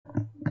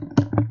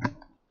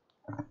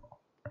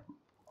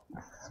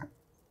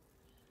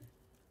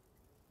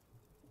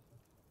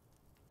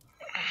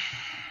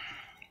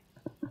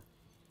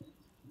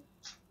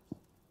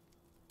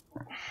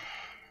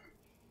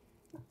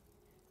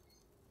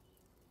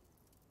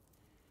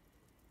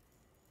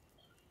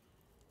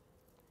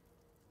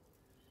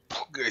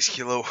Guys,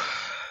 hello.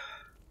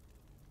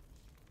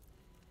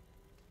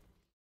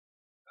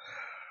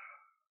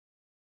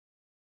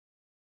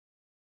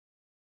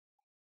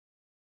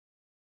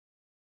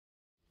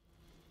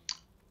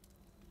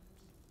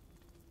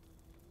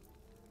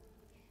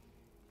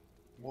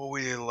 What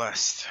we did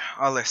last?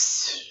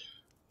 Alice.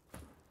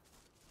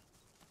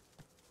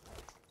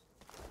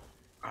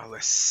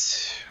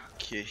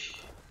 Okay.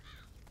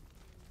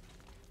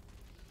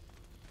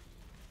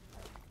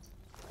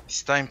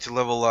 It's time to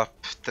level up,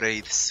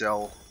 trade,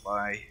 sell,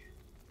 buy.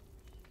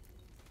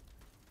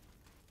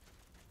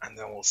 And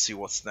then we'll see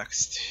what's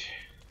next.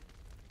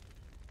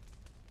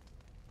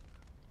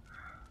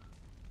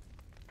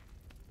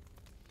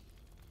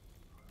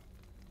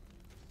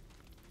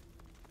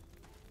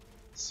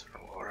 So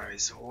Laura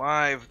is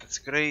alive, that's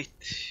great.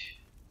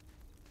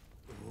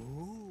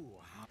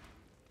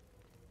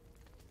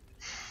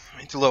 I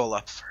need to level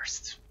up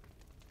first.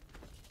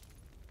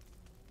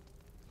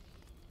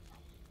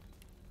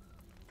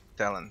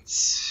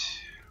 Talents.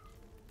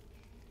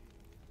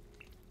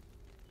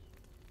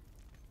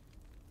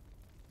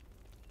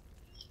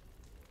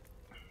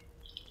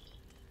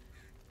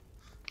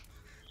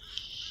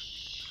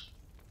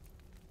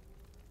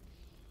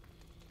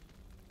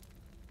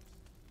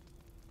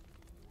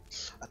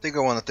 I think I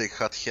want to take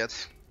Hot Head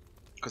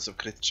because of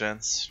crit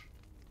chance.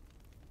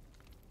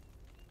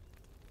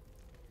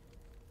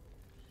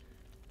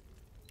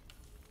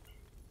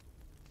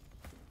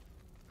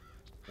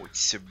 With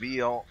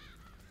Seville,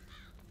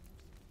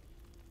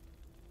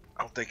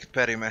 I'll take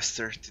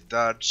Perimaster to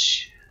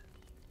dodge.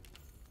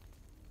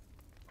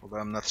 Although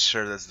I'm not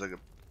sure that's the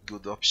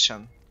good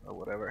option or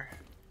whatever.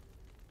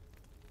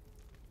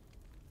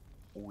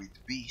 With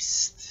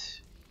Beast.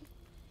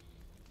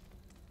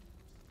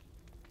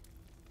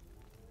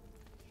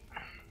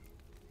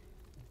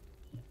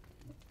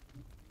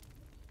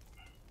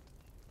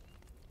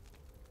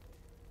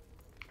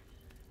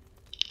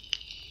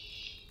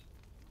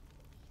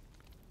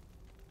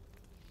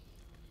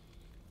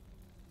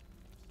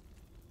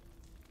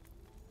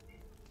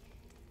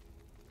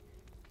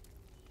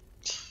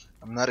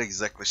 I'm not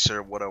exactly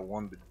sure what I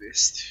want with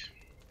Beast.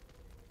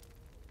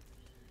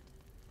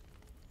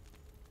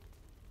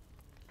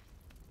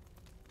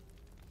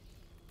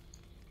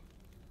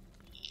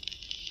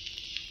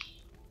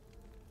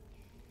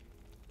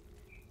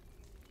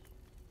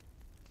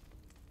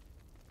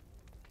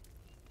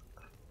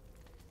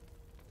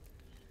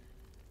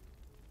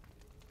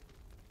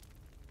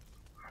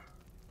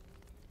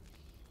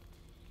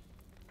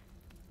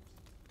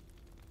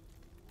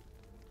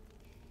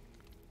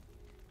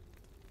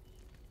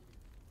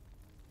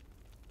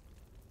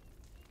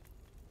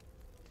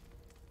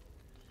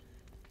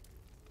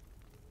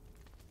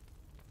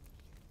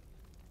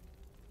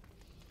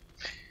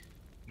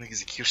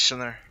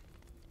 Executioner.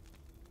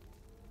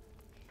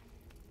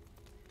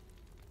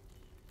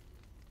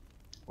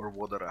 Or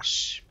Water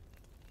Rush.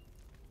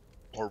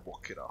 Or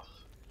Walk It Off.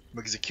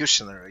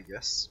 Executioner, I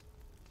guess.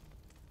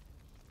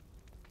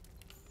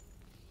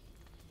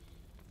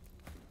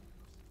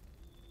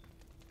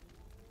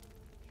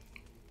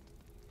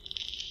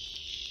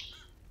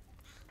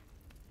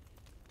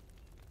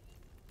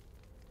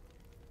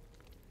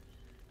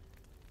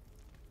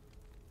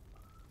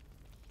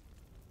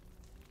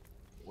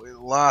 With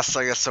last,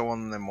 I guess I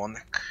want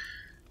Mnemonic.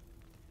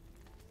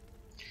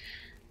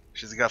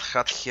 She's got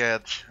Hot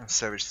Head and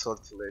Savage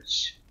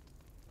Sortilege.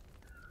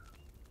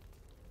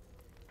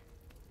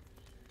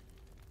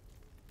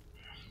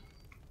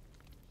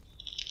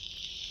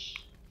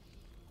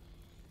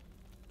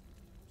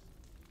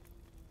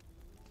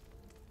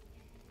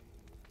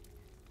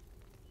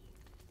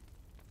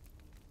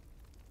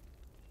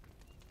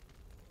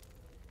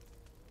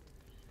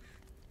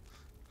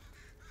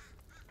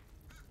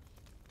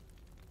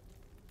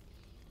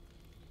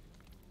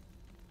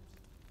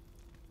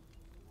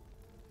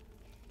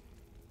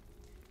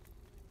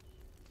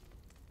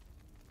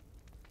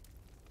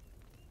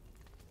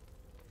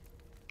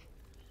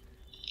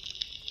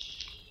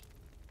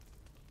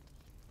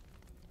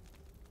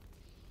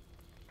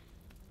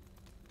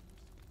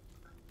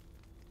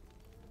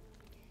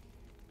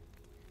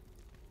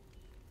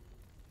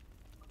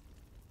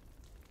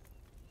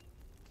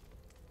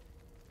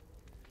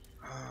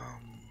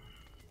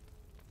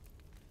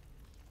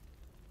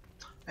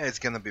 It's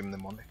gonna be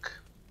Mnemonic.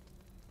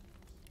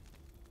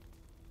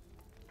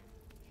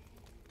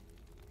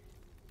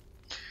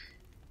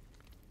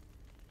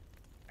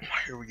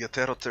 Here we get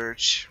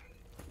Aeroturge.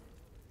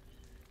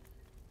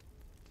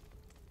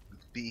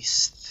 With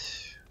Beast.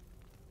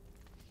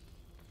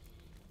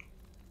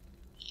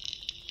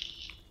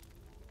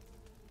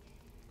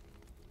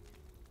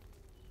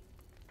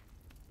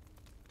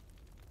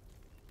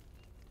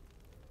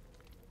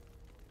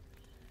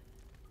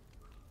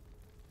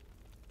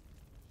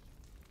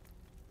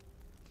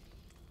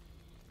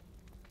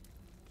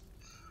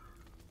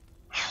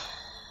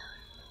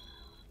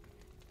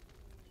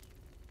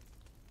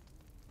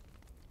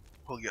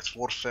 We'll get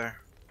Warfare.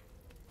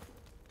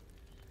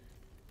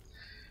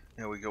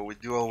 There we go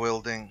with dual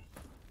wielding.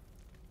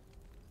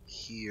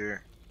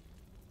 Here.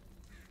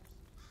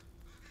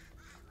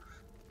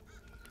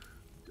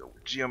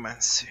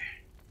 Geomancy.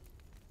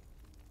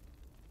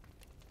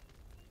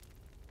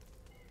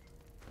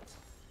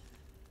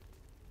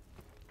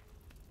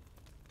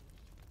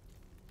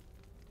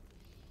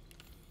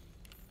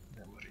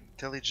 Memory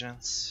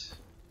intelligence.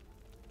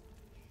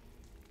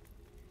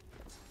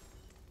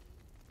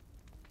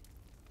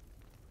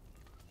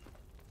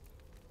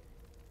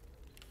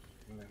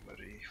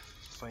 Memory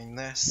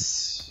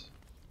finesse.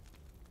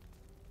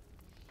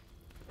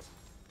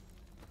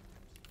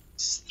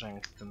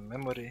 Strength and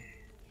memory.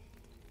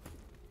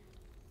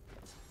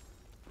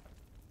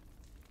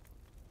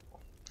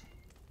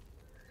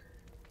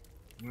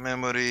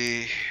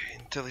 Memory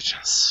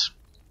intelligence.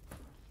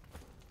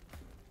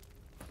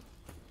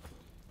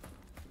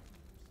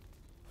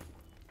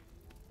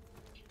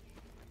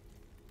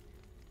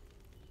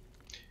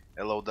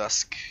 Hello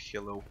Dusk,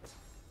 hello.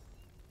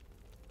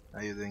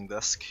 How you doing,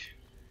 Dusk?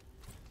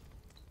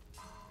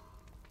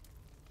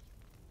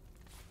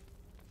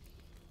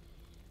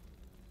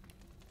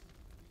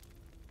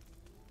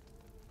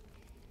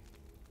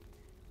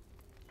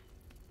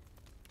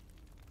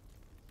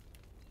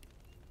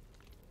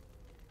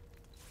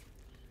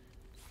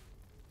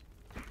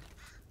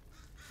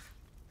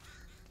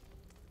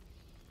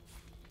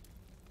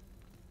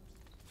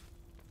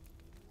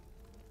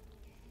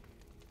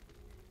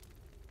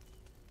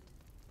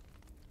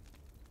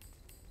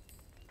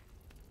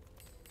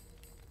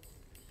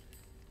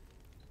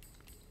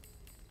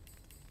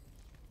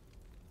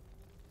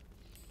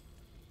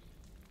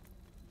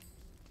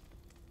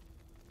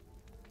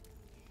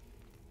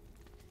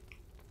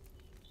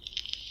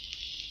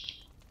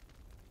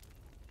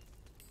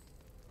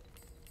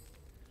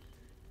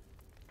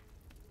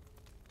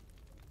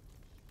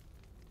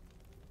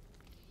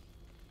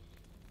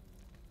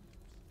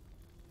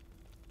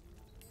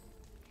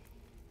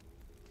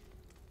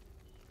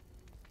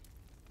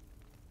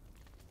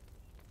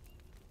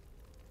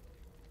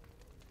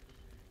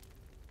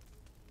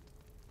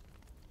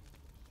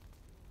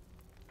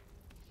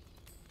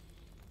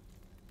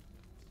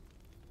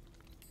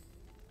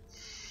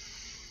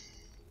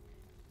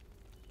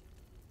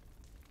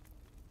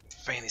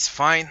 Fane is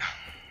fine.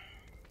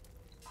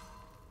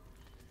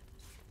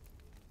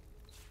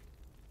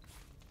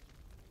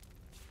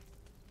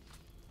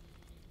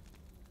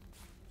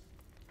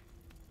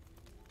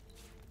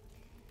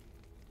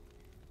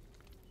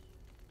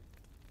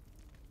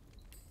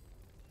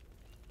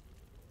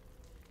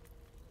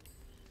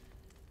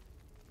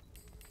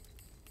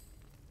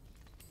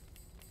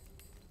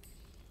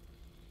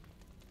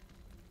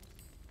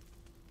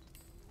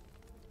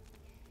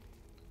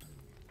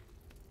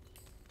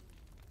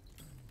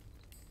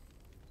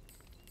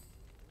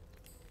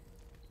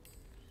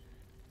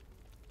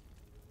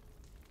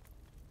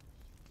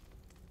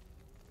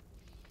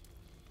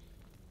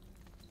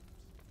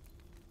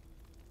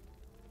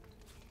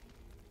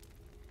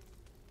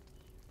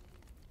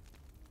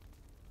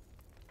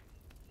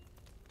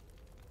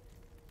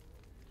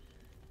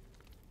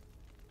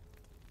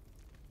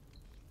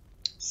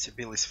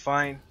 Sibyl is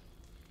fine.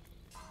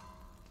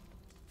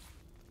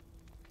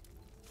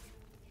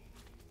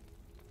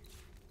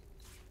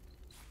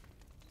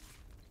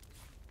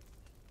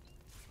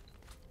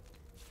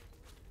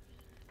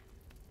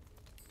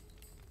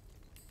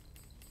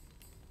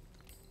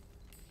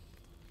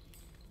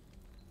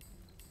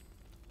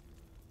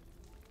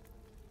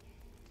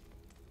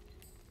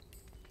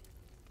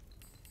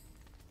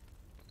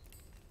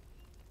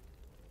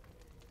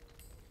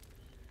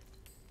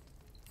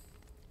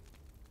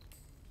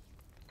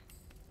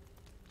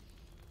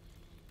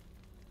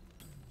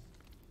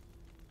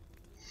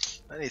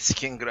 I need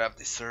skin grab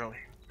this early.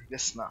 I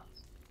guess not.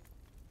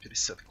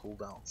 Reset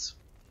cooldowns.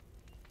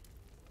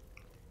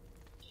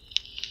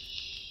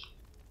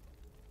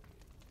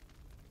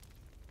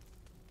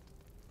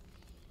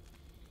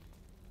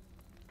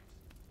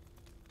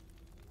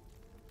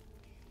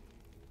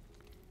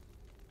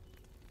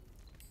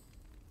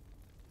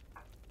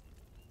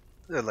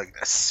 They're like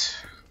this.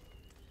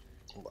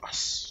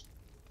 Loss.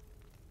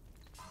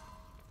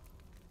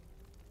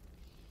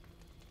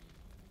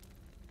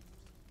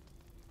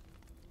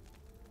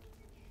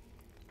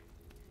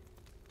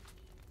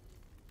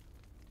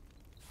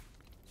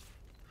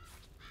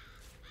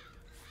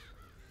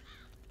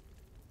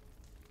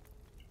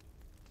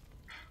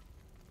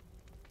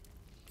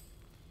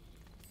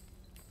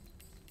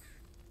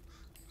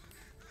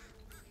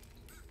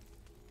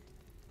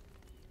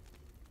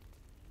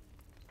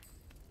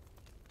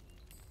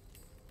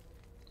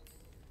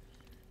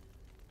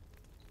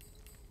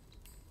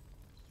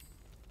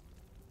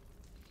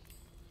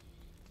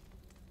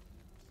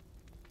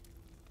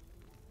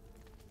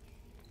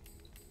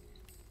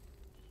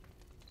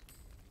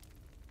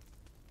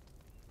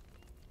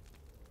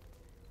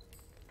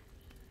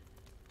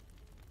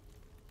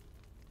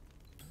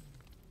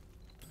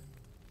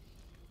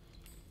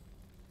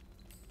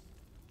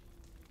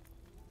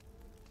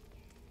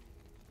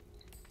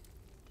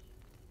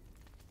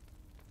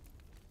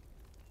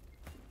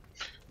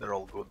 They're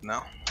all good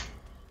now.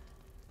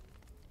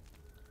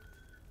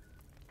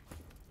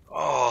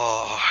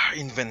 Oh,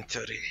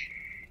 inventory.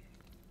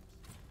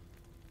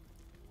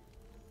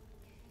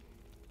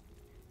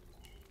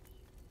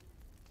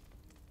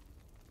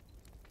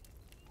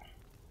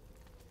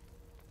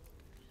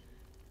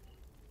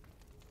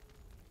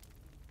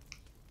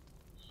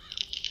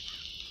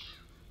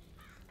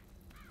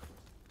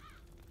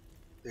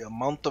 The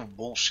amount of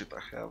bullshit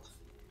I have.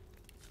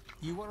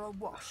 You are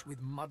awash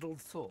with muddled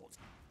thoughts.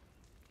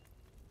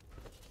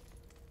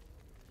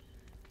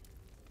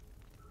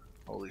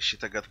 Holy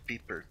shit, I got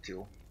Peeper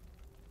too.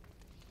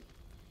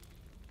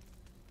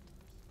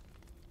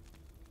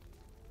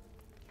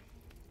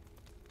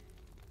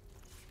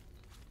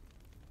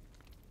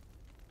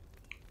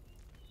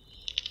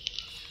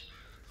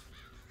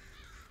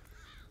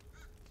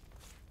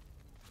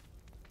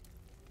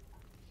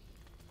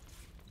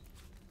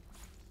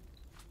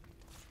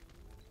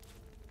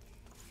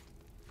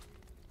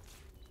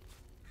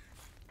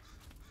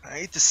 I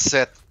need to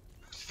set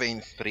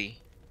Feign 3.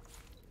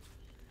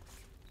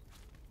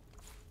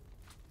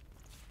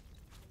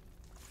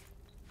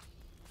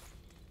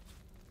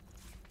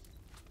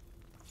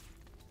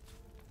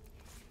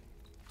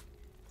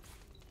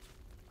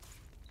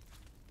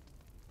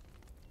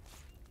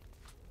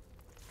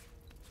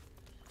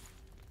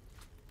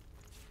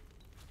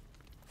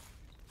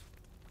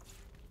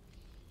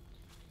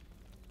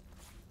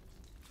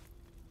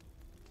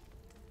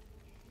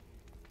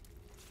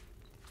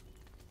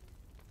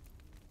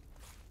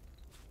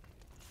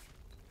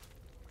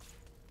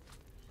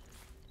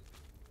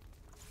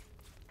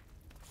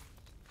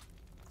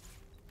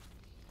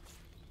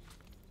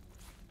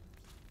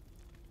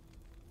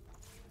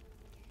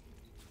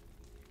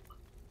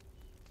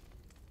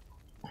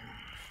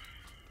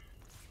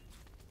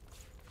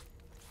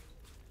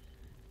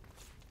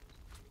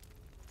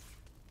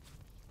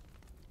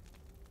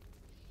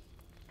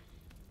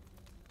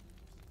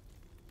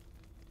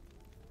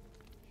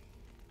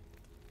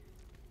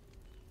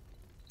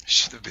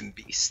 Should have been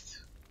Beast.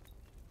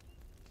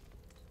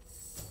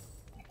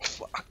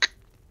 Fuck.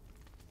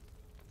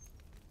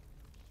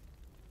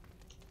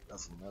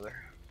 Doesn't matter.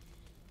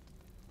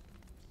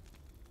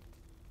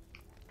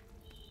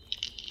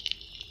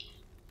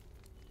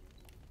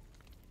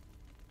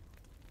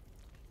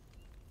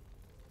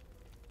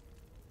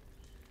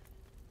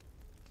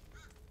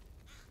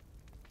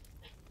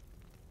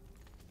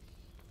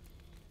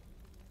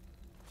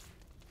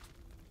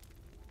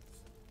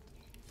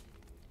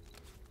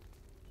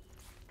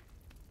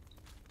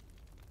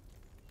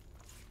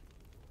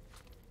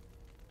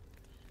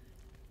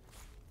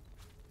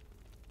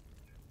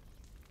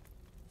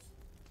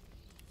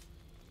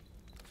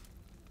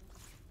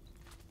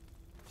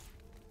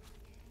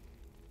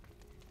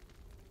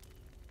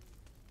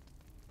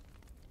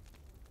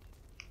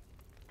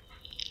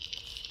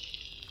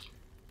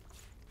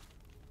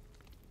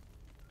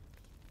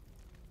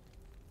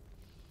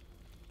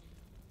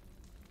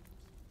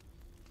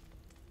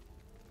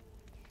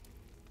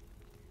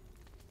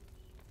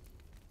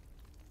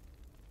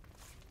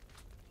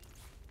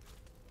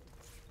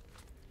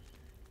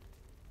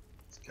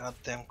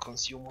 Goddamn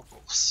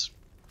consumables.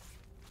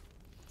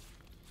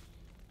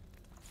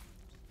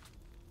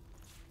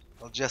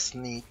 I'll just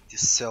need to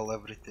sell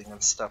everything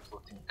and stop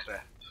looting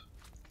crap.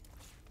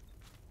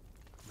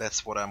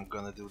 That's what I'm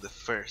gonna do the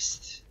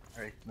first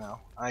right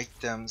now.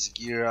 Items,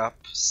 gear up,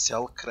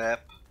 sell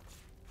crap,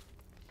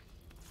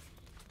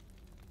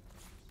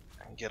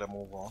 and get a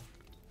move on.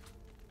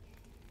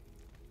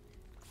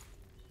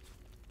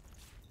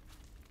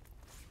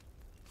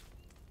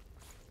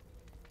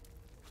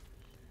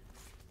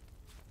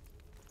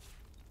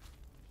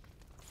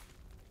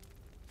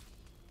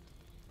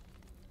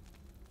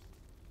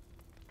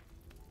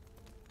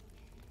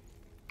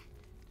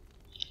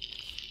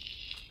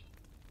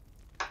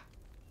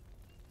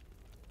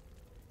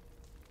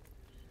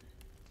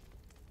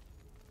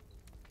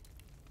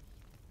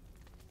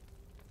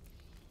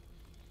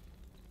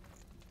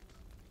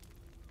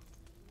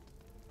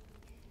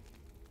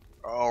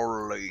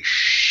 Holy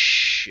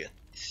shit.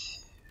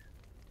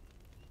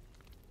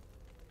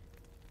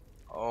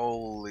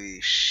 Holy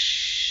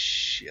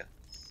shit.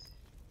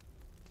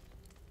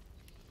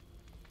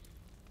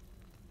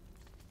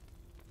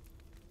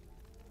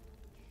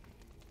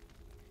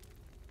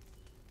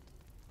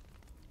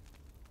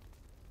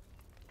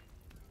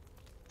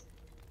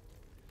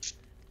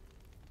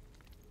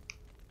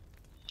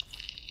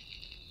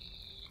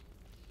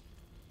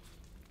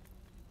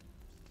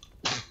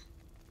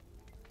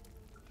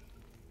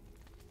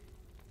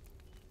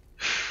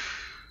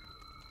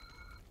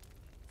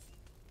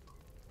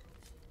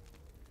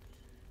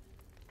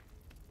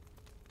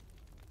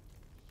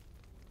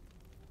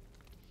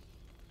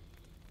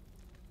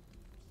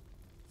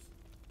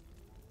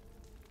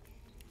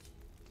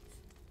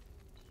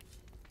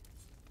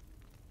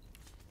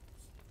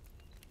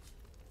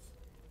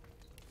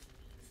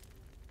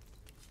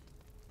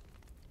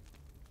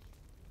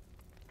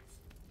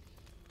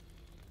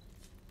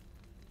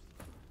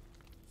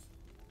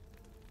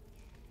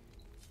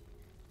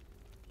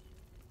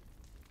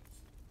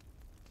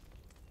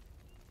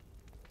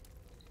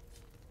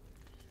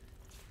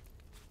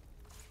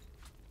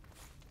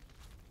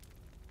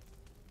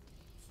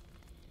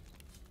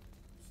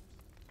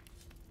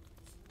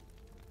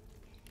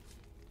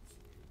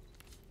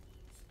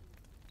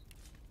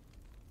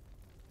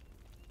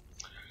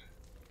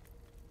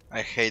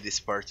 I hate this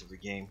part of the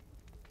game,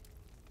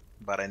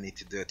 but I need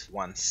to do it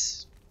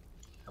once.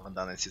 Haven't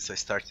done it since I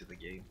started the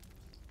game.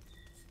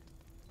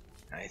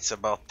 It's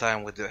about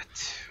time we do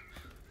it.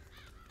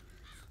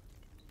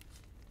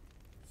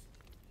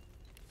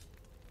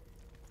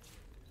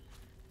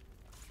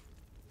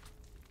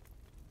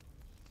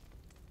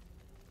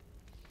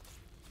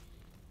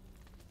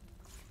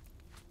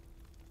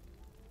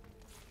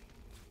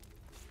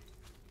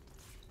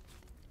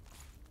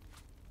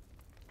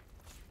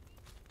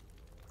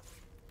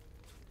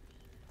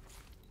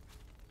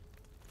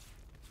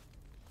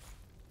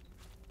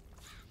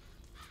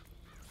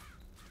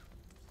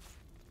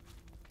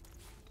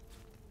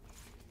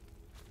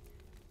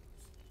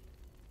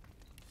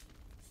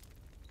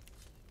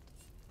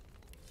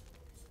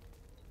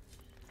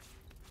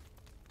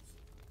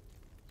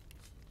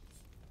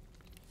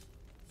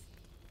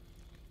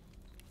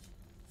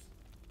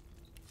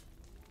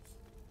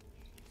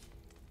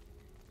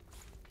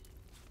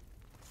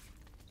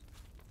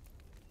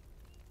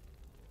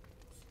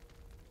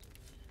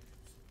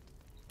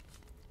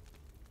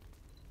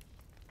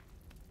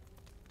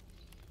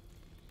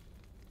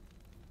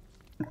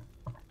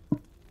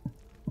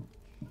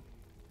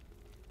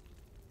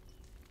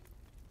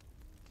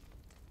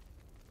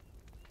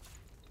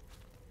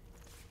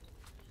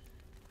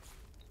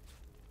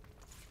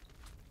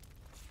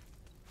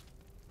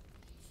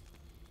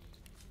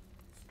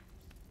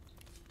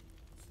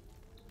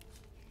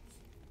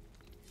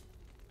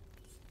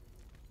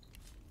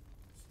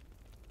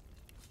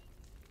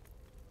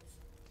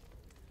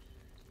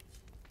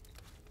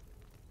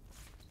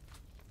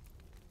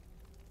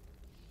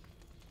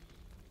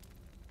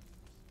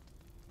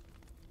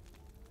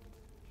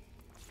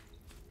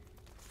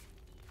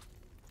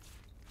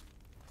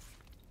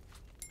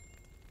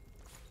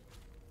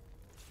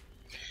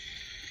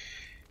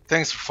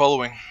 Thanks for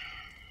following.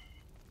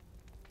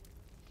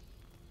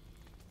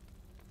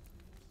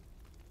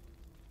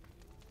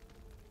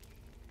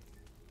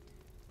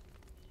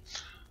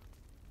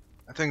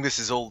 I think this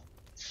is all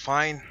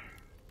fine.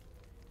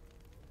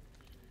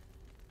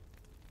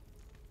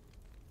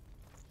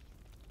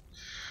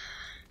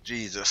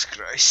 Jesus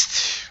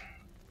Christ.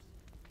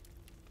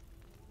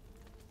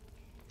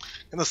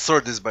 I'm gonna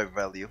sort this by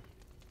value.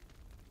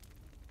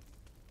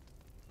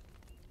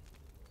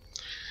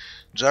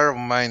 Jar of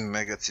Mine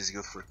Maggots is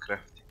good for crafting.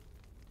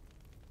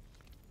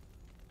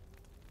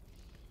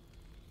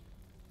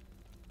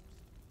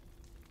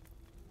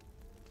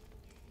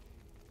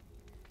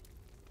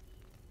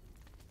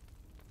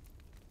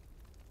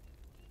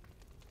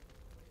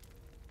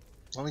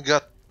 Only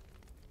got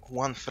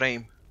one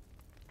frame.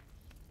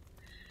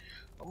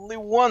 Only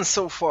one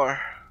so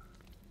far.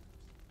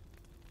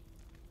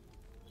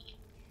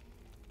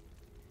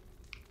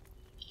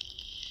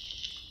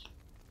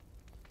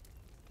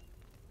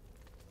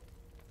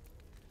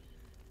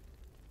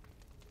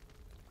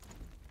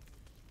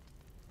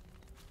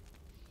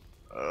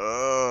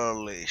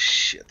 Holy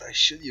shit, I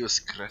should use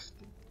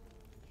crafting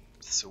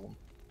soon.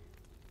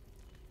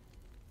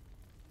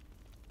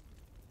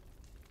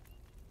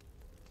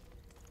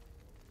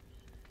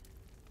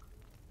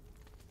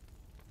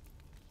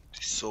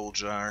 These soul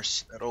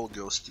jars, that all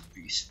goes to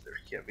beast,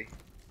 they're heavy.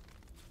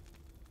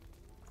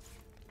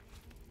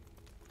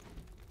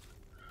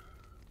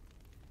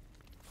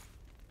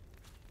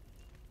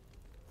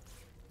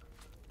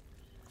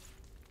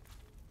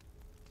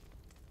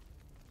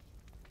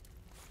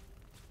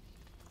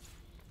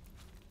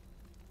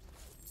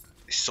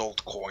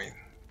 Salt coin.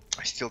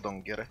 I still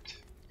don't get it.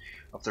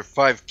 After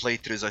 5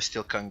 playthroughs I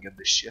still can't get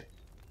this shit.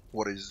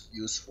 What is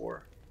used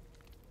for?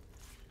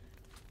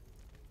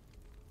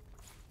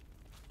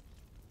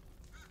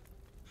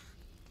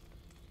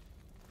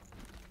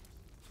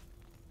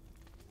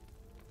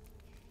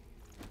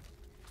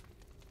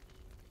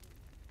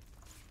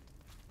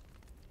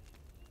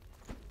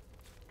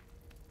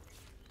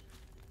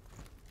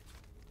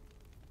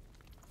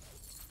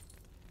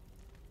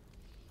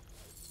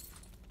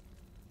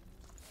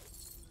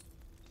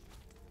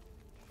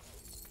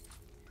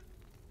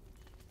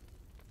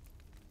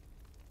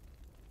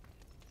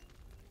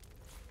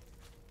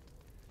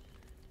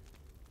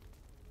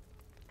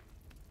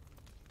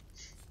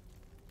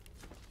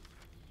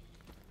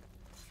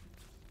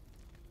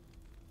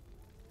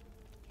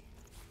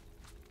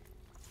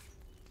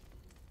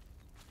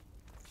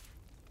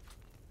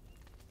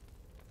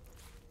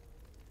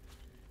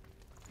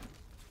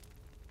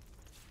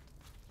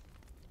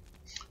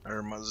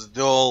 Irma's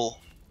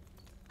Doll.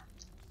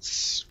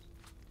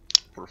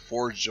 For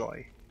 4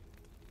 joy.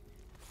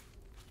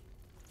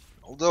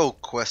 Although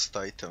quest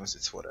items,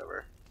 it's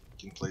whatever.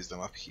 You can place them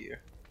up here.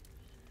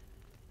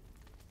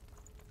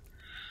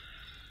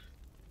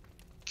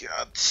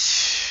 God.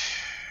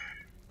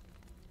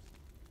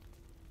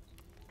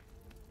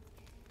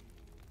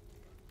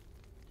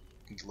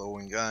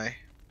 Glowing eye.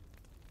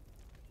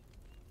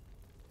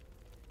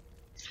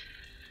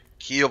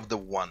 Key of the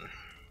One.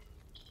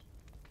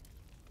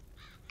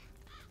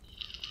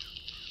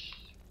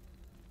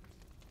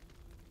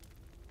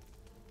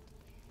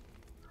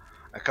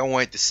 I can't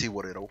wait to see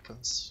what it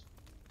opens.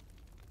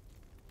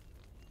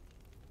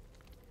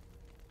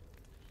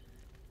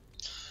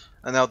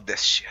 And now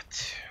this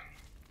shit.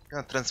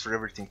 Gonna transfer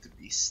everything to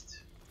Beast.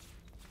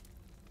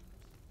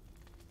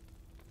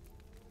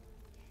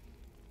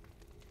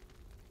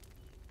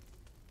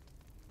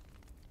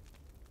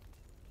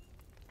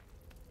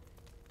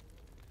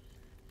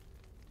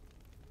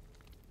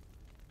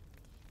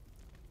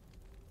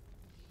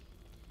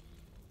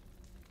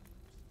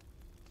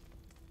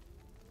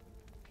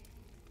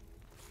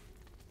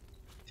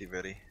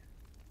 Divinity.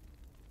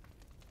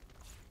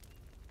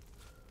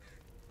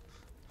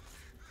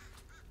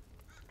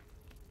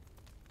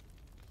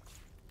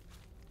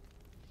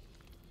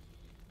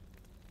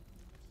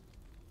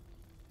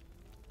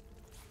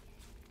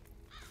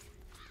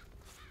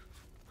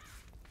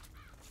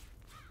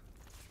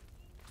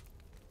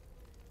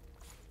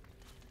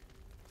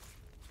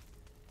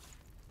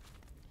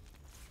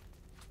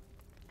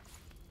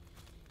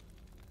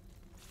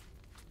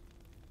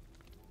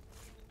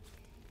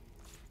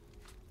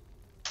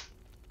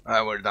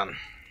 Alright, we're done.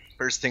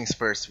 First things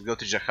first, we go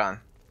to Jahan.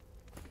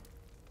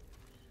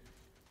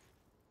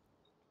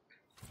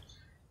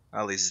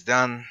 Ali's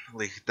done,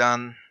 Lich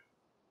done,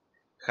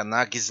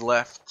 Hanagi's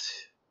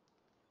left.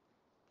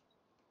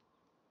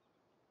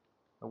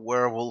 A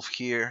werewolf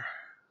here.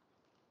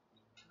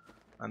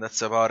 And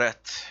that's about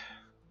it.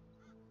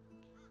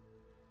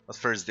 But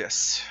first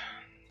this.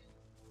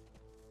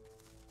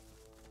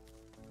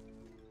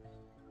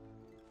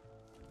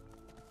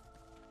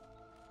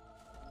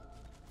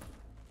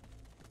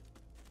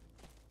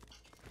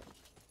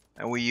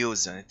 And we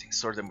use anything,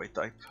 sort them by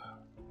type.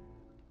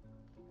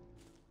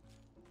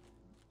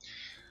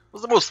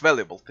 What's the most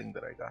valuable thing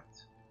that I got?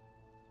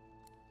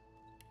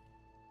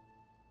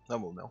 I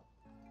will know.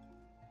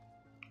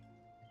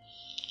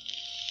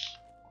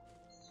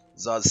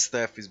 Zaz's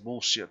staff is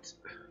bullshit.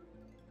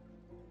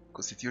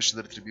 Constitution,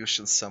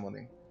 retribution,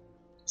 summoning.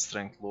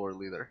 Strength, lore,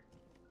 leader.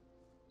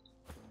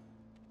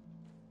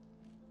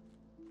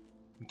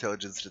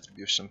 Intelligence,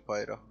 retribution,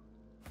 pyro.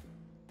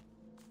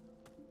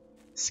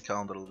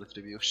 Scoundrel,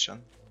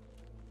 retribution.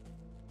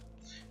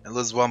 And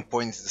lose 1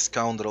 point to the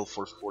scoundrel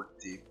for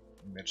 40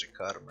 magic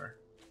armor.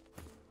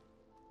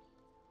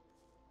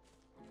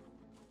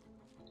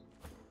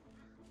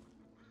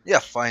 Yeah,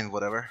 fine,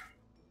 whatever.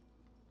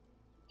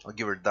 I'll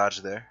give her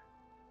dodge there.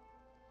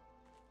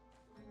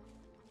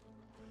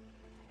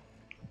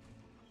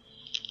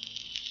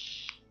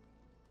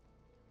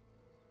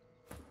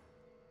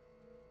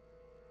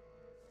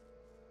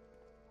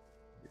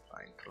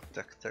 Divine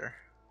Protector.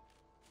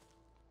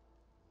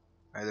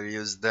 Either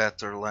use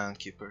that or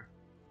Landkeeper.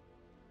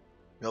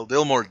 They'll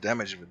deal more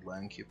damage with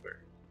Landkeeper.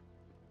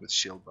 With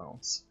shield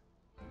bounce.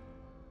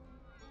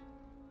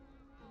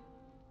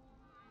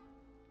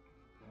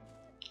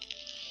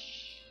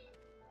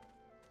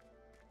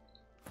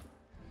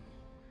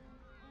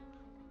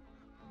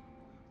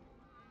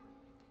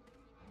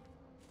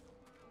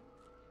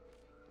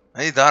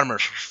 I need armor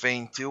for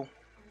Fane too.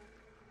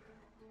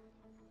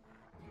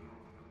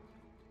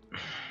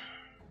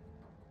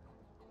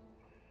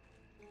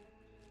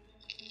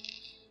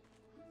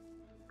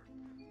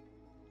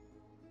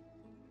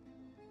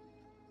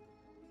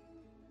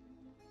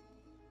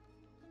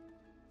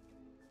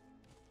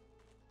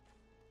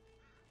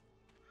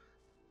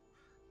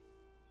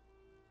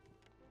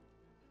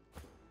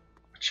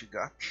 What you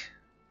got?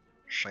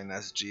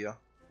 Finesse Gia.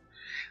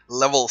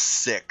 Level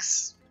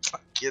 6.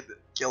 Kid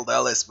killed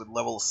Alice with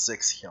level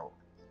 6 health.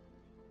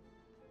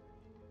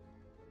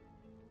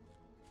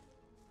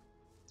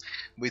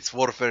 With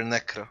Warfare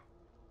Necro.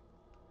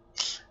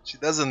 She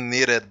doesn't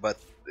need it, but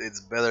it's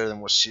better than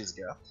what she's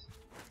got.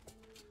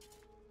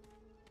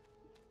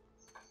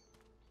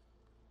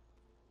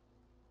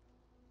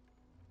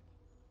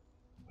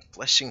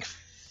 Flashing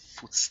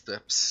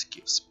Footsteps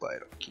gives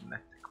Pyrokinetic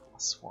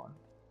 +1.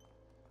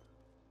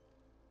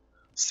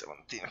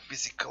 17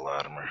 physical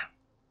armor.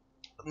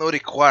 No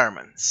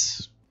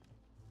requirements.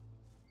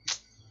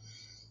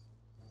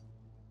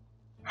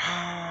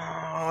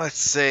 Let's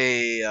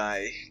say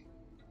I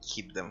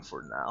keep them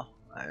for now.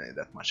 I need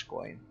that much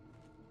coin.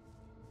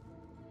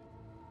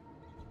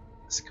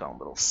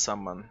 Scoundrel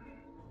summon.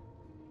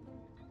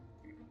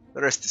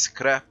 The rest is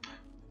crap.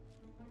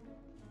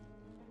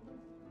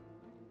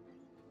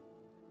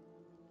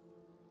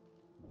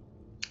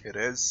 It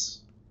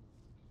is.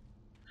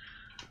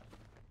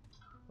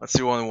 Let's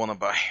see what we want to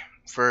buy.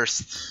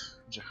 First,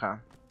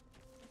 Jahan.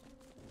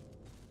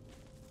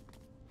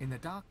 In the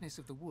darkness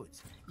of the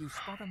woods, you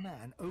spot a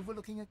man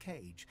overlooking a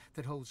cage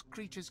that holds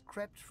creatures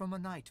crept from a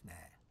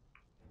nightmare.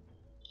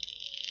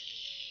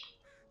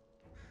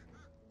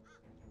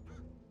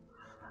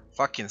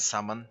 Fucking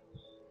summon.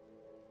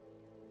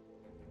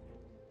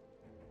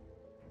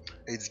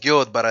 It's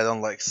good, but I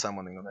don't like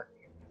summoning on it.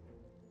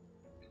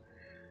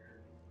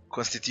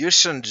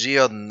 Constitution,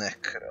 Geode,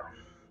 Necro.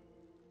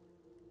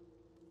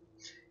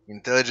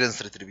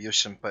 Intelligence,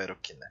 Retribution,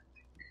 Pyrokinetic.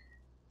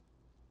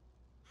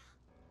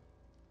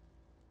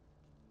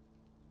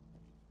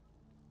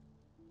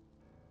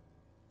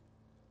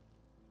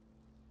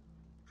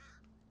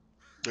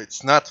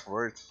 It's not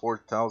worth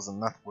 4,000,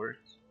 not worth.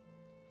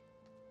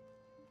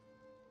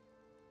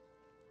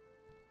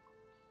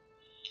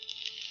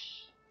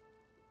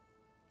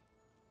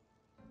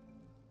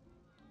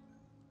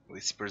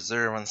 With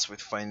Perseverance,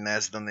 with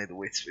Finesse, don't need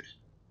wits with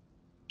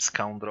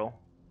Scoundrel.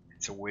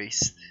 It's a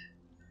waste.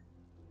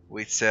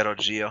 With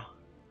Serogia.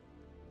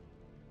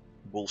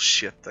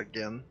 Bullshit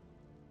again.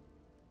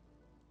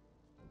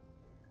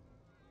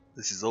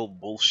 This is all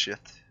bullshit,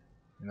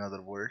 in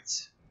other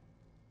words.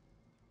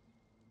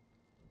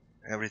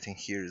 Everything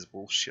here is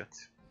bullshit.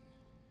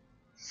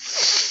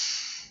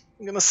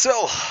 I'm gonna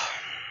sell.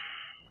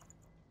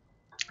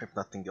 If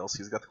nothing else,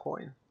 he's got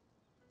coin.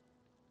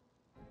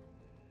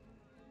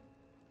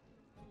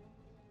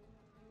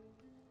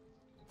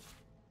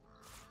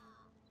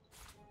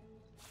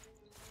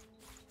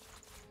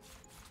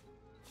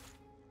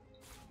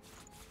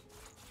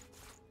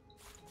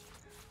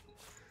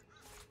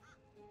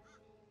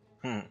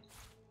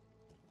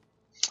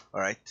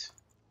 Alright.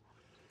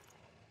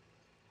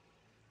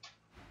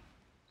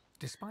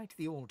 Despite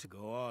the all to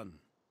go on.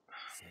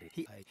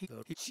 I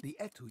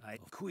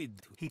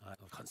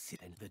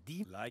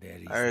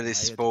already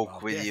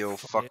spoke with you,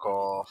 fuck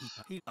off.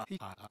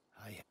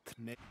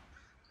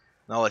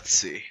 Now let's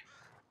see.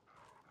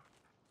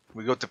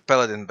 We go to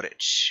Paladin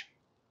Bridge.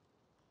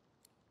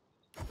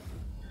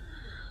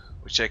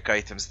 We check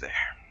items there.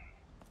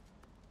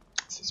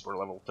 Since we're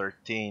level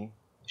 13,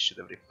 we should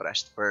have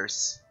refreshed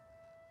first.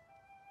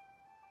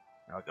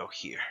 I'll go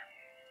here.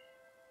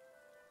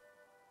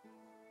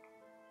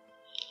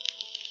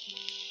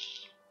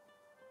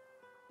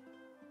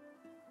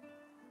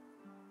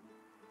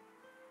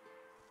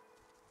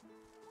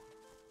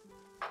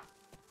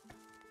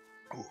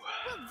 Ooh. Well,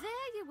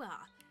 there you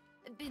are.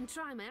 Been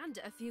trying my hand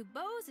at a few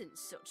bows and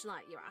such,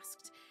 like you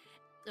asked.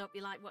 Hope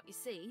you like what you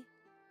see.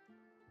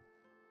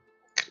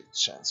 Good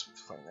chance with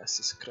finesse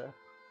is crap.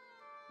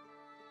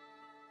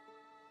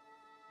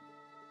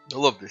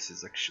 All of this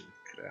is actually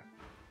crap.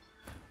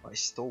 I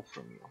stole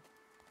from you.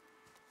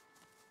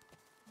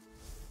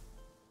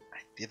 I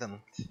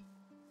didn't.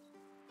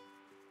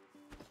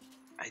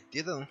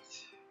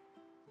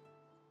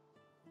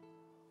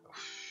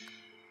 Oof.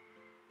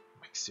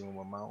 Maximum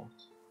amount.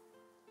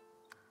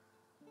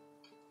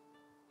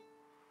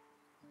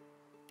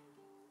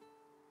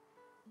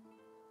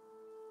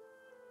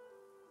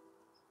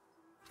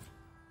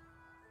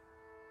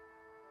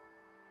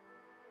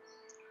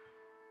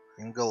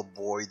 Single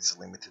Voids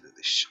limited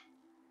edition.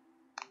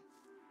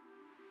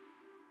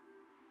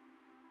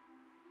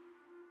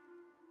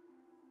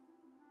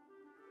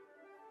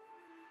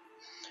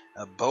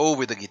 A bow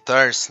with a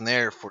guitar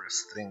snare for a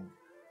string.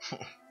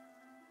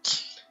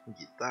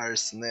 Guitar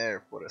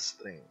snare for a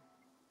string.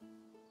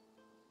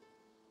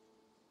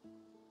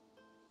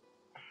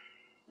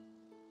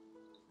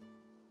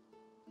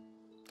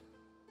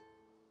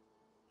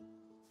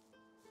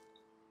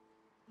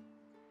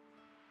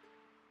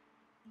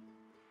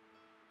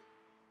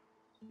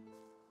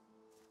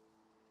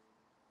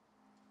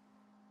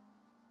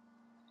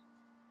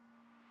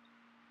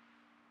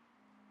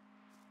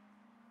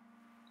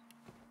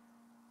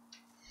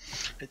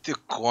 I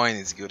think coin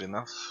is good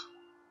enough.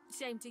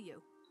 Same to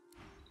you.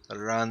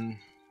 Run.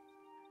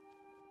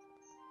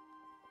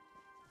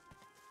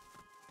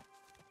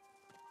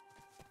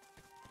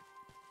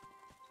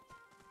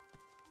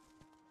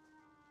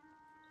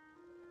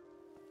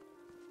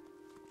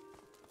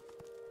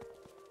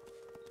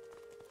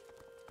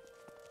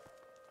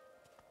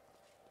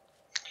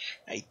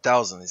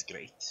 $8,000 is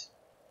great.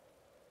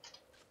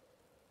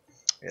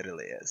 It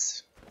really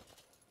is.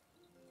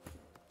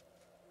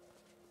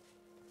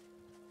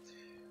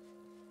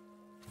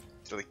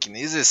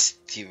 Telekinesis,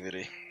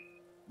 Thievery.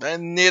 I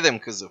need them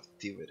because of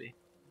Thievery.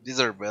 These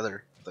are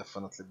better,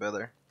 definitely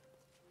better.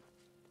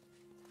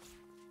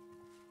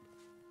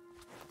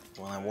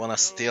 When I wanna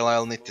steal,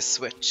 I'll need to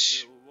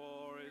switch.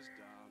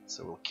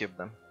 So we'll keep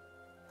them.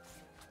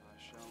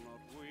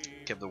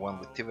 Keep the one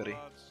with Thievery.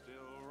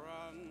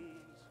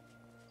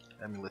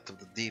 Amulet of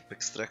the Deep,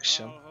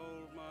 Extraction.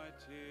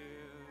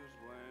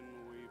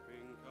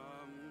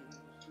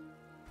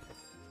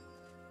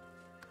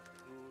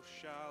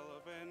 Shall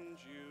avenge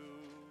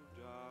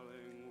you,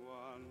 darling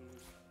one.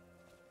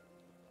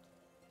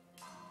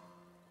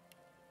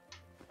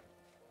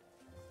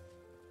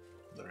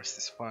 The rest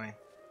is fine.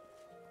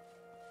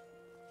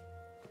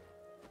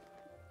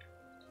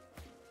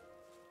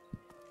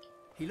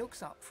 He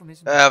looks up from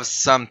his. Have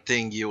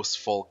something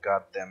useful,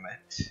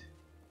 goddammit.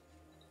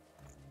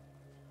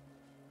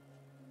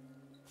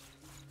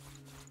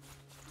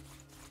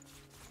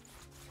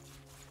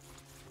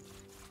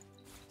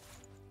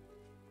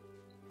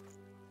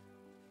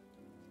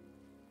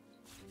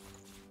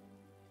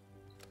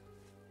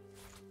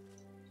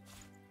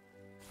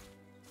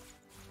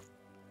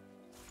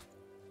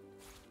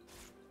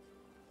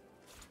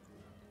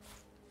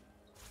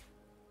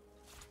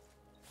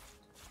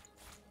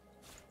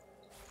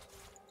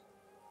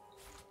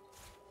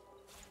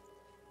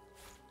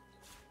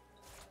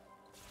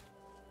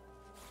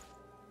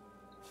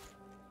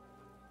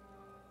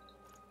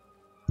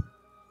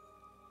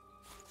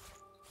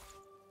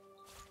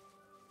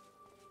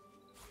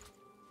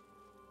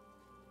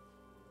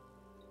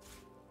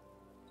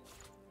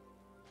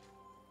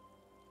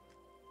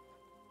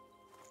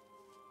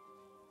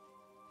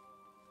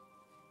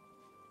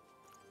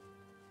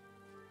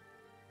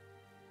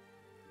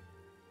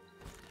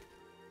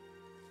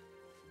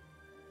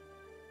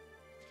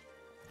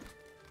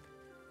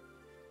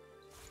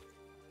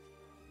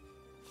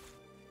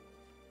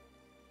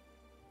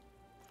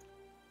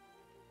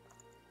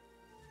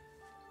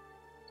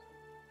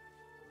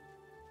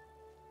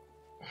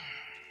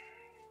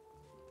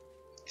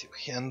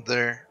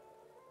 Two-hander,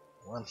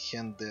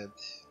 one-handed.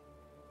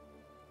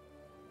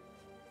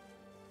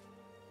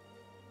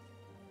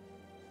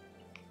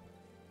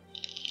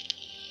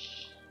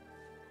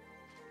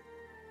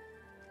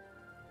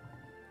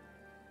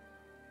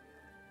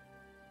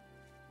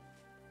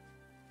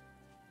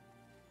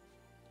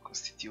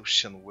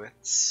 Constitution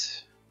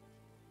wits.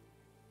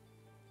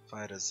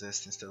 Fire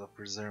resist instead of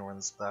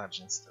perseverance,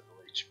 dodge instead of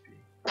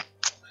HP.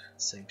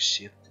 Same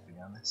shit, to be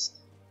honest.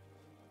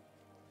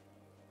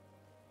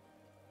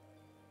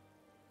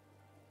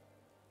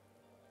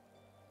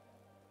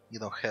 You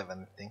don't have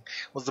anything.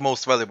 What's the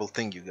most valuable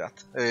thing you got?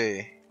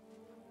 Hey,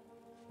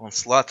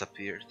 Onslaught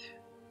appeared.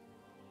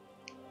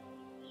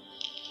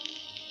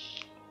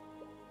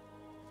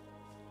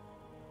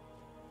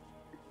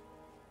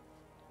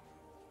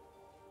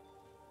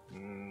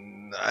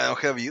 I don't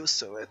have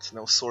use of it.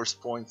 No source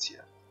points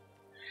yet.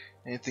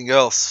 Anything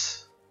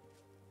else?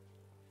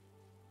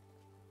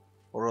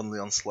 Or only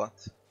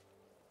Onslaught?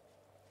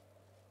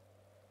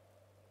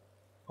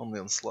 Only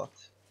Onslaught.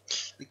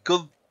 We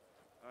could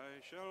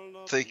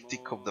take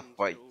tick of the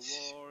fight.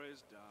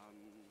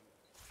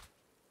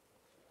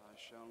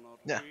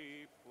 Yeah.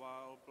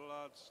 While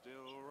blood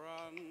still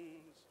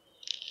runs,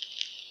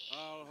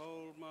 I'll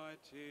hold my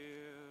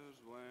tears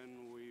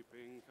when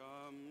weeping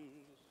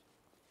comes.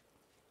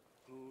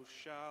 Who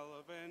shall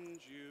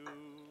avenge you,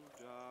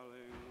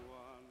 darling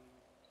one?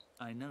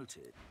 I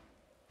noted.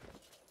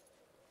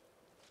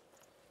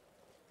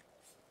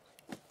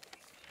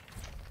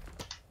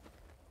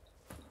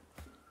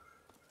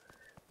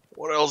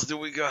 What else do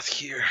we got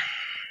here?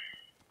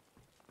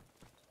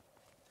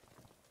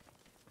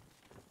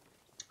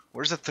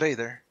 Where's the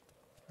trader?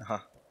 I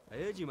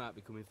heard you might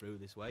be coming through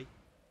this way.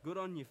 Good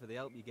on you for the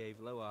help you gave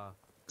Loar.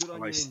 Good on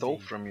you I stole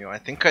indeed. from you. I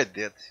think I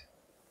did.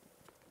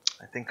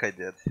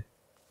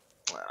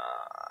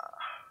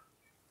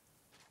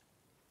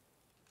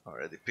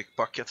 Already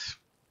pickpocket.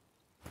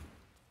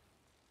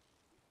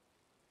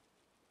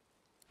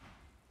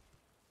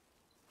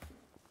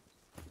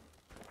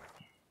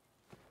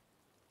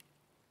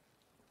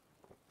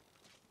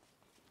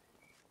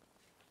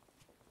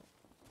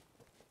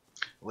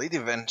 Lady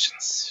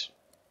Vengeance.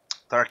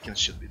 Tarkin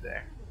should be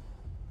there.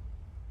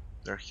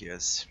 There he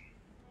is.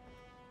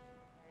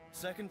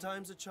 Second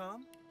time's a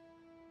charm?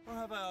 Or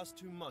have I asked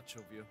too much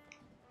of you?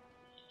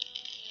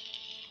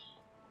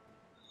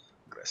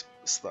 Grasp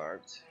the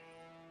start.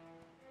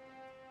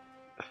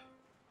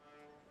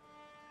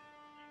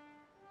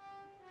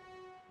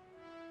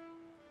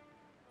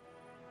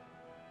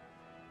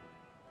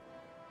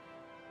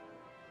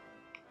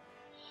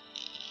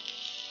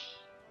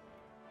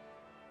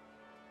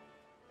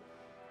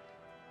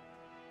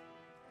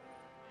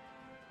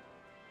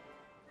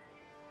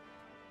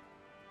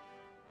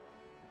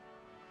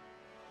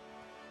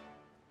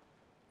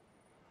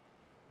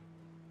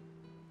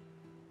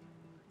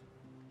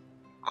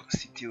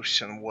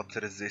 Constitution, water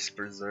resist,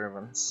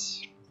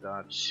 perseverance,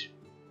 dodge.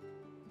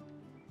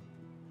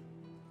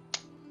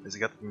 He's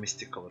got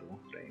mystical rune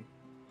frame.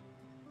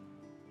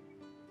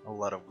 A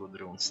lot of good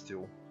runes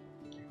too,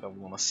 if I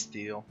wanna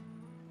steal.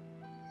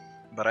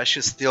 But I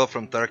should steal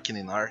from Tarkin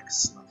in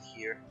arcs, not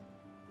here.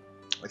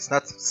 It's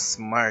not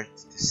smart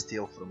to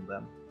steal from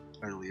them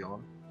early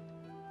on.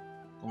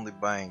 Only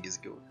buying is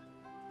good.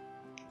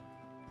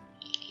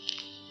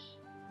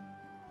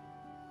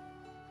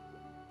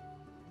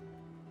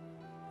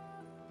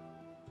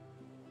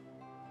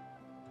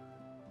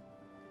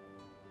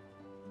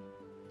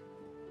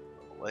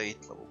 Level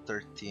 8, level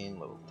 13,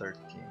 level 13,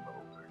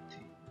 level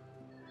 13.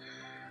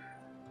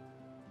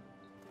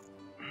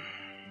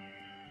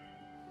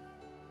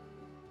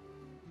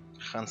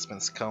 Huntsman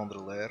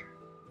Scoundrel Air.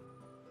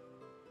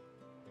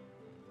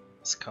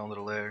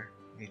 Scoundrel Air,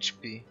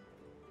 HP.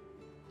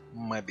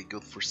 Might be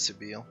good for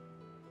Sibyl.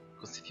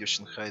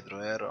 Constitution Hydro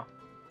Arrow.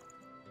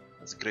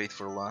 That's great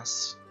for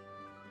Lass.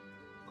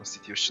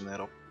 Constitution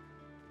Arrow.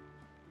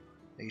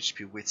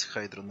 HP Wits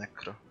Hydro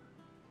Necro.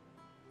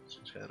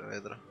 Hydro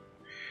Hydro.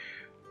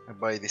 I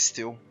buy these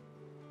two.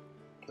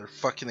 They're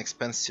fucking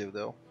expensive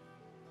though.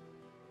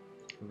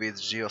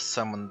 With Geo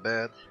Summon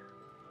bad.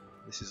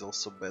 This is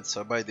also bad,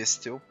 so I buy these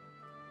two.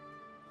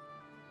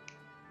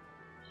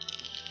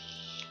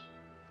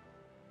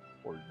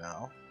 For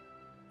now.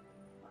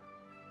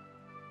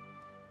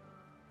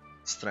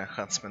 Strength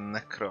Huntsman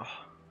Necro.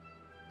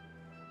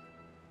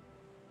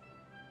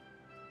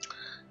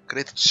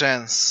 Great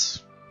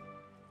chance.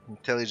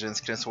 Intelligence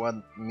grants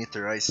 1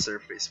 meter ice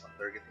surface when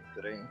targeting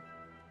terrain.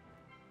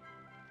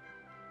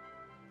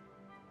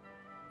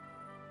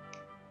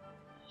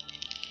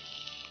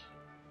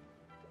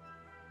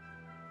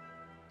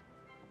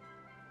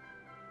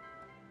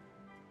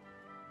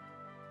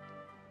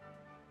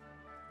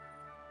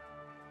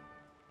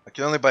 I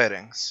can only buy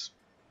rings.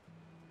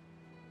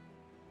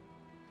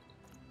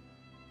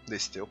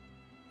 These two.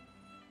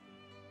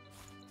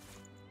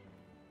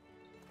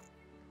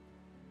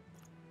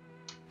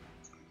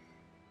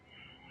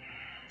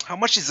 How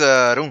much is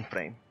a rune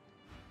frame?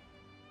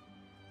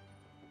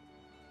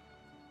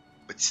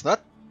 But it's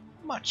not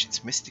much,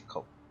 it's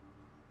mystical.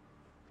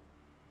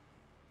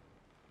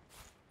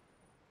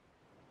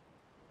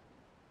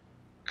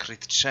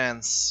 Crit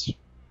chance.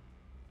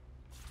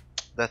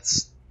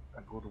 That's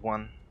a good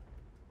one.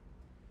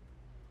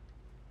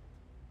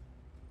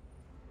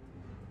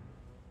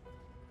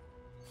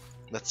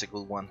 That's a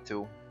good one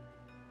too.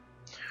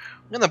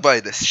 I'm gonna buy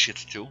this shit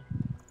too.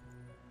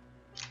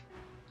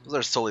 Those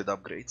are solid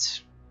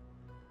upgrades.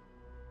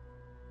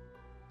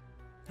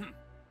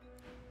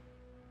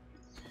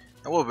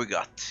 And what we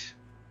got?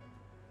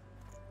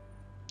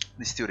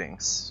 These two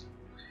rings.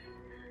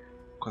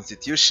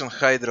 Constitution,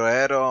 Hydro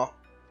Arrow,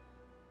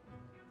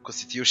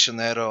 Constitution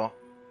Arrow,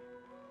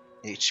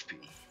 HP.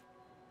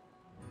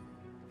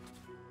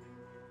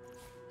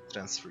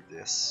 Transfer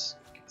this.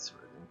 It's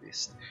already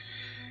beast.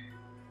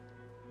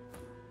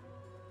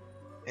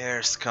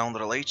 Air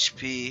Scoundrel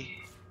HP.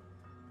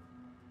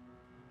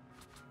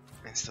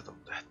 Instead of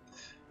that,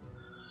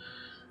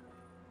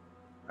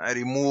 I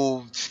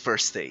removed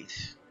first aid.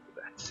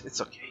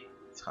 It's okay.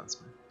 It's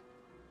Huntsman.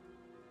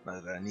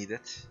 Not that I need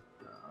it.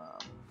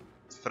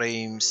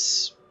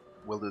 Frames.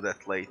 We'll do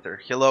that later.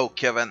 Hello,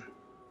 Kevin.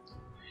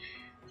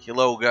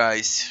 Hello,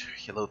 guys.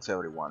 Hello to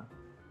everyone.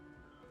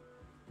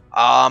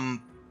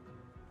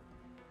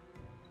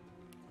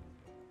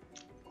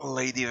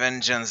 Lady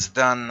Vengeance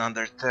done.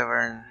 Under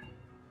Tavern.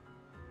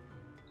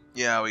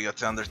 Yeah, we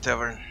got Under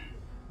Tavern.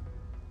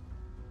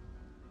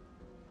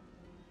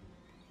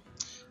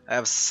 I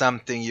have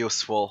something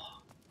useful.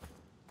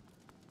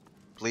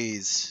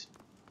 Please.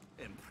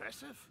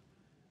 Impressive.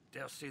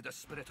 Dare say the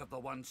spirit of the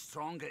one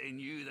stronger in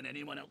you than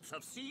anyone else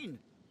I've seen.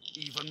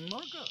 Even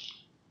murder.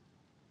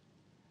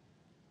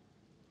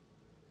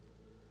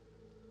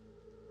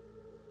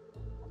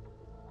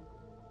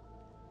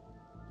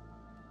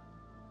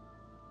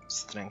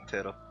 Strength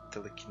arrow,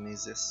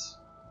 telekinesis.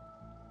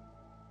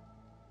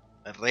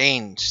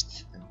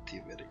 Ranged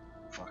antivery.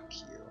 Fuck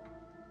you.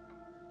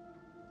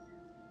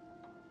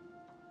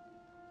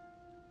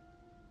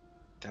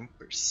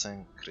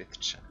 %, crit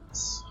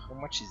chance. How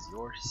much is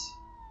yours?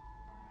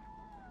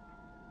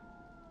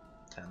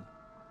 10.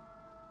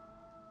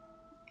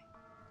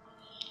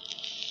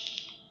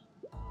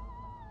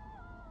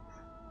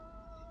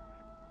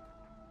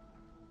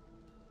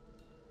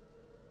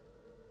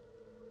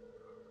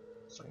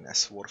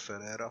 Finesse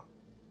warfare arrow.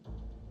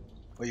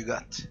 What you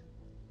got?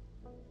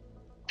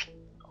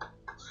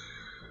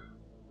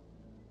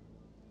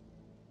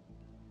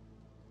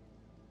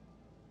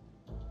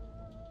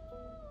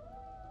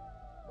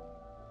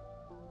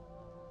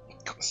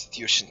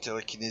 Constitution,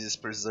 telekinesis,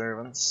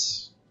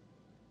 preservance.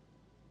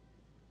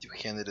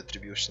 Two-handed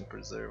attribution,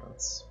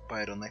 preservance.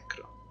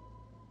 Pyronecro.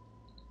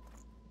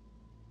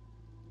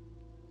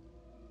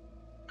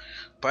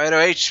 Pyro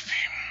HP.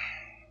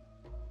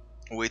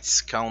 With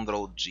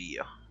Scoundrel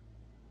Gia.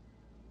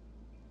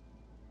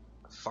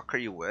 The fuck are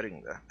you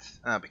wearing that?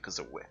 Ah, because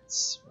of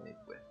wits. We need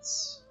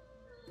wits.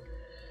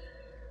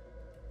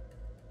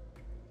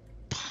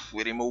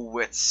 We remove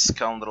wits.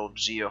 Scoundrel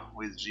Geo.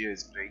 With Geo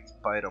is great.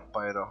 Pyro.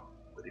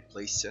 We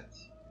replace it.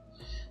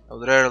 I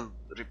would rather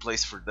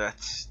replace for that.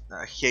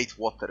 I hate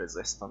water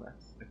resist on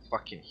it. I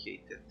fucking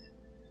hate it.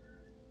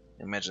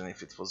 Imagine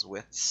if it was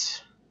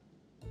wits.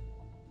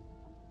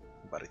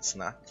 But it's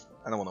not.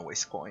 I don't want to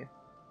waste coin.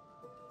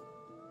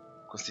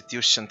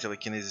 Constitution,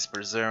 telekinesis,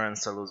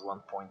 preservance. I lose 1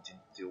 point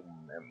into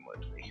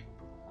memory.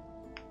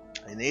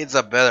 It needs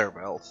a better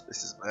belt.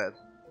 This is bad.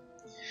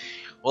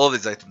 All of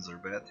these items are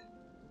bad.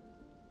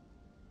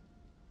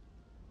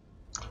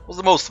 What's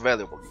the most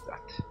valuable you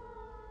got?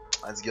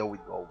 Let's go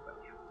with gold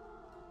value.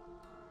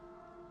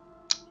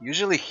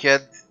 Usually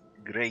had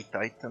great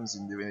items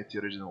in Divinity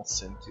Original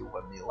Sin 2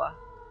 Vanilla.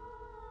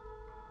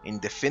 In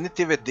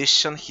Definitive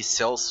Edition he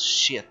sells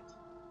shit.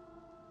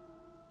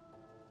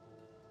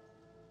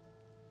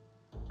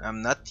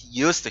 I'm not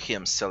used to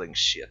him selling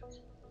shit.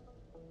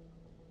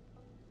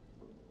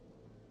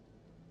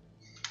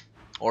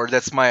 Or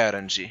that's my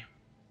RNG.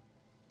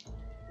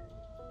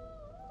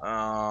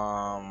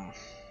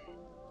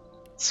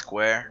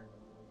 Square.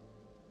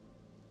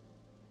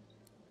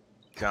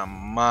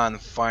 Come on,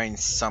 find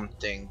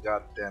something,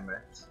 god damn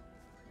it.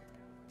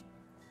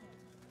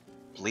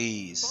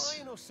 Please.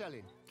 Buying or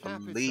selling?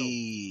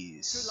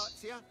 Please. Good luck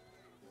to you.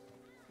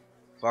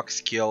 Fuck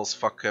skills,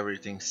 fuck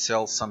everything,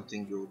 sell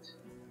something good.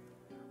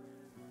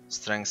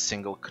 Strength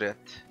single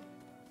crit.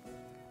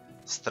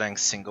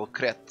 Strength single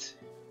crit.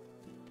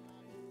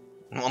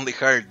 Only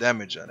higher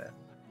damage on it.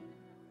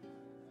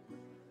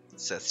 It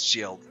says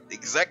shield.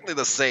 Exactly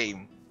the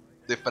same.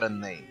 Different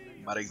name,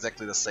 but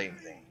exactly the same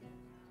thing.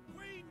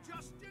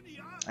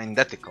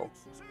 Identical.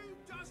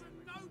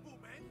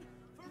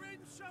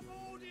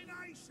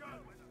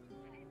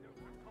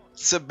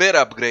 It's a bit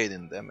upgrade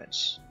in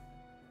damage,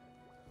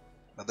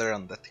 but they're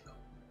identical.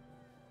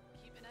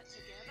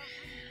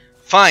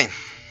 Fine.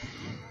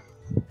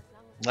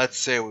 Let's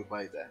say we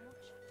buy that.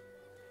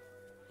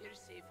 You're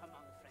safe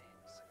among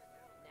friends.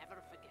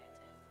 Never forget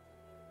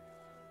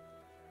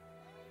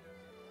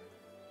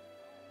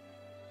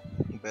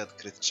it. Bad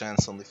crit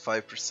chance, only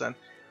 5%.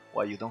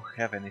 Why you don't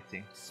have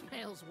anything?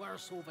 Smells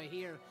worse over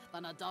here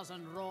than a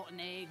dozen rotten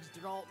eggs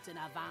dropped in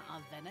a vat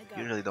of vinegar.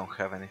 You really don't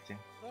have anything.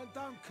 Then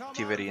don't come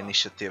Activity, over.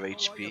 initiative, Not like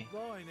HP.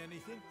 you're buying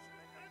anything.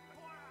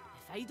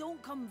 If I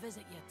don't come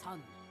visit your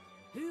ton,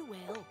 who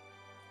will?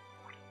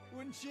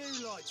 Wouldn't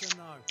you like to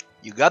know?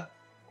 You got...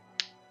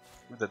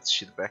 Put that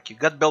shit back. You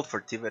got belt for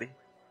Tiveri.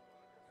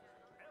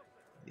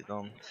 You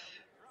don't...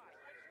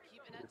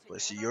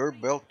 Replace your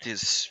belt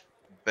is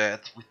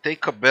bad. We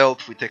take a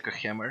belt, we take a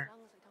hammer.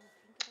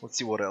 Let's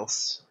see what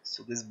else.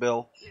 So this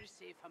belt... You're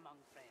safe among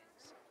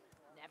friends.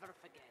 Never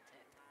forget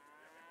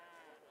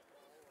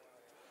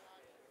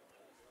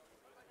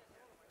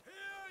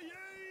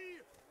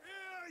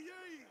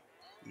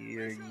it.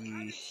 Hear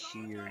ye,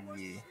 hear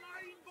ye.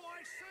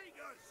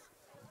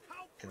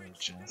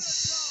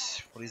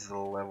 Intelligence. What is the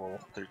level?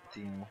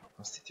 13.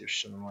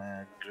 Constitution,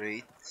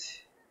 great.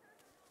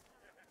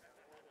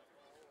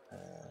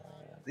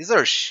 These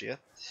are shit.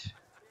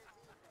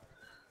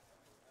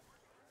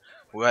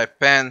 We have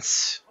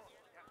pants.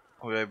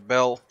 We have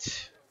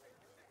belt.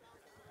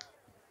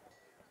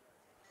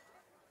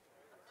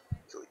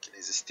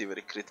 Telekinesis,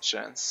 Tiveri, crit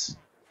chance.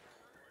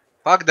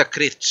 Fuck the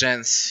crit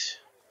chance.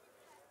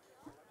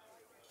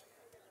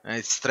 And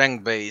it's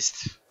strength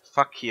based.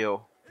 Fuck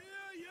you.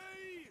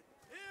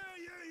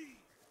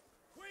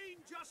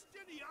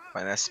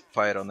 Finesse,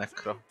 Pyro,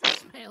 Necro.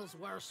 Smells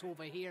worse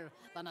over here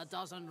than a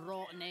dozen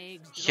rotten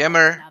eggs dropped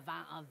Hammer. in a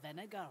vat of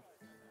vinegar.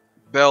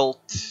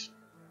 Belt.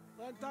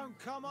 Then don't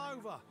come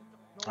over. Not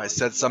I like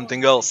said you're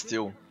something buying else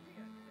anything. too.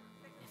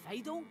 If I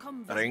don't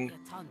come visit Ring. your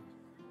ton,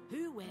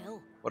 who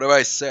will? What have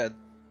I said?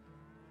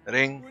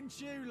 Ring. Wouldn't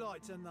you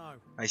like to know?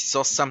 I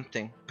saw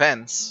something.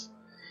 Pants.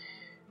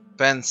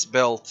 Pants,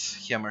 belt,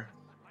 hammer.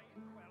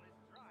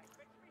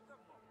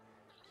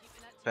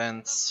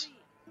 Pants.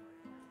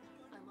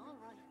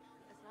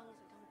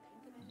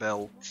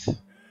 Belt.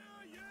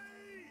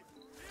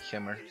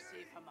 Hammer. You're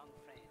safe among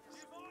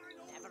friends.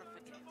 Never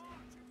forget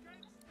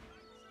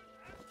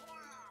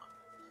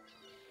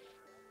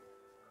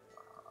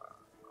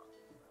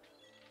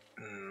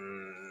it.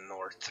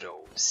 North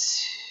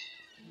Rose.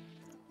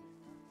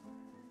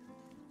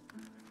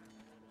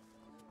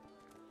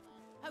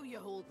 How you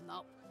holding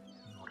up?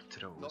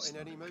 North Rose. Not in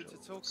any mood to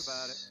talk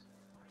about it.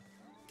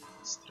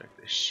 Extract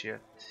the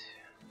shit.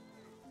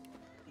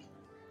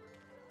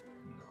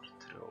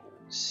 North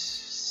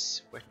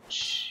Rose.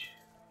 Switch.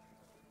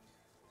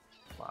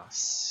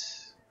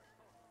 Plus.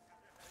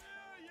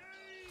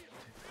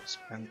 Those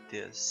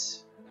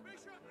panties.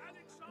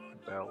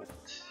 Belt.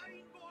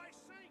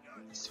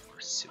 This for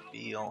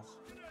Seville.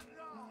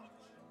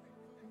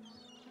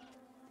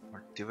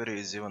 Activity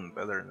is even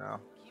better now.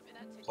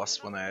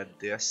 Plus when I add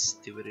this,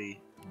 activity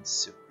in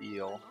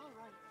Seville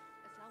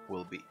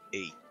will be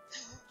 8.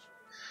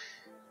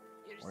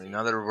 Or in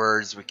other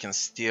words, we can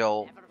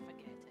steal Never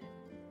forget it.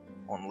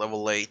 on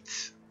level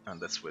 8, and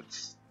that's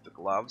with the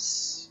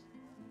gloves.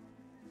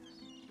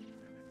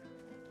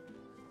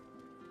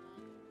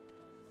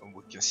 And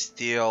we can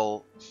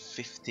steal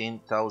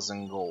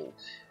 15,000 gold.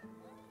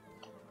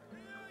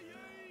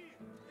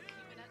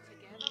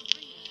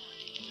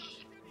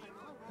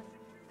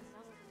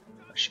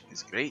 That shit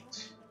is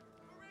great.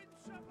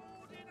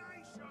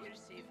 You're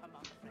safe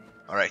among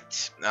friends.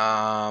 Alright,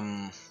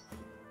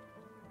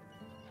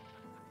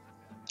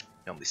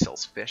 he only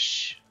sells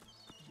fish.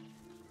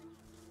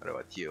 What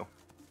about you?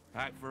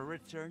 Back for a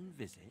return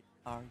visit,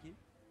 are you?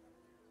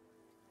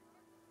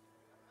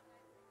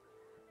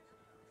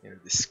 You're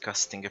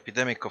disgusting.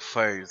 Epidemic of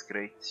Fire is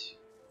great.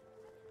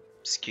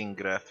 Skin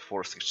Graft,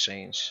 Force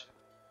Exchange.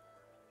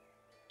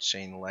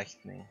 Chain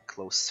Lightning,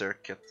 Closed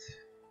Circuit.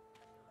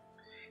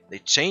 They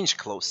changed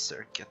Closed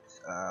Circuit.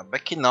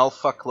 Back in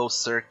Alpha, Closed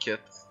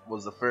Circuit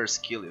was the first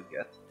skill you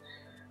get.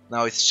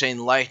 Now it's Chain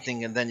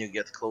Lightning and then you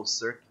get Closed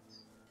Circuit.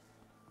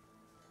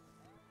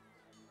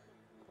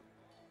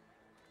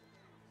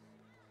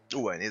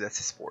 Ooh, I need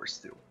SS Force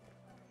too.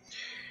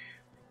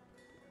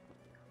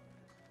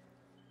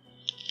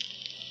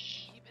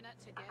 Keeping it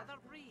together,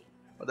 Bree.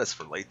 But that's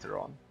for later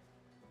on.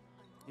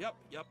 Yep.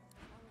 Think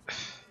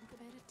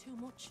about it too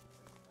much.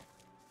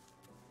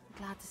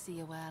 Glad to see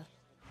you well.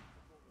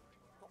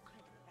 What kind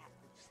of rat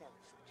would sell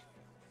such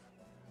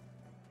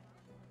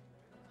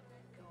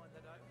filth?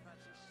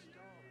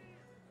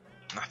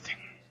 Nothing.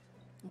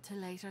 Until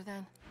later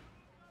then.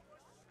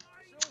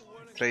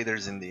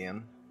 Traders in the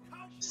inn.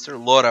 Mr.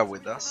 Laura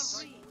with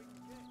us.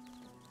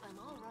 I'm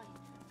alright,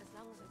 as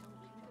long as I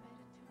don't think about it too much.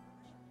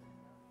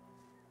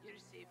 You're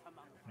safe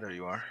among friends. There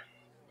you are.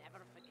 Never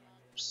forget.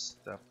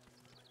 Stop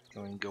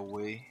going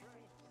away.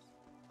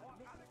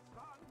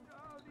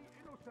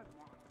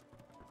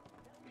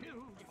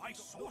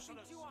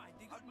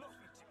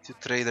 Two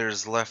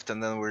traders left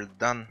and then we're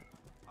done.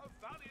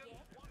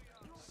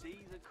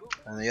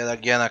 And yet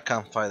again I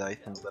can't find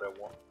items that I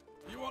want.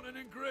 You want an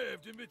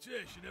engraved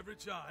invitation every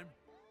time?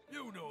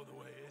 You know the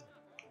way in.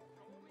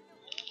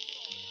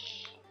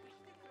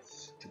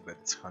 Too bad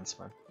it's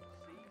Huntsman.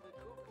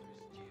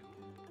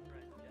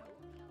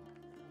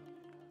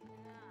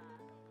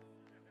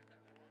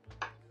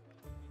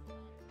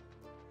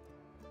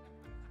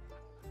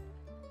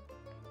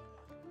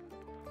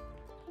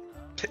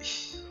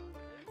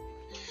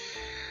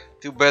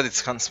 Too bad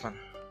it's Huntsman.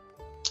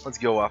 Let's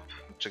go up,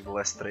 check the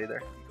last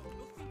trader.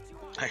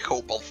 I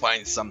hope I'll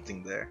find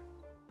something there.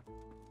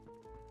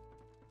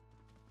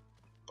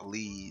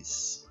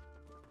 Please.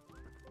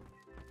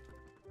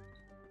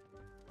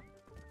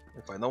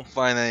 If I don't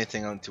find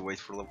anything, I'll need to wait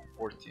for level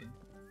 14.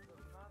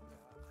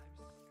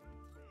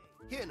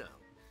 Here now,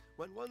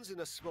 when one's in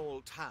a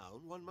small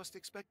town, one must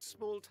expect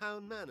small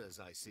town manners,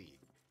 I see.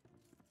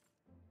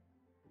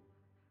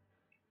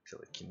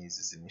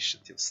 Telekinesis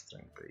initiative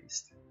strength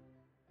based.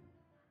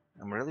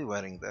 I'm really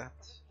wearing that.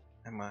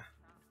 Am I?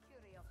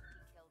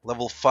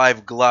 Level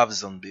 5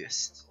 gloves on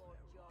Beast.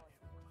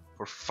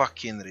 For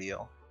fucking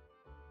real.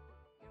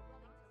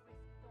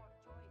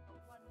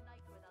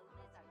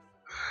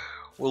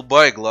 We'll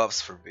buy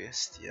gloves for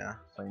Beast, yeah.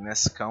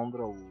 Finesse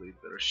scoundrel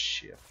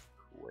leadership.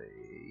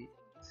 Wait.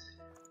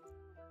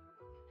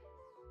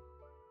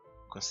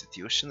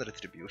 Constitution,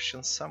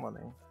 retribution,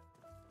 summoning.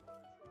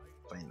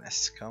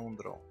 Finesse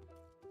scoundrel.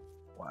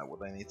 Why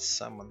would I need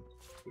summon?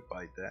 We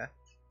buy that.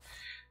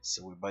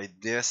 So we buy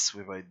this,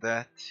 we buy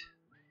that.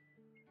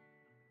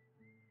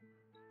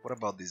 What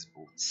about these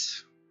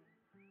boots?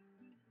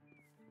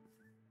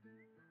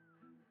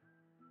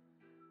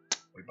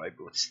 We buy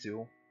boots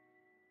too.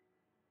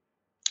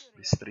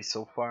 These 3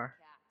 so far.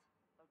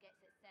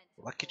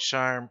 Lucky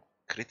charm,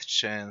 crit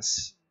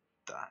chance,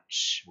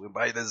 touch. We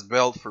buy this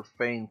belt for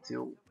Fane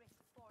too.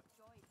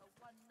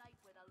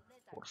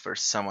 Our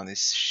first summon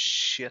is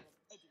shit.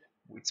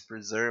 Wits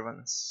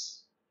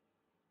preservance.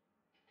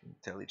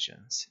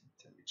 Intelligence.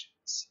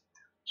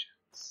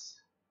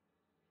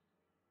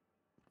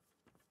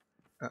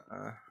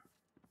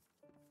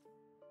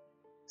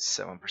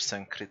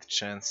 7% crit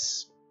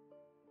chance.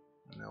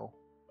 No.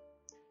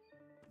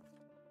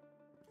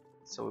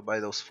 So we buy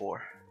those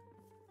 4.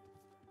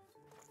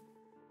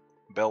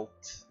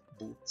 Belt,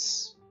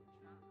 boots,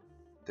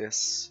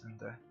 this and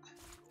that.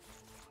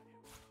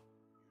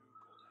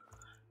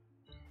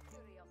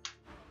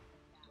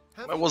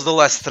 That was the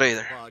last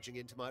trader. Barging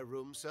into my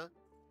room, sir.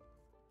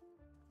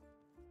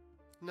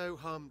 No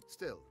harm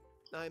still.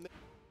 I'm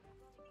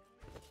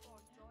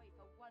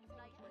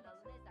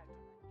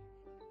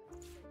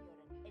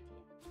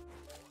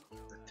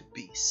the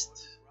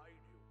beast.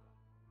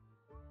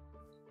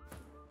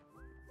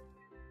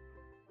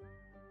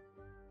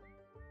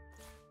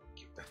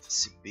 Give that to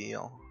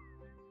Sibyl.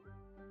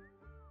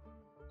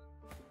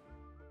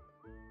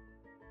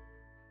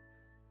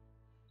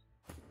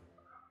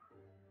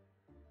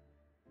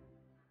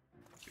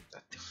 Give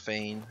that to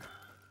Fane.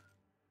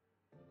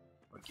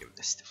 I'll give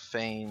this to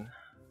Fane.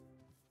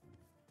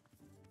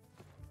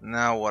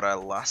 Now what I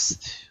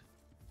lost?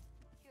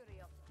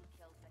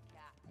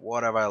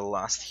 What have I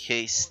lost?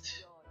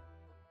 Haste.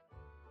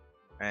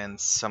 And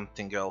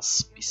something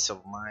else, peace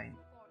of mind.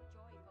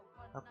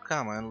 How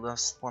come I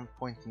lost 1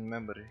 point in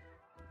memory?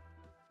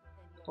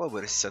 Well, we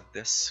reset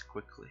this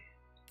quickly.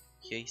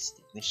 Haste,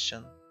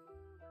 ignition.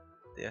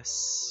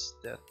 This,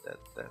 that.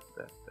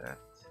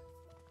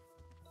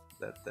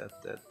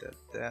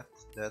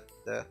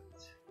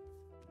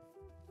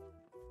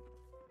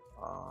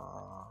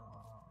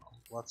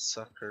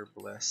 Bloodsucker,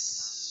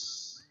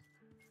 bless.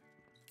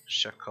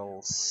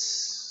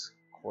 Shackles,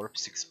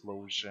 corpse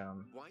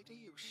explosion. Why do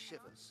you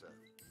shiver, sir?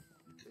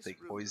 To take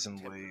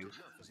poison wave.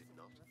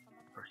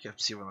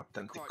 Perhaps even a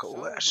tentacle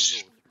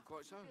lash.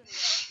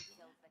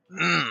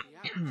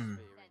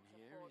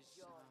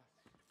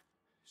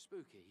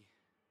 Spooky.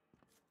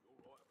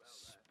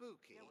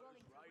 Spooky?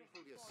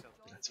 Pull yourself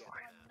together. That's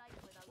fine.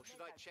 Or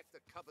should I check the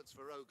cupboards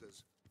for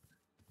ogres?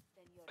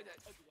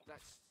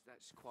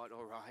 That's quite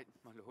all right,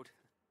 my lord.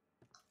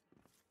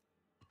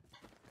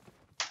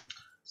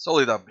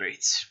 Solid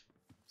upgrades.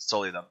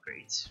 Solid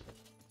upgrades.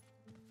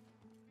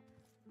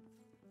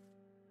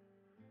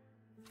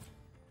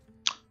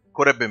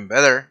 Could have been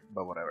better,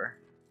 but whatever.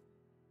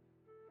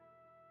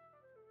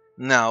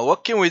 Now,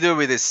 what can we do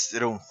with these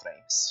rune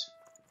frames?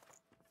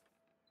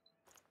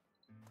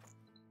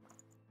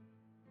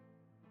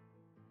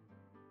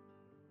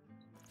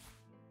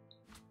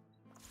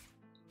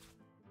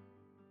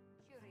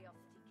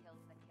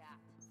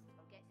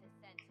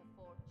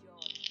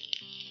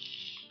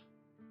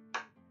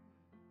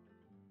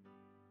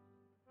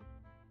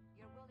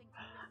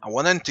 I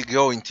wanted to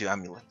go into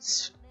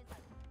amulets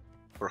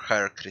for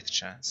higher crit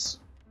chance.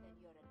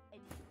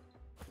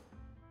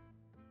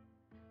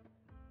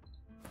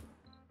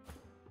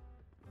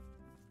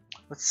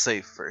 Let's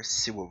save first,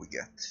 see what we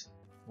get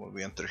when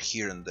we enter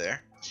here and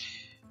there.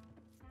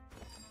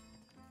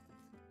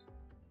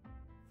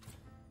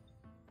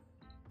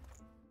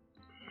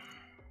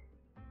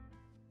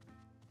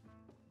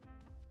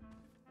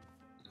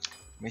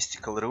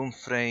 Mystical rune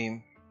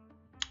frame.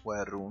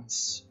 Where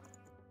runes?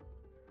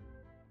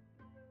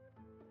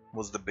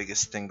 What's the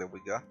biggest thing that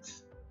we got?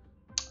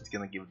 It's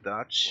gonna give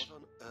dodge.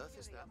 What on earth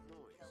is that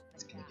noise?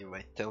 It's gonna give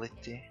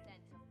vitality.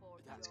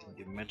 It's gonna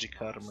give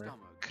magic armor.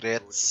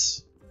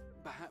 Crits.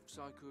 Perhaps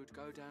I could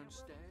go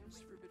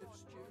downstairs for a bit of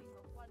stew.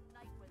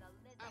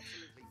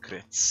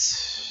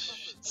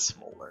 Crits. It's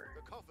smaller.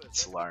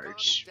 It's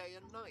large. Day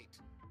and night.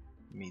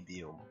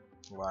 medium,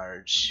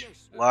 large.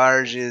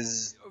 Large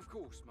is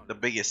the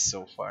biggest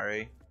so far,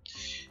 eh?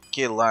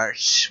 Okay,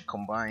 large,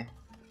 combine.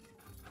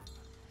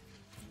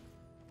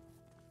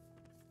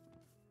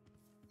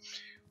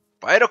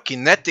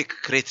 Pyrokinetic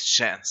crit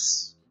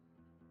chance.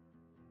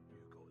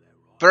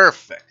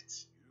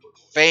 Perfect.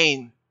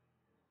 Feign.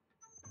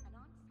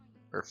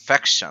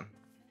 Perfection.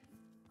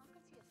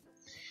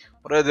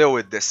 What do I do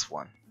with this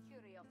one?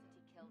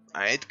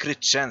 I need crit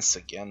chance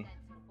again.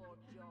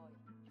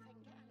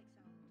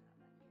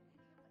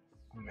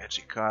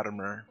 Magic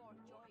armor.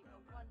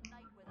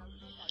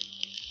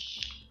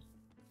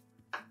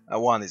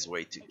 One is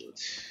way too good.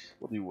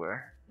 What do you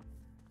wear?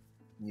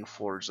 New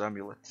forged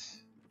amulet.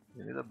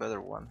 You need a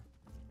better one.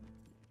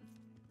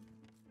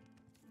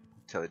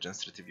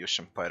 Intelligence,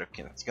 retribution,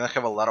 pyrokinetic. It's gonna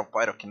have a lot of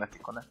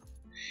pyrokinetic on it.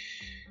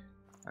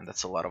 And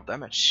that's a lot of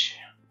damage.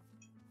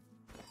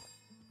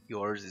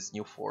 Yours is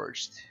new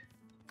forged.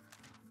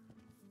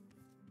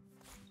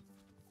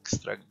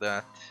 Extract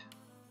that.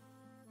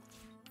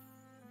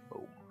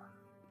 Boom.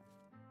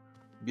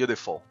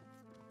 Beautiful.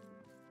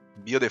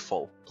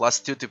 Beautiful.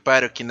 +2 to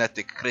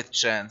pyrokinetic, crit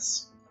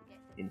chance.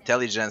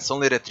 Intelligence,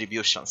 only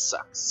retribution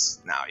sucks.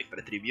 Now, if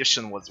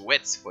retribution was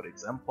wits, for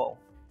example,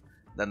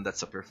 then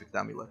that's a perfect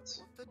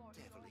amulet.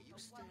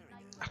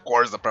 Of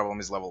course, the problem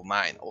is level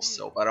 9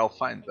 also, but I'll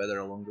find better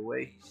along the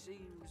way.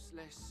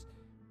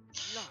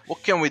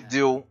 What can we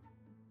do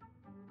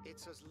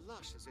It's as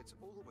lush as it's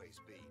always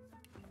been.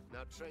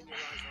 Now train your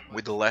eyes on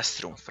with the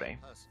last room frame?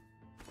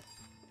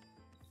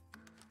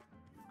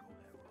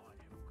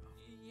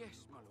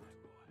 Yes, my lord.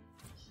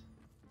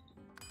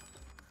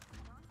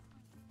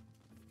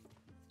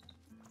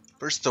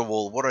 First of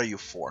all, what are you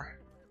for?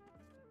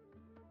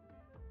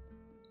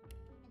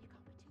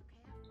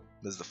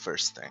 That's the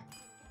first thing.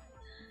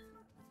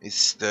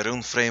 It's the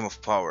rune frame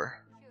of power.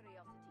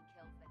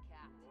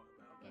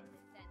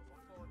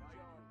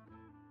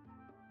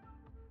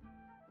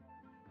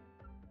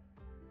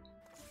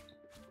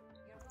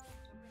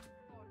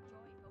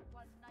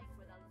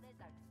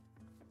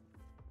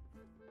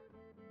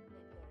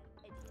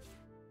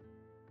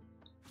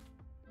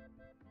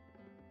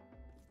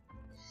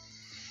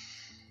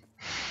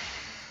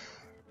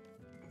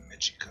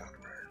 Magic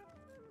armor.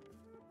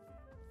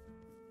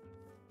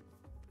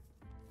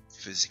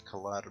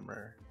 Physical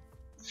armor.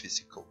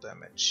 Physical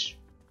damage.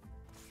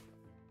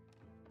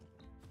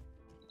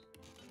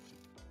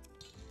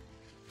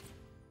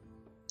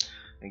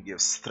 And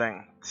gives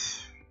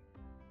strength.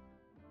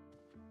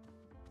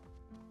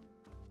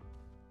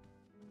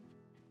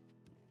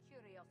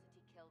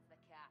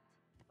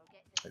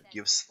 It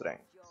gives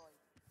strength.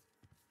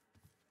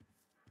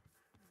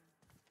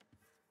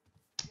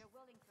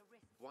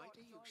 Why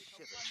do you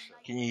shiver so?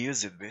 Can you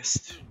use it,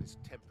 Beast? It's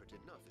temperate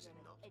enough, is it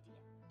not?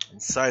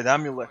 Inside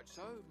amulet. Quite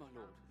so, my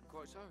lord.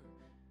 Quite so.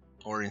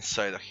 Or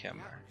inside a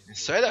hammer.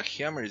 Inside a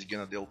hammer is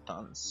gonna deal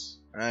tons.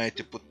 I need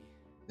to put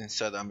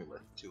inside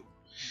amulet too.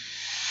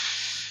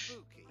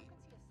 Spooky.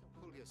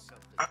 Pull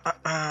yourself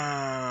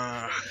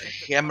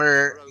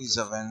Hammer is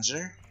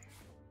Avenger.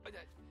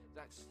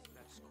 That's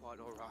quite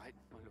all right,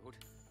 my lord.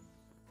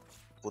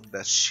 Put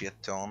that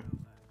shit on.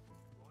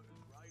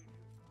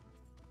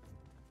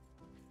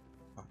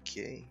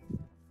 Okay.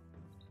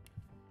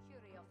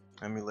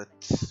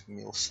 Amulet,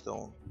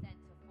 millstone.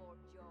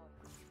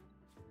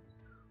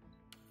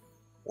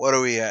 What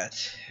are we at?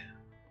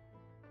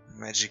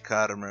 Magic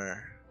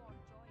armor,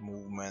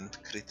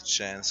 movement, crit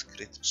chance,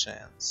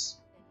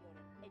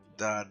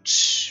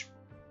 dodge,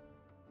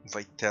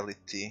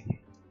 vitality,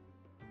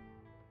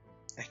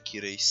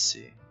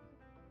 accuracy.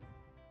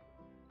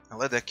 I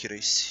like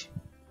accuracy,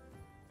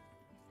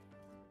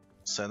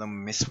 so I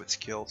don't miss with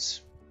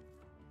skills.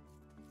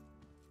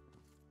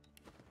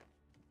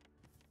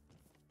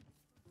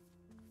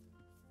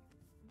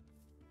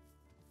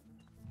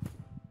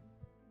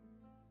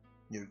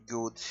 You're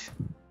good.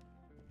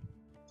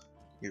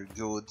 You're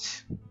good.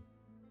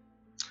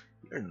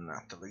 You're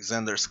not.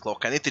 Alexander's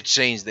cloak. I need to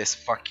change this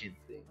fucking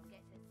thing.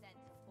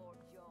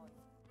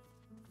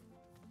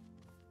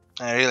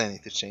 I really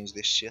need to change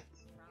this shit.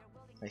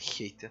 I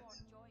hate it.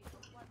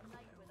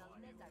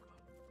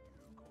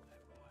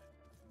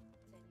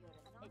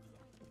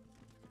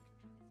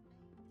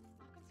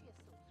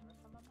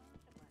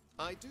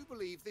 I do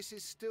believe this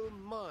is still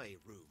my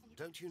room,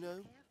 don't you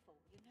know?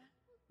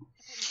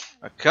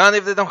 I can't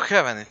if they don't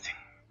have anything.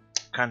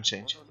 Can't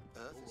change it.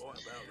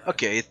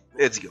 Okay,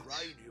 it's good.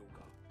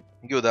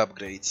 Good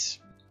upgrades.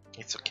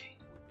 It's okay.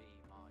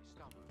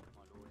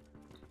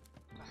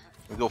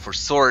 We go for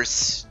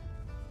source.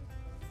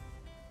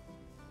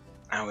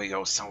 And we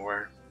go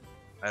somewhere.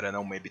 I don't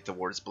know, maybe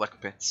towards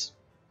Black Pits.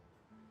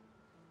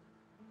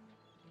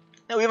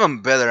 No,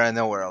 even better, I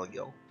know where I'll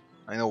go.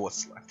 I know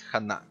what's left.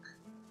 Hanak.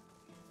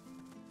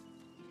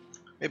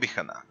 Maybe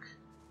Hanak.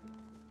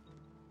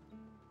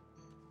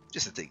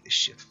 Just to take this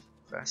shit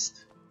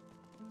fast.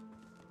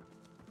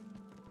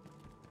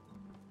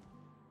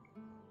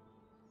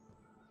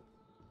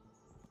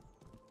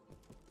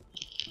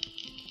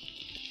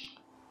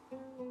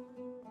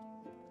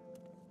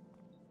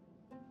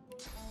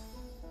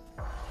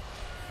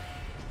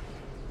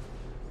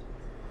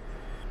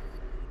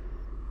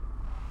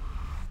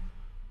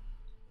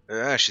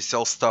 Yeah, she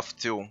sells stuff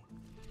too.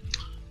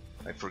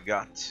 I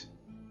forgot.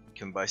 You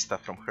can buy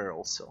stuff from her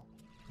also.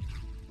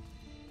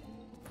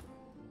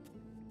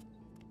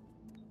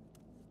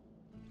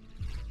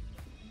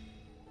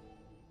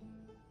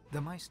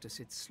 The Meister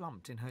sits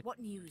slumped in her... What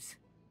news?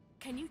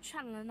 Can you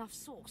channel enough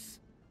source?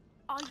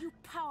 Are you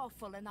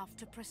powerful enough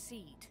to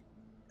proceed?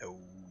 Oh.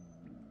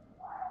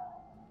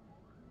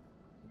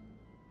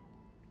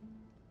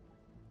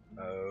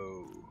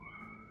 Oh.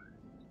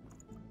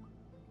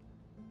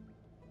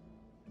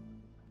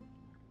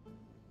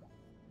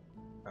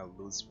 I'll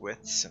lose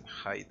wits and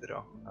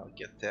Hydra. I'll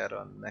get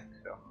Terra and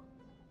Necro.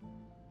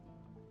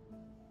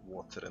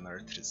 Water and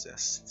Earth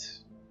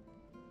resist.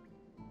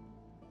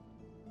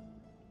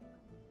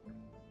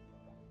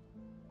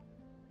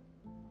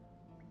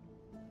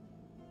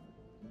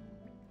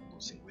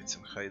 Losing wits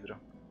and Hydra.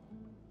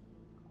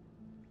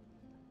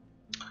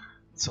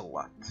 It's a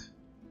lot.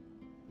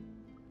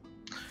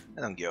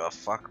 I don't give a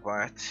fuck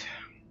about it.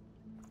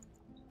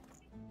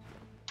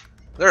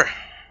 There!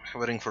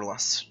 Have a ring for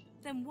loss.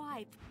 Then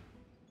why?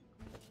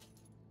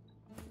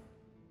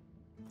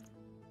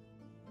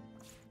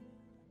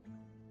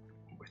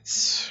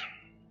 Wits.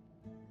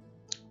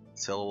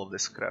 Sell all of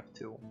this crap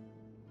too.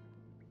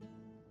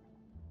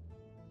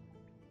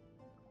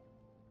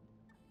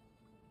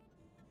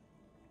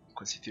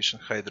 Constitution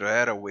Hydro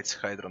Era, Wits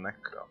Hydro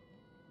Necro.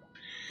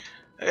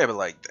 I be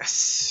like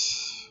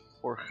this.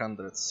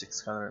 400,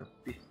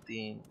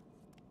 615,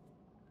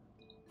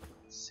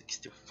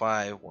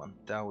 65,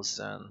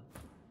 1000,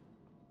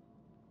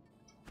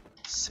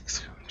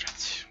 600.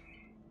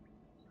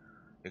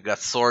 You got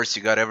swords,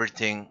 you got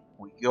everything.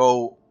 We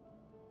go.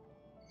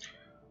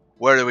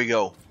 Where do we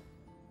go?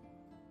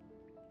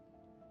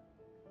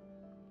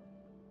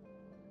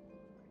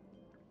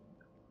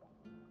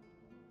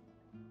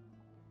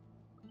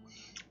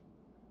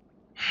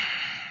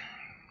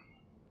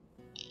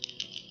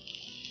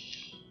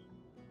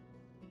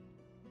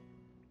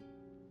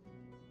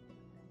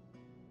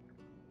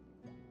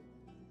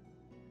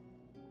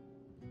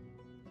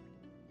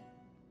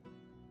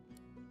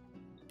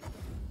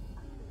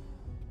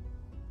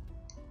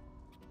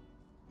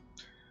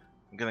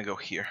 I'm gonna go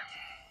here.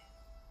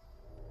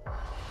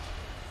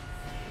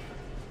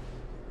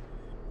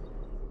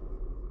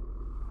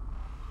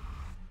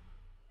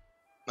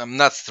 I'm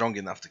not strong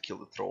enough to kill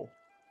the troll.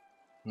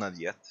 Not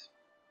yet.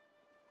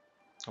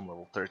 I'm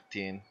level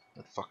 13.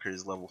 That fucker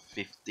is level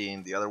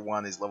 15. The other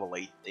one is level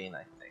 18,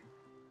 I think.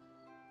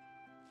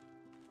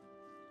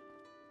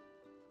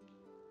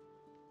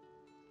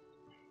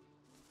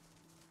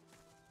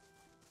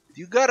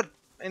 You got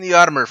any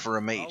armor for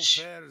a mage?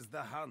 How fares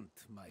the hunt,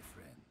 my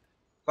friend?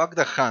 Fuck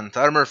the hunt.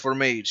 Armor for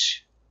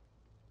mage.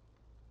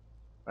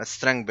 That's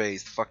strength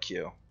based. Fuck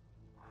you.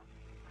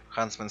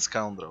 Huntsman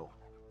scoundrel.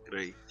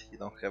 Great. You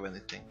don't have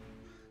anything.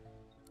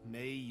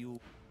 May you...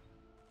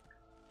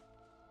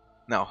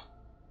 Now,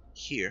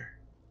 here.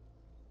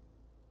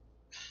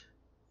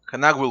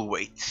 Kanag will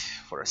wait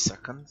for a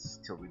second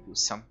till we do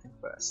something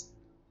fast.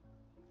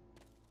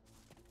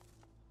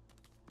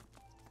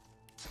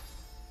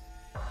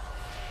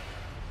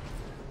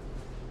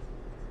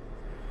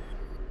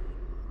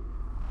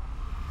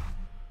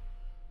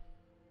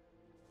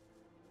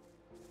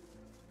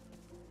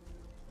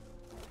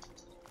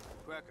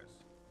 Quercus,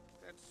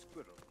 that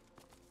squirrel,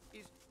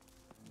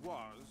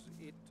 was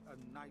it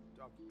a night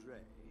of Dre?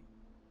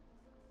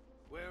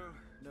 Well,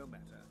 no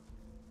matter.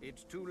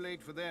 It's too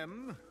late for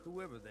them,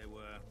 whoever they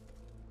were.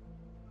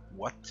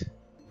 What?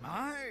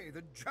 My,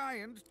 the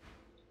giant!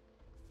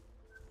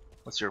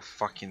 What's your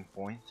fucking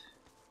point?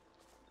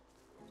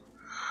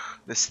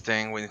 This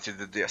thing, we need to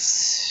do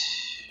this.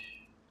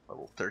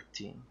 Level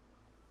 13.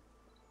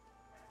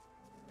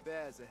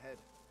 Bears ahead.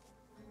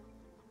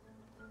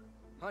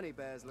 Honey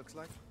bears, looks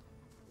like.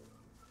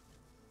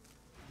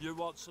 You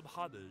want some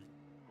honey?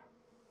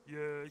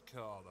 You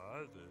can't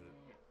have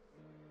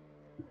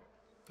it.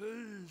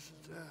 Bees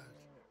are dead.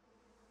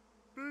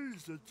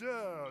 Bees are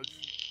dead.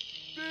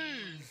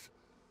 Bees!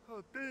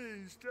 Are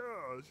bees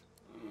dead?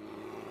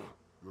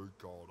 You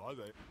can't have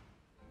it.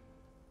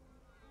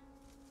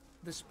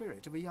 The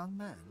spirit of a young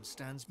man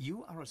stands.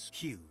 You are a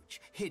huge,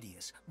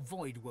 hideous,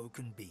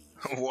 void-woken bees.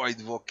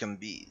 Void-woken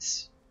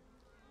bees.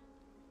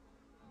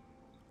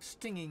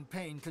 Stinging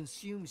pain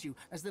consumes you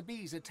as the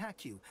bees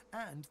attack you,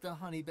 and the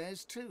honey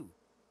bears too.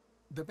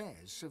 The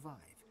bears survive,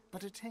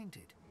 but are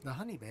tainted. The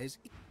honey bears...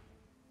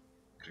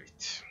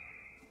 Great.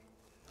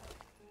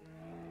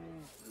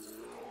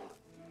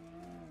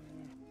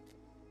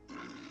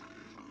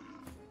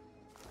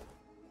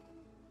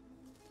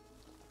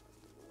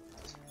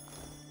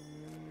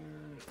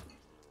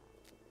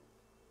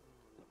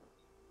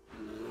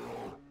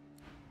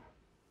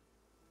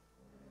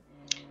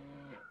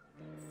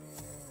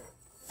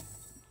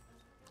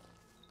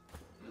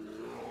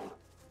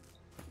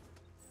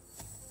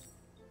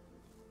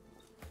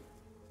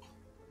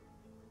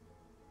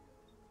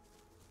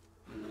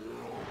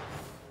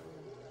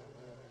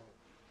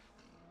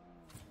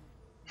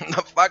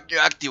 The fuck you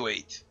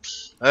activate?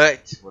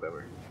 Alright,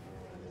 whatever.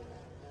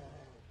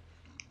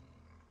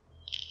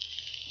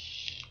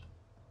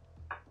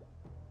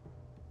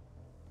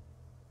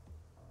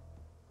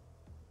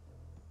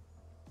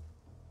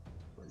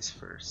 this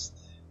first.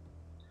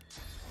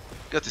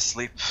 Go to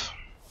sleep.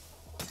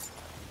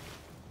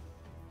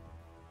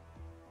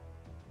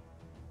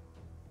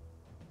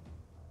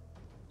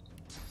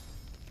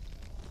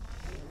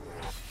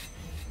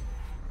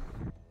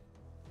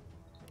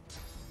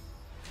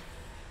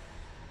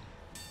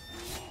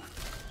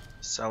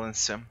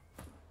 Silence him.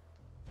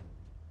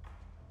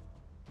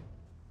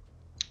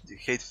 You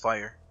hate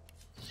fire.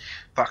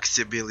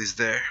 Foxy Bill is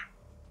there.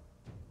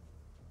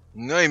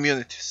 No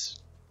immunities.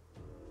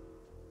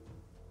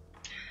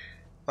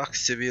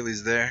 Foxy Bill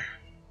is there.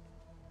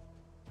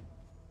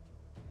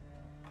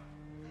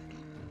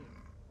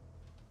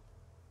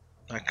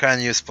 I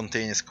can't use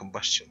spontaneous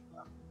combustion.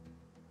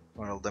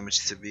 Moral damage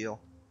Seville.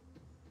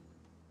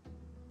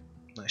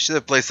 I should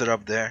have placed it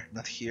up there,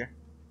 not here.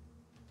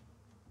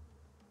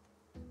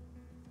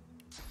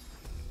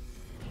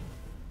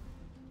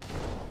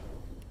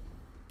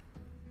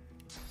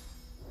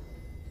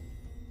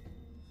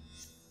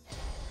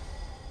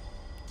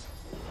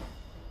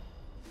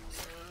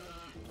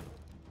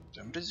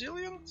 I'm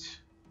resilient.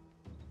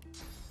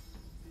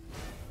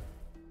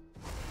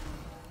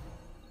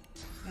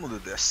 We'll do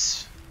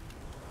this.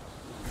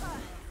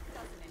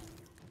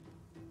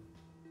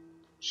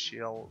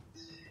 Shield.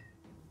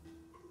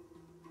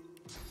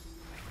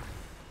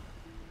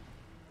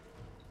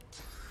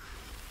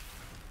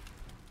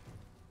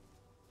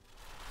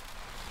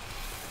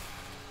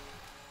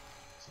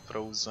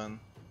 Frozen.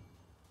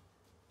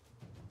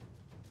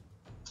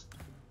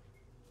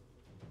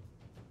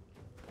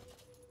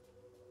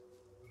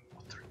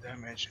 Water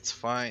damage, it's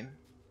fine.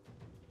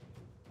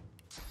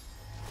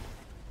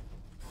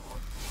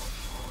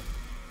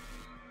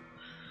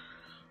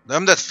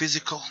 Damn that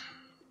physical.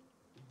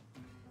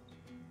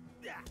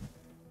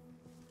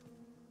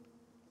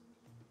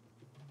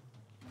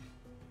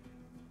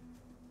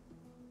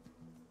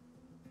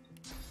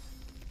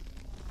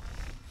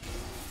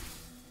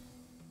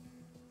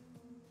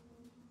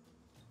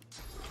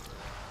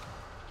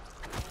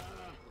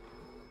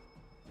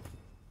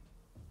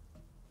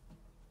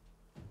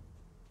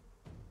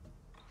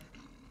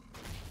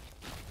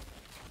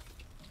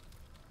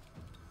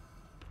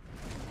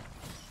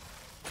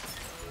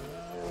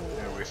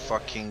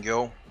 Fucking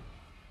go.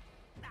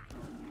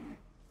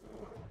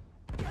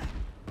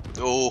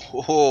 Oh,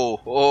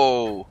 oh,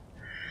 oh.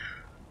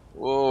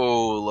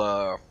 Whoa,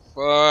 the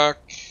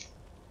fuck.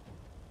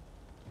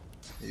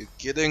 Are you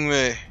kidding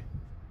me?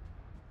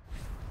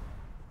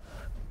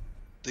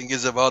 Thing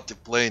is about to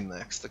play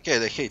next. Okay,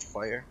 they hate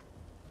fire.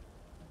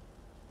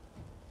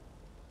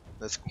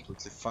 That's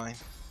completely fine.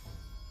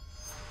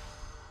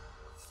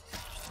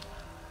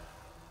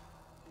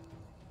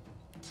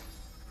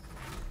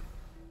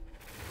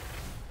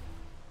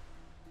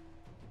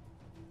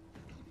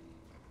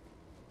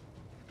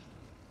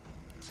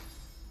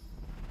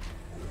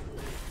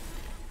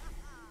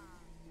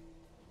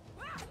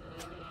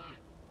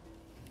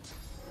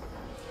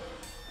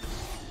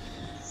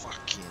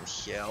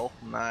 Hell,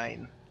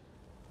 9.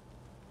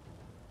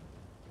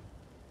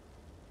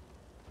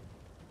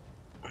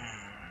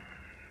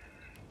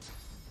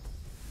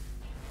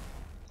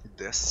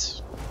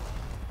 This.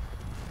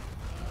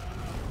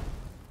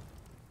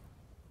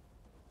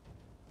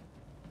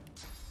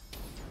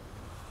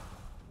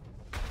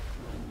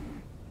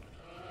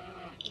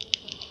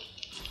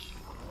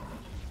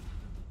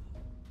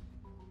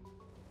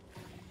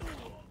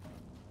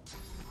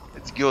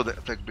 It's good,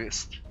 attack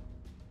beast.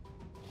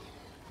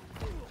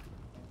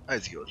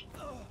 That's good.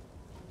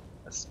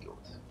 That's good.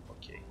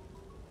 Okay.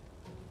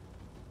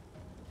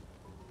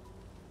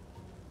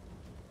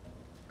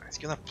 He's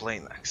gonna play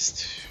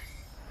next.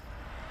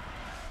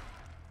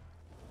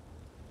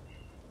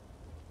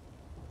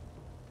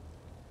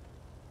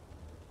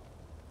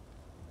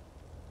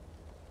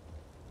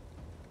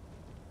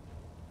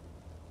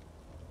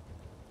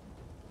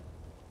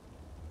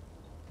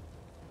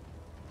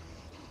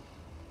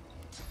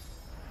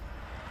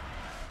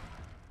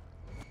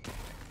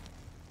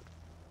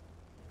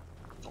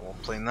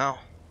 Play now.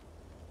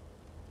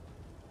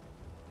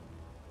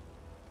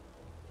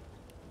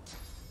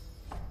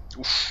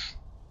 Oof.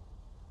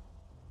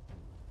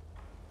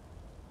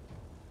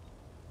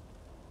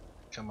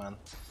 Come on.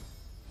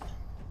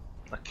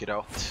 Knock it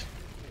out.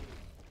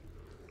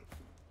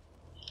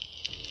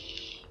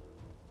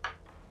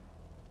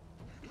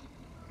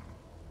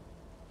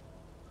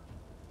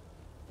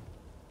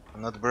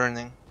 I'm not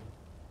burning.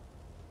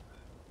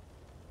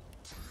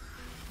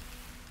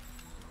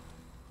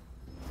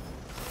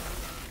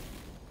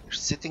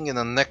 Sitting in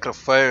a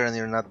necrofire and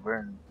you're not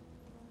burning.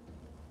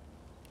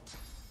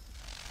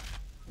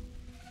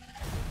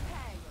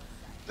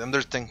 Then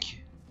they're tanky.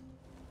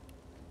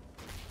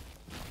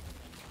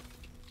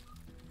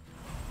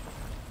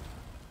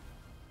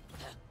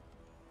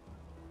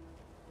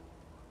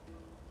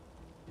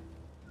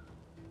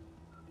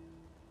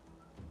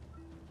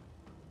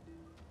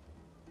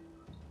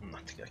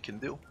 Nothing I can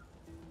do.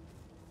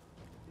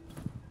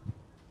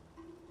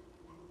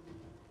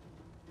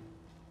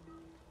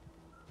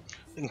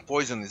 I think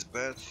poison is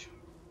bad.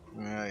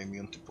 Yeah,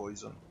 immune to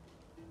poison.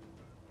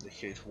 They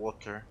hate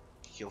water.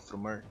 Heal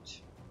from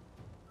earth.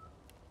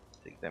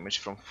 Take damage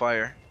from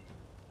fire.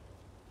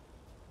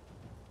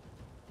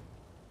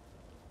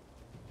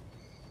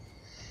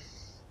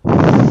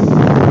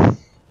 I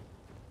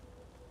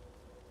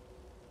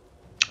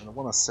don't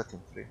wanna set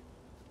in 3.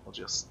 I'll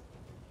just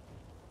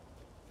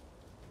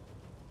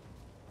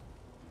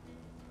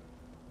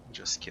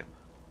skip.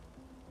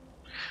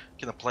 You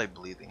can apply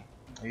bleeding.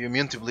 Are you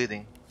immune to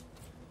bleeding?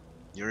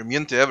 You're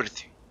immune to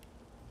everything.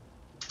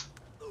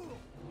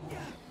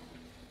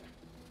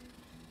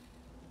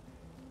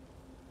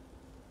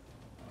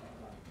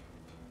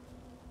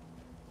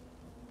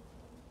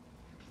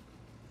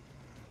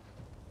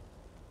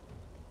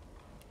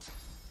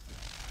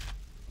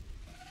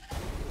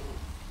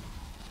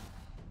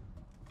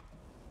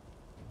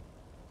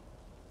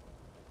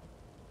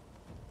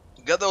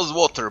 Got those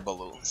water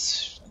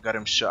balloons. I got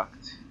him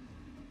shocked.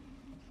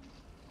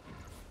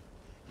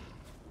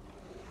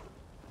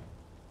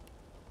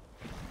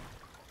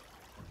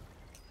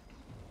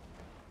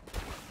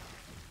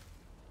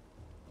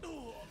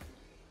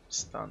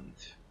 Stunned.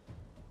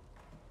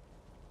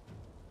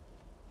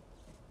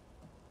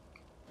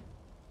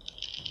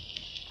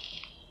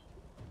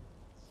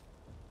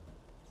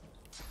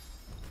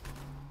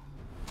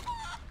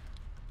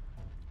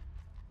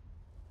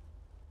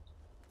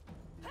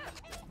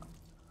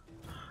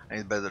 I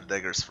need better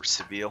daggers for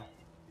Seville.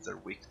 They're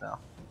weak now.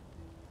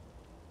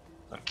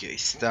 Okay,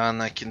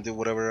 stun, I can do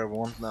whatever I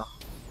want now.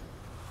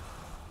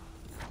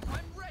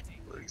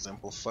 For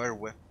example, Fire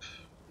Whip.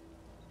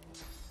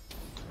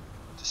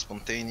 The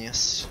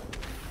spontaneous.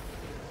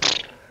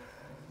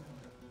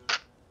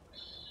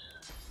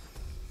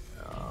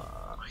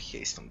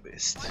 Haste on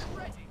Beast.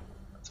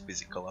 That's a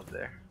busy call up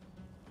there.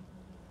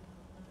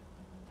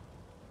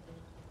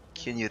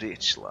 Can you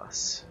reach,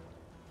 lass?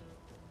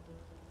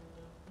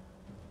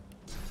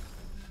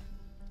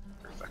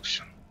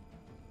 Perfection.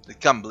 They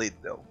can't bleed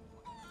though.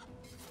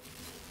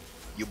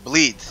 You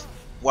bleed.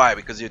 Why?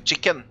 Because you're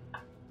chicken?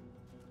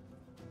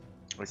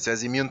 It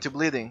says immune to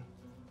bleeding.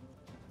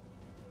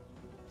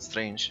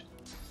 Strange.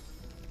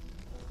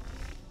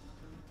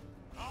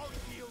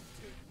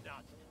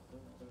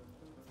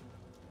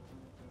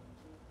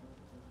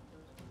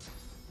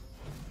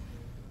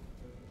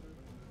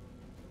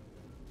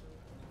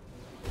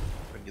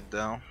 Bring it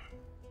down.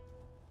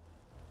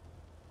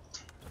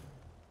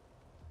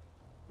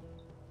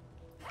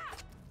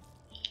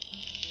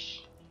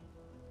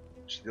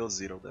 She deals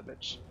 0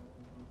 damage.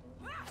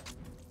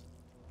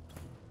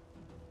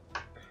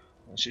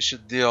 And she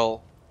should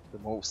deal the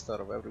most out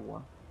of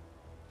everyone.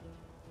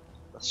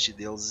 But she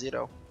deals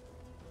 0.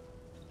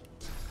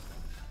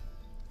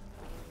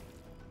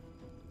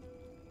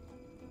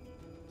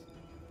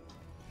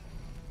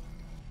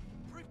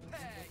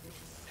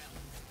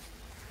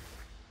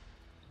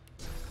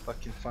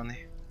 Fucking funny.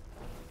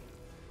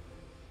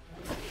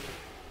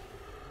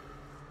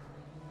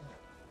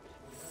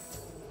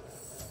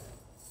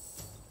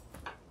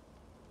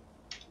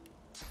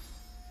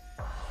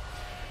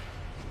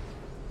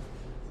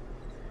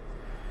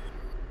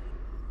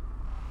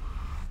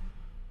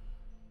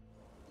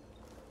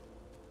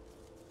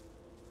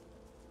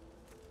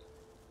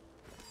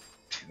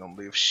 Don't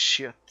believe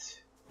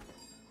shit.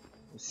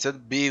 It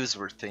said beeves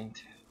were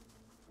tainted.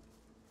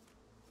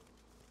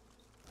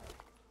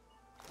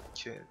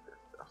 Okay, get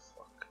the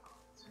fuck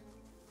out.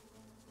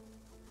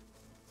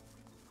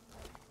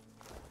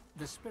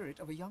 The spirit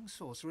of a young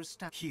sorcerer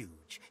stands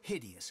huge,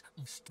 hideous,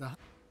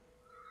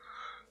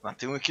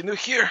 Nothing we can do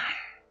here.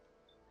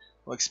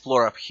 We'll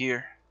explore up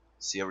here,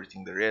 see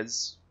everything there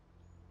is.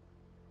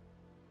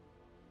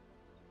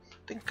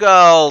 I think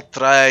I'll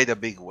try the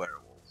big werewolf.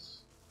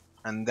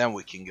 And then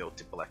we can go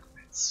to Black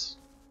Pits.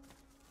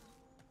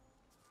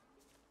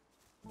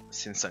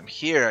 Since I'm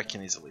here, I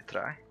can easily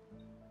try.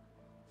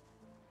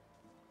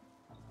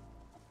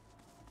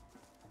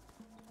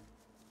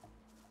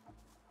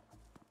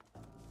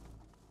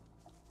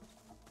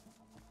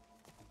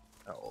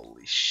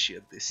 Holy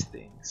shit, these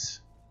things.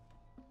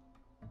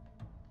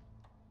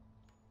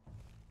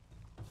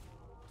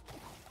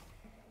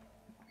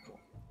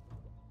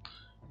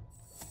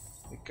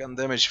 You can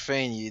damage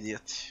Fane, you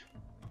idiot.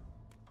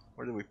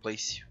 Where do we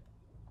place you?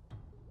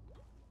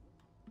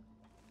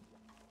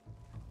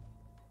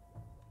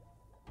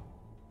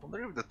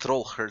 Wonder if the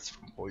troll hurts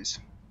from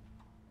poison.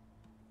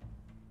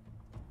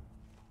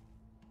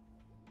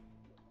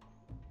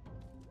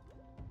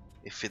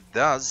 If it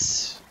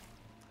does,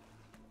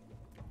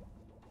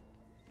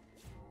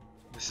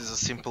 this is a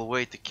simple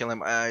way to kill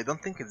him. I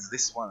don't think it's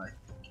this one. I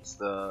think it's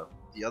the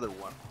other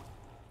one.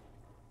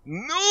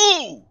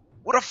 No!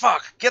 What the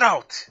fuck? Get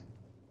out!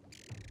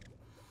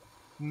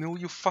 No,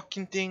 you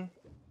fucking thing.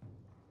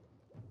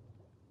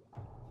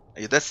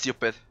 Are you that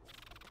stupid?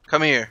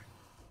 Come here.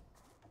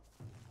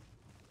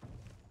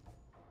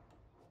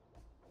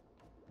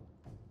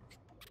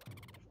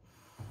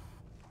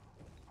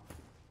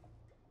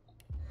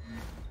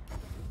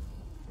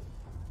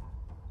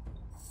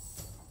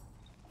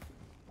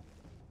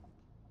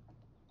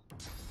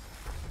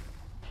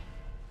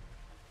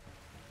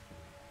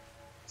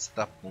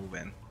 Stop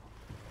moving.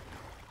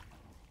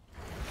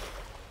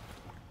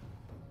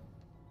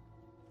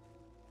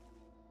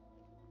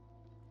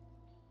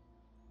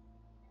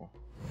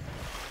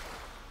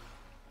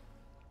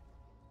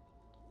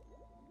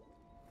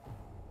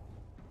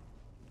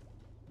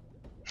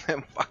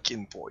 I'm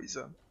fucking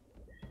poison.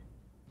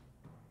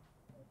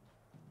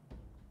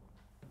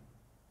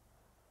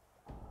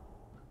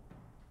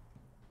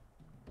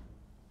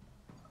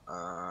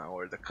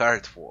 Where the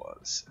cart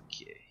was.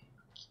 Okay.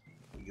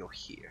 We go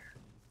here.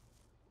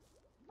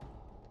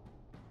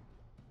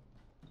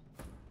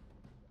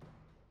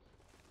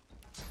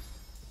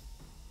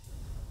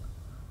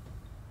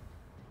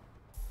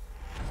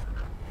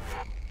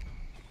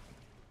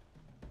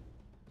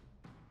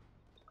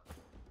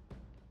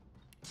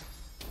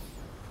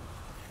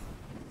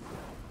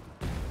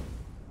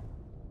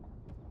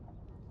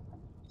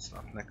 It's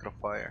not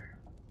necrofire.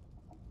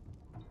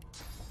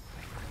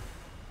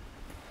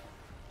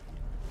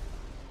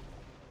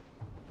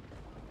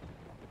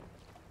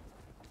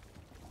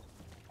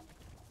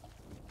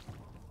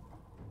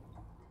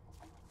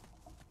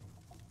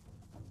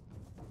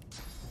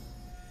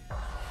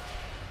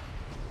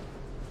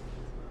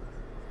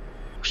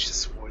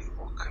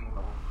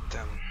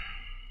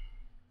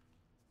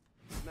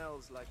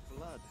 Smells like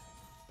blood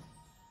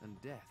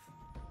and death.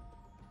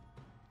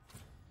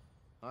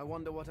 I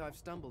wonder what I've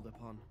stumbled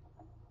upon.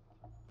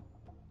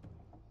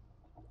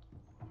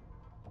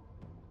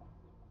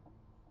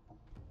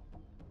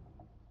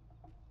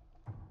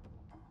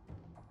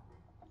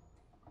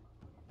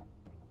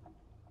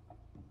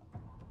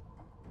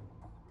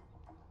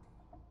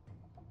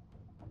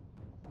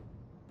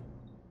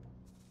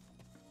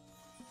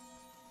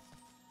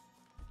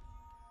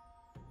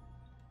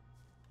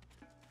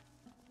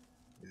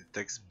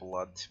 Detects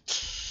blood.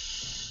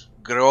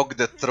 Grog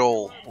the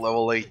Troll,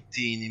 level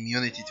 18,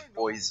 immunity to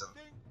poison.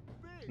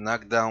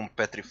 Knock down,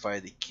 petrify,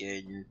 decay,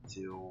 you need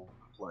to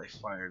apply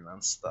fire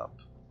non-stop.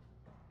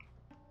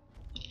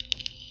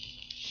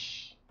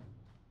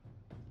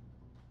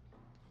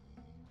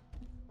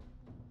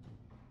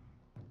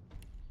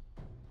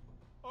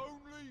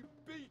 Only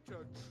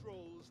beta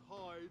trolls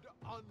hide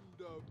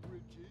under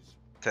bridges.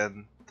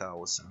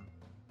 10,000.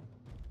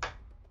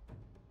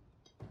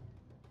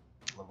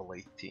 Level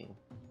 18.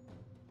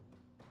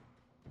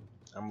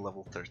 I'm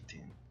level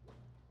 13.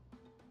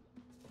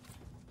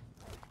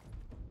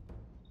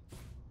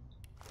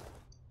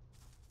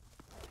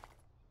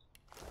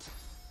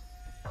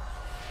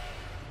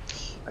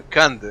 I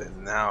can't do it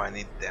now, I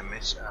need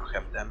damage, I don't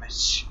have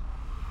damage.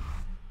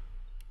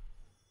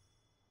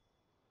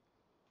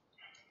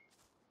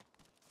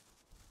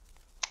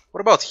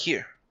 What about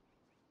here?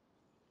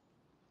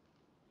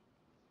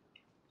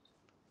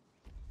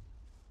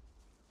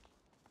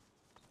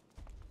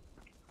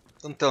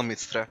 Don't tell me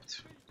it's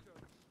trapped.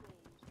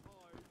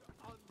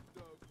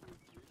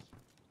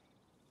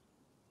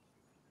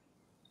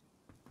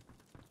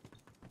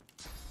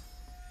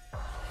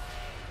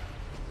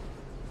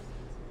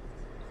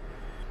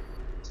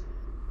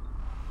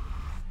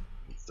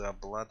 A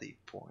bloody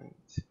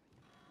point.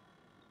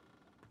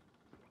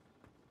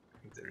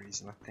 There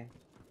is nothing.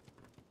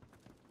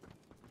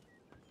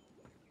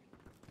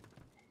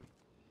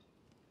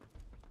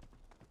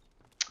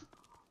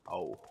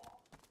 Oh,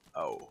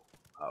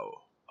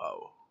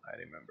 I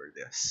remember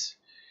this.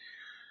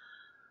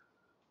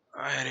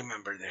 I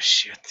remember this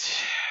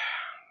shit.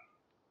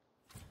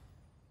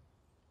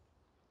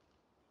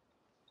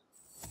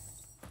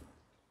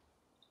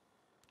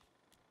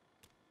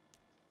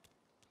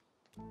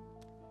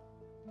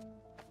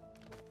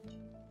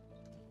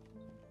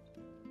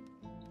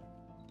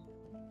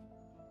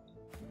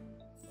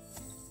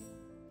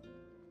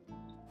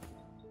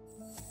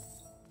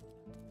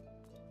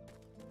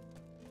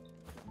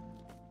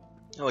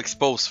 I'll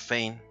expose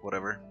Fane,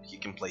 whatever, he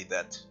can play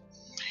that,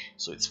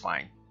 so it's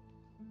fine.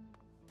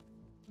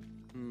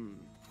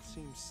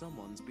 Seems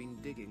someone's been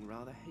digging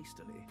rather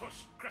hastily.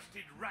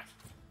 Puss-crusted rat,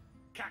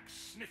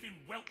 cack-sniffing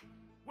whelp,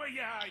 where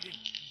you hiding,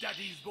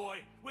 daddy's boy,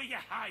 where you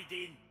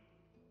hiding?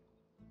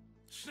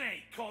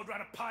 Snake called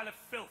round a pile of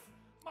filth,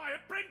 my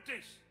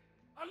apprentice!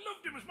 I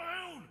loved him as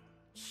my own!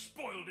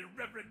 Spoiled,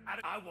 irreverent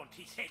addict. I want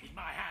his head in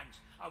my hands,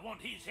 I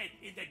want his head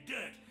in the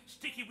dirt,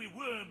 sticky with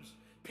worms,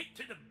 picked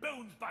to the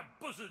bones by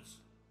buzzards.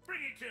 Bring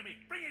it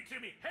to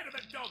me, head of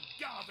the dog,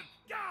 Garvin,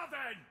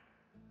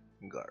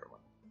 Garvin.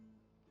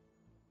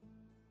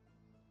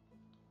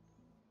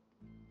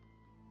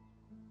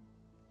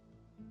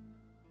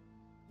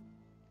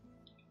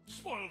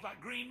 Spoiled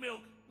like green milk,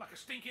 like a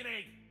stinking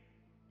egg.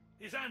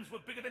 His hands were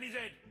bigger than his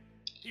head.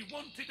 He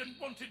wanted and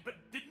wanted, but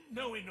didn't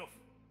know enough.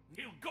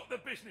 He'll got the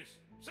business,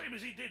 same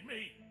as he did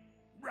me.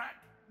 Rat,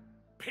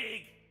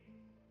 pig,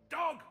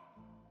 dog.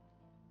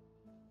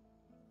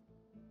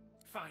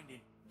 Find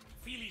him.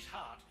 Feel his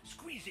heart,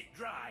 squeeze it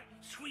dry,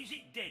 squeeze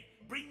it dead,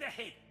 bring the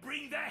head,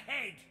 bring the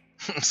head!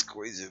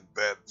 Squeeze it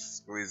dead,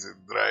 squeeze it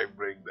dry,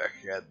 bring the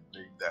head,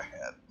 bring the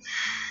head.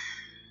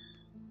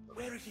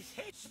 Where is his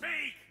head?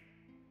 Speak!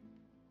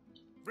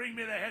 Bring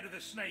me the head of the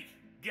snake,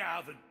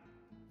 Garvin.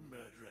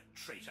 Murderer,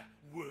 traitor,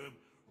 worm,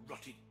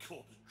 rotted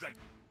corpse, drag.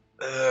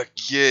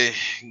 Okay,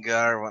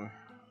 Garvin.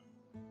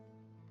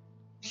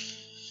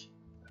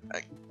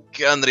 I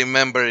can't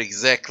remember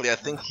exactly, I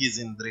think he's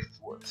in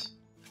Driftwood.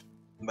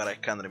 but I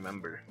can't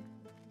remember.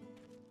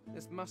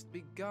 This must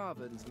be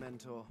Garvin's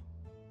mentor.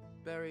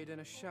 Buried in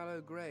a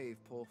shallow grave,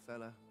 poor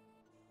fella.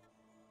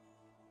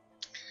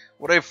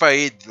 What if I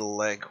eat the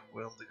leg?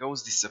 Will the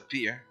ghost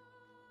disappear?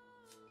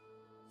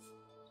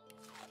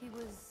 He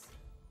was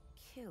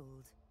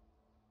killed,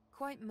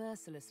 quite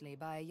mercilessly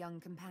by a young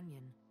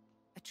companion,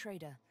 a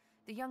trader.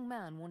 The young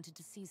man wanted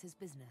to seize his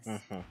business.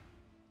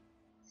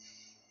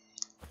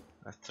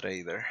 A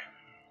trader.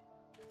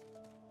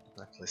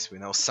 At least we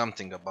know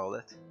something about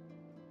it.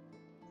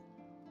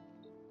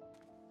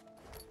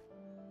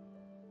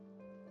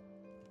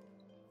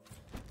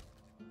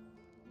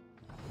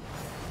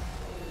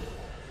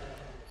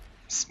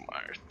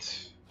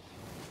 Smart.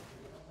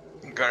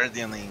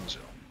 Guardian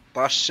Angel.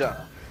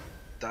 Pasha.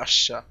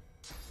 Tasha.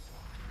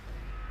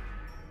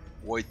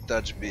 Void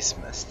Touch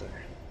Beastmaster.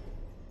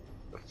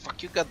 The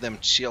fuck you got them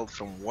chilled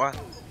from what?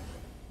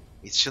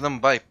 It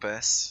shouldn't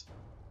bypass.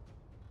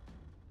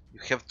 You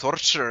have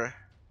Torturer.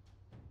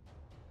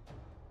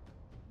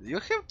 You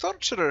have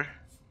Torturer.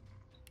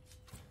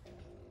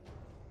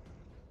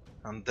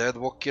 Undead,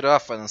 walk it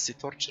off. I don't see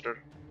Torturer.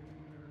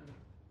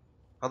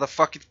 How the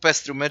fuck it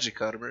passed through Magic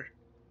Harbor?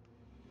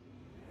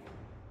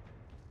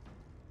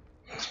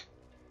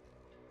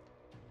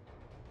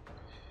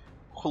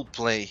 Who'll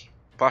play?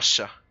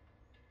 Pasha.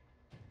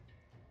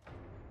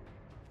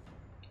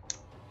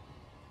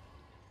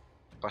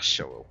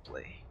 Pasha will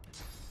play.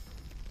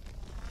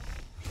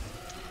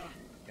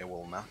 I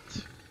will not.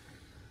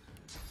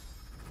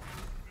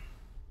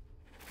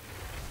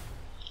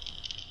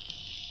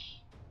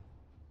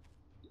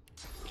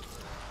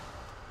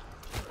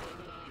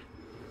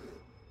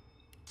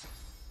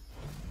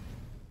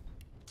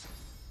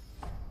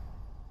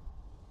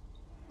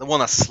 Don't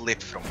wanna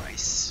slip from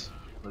ice.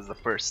 That's the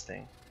first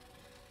thing.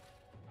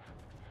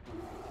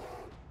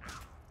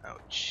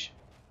 Ouch.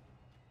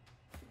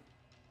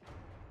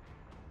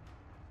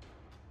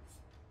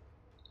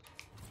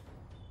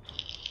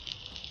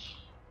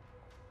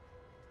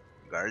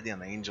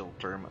 Guardian Angel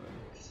permanent.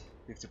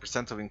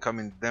 50% of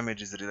incoming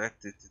damage is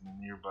directed to the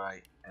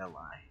nearby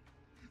ally.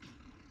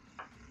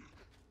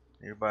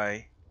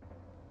 Nearby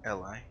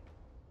ally.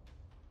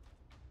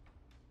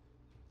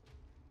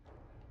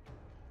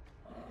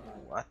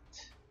 What?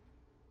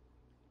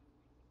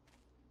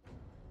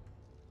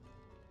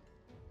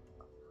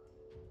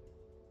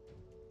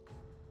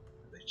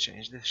 Did they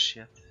change this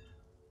shit?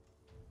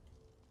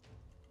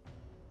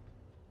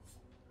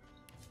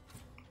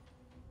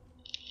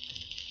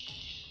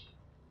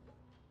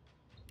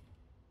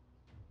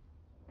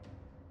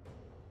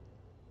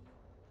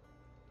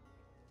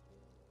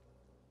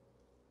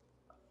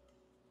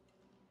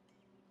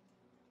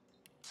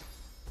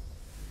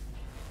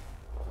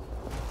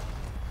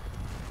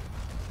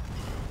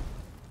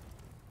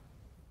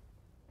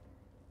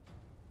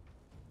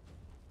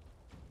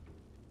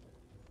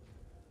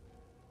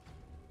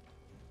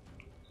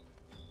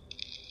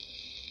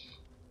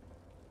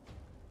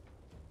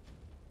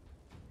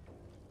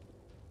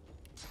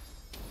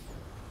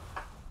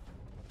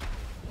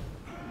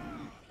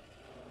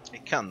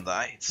 It can't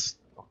die, it's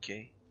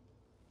okay.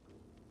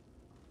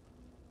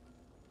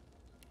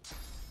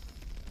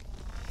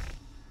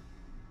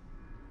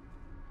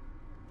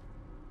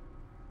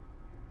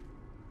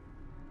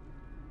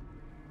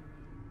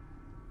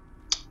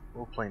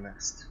 We'll play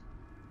next.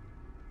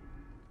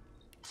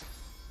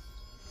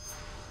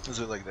 Let's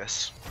do it like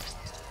this.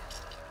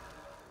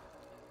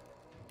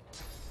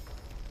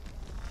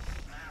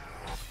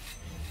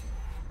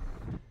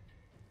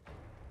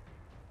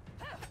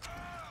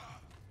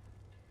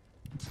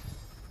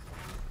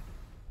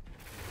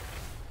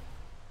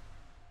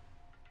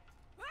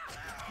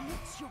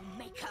 What's your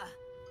maker?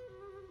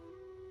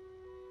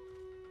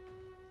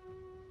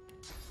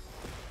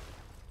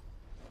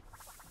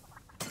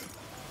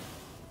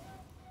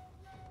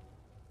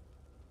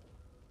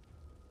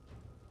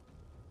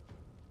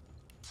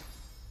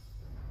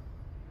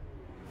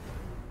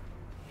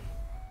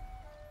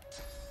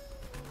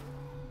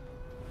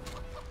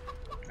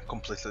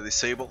 Completely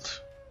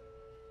disabled.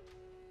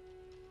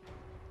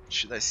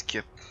 Should I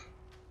skip?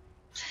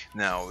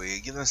 Now we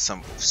give them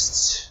some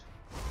boosts.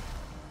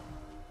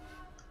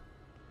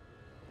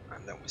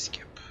 And then we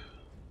skip.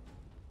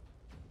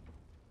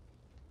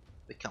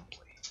 They can't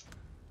play.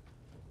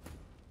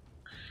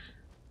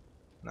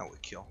 Now we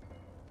kill.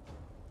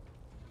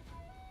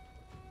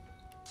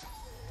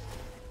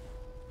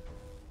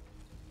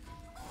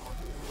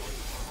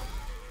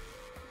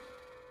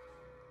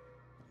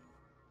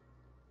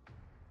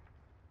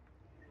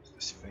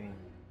 This thing.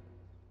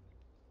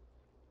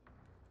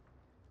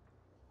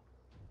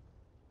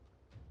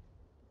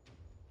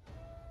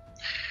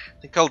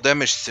 I think I'll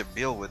damage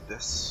Sibyl with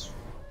this.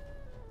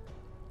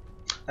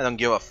 I don't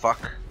give a fuck.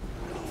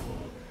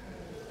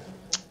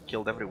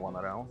 Killed everyone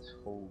around.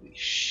 Holy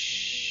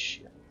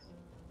shit.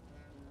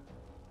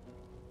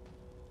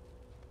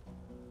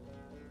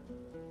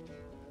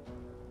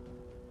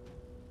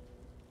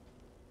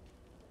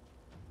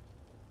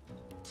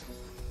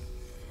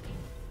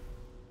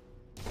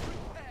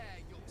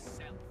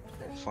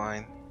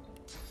 Fine.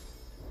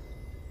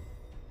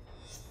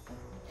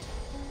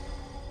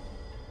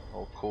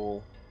 All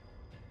cool.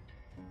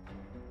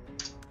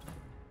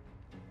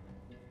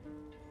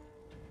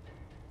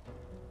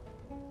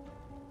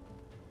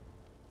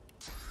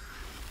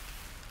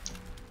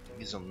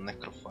 He's on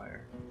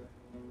Necrofire.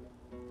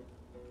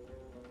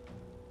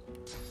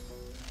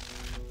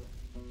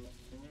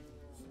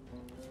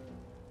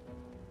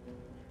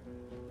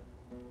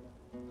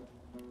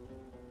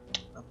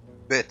 A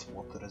bit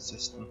water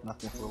resistant,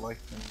 nothing for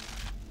lightning.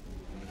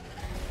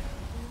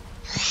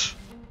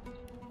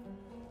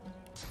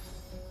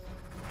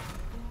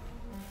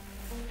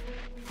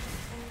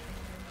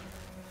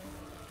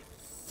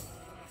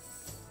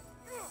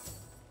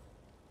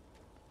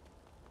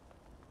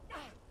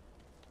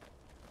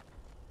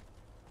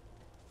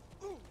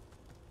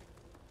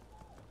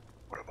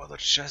 The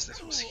chest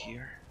that was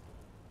here.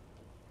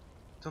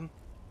 Don't.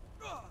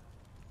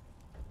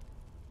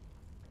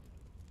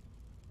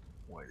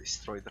 Why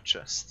destroy the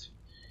chest?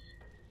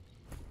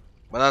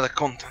 Banana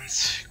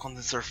contents.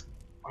 Contents are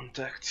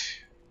untagged.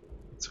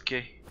 It's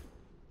okay.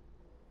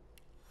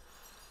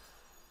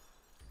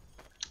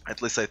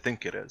 At least I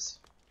think it is.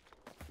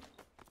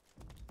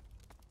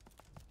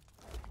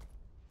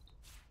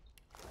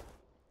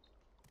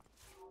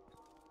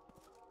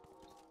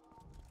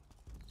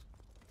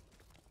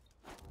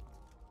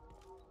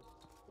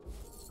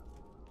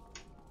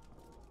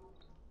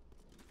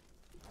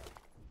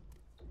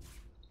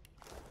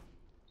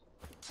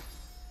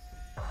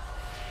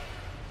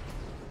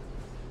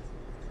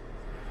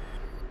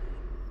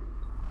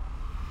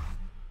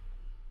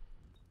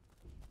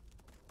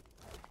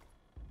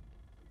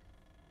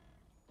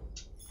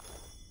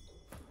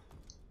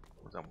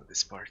 Done with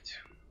this part.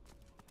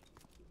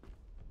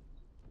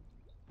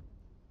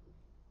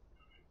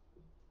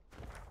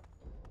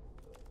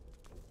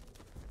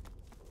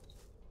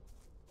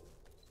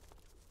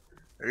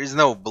 There is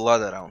no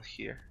blood around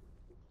here.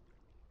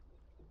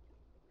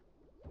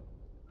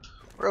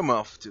 Where am I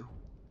off to?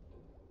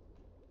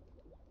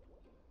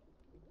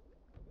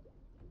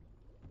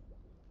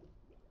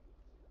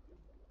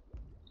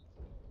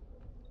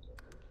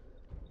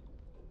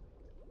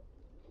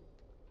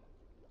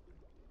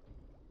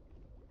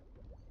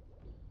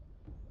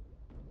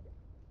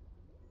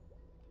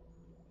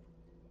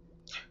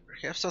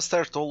 Perhaps I'll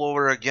start all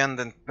over again,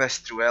 then pass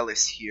through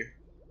Alice here.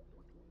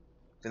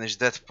 Finish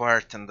that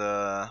part and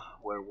the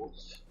werewolf.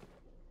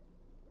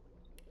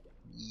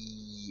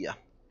 Yeah.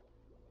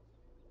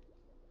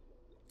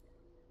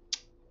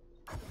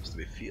 Used to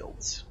be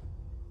fields.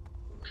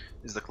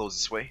 This is the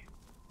closest way.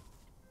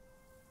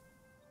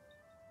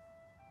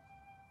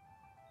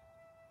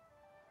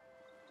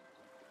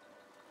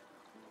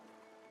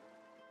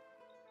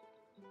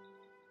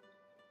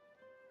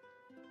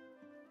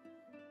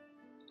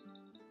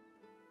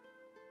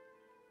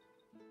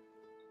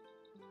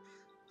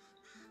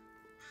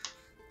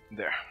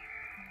 There.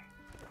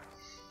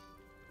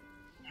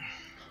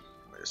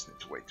 I just need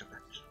to wait a bit.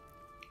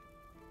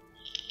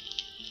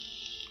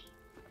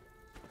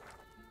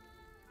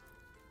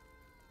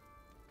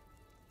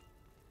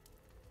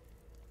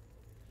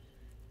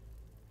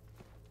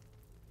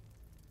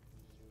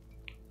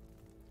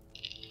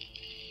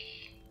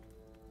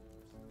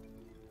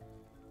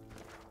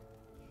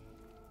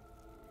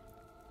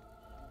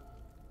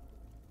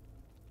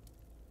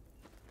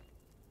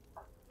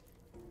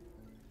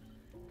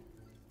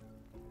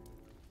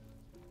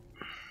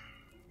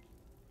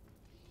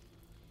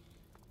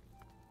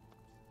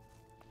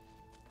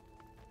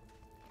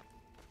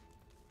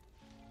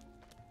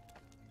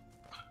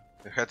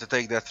 We had to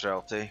take that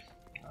route, eh?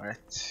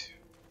 Alright.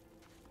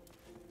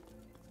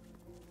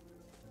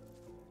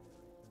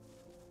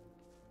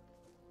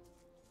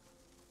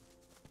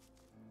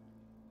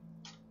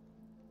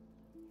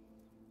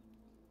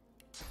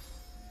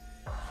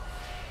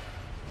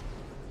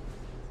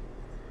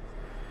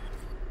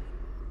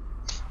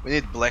 We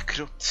need black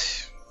root.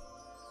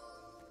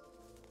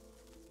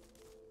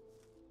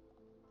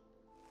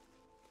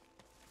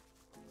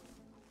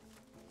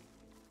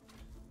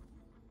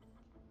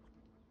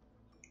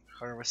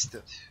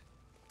 Harvested.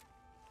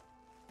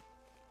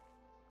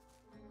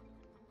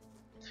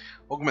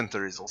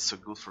 Augmenter is also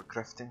good for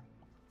crafting.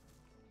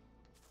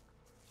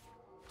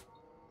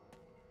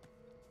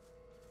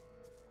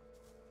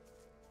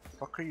 What the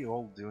fuck are you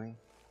all doing?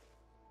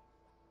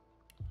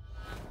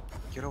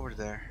 Get over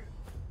there.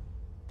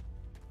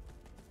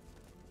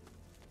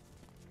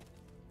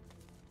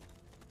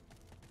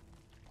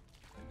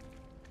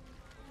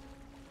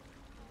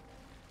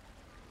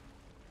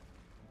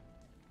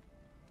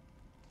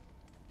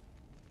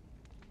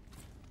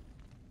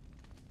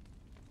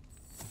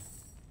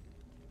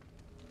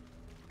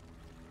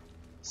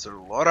 Sir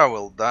Laura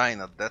will die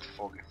in a death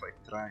fog if I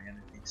try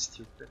anything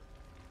stupid.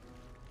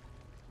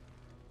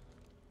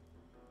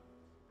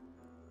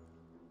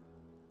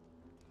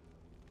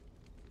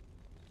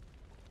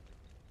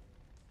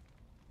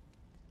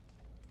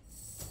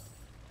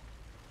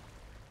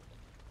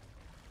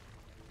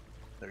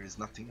 There is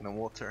nothing in the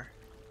water.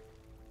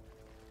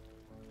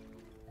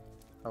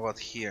 How about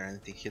here?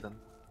 Anything hidden?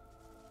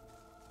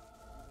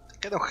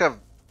 I don't have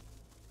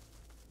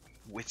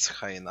wits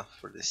high enough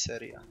for this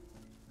area.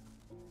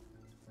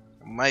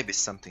 Might be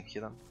something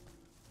hidden.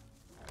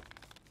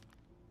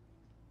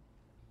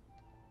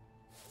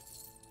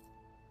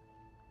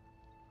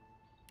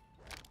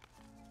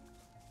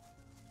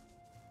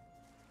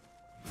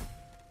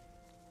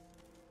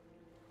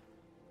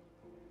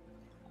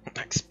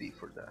 XP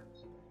for that.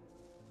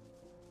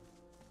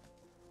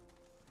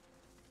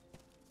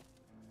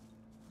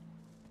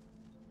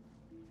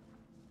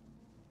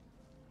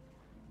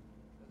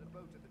 There's a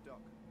boat at the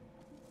dock.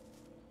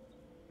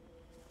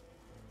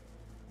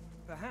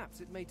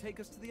 Perhaps it may take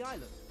us to the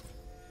island.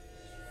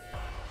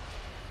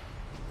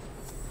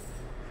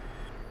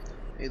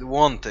 It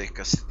won't take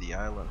us to the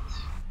island.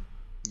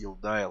 You'll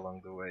die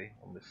along the way.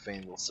 Only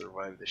Fane will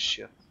survive this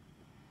shit.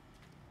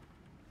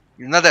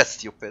 You're not that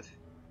stupid.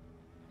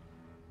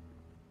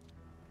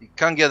 You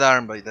can't get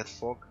armed by that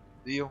fog,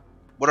 do you?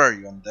 What are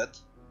you, undead?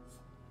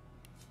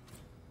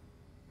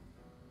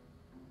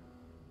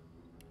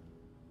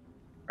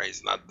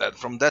 He's not dead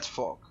from that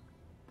fog.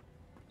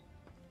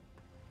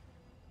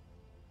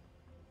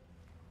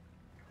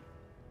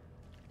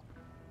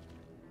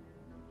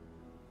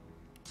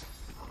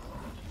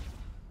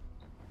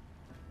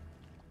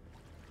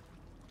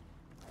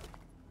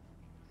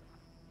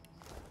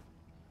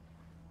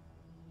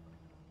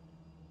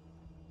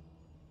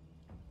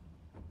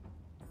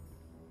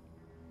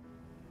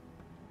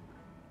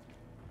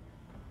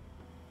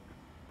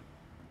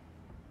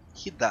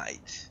 He died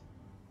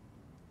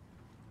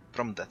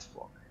from that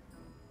fog.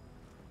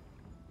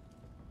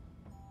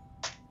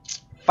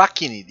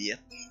 Fucking idiot.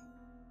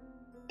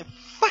 I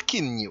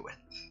fucking knew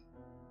it.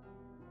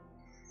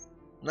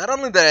 Not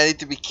only that I need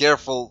to be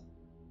careful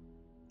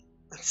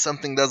that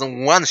something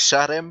doesn't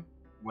one-shot him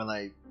when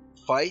I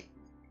fight,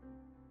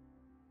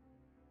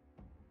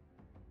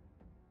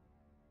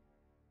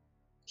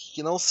 he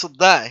can also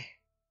die.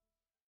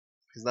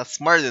 He's not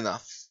smart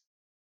enough.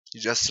 He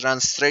just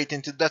runs straight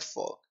into that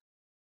fog.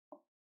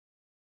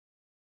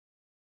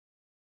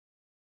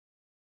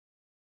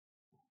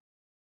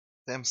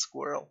 Damn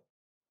squirrel.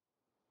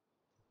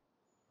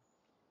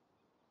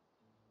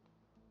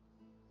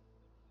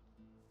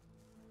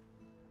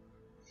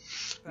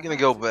 We're gonna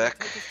go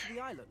back.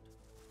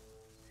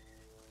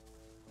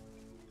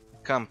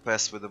 Can't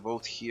pass with the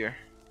boat here.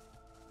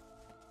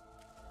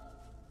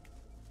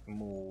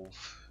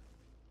 Move.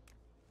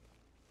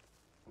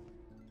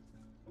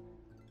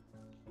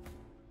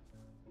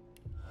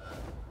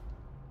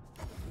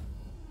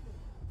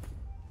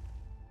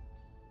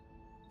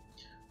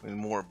 With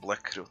more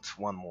black root,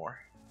 one more.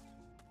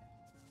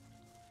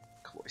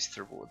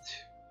 Cloister wood.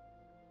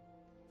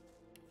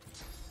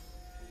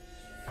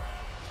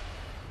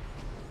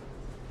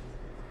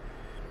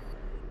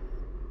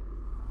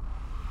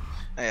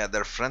 Oh yeah,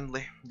 they're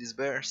friendly, these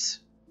bears.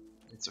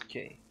 It's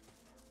okay.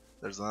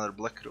 There's another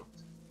black root.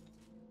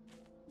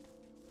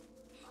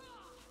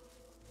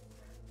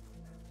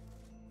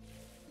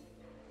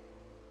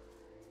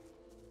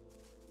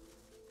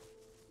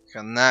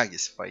 Kanag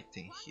is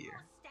fighting here.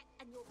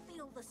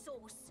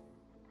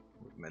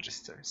 With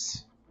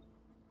magisters.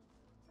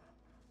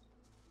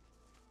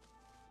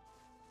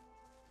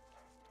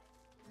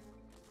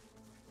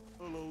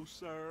 Hello,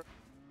 sir.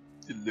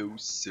 Hello,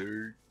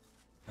 sir.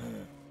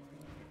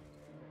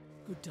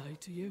 Good day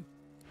to you.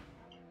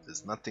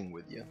 There's nothing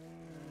with you.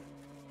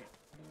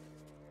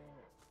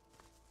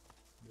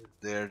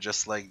 They're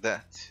just like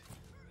that.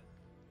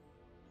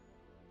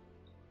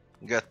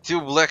 Got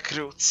two black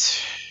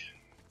roots.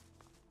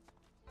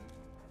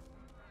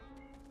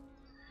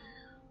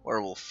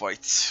 Werewolf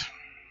fights.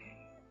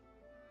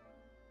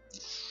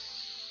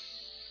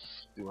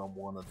 Do I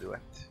wanna do it?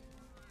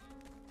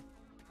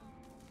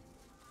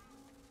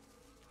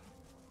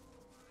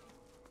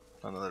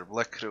 Another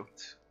black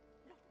root.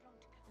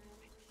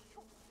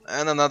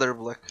 And another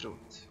black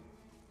root.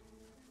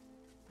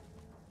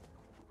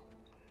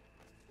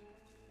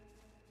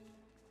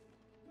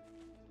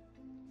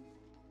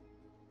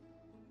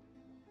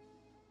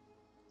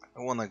 I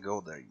don't wanna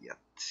go there yet.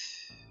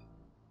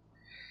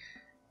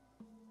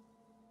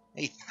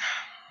 Hey,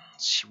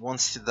 she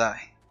wants to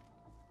die.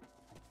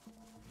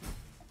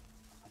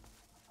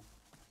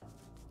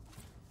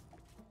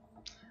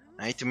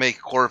 I need to make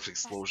a corpse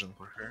explosion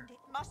for her.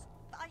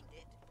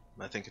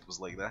 I think it was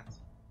like that.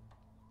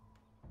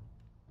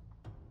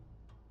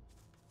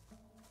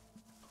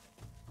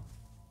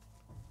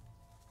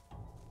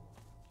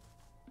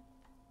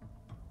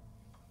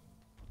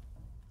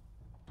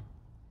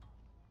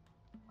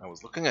 I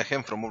was looking at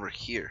him from over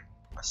here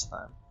last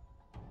time,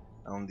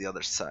 on the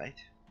other side.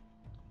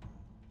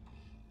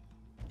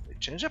 They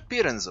change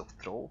appearance of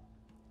troll.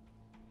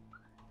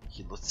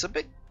 He looks a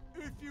bit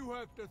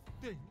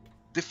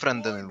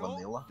different than in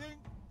vanilla.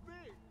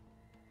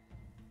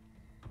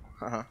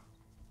 Haha.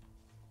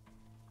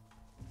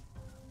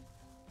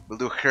 We'll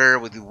do her,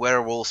 we'll do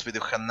werewolves, we'll do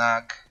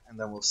Hanag, and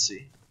then we'll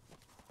see.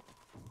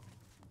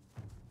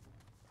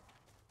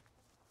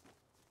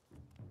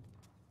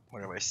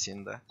 Where have I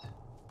seen that?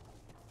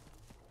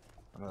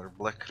 Another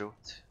black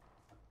root.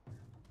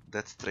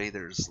 That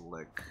trader's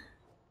leg.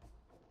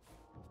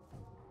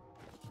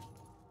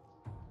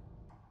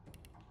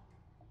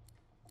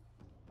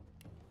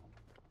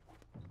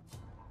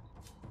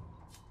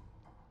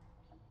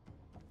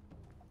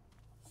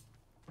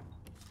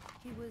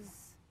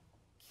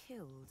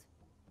 killed,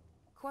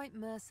 quite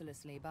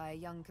mercilessly by a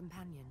young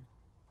companion,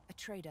 a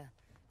trader.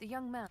 The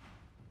young man...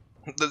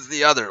 That's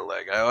the other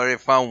leg. I already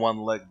found one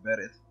leg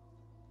buried.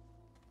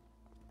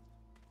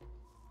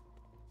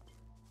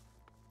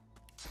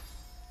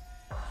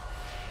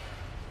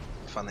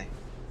 Funny.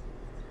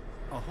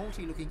 A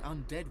haughty-looking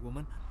undead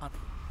woman.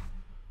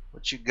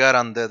 What you got,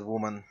 undead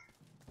woman?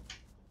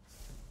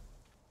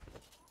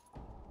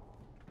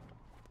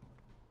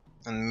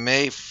 And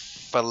May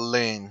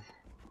Falane.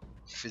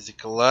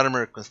 Physical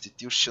armor,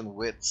 constitution,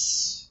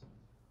 wits.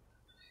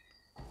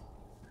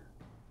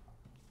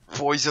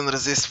 Poison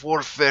resist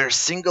warfare,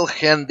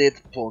 single-handed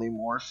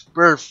polymorph,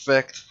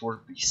 perfect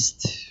for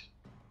beast.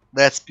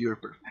 That's pure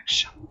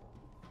perfection.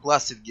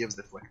 Plus it gives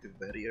deflective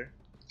barrier.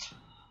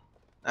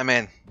 I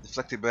mean,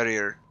 deflective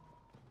barrier,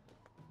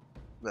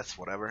 that's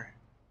whatever.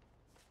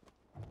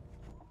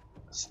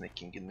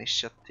 Sneaking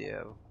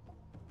initiative.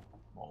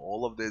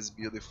 All of these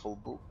beautiful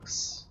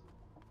books.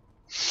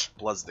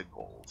 Plus the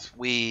gold.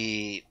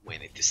 We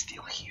need to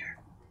steal here.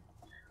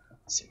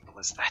 Simple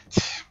as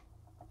that.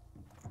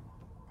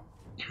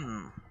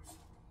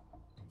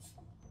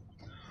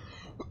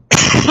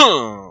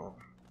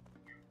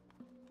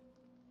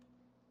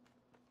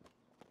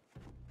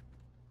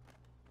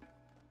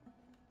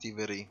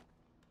 Divinity.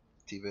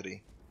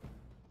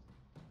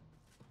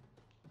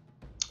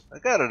 I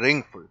got a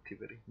ring for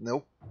Divinity.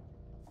 Nope.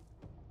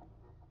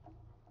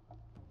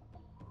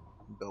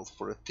 Belt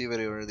for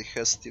Divinity already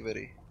has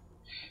Divinity.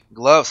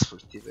 Gloves for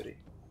Divinity.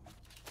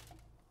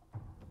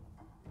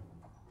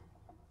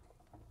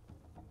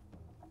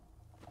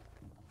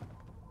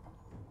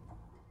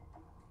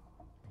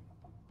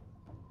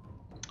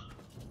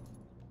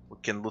 We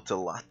can loot a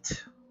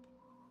lot.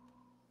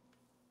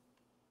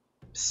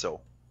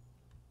 So,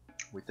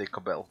 we take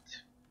a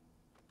belt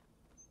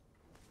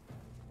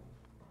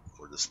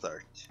for the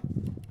start.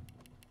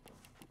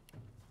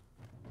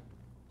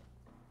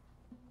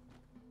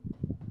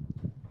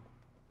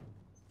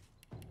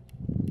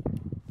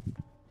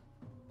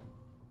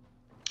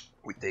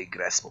 We take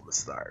grasp of the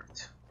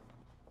start.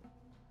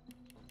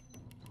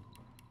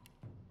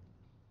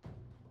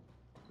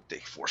 We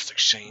take forced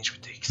exchange, we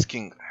take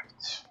skin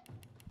graft.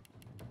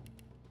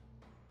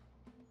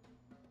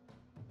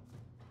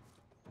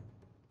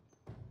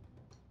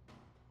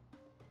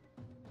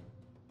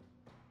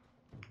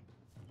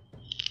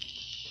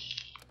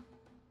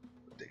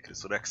 We take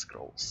resurrect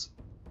scrolls.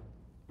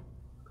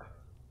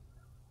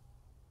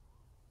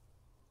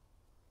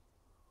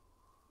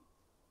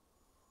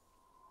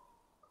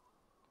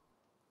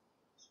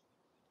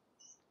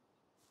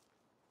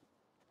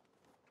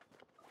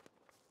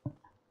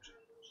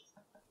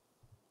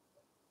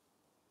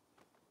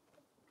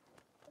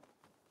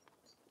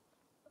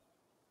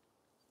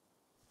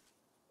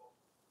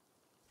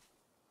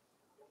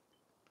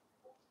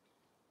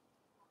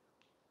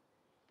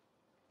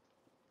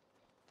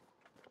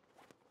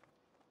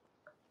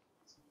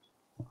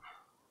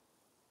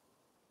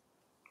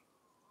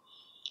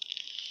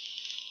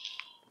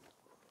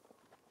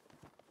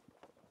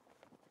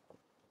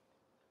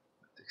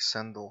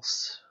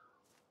 Sandals.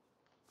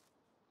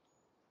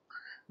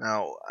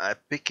 Now I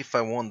pick if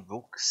I want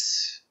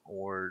books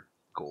or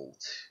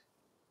gold.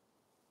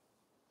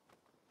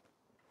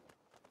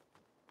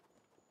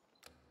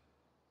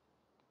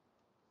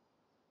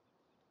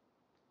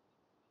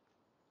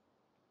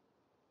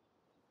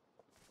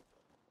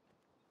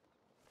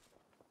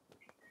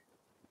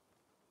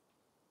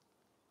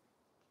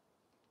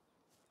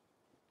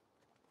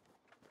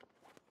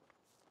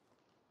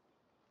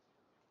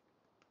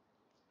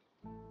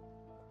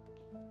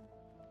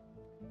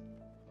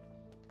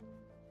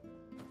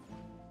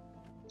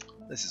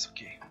 This is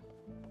okay.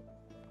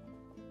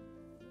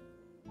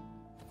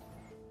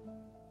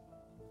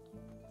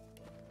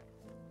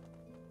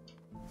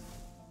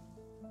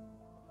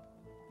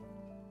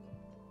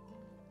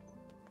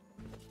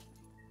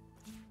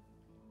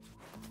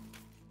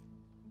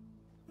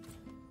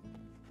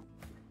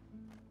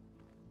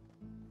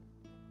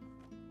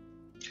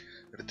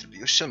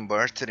 Retribution,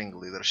 bartering,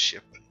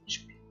 leadership.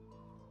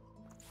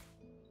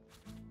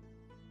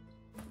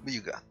 What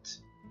you got?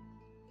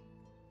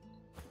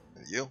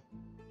 And you?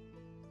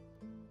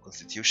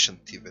 Constitution,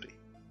 thievery,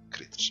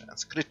 crit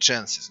chance. Crit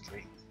chance is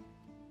great.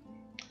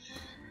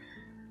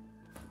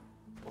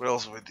 What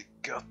else we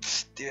got?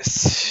 This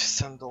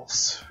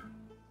sandals.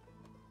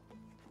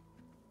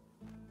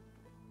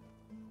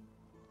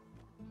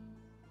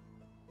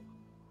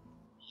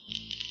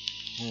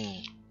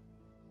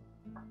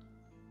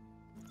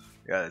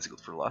 Yeah, that's good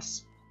for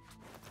loss.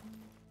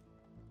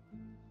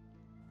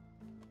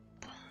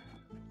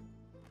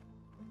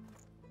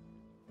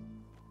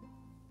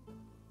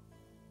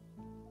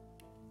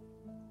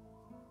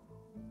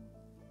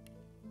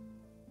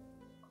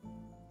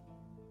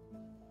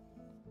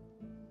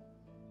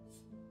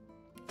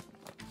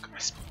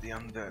 Grasp of the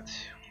Undead.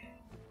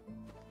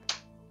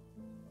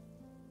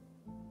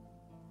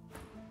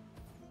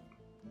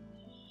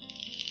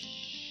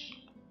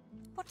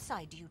 What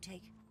side do you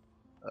take?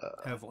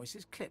 Her voice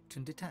is clipped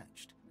and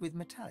detached, with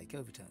metallic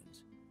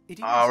overtones. It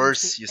even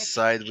Ours, seems to you echo,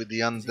 side with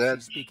the as if undead.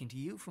 she's speaking to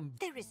you from...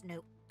 There is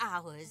no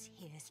ours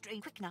here,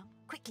 strange. Quick now,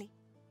 quickly.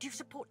 Do you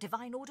support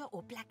Divine Order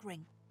or Black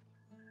Ring?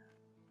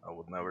 I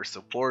would never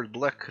support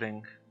Black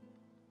Ring.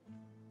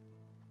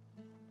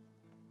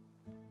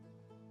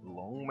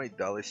 Long may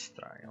Dallas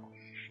trial.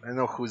 I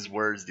know who's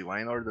worse,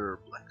 Divine Order or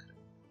Black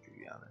Ring, to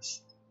be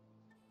honest.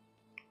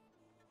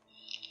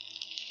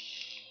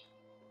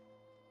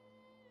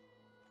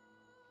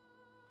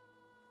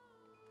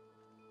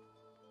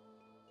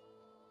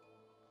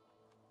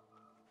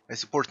 I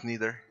support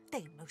neither.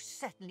 They most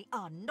certainly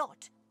are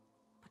not.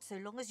 But so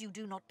long as you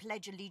do not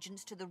pledge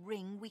allegiance to the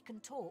ring, we can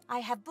talk. I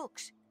have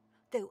books,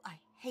 though I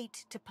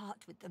hate to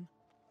part with them.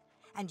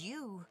 And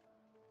you,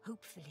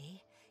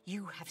 hopefully,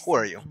 you have Who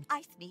are you? something.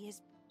 Aithne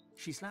is...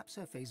 She slaps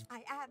her face.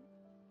 I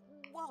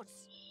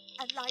was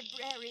a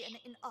librarian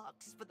in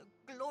arts for the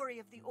glory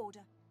of the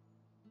Order.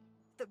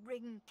 The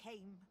ring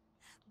came,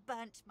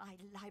 burnt my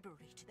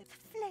library to the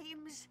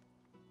flames.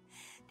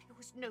 There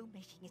was no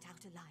making it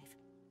out alive.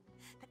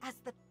 But as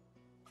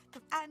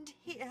and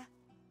here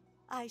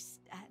I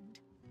stand.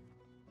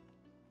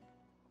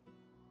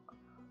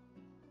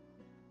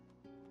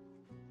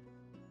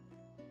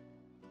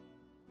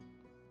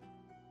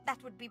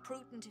 That would be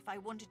prudent if I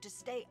wanted to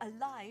stay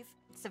alive.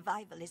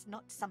 Survival is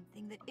not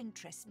something that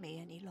interests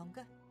me any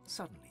longer.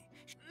 Suddenly...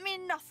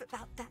 Enough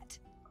about that.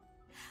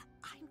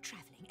 I'm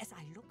traveling as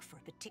I look for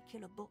a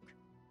particular book.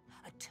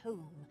 A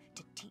tome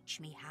to teach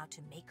me how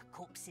to make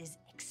corpses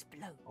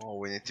explode. Oh,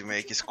 we need to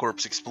make his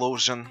corpse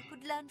explosion. I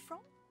could learn from?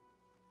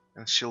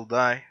 And she'll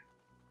die.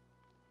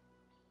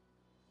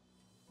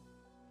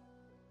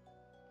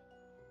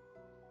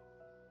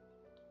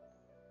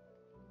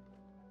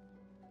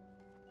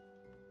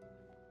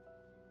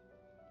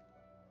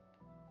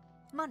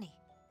 Money.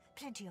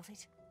 Plenty of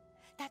it.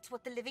 That's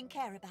what the living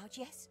care about,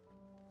 yes?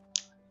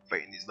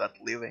 Pain is not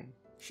living.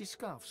 She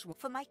scoffs.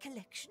 For my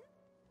collection?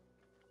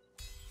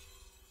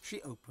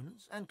 She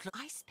opens and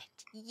I spent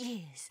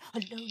years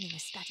alone in a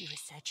study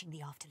researching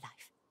the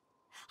afterlife.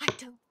 I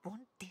don't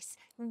want this.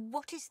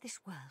 What is this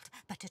world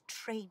but a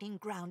training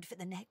ground for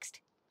the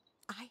next?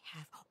 I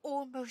have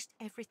almost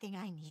everything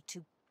I need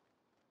to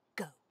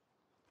go.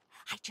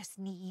 I just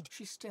need...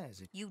 She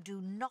stares at you.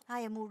 Do not.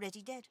 I am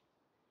already dead.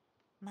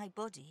 My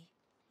body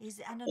is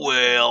an...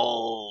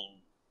 Well...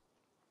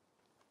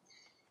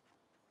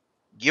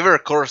 Give her a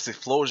corpse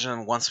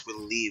explosion once we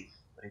leave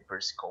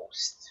Reaper's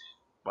Coast.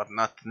 But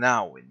not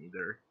now,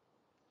 neither.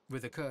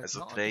 With a as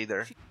a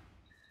trader.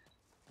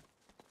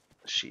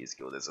 She is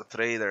good as a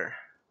trader.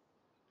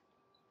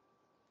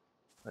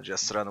 I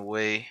just ran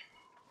away.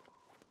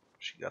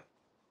 She got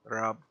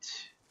robbed.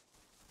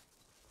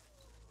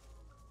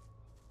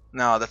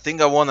 Now, the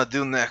thing I wanna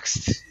do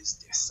next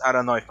is this. I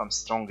don't know if I'm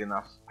strong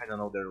enough. I don't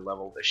know their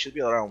level. They should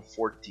be around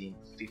 14,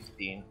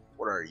 15.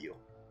 What are you?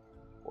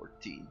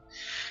 14.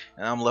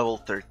 And I'm level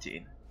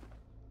 13.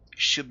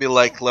 Should be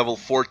like level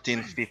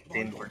 14,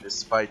 15 for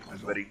this fight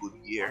with very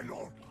good gear.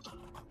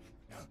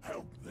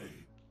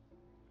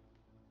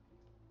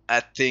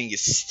 That thing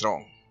is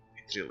strong.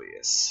 It really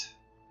is.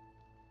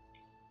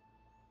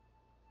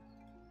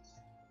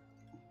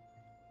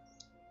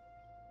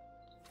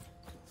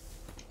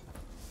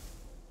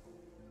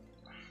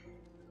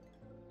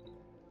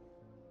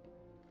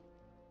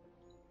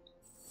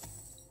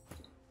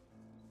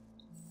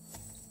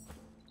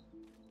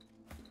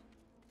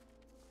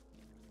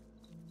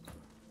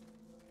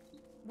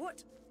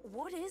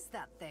 What is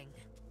that thing?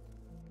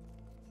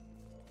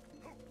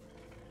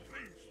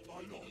 Please, my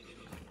lord,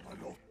 my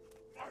lord,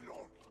 my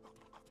lord,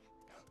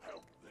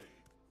 help me.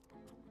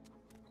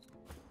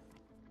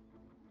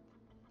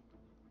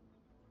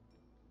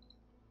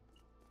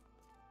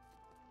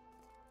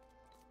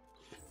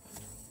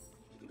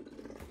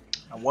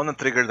 I wanna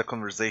trigger the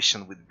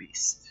conversation with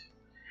Beast.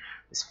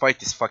 This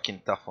fight is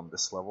fucking tough on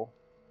this level.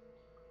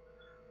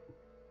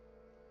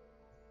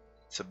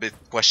 It's a bit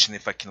question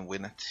if I can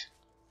win it.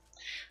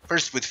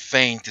 First with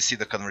Fane to see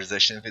the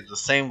conversation. If it's the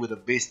same with the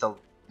Beast, I'll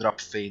drop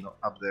Fane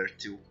up there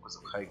too because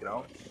of high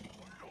ground.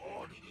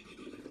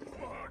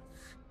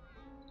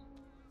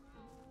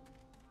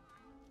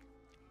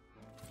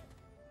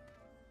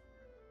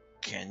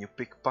 Can you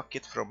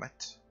pickpocket from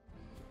it?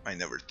 I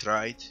never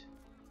tried.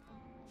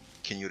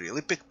 Can you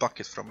really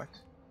pickpocket from it?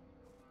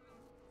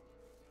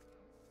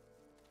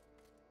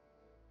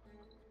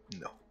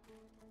 No.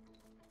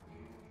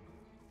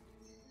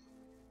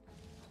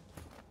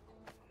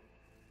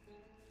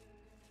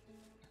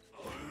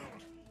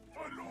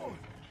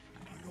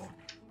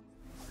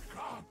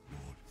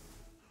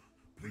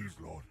 Please,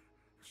 Lord,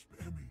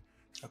 spare me.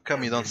 How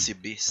come you don't see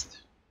Beast?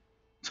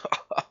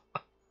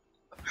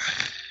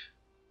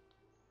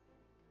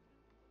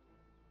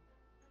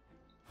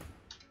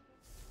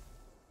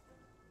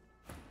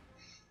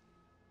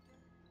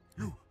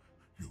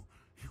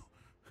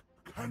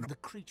 And the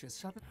creature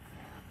suddenly...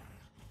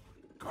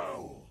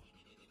 Go!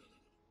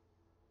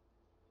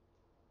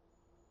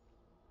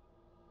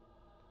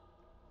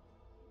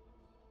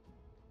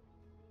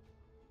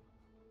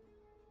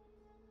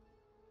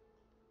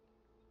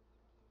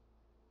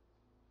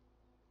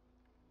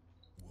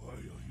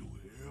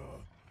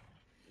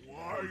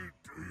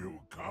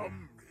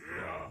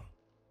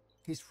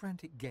 His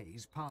frantic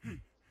gaze passed.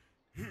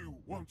 He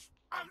wants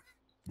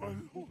my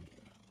lord.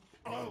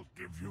 I'll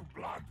give you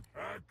blood.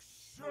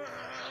 Accept.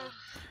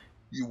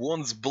 He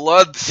wants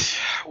blood.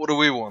 What do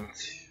we want?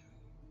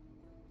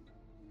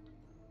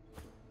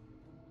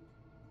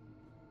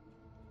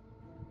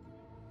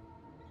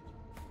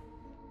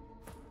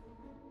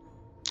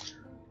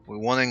 We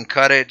want to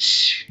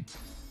encourage.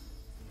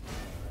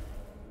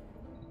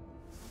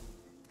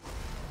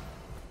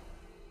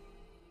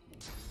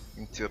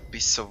 Into a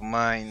peace of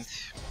mind.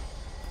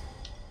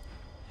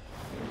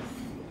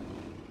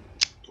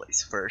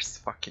 Place first,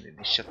 fucking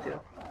initiative.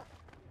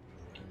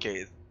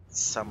 Okay,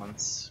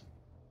 summons.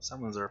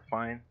 Summons are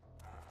fine.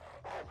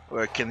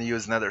 Or I can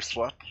use another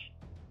swap.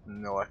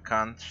 No, I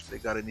can't. They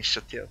got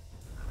initiative.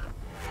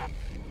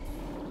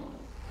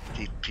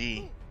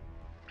 TP.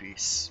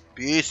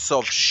 Piece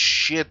of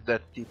shit,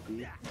 that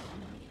TP.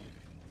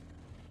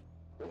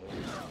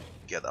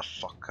 Get the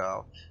fuck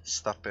out.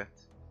 Stop it.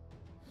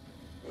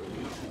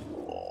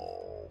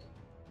 Oh.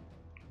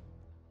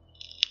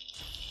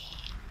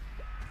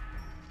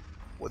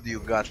 What do you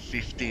got?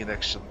 15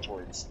 action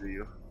points, do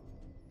you?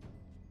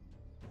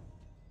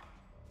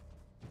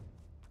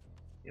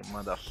 You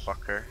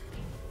motherfucker.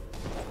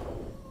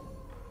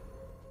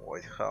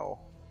 Wait, how?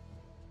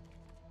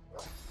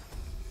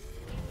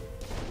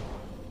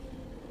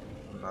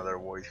 Another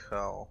white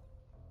howl.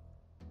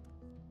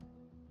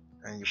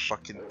 And you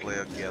fucking play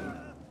again.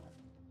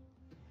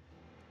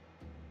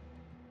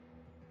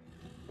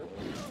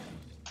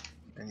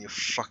 And you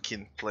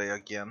fucking play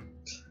again.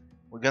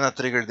 We're gonna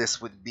trigger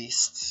this with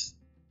beasts.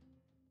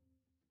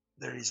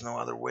 There is no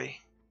other way.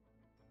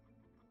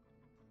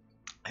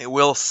 He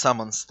will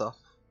summon stuff.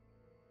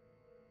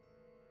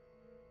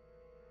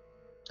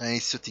 And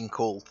he's shooting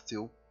cold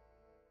too.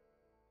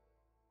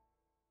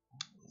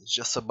 It's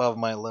just above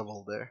my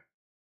level there.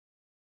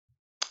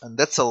 And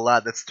that's a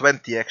lot, that's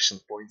 20 action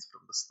points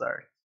from the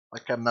start.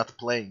 Like I'm not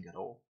playing at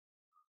all.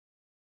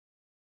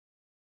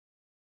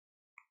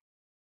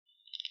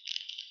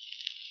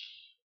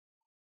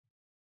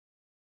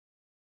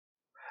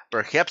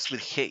 Perhaps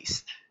with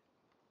haste.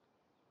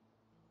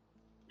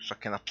 If I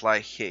can apply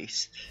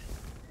haste.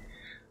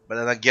 But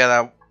then again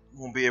I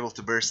won't be able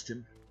to burst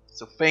him.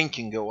 So Fang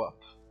can go up.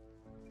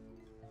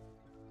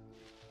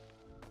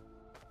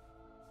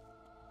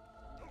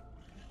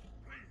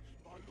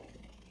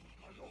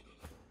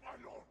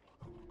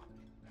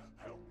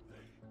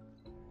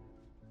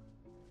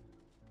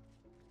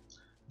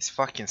 This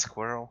fucking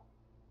squirrel.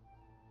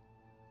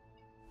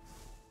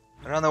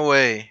 Run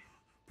away.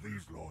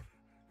 Please, Lord,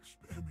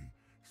 spare me.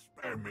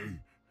 Spare me.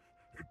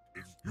 It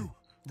is you.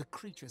 The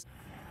creatures.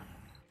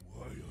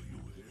 Why are you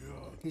here?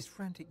 His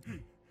frantic.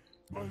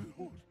 My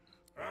lord,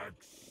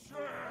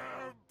 accept.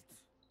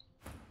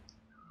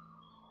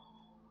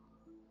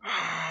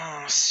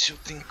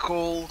 Shooting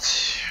cold.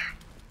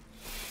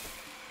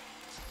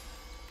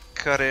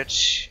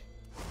 Courage.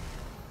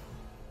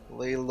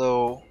 Lay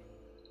low.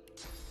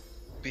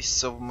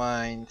 Peace of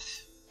mind.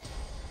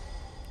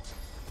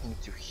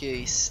 Into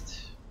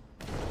haste.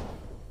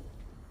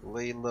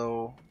 Lay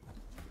low.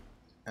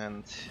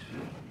 And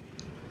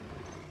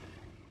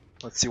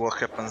let's see what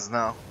happens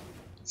now.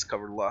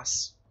 Discover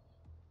loss.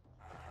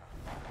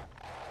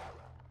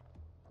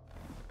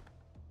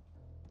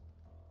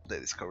 They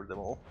discovered them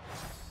all.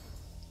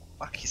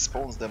 Fuck, he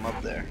spawns them up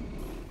there.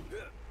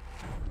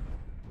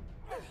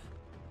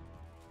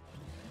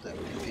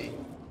 WP.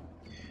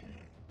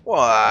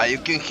 Why, you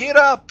can hit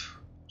up!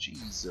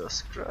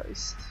 Jesus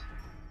Christ.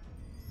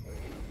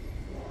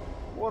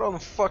 What on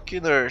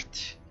fucking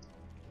earth?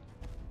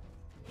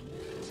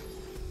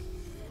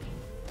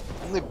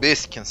 Only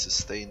base can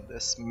sustain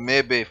this.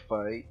 Maybe if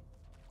I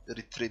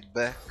retreat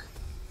back.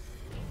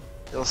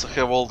 They also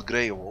have old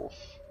Grey Wolf.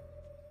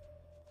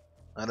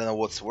 I don't know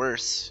what's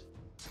worse.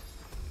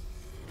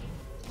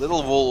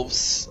 Little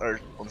wolves are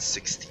on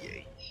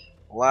 68.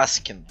 Lass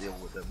can deal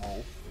with them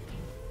all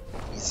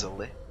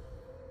easily.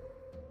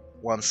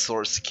 One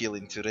source skill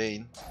in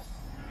terrain.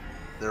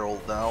 They're all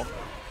down.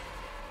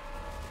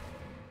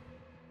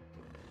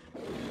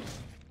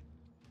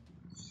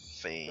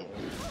 Fane.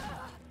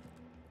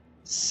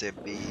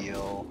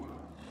 Sibyl.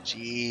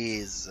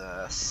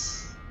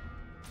 Jesus.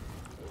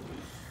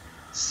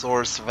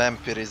 Source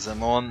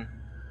vampirism on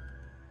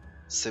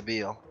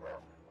Sibyl.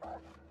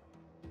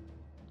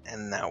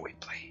 And now we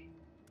play.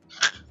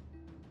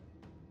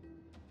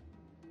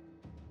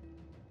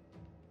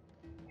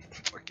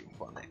 Fucking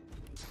funny.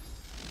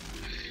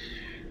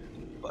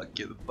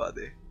 Fucking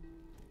funny.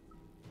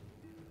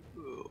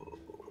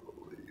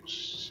 Holy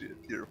shit,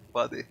 you're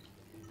funny.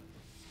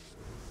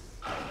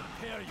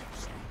 Prepare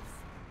yourself.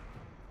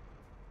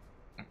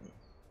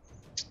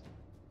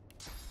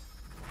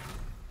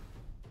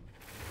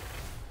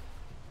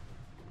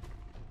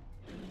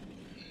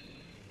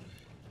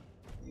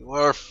 You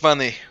are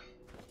funny.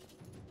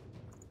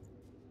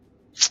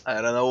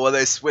 I don't know what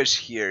I switch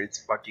here, it's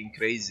fucking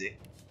crazy.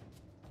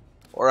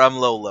 Or I'm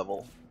low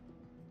level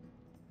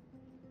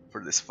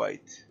for this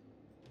fight.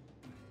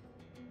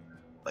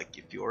 Like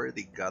if you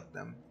already got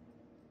them.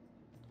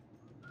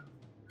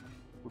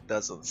 Who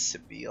doesn't?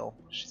 Sibyl.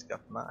 She's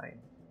got 9.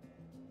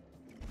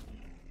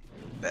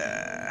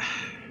 Bah.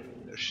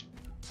 There's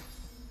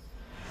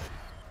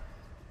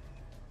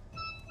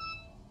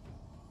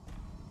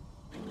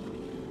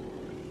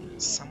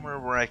somewhere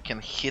where I can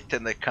hit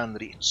and I can't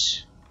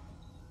reach.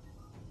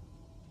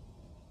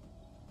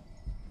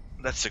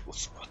 That's a good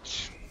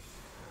spot.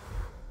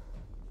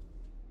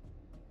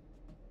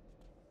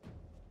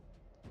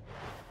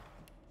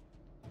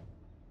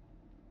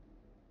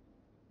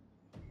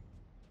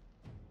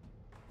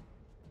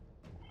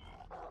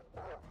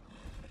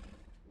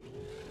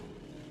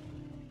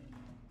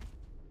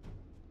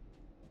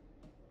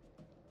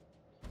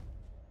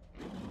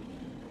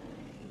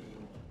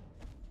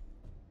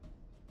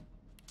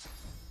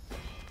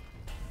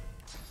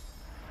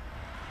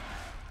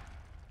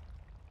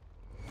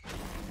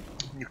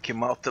 You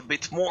came out a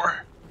bit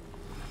more.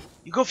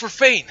 You go for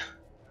Fane.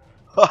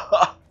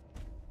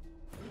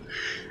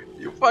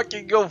 You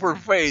fucking go for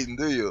Fane,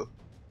 do you?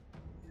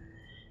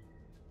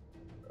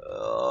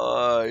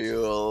 Oh,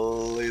 you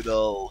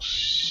little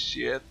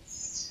shit.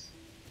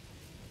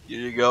 Here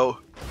you go.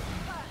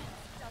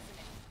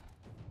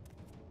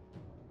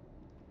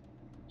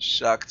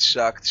 Shocked,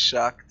 shocked,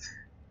 shocked.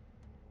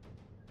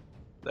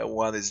 That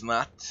one is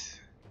not.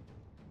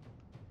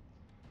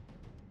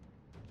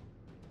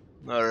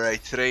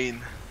 Alright, train.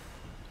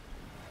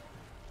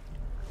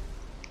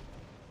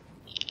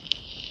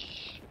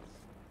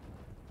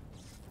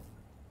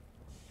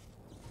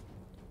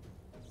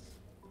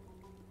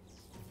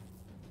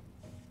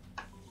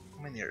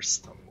 How many are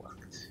stun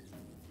locked?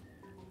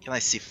 Can I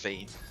see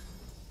Fane?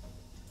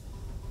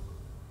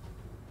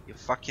 You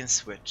fucking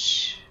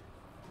switch.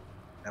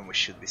 And we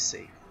should be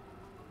safe.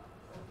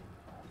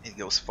 It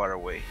goes far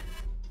away.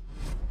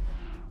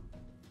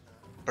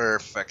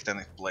 Perfect, and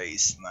it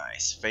plays.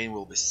 Nice. Fane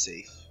will be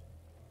safe.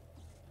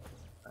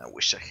 I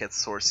wish I had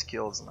sword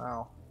skills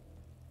now.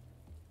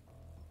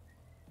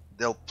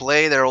 They'll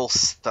play, they're all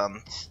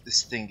stunned.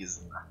 This thing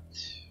is not.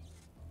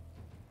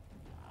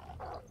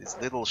 These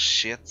little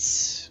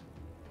shits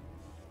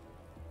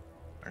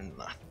are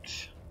not.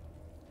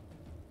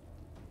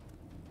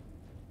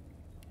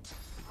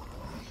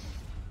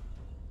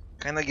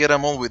 Kinda get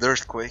them on with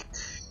Earthquake.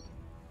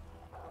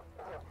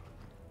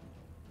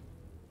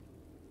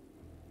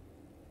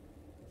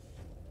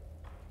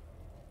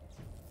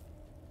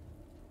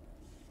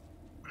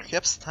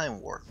 Perhaps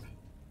Time Warp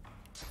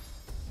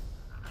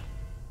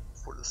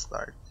for the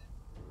start.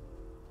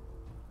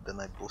 Then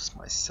I boost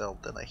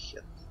myself, then I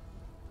hit.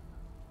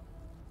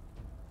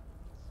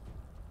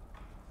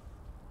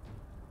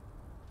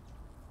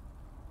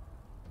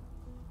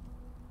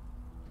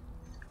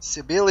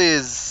 Sibyl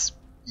is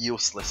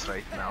useless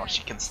right now,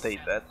 she can stay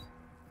dead.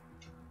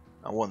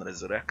 I won't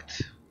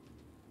resurrect.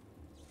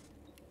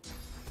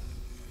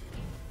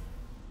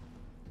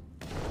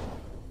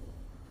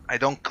 I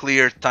don't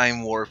clear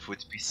Time Warp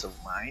with peace of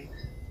mind.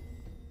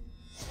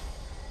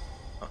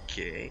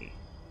 Okay,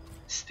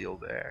 still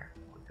there.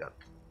 We got.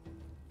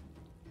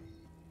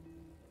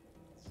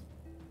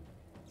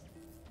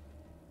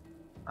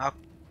 How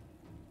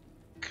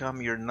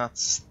come you're not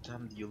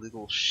stunned, you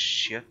little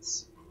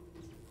shits?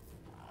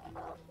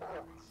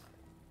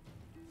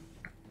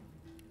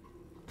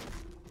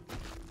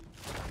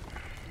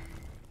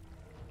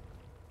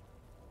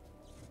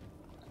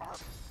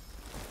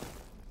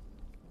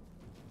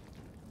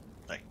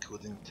 I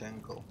could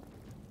entangle.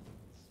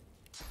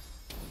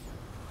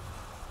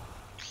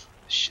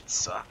 Shit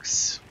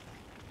sucks.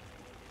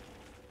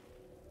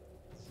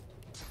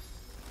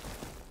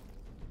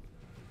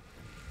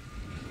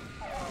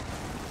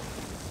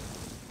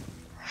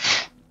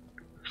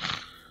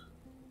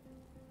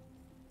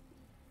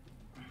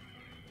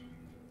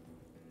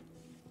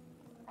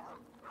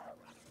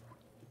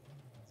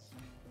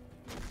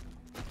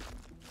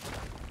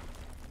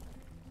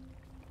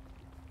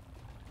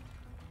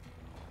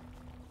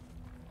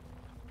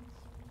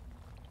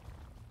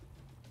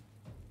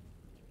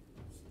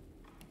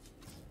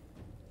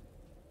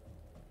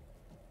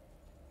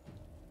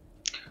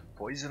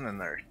 Poison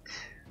and earth,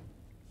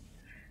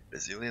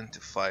 resilient to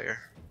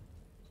fire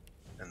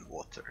and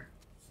water.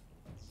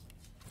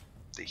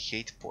 They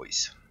hate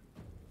poison.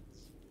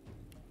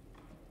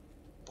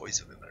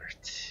 Poison and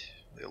earth,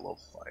 they love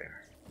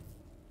fire.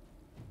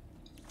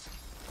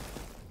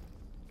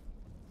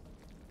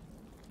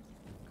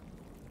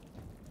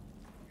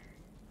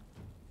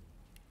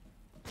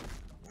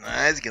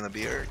 Nah, it's gonna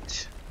be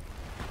earth.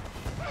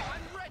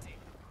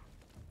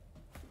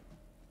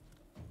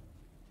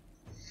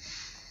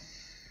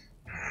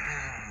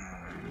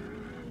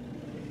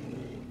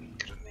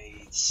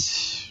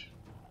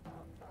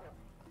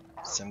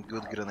 Some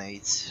good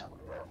grenades,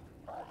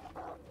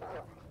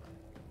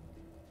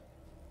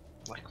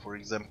 like for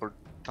example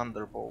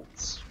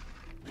thunderbolts,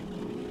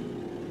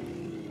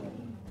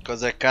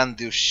 because I can't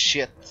do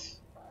shit.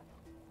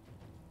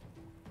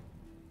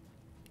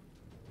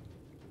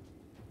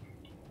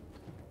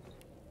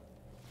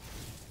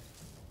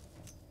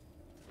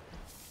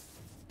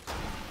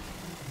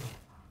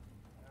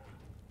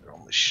 They're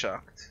only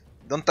shocked.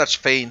 Don't touch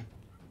Fane.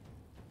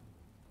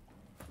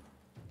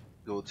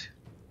 good.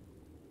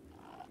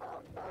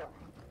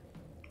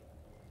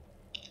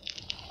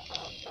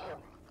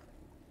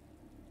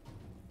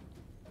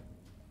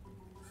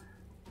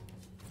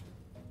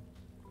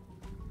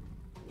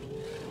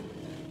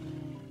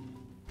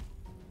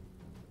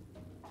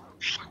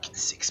 Fucking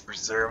 6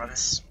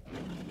 preservance.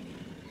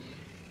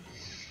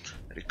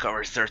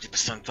 Recover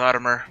 30%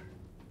 armor.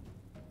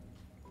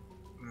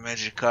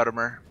 Magic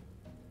armor.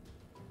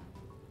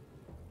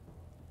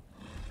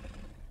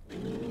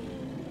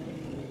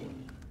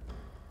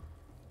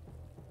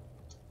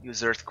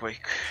 Use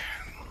earthquake.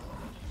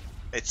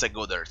 It's a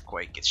good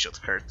earthquake, it should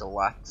hurt a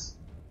lot.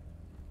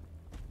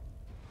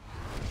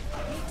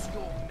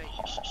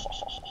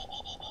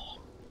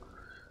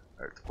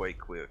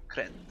 Earthquake with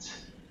crit.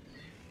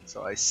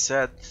 So I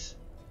said,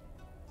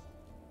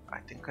 I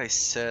think I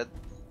said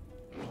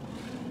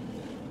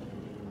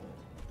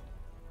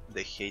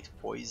they hate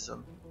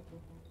poison.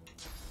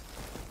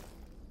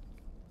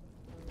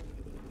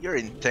 You're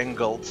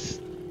entangled,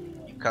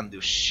 you can't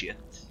do shit.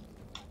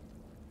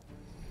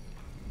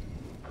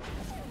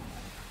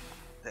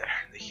 There,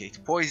 they hate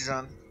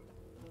poison.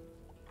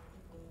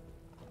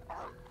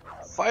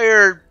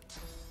 Fire,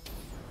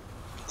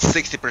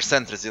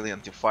 60%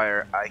 resilient to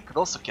fire. I could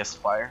also cast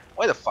fire.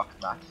 Why the fuck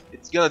not?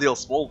 It's gonna deal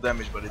small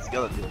damage, but it's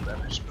gonna deal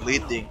damage.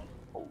 Bleeding.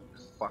 Oh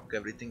fuck,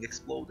 everything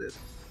exploded.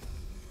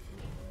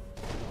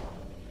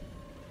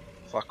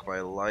 Fuck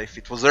my life.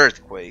 It was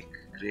earthquake.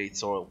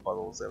 Creates oil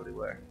puddles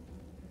everywhere.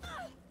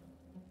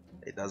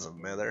 It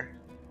doesn't matter.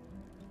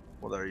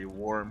 What are you,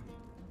 warm?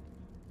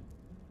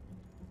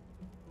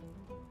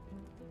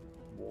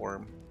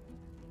 Warm.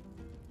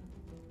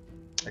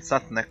 It's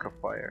not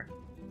necrofire.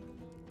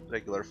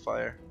 Regular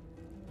fire.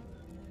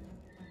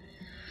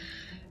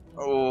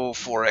 Oh,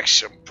 4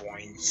 action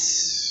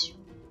points.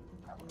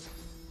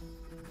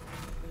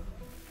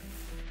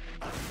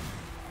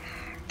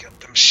 Get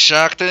them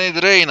shocked. I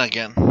need rain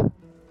again.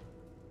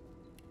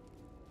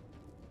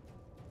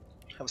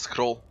 Have a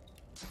scroll.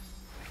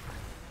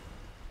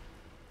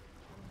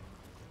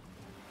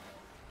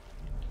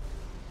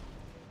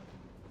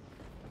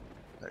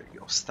 There you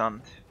go,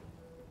 stunned.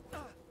 I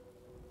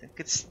think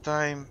it's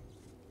time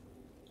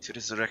to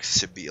resurrect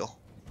Sibyl.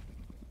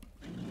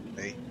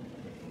 Hey,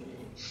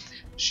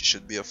 she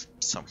should be of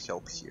some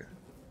help here.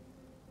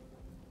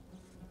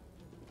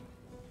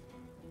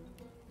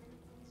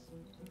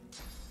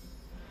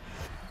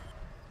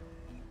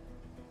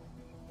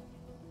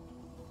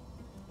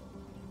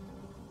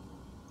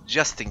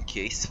 Just in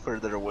case,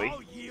 further away.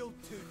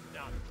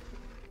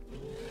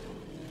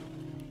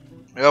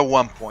 We have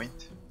 1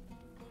 point.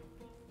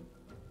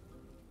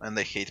 And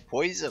they hate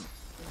poison.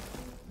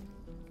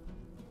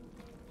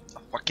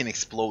 I'll fucking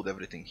explode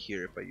everything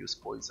here if I use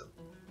poison.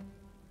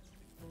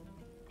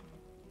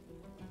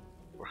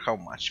 For how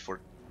much? For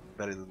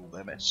very little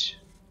damage.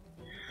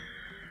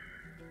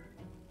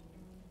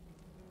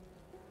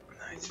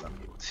 No, it's not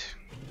good.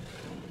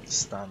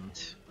 Stunned.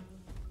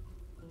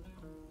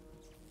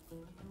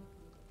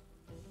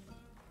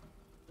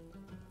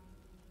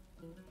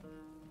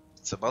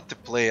 It's about to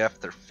play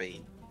after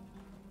Fane.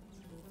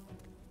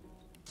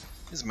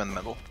 Is man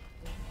metal.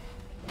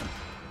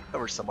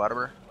 Cover some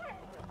armor.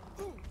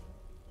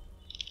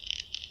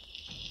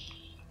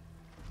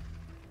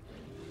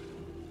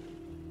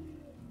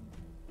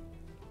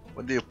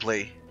 What do you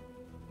play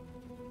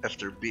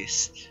after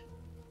Beast?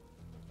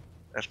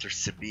 After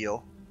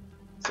Sibyl?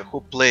 So who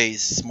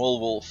plays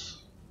Small Wolf?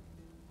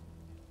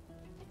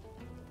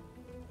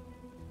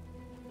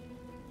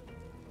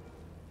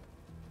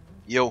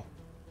 Yo.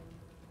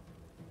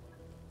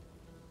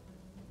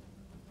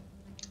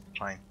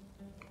 Fine.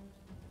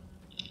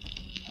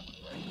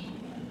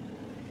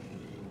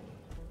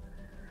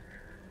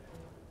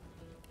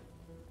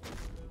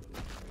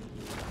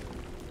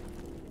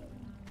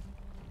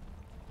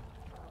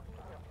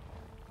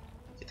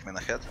 Hit him in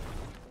the head.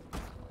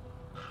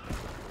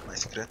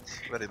 Nice crit,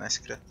 very nice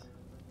crit.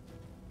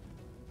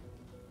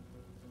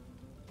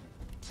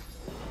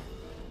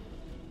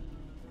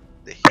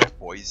 They hit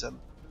poison.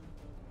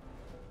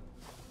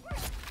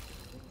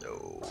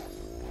 No.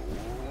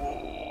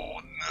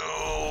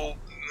 No.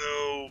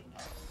 No.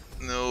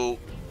 No.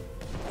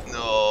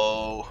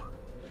 No.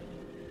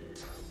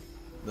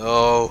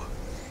 No.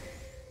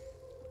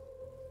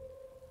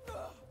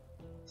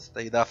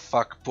 Stay the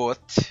fuck put.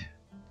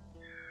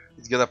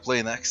 He's gonna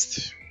play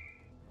next.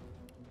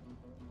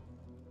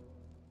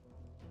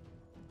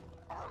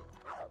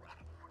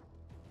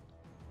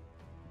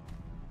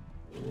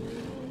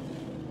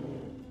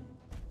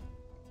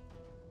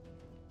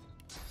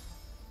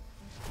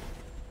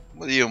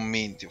 What do you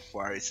mean too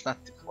far? It's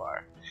not too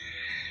far.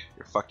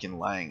 You're fucking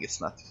lying, it's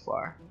not too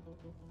far.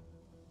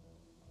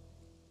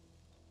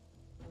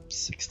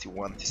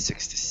 61 to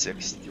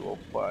 66 to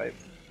 05.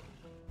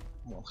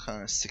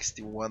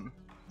 161.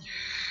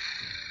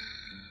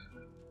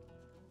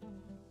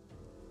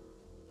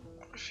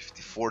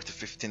 54 to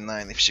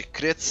 59. If she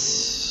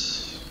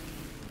crits,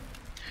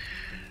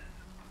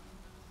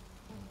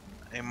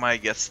 I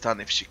might get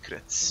stunned if she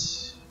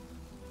crits.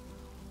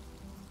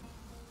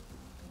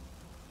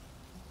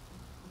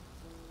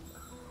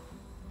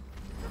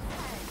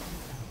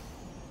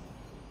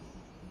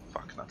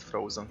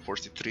 Frozen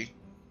 43.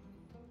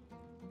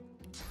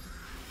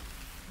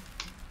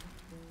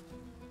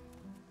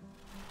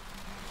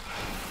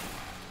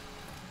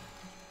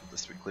 At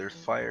least we cleared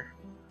fire.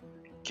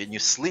 Can you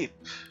sleep?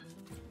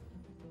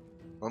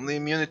 Only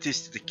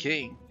immunities to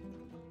decay.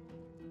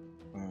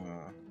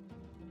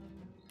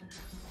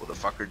 Who the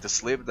fucker to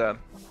sleep then?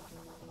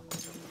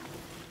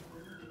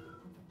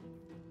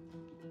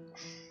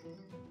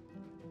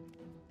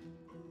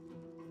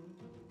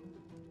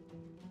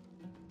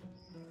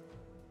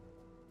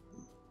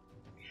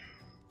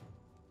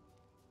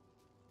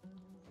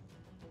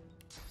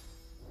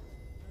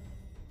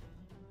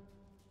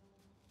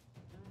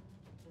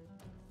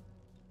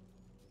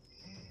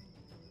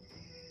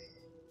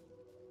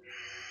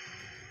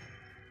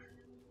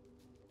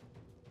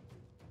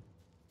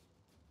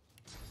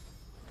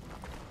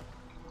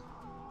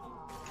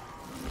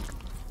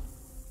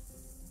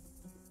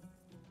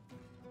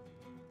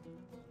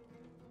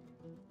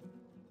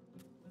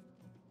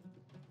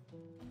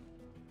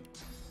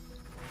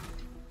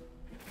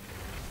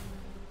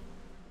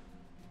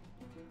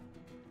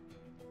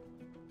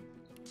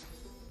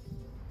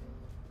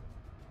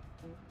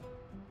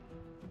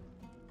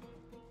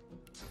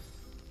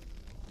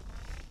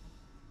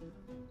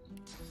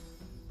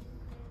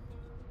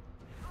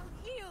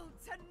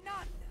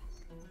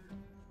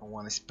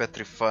 One is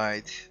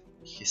petrified.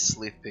 He's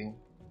sleeping.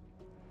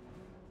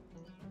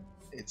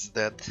 It's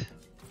dead.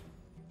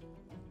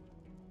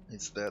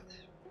 It's dead.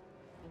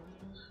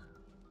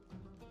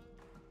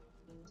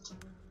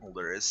 All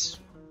there is.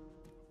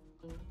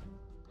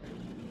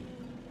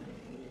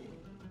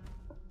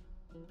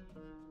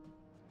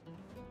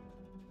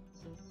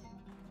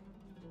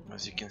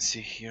 As you can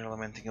see here,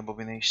 lamenting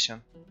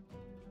abomination.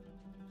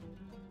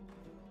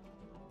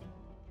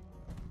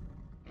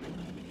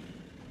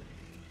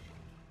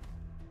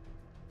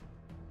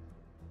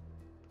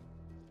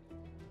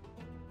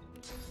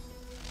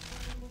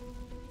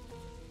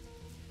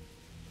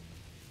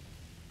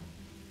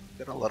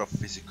 Got a lot of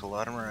physical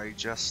armor, I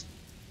just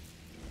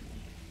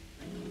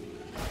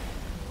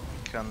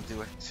can't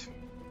do it.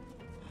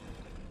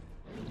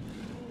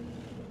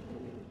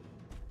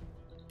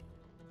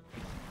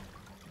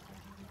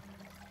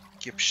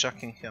 Keep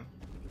shocking him.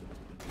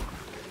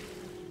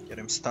 Get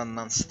him stunned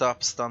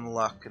non-stop, stun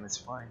lock, and it's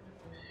fine.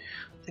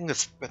 I think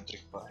that's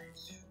petrified.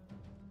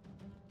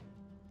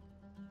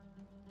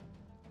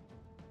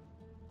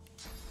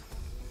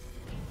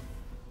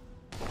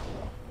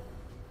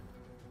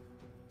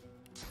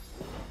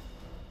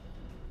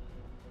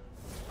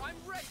 I'm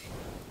ready.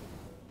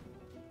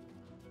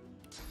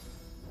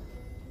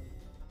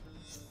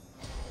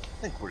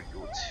 I think we're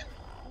good.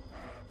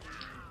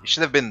 He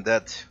should have been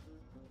dead.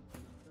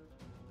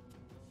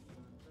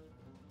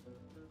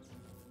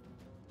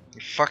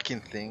 You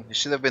fucking thing, you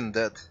should have been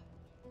dead.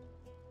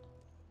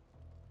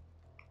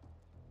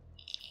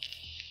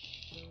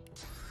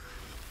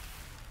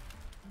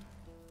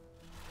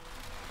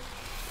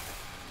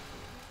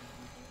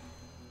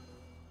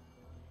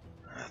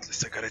 At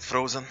least I got it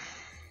frozen.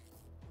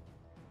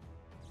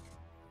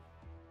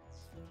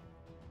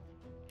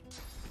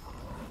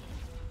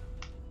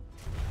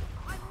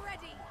 I'm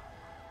ready.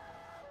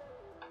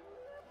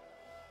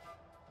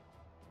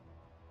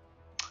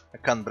 I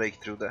can't break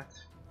through that.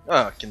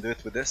 Oh, I can do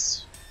it with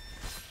this.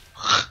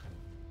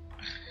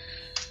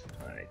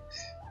 Alright.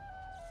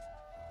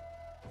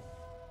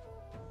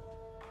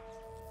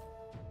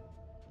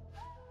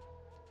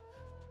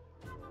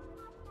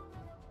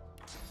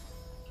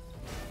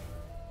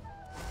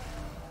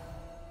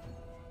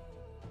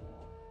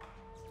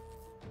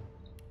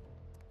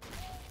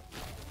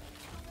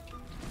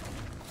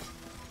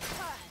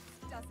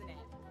 Doesn't it?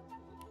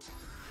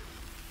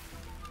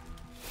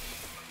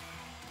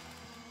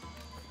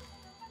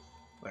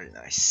 Very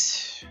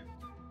nice.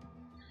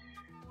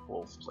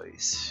 Wolf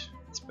plays.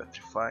 It's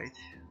petrified.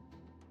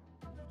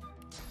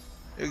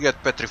 You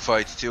get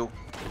petrified too.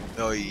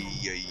 Oy,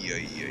 oy,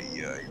 oy,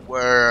 oy, oy.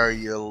 Where are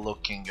you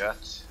looking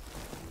at?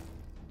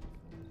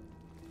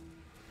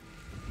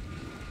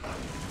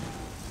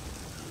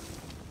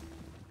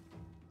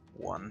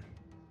 One.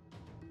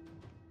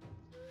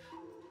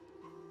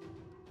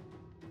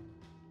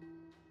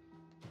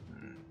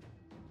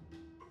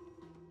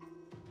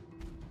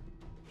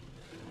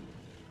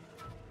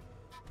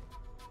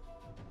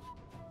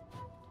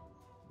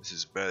 This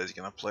is bad, he's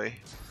gonna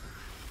play.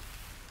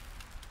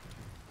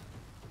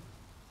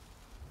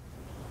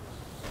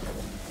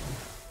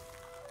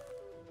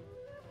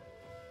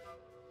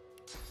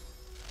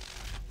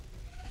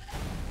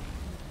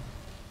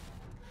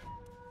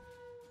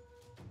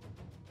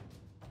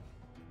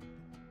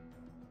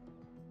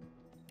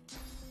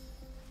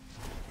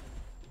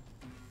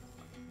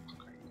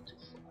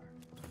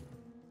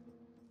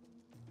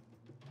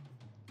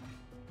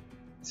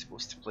 He's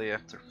supposed to play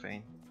after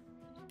Fane.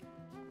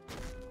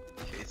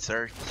 It's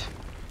Earth.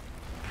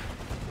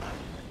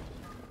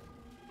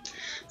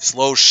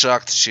 Slow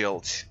shocked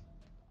shield.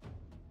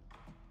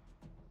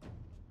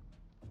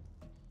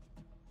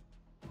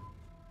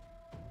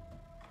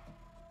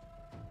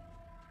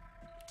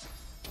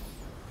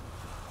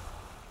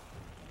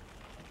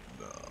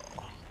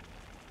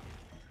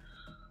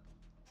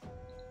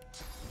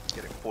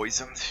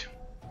 poisoned.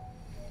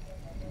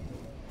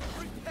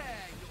 Prepare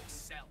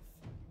yourself.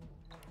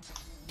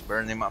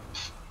 Burn him up.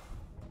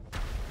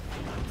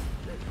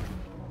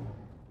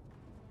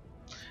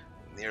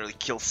 Nearly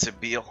killed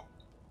Sibyl.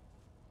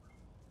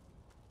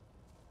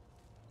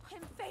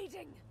 I'm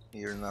fading.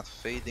 You're not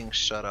fading,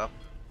 shut up.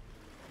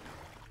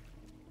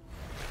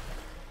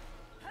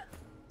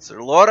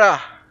 Sir Laura,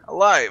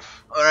 alive.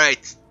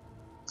 Alright.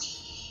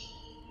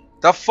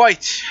 Tough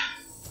fight.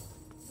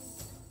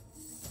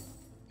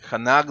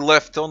 Hanag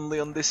left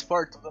only on this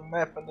part of the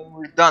map and then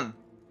we're done.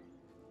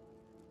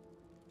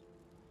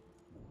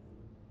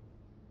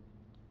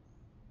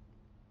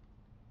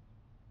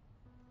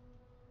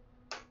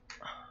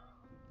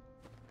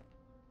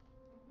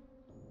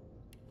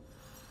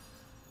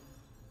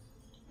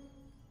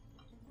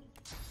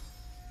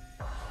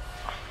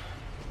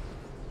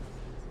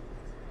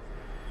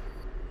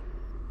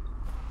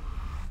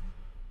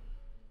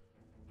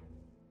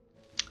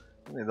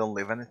 They don't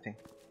leave anything.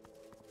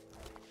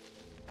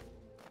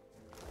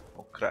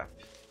 Oh crap.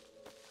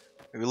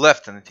 Have we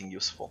left anything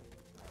useful?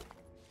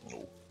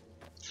 No.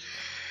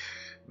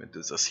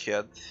 Medusa's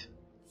head.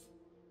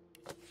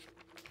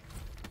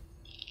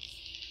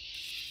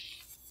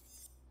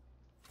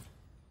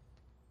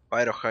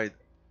 Pyrohide.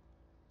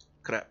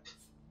 Crap.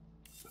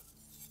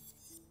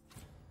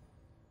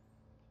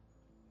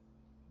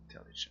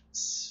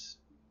 Intelligence.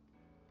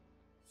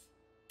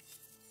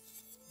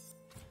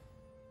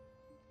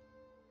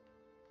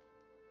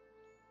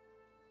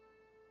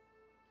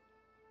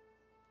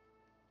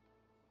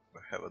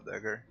 I have a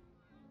dagger.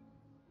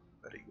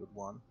 Very good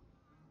one.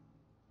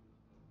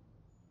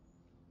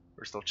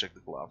 First I'll check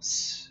the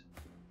gloves.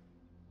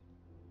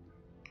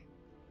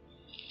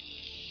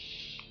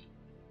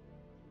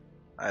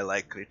 I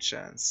like crit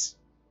chance.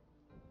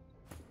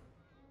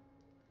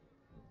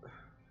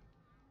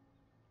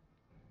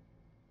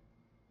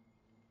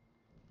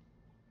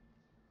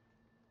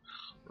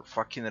 For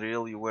fucking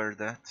real, you wear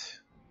that?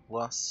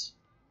 Plus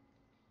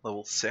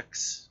level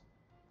 6.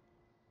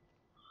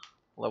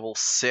 Level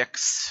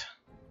 6.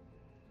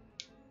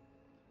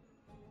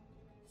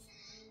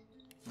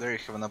 There you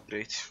have an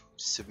upgrade.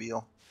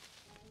 Seville.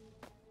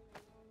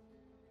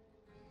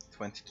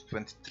 20 to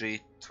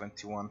 23,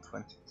 21,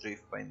 23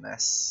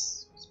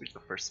 finesse. Switch the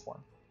first one.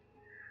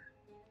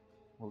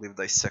 We'll leave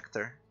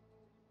Dissector.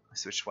 I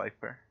switch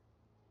Viper.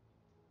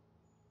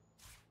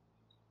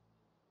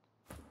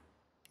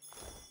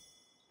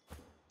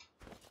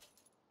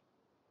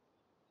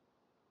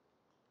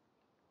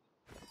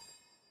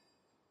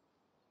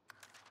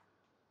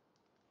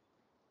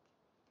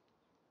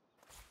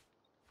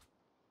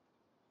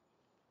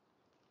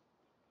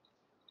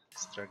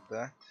 Extract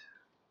that.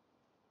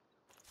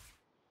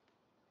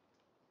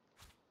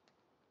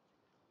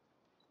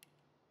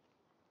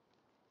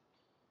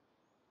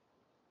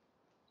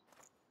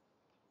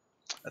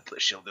 At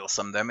least she'll deal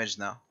some damage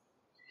now.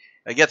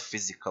 I get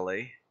physical,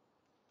 eh?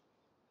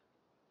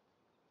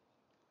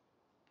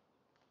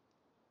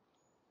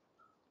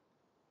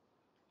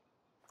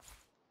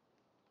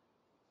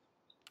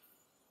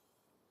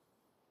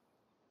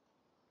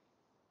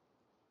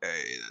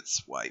 Hey,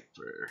 that's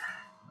Viper.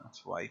 That's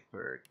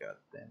Viper,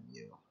 goddamn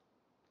you.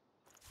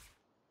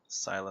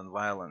 Silent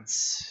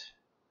violence.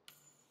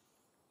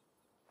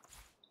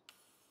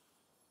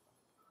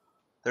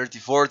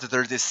 34 to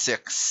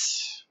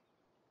 36.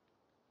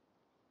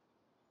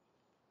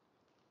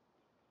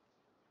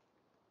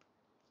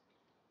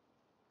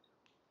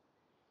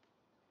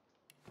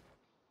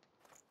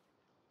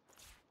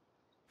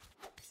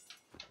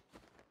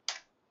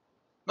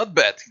 Not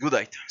bad, good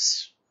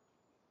items.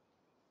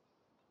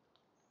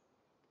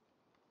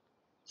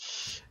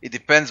 It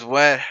depends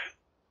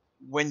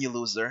when you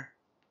lose her.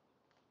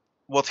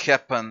 What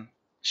happened?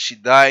 She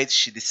died,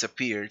 she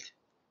disappeared.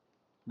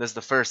 That's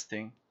the first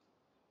thing.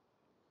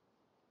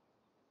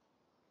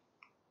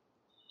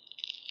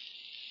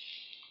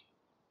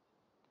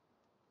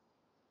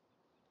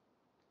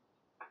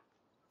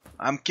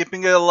 I'm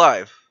keeping it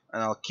alive,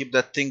 and I'll keep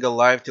that thing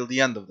alive till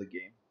the end of the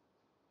game.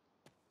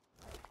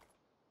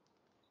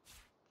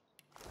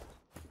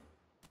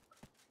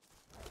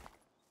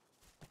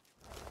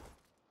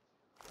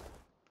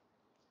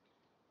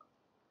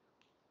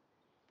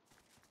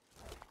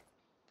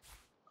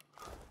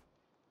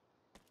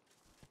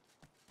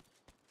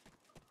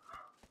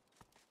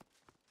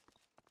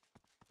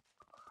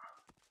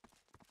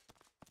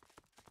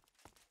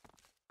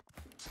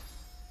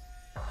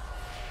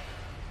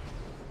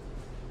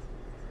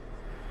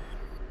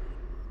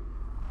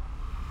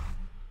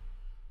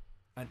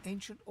 An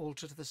ancient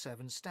altar to the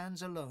Seven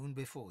stands alone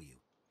before you.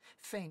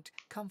 Faint,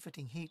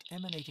 comforting heat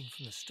emanating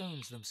from the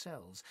stones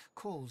themselves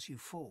calls you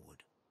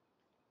forward.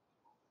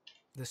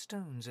 The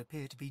stones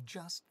appear to be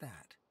just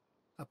that.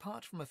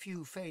 Apart from a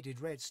few faded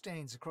red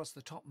stains across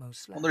the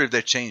topmost slab, I wonder if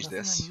they changed nothing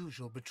this.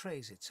 unusual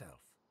betrays itself.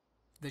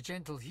 The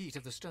gentle heat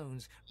of the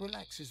stones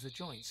relaxes the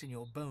joints in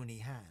your bony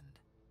hand.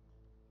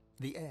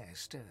 The air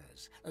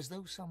stirs, as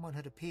though someone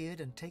had appeared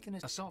and taken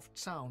a soft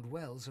sound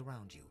wells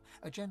around you,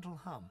 a gentle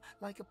hum,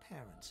 like a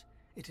parent's.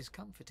 It is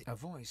comforting. A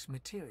voice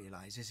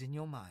materializes in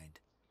your mind.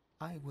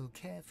 I will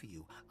care for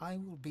you. I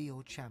will be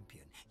your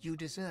champion. You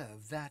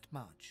deserve that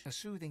much. A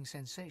soothing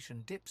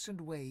sensation dips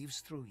and waves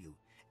through you,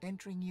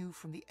 entering you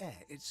from the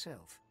air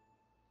itself.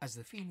 As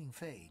the feeling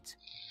fades,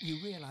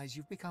 you realize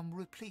you've become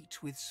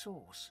replete with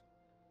source.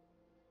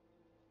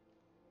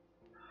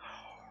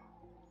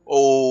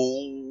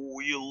 Oh,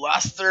 you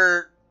lost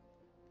her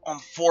on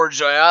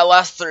Forge. I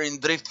lost her in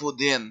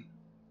Driftwood Inn.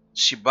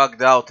 She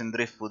bugged out in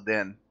Driftwood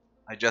Inn.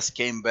 I just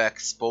came back,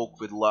 spoke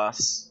with Laura,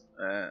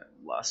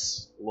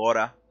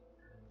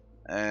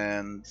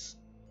 and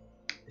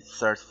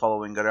started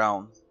following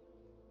around.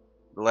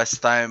 The last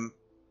time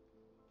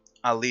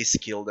Alice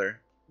killed her.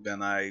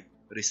 Then I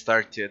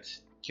restarted,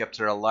 kept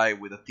her alive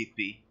with a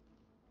TP.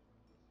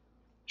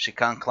 She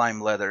can't climb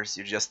ladders,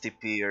 you just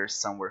TP her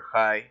somewhere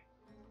high,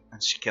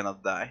 and she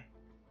cannot die.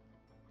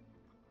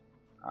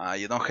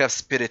 You don't have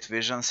spirit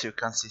vision, so you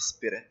can't see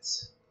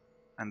spirits.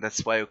 And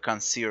that's why you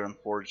can't see her on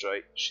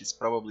Forgeoy. She's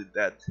probably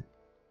dead,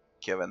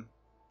 Kevin.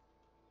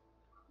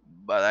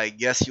 But I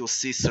guess you'll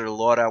see Sir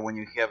Laura when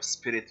you have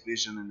spirit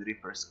vision in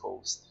Reaper's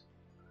Coast.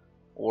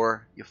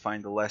 Or you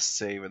find the last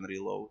save and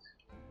reload.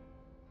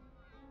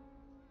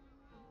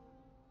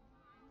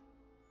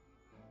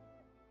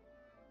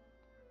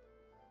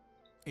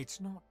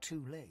 It's not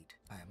too late.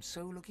 I am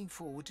so looking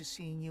forward to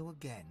seeing you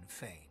again,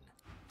 Fane.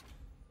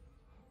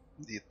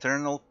 The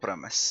Eternal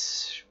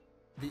Promise.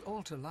 The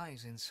altar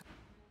lies inside.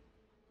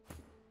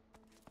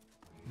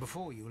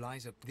 Before you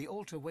lies up. The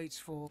altar waits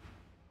for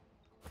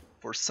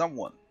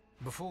someone.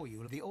 Before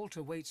you, the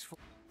altar waits for.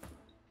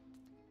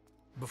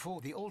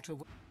 Before the altar.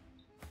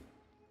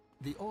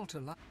 The altar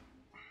lies.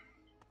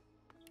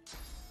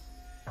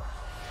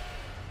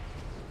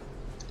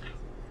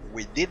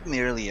 We did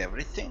nearly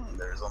everything.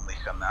 There's only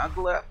Hanag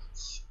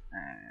left,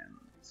 and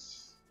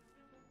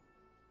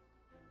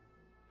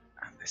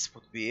this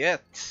would be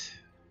it.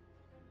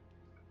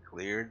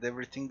 Cleared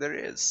everything there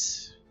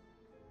is.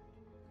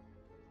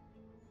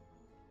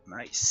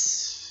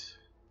 Nice.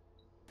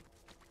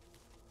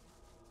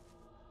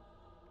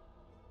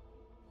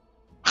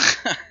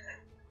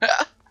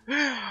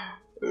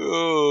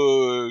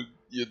 Oh,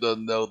 you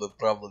don't know the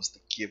problems to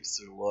keep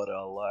Sir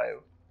Laura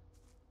alive.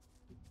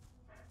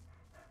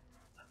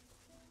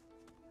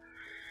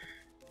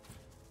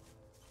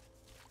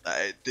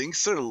 I think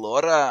Sir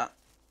Laura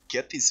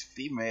Cat is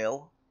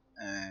female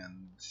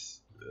and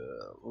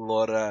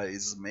Laura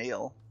is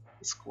male.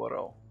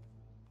 Squirrel.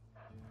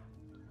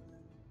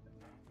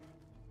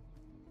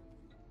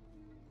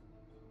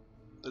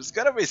 There's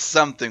gotta be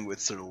something with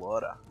Sir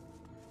Laura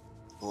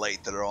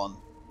later on,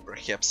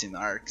 perhaps in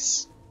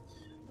arcs.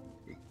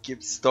 He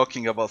keeps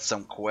talking about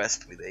some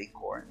quest with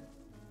Acorn.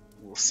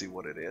 We'll see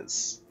what it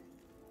is.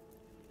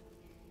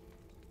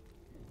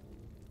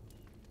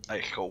 I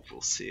hope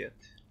we'll see it.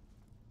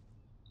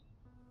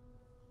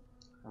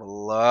 A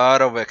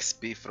lot of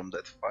XP from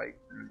that fight,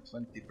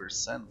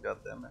 20%,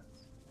 goddammit.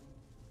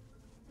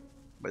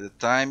 By the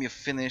time you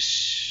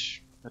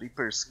finish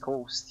Reaper's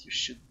Coast, you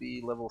should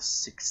be level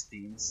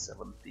 16,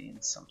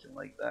 17, something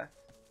like that.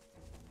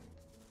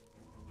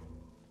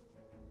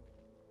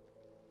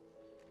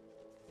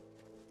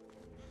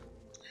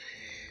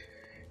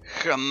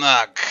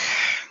 Hanag.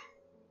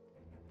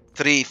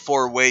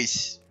 3-4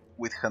 ways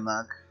with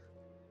Hanag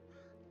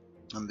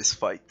on this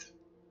fight.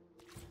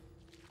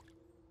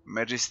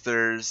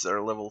 Magisters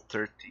are level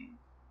 13.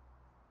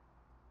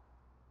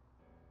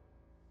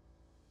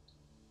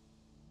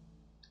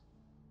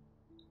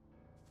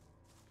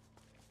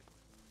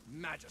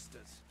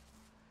 Magisters.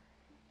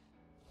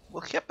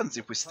 What happens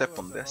if we step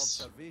on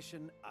this?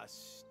 Observation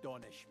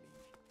astonish me.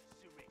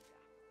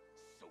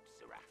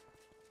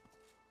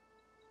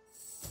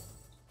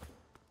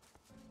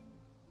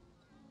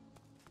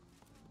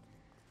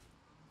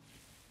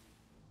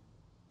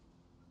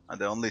 Are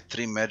there only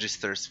 3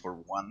 Magisters for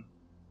 1?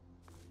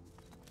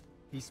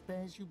 He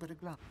spares you but a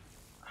glove.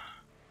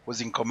 Who's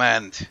in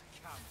command?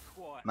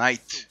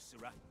 Knight.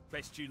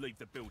 Best you leave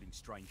the building,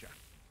 stranger.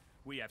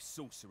 We have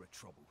sorcerer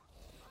trouble.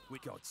 We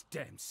God's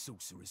damn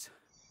sorcerers.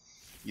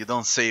 You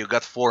don't say, you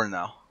got 4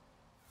 now.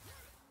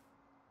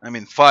 I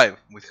mean 5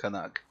 with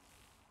Hanag.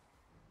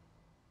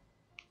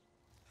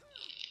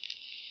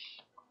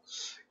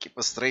 Keep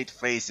a straight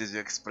face as you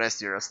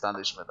express your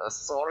astonishment. A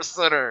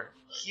sorcerer!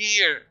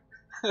 Here!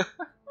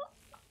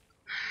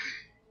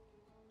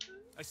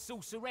 A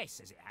sorceress,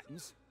 as it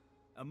happens.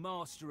 A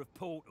master of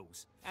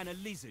portals, and a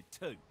lizard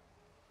too.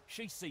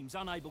 She seems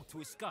unable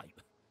to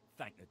escape,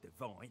 thank the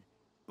divine.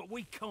 But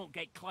we can't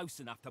get close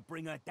enough to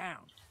bring her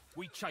down.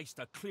 We chased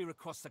her clear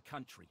across the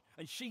country,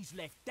 and she's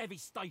left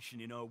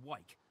devastation in her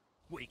wake.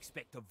 We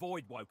expect a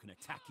Voidwoken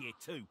attack here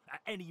too,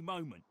 at any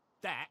moment.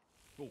 That,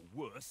 or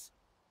worse.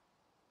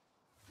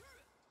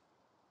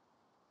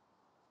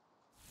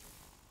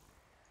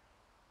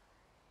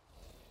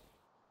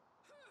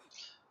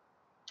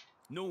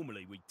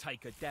 Normally we'd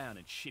take her down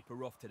and ship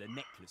her off to the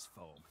necklace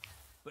farm.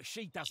 But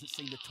she doesn't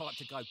seem the type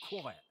to go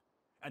quiet,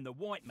 and the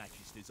White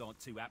Magisters aren't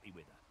too happy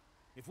with her.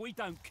 If we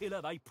don't kill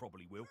her, they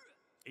probably will.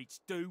 It's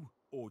do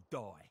or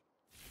die.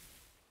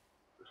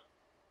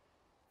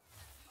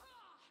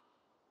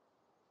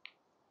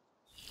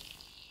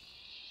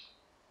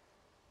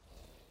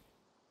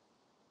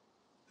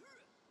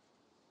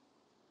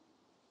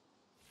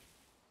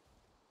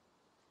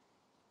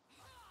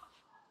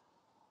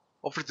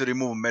 Offer to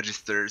remove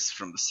magisters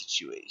from the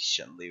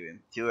situation. Leave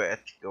him to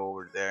it. Go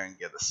over there and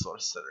get a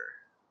sorcerer.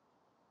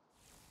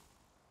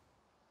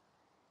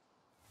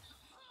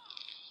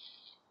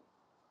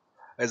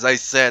 As I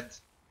said,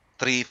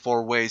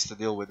 3-4 ways to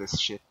deal with this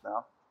shit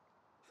now.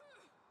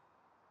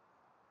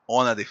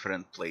 On a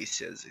different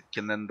places. It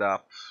can end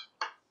up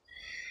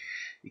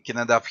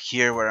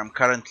here where I'm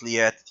currently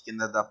at. It can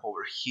end up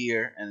over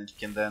here, and it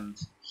can end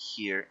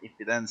here. If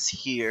it ends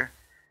here,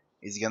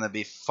 it's gonna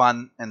be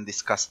fun and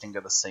disgusting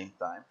at the same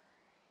time.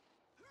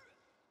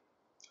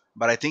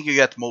 But I think you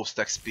get most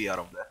XP out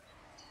of that.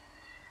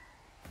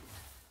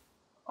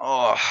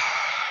 Oh.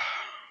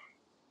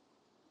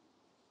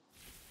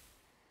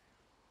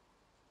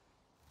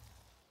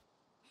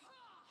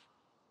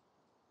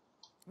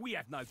 We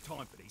have no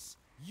time for this.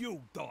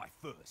 You'll die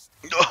first.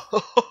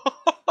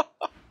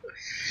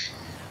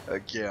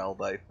 Okay, I'll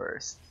die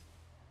first.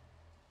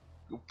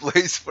 Who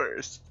plays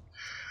first?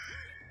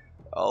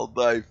 I'll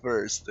die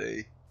first,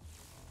 eh?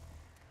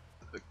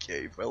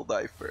 Okay, if I'll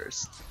die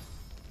first.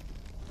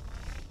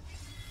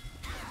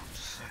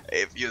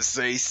 If you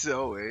say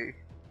so, eh?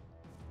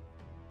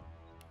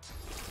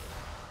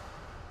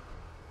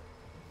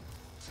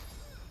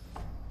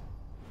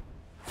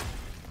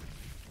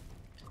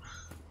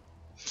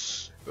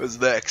 What's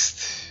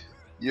next?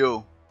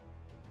 You.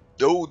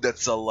 Oh,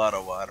 that's a lot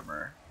of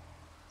armor.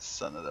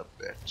 Son of a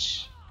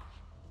bitch.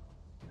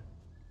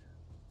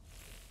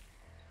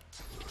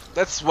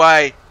 That's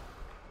why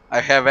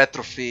I have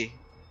atrophy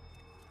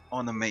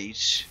on a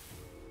mage.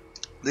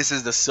 This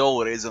is the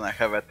sole reason I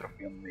have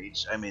atrophy on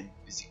mage. I mean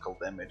physical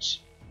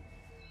damage.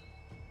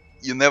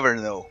 You never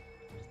know.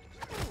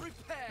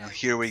 And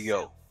here we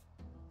go.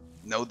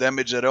 No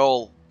damage at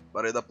all,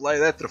 but it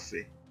applied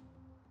atrophy.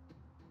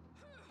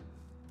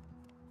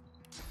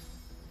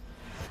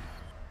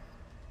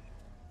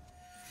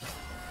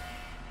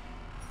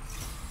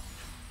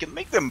 Can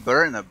make them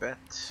burn a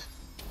bit.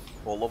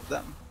 All of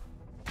them.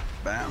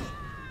 Bam.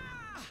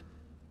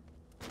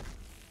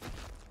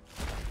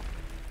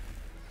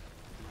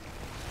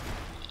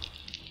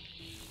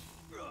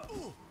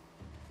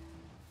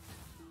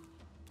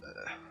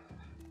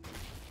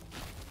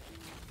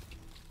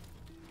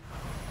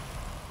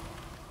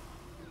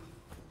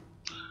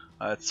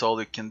 That's all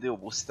you can do,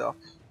 boost up.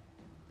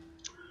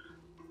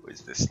 Who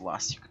is this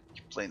last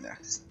you play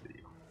next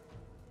video?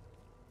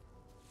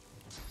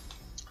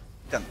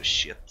 Can't do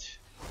shit.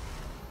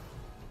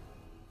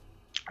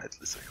 At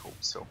least I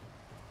hope so.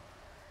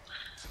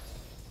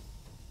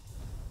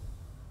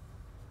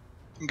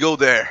 Go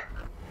there.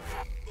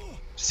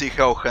 See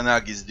how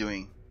Hanag is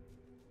doing.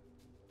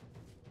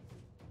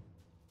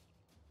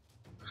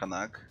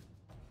 Hanag.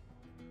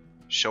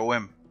 Show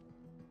him.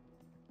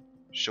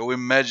 Show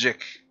him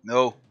magic.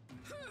 No.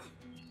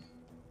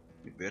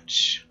 You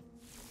bitch.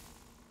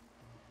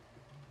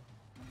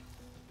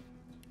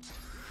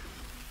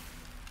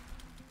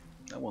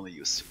 I want to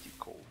use City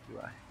Cold, do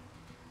I?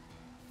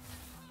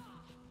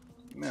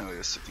 No, I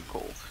use City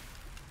Cold.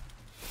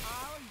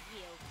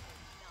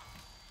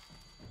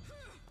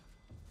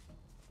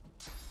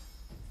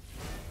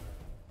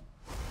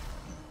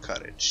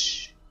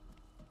 Courage.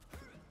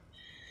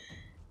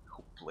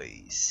 Who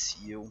plays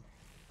you?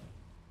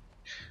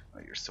 Oh,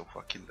 you're so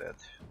fucking dead.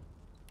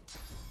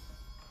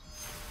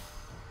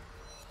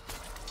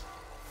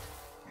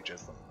 You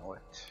just don't know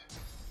it.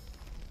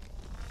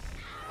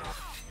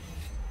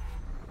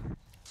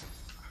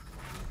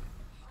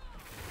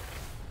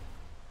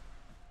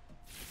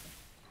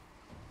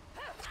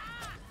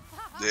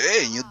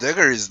 Hey, new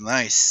dagger is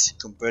nice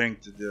comparing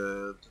to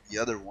the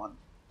other one.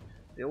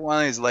 The other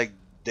one is like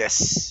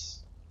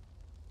this,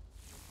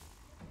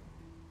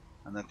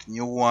 and that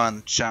new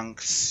one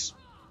chunks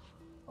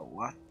a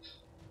lot,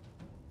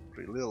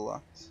 really a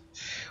lot.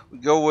 We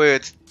go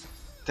with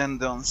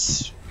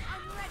tendons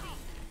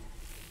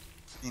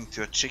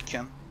into a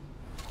chicken.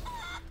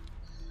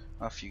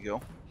 Off you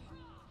go.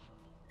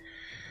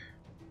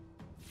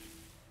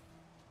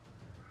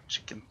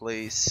 Chicken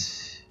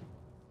plays.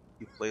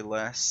 You play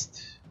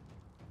last.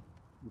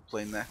 You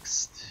play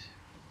next.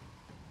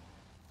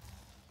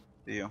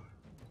 You.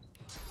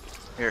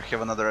 Here,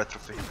 have another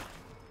atrophy.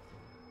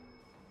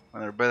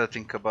 When I better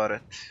think about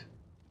it.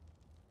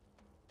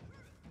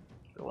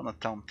 I wanna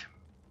taunt him.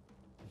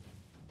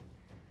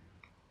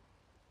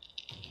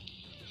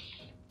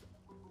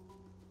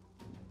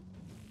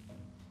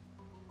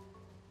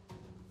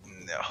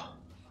 No,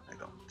 I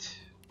don't.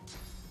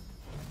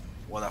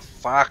 What the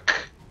fuck?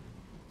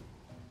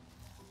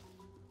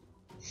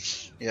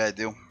 Yeah, I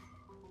do.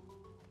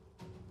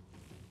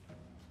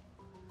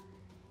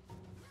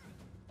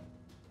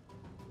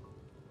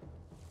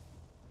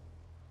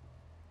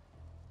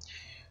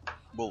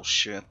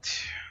 Bullshit.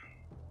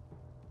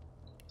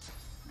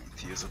 I need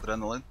to use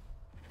adrenaline.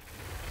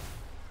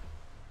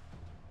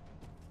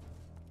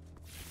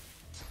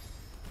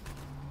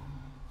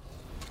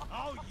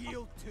 I'll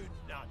yield to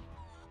none.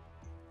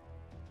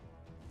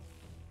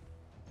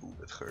 Ooh,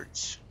 that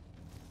hurts.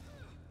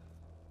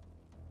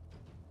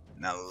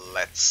 Now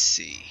let's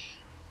see.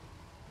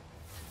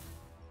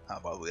 How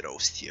about we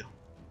roast you?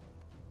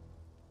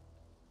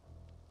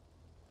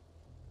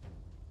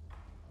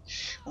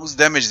 Who's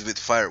damaged with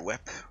fire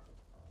whip?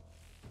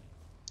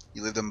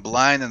 You leave them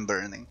blind and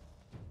burning.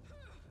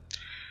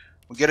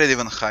 We get it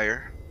even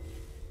higher.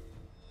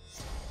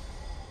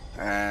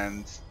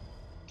 And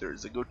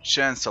there's a good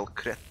chance I'll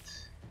crit.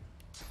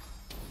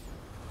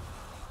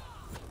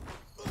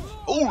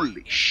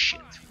 Holy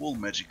shit! Full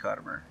magic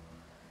armor.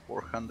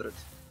 400.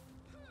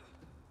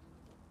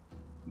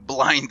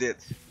 Blinded.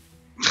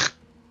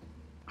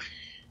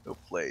 Who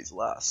plays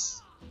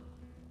last?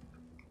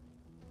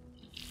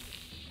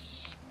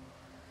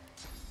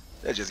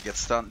 They just get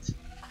stunned.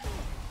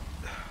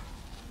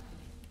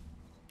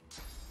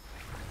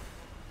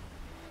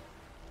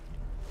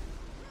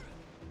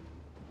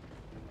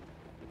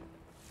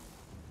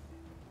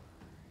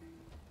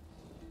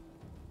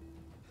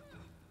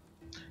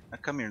 How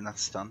come you're not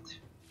stunned?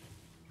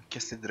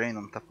 Cast a drain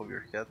on top of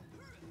your head.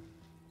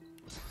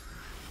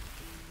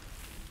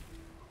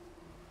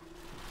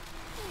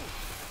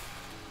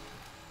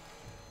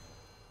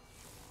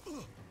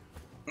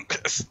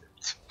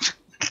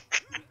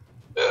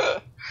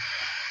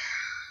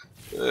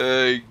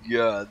 Oh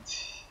god.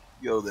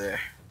 Go there.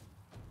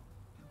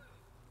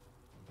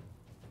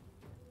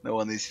 No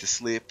one needs to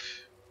sleep.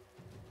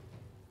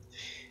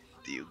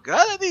 Do you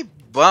got any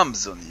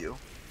bums on you?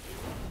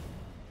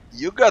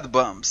 You got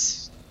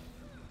bums.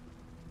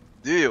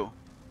 Do you?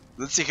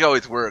 Let's see how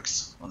it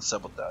works on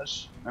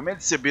sabotage. I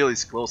made Sibyl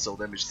is close, I'll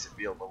damage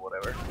Sibyl, but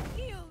whatever.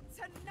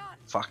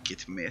 Fuck,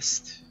 it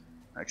missed.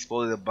 I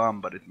exploded a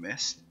bomb, but it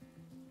missed.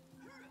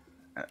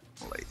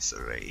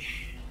 Laser ray.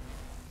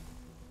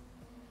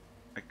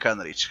 I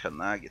can't reach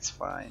Hanag, it's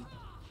fine.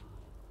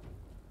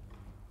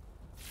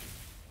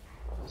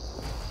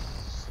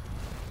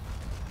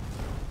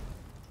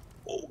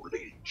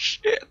 Holy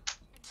shit.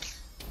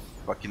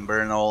 Fucking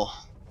burn all.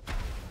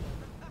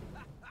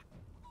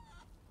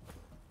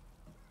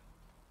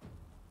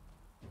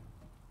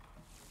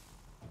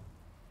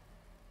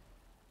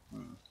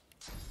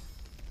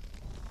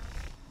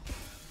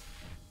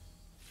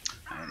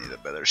 I need a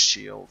better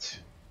shield.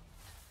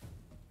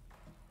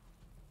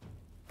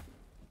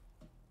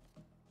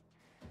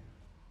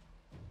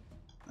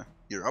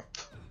 You're up.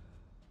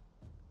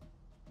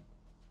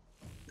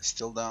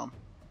 Still down.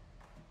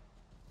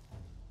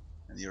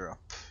 And you're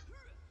up.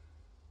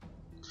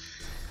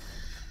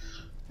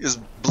 He's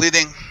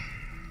bleeding.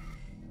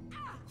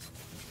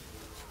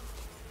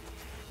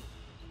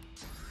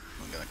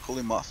 I'm gonna cool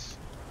him off.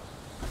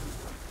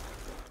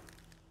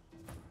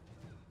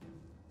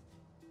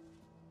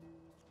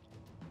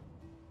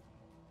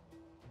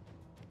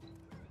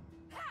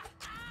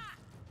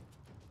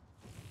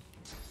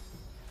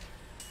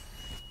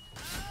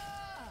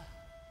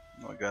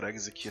 I got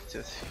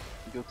executed.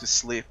 Go to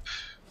sleep.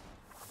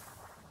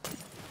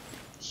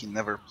 He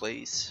never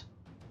plays.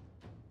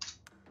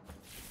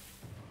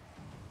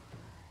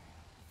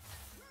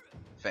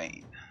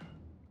 Fane.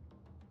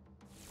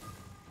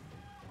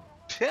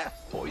 Yeah,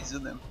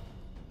 poison him.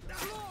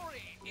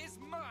 Glory is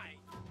mine.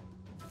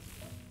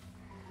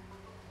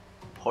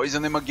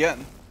 Poison him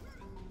again.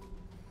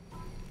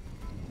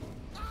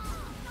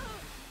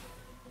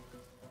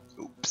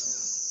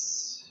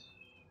 Oops.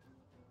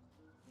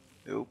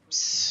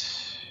 Oops.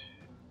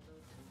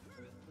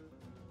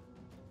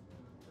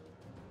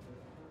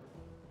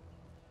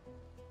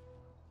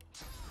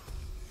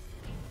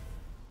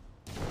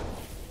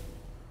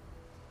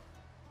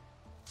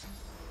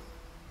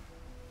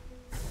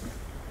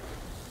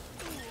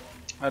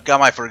 How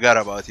come I forgot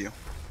about you?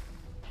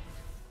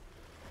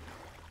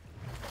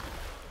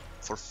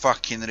 For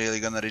fucking really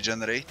gonna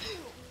regenerate?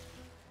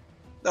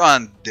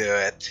 Don't do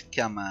it.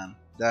 Come on.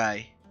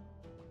 Die.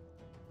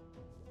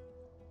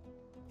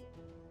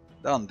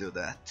 Don't do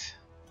that.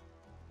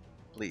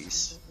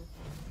 Please.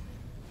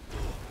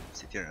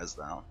 Sit your ass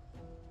down.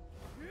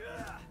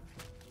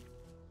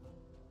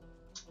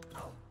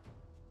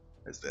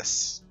 What's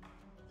this?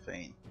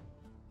 Fane.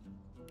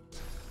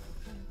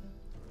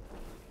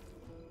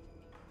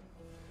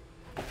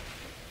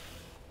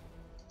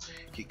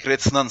 He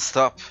crits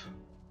non-stop.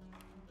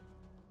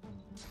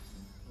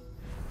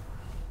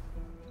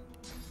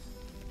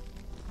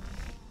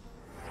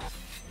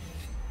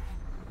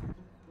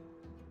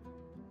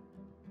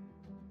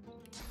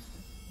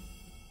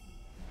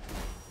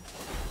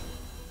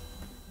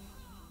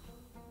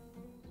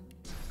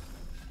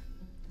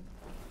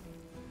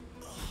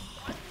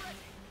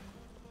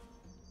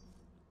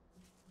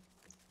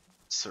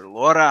 Sir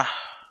Laura,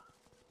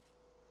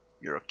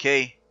 you're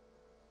okay.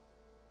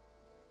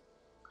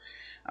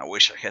 I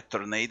wish I had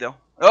tornado.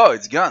 Oh,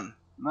 it's gone.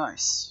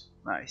 Nice,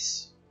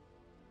 nice.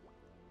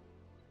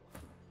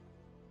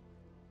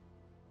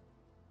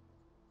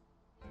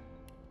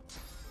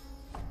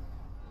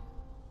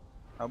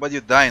 How about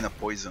you die in a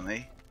poison,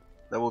 eh?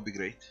 That would be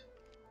great.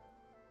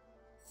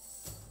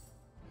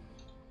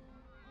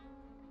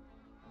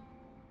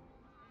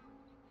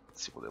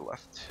 Let's see what they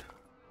left.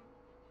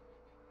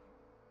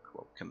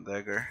 Cloak and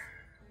dagger.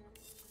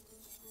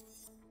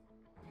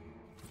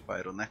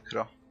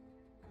 Pyronecro.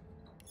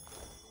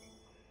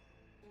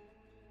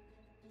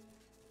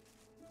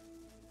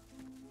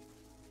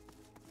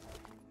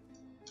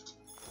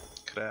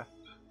 crap.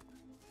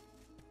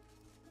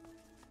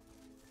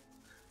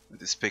 Need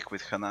to speak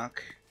with Hanak.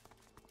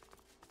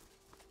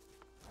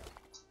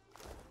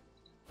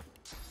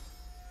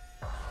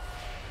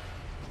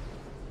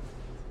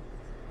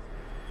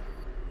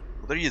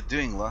 What are you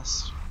doing,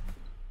 Lust?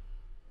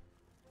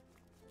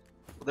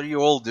 What are you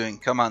all doing?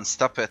 Come on,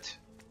 stop it.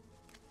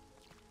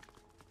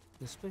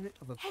 The spirit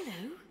of a...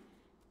 Hello?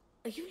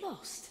 Are you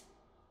lost?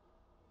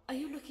 Are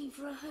you looking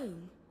for a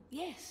home?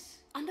 Yes.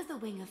 Under the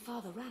wing of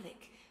Father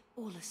Relic,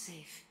 all are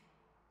safe.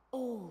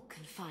 All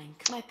can find...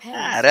 My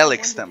parents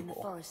Relic's wandered in temple.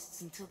 the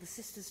forests until the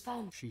sisters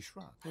found... She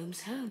shrugged.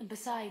 Home's home. And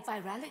besides, by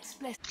Relic's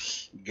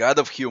bless... God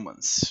of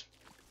humans.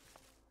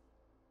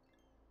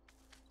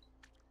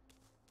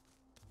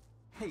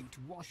 Hate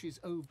washes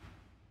over...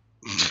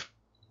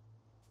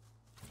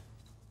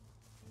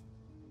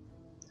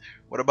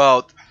 What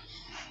about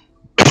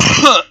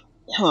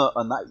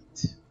a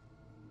knight?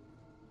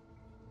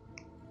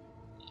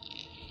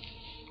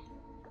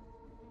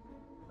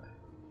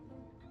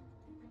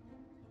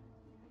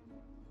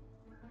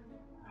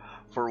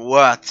 For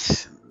what?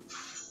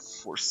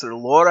 For Sir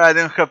Laura, I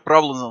didn't have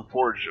problems on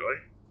Forgejoy.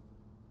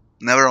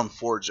 Never on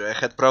Forgejoy. I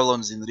had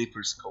problems in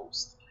Reaper's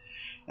Coast.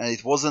 And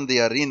it wasn't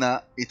the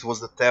arena, it was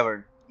the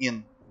tavern,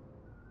 inn.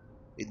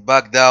 It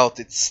bugged out,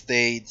 it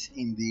stayed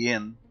in the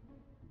inn.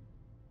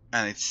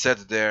 And it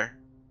sat there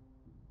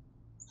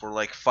for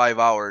like 5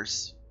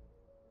 hours.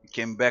 It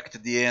came back to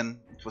the inn,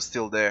 it was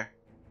still there.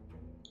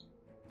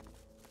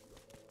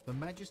 The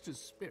Magister's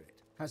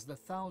spirit has the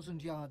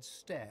 1,000-yard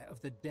stare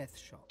of the death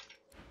shock.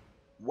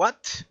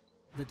 What?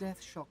 The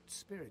death-shocked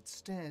spirit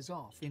stares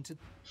off into...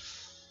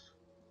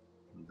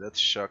 Death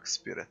shock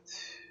spirit.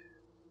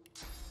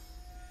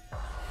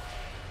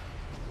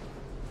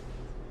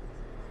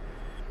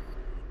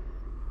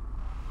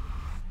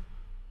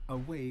 A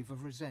wave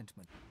of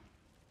resentment.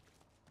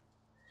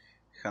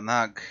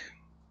 Hanag.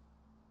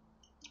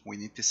 We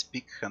need to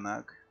speak,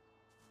 Hanag.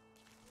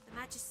 The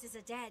Magisters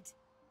are dead.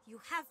 You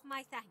have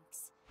my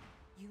thanks.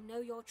 You know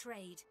your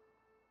trade.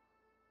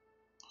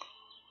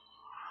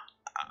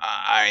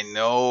 I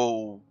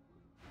know.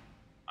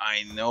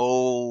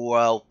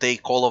 I'll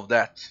take all of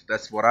that.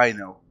 That's what I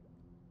know.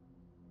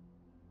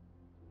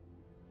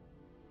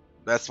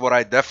 That's what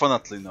I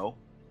definitely know.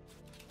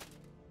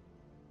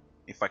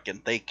 If I can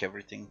take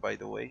everything, by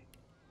the way.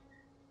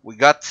 We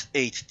got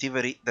 8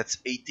 Tiveri, that's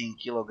 18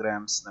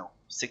 kilograms, no,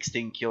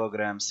 16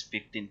 kilograms,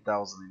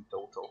 15,000 in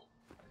total.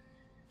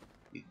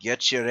 You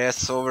get your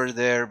ass over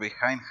there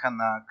behind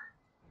Hanag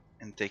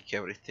and take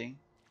everything.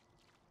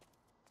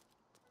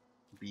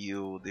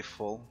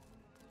 Beautiful.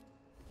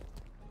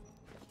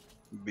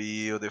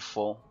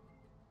 Beautiful.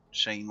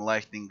 Chain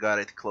lightning got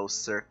it, close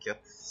circuit,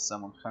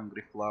 summon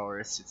hungry flower,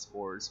 acid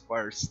spores,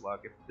 fire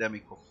slug,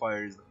 epidemic of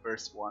fire is the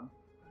first one.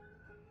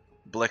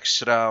 Black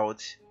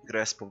shroud,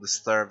 grasp of the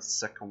starved,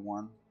 second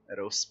one.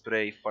 Arrow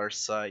spray, far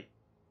sight,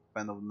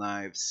 fan of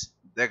knives,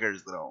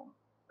 dagger's drawn,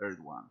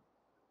 third one.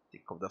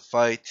 Tick of the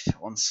fight,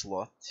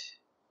 onslaught.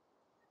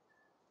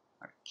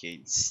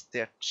 Arcane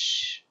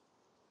stitch,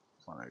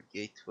 Honor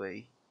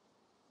gateway,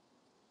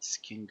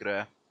 skin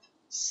graft,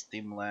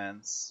 steam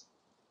lance.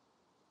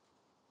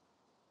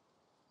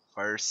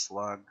 Fire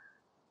slug,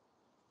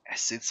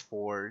 acid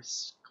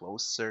spores,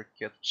 close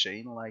circuit,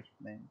 chain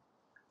lightning,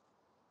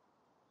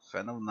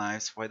 fan of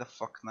knives, why the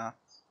fuck not?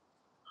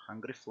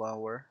 Hungry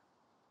flower.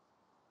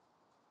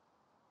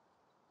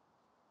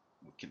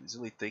 We can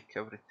easily take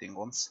everything.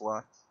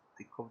 Onslaught,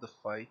 tick of the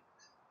fight,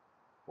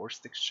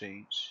 forced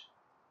exchange,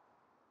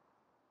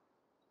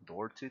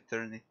 door to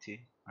eternity,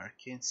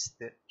 arcane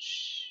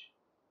stitch,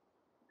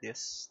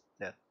 this,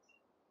 that.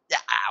 Yeah,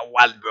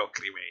 one book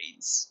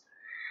remains.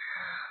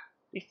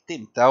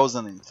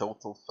 15,000 in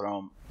total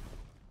from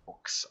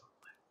Oxa.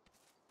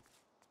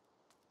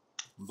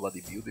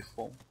 Bloody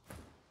beautiful.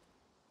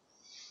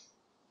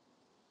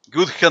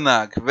 Good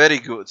Hanag, very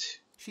good.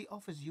 She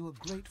offers you a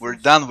great... We're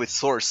done with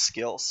source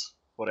skills.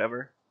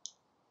 Whatever.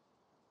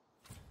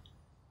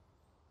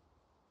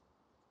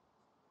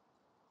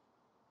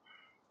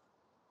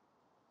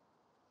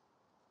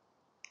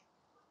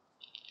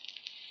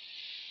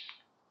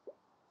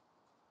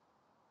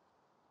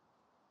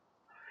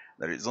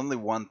 There is only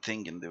one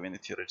thing in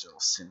Divinity Original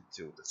Sin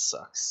 2 that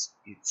sucks.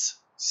 It's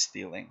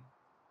stealing.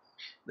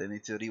 They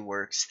need to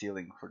rework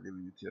stealing for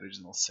Divinity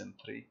Original Sin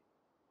 3.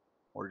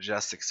 Or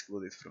just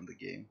exclude it from the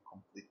game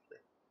completely.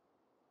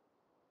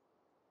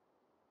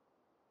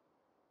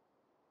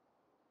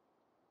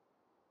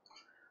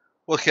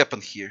 What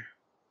happened here?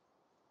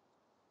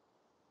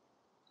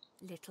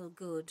 Little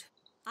good.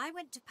 I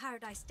went to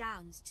Paradise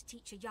Downs to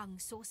teach a young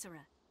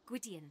sorcerer,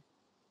 Gwydion,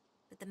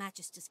 but the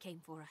Magisters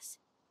came for us.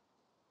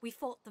 We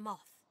fought them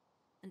off,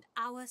 and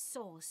our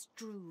source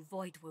drew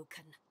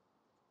Voidwoken.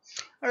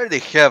 I already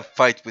have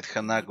fight with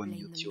Hanag on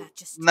YouTube.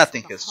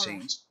 Nothing has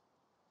changed.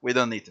 We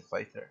don't need to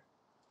fight her.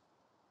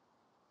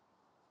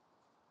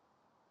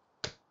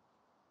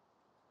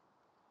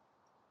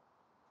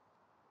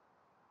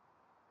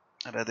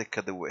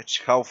 Radika the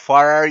Witch. How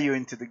far are you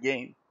into the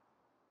game?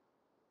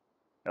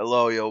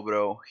 Hello, yo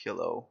bro.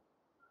 Hello.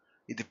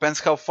 It depends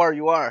how far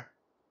you are.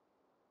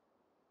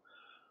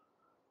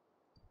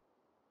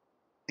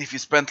 If you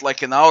spent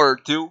like an hour or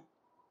two,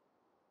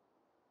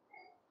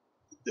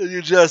 then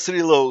you just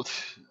reload.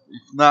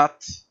 If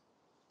not,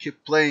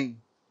 keep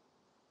playing.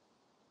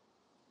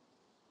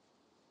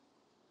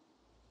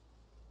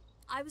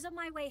 I was on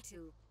my way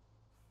to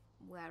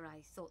where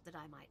I thought that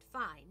I might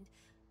find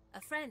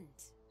a friend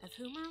of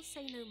whom I'll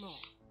say no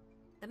more.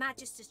 The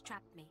Magisters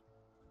trapped me,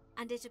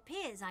 and it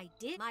appears I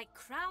did my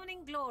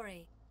crowning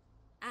glory,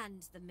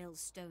 and the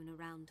millstone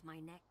around my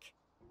neck.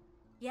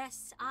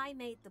 Yes, I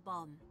made the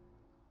bomb.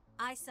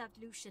 I served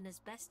Lucian as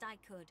best I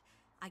could.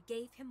 I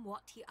gave him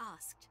what he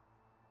asked.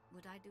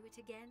 Would I do it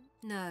again?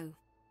 No,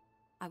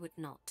 I would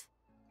not.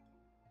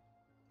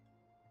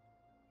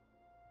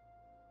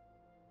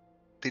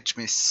 Teach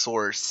me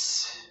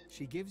source.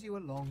 She gives you a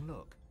long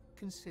look,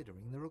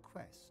 considering the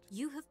request.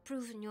 You have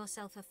proven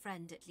yourself a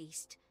friend at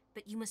least,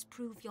 but you must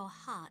prove your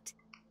heart.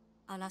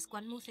 I'll ask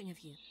one more thing of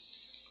you.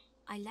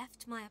 I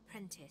left my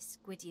apprentice,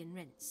 Gwydion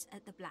Rince,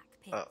 at the Black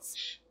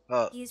Pits.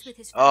 He is with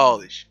his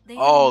family. They are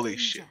in Holy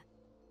danger. shit.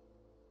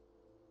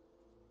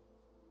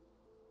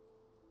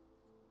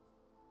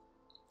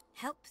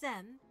 Help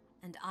them,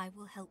 and I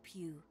will help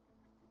you.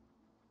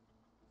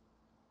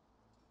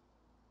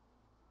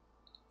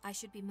 I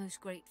should be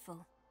most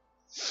grateful.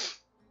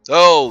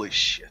 Holy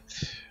shit.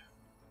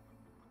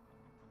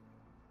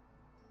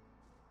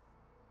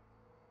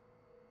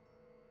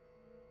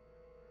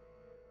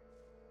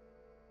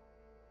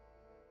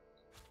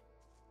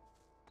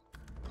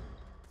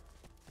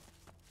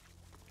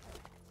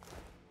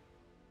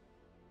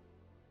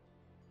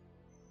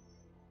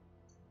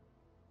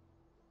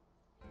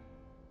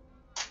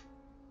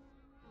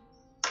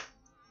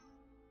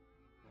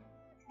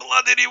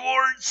 Bloody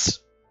rewards!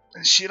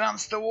 And she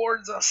runs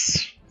towards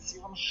us. It's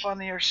even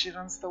funnier, she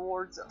runs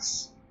towards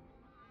us.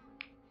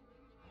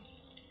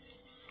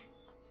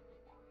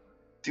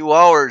 2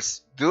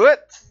 hours. Do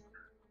it?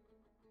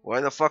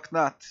 Why the fuck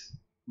not?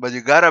 But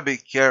you gotta be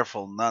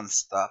careful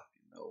non-stop,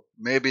 you know.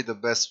 Maybe the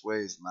best way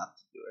is not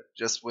to do it.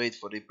 Just wait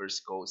for Reaper's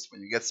Ghost.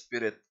 When you get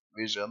Spirit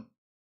Vision,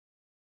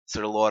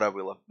 Sir Laura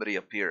will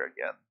reappear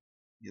again,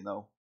 you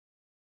know.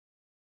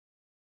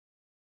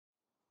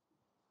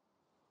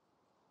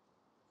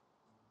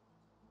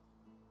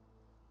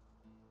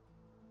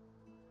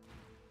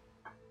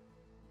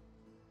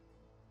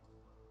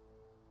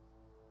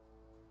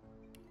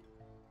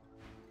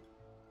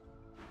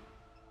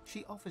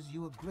 She offers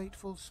you a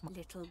grateful smile.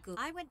 Little good.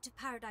 I went to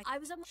paradise. I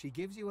was on. She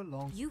gives you a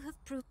long. You have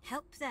proved.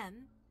 Help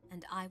them,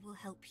 and I will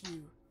help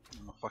you.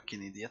 I'm a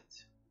fucking idiot.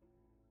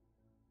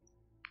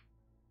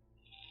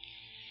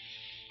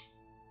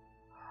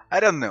 I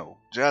don't know.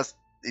 Just,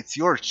 it's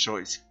your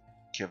choice,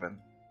 Kevin.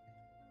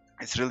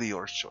 It's really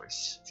your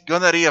choice. It's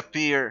gonna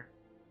reappear.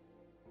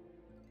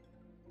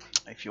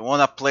 If you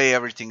wanna play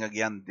everything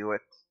again, do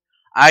it.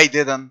 I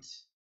didn't.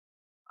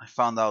 I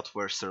found out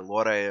where Sir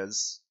Laura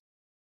is.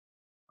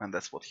 And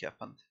that's what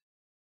happened.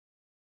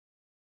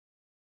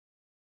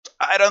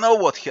 I don't know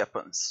what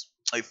happens.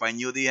 If I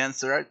knew the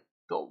answer, I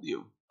told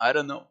you. I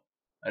don't know.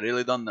 I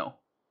really don't know.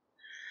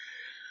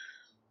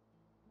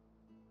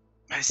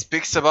 He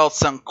speaks about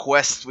some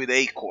quest with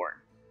Acorn.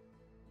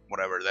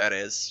 Whatever that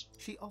is.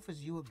 She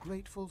offers you a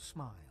grateful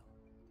smile.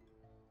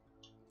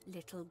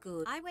 Little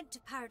good. I went to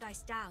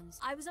Paradise Downs.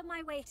 I was on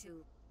my way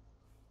to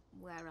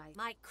where I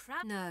might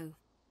crash. No.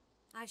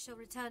 I shall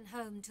return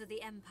home to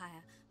the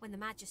Empire when the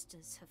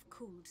Magisters have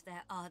cooled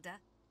their ardor.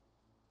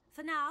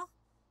 For now,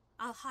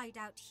 I'll hide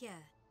out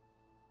here.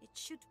 It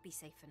should be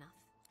safe enough.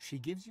 She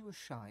gives you a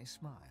shy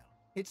smile.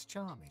 It's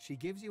charming. She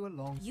gives you a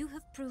long... You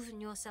have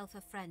proven yourself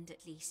a friend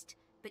at least,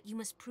 but you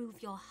must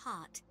prove your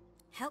heart.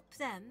 Help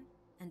them,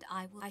 and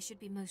I will... I should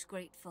be most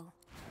grateful.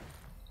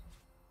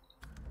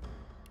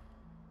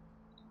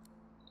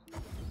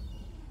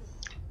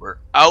 We're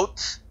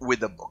out with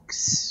the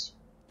books.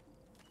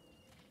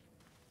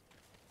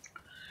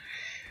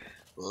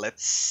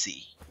 Let's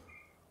see.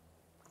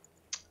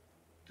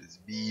 These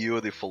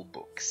beautiful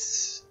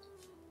books.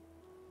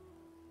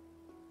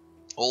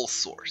 All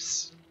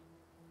source.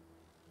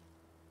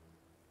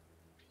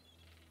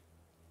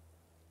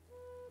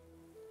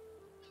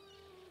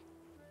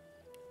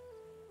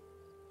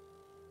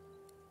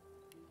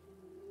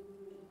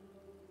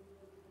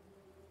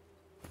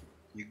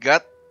 You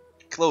got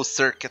closed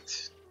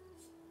circuit.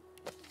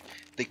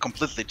 They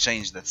completely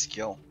changed that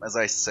skill. As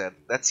I said,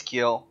 that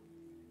skill,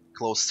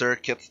 closed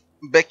circuit,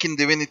 back in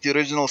Divinity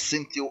Original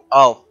Sin 2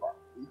 Alpha,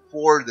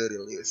 before the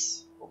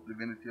release of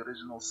Divinity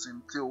Original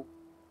Sin 2,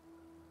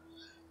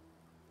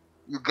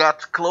 you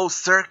got closed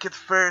circuit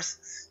first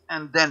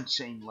and then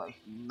chain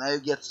lightning. Now you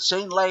get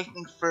chain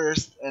lightning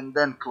first and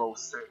then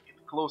closed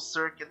circuit. Closed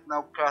circuit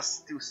now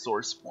costs 2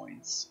 source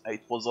points.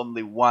 It was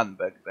only 1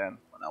 back then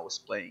when I was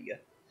playing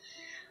it.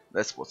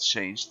 That's what's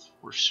changed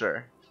for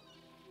sure.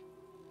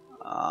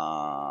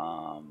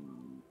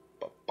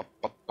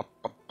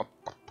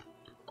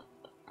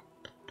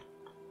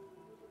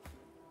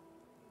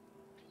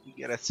 You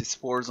get SC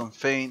Spores on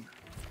Fane.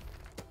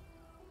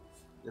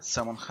 Get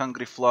summon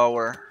Hungry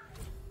Flower.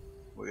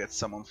 We got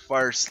some on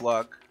Fire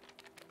Slug.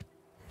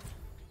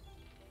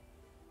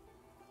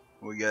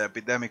 We got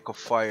Epidemic of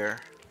Fire.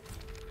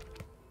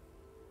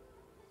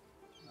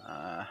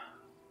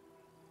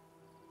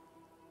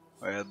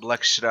 We got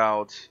Black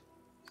Shroud.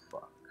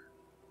 Fuck.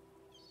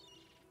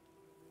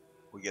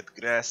 We get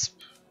Grasp.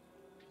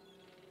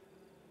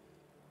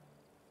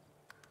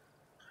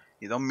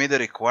 You don't meet a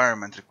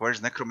requirement.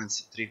 Requires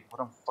Necromancy 3.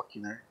 What a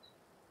fucking nerd.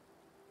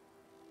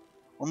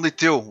 Only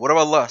 2. What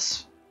about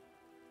loss?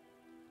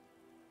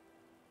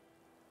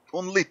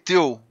 Only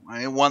 2. I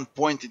need 1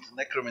 point into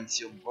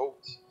Necromancy on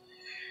both.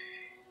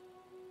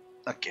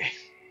 Okay.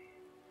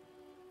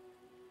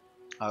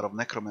 Out of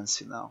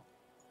Necromancy now.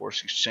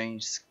 Force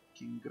Exchange,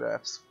 Skin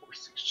Graphs,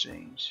 Force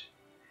Exchange.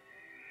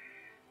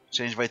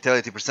 Change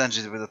Vitality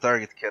percentages with a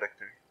target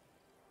character.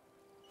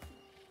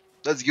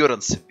 That's good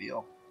on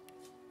Sibyl.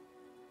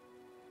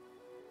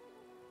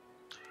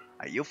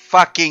 Are you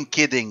fucking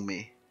kidding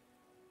me?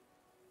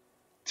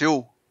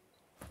 2.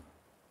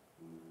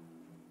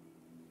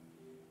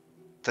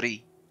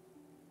 3.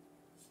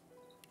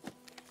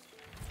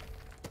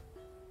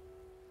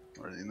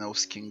 Already know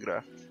Skin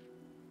Graft.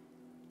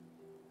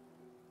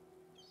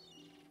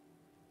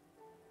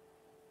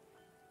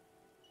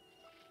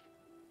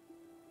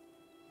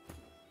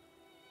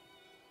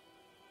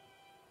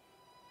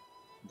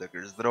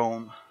 Dagger's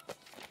Drone.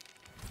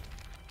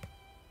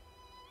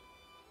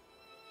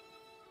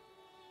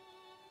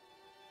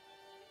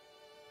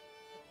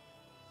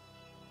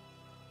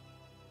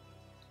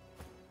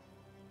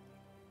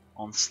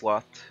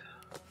 Onslaught.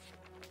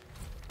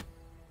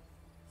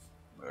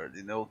 We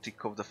already know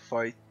tick of the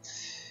fight.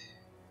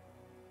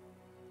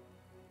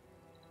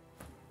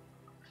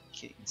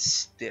 Okay,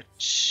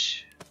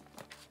 Stitch.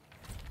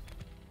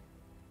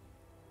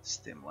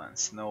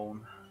 Stimulants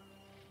known.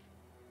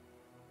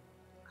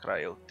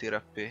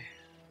 Cryotherapy.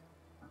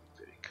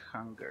 Vampiric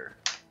Hunger.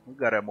 We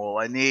got them all.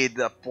 I need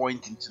a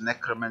point into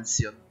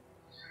Necromancy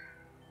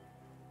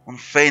on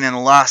Feign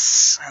and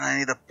Lass, and I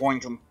need a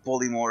point on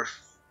Polymorph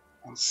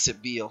on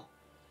Sibyl.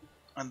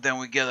 And then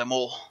we get them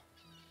all.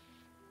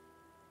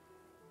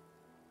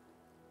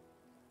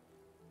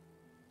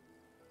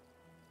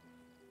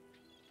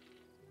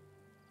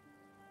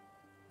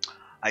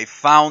 I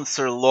found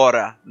Sir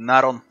Laura,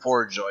 not on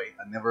Forjoy.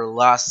 I never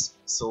lost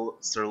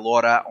Sir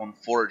Laura on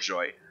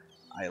Forjoy.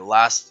 I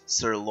lost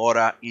Sir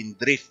Laura in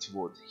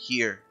Driftwood,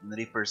 here in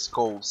Reaper's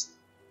Coast.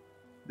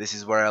 This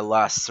is where I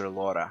lost Sir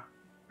Laura.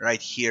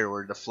 Right here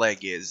where the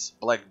flag is,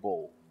 Black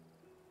Bull.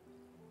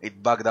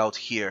 It bugged out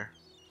here.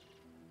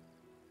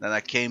 Then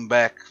I came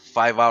back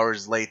 5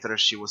 hours later,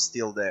 she was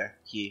still there.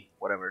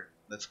 Whatever,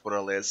 that's what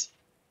it is.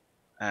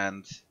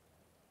 And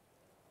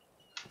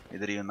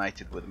it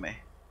reunited with me.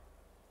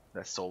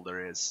 That's all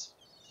there is.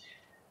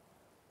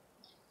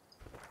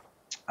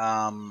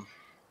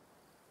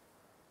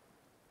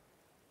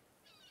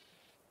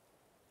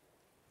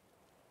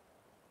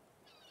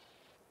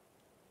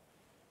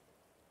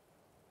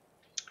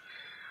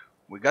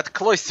 We got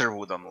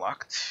Cloisterwood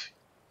unlocked.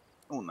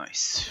 Oh,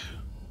 nice.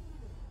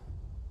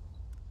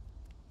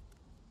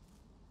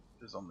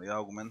 There's only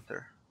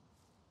Augmenter.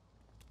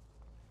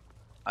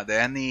 Are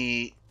there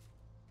any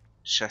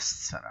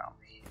chests around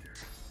here?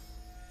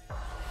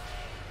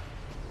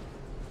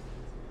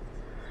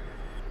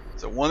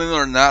 So, wanting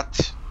or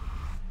not,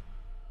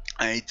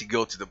 I need to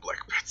go to the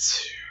Black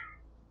Pits.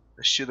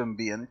 There shouldn't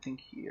be anything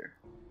here.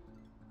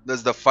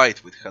 There's the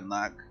fight with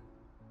Hanag.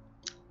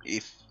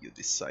 If you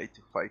decide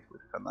to fight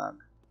with Hanag.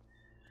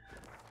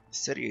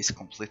 This area is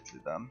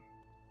completely done.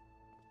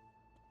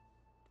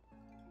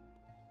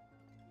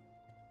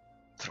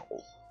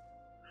 Troll.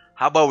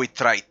 How about we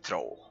try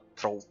Troll?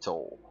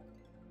 Troll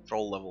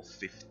level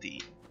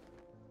 15.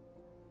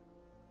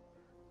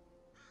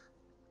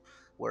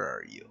 Where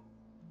are you?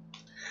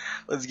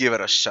 Let's give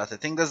it a shot. I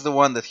think that's the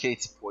one that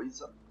hates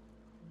poison.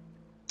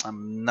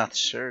 I'm not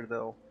sure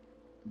though.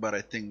 But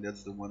I think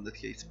that's the one that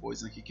hates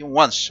poison. He can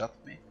one-shot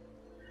me.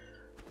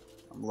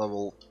 I'm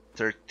level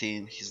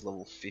 13, he's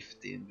level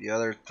 15. The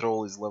other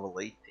troll is level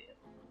 18.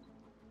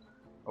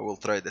 I will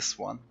try this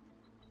one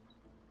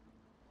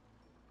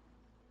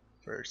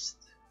first.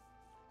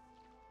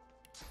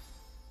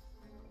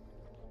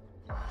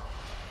 What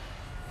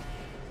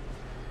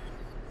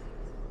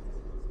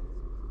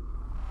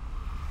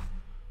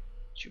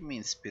you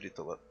mean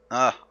spiritual?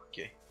 Ah,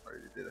 okay,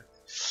 already did it.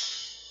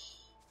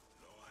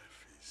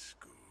 Life is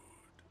good.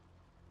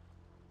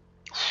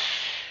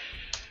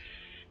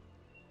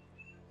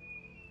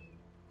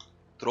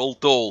 Troll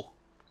toll.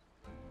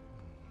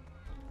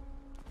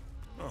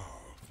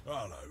 Oh,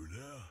 hello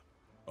there.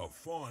 A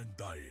fine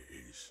day it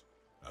is.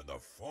 And the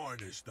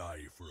finest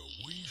day for a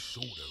wee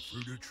saunter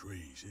through the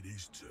trees it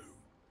is too.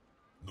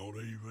 Not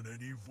even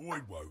any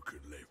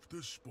voidwoken left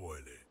to spoil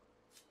it.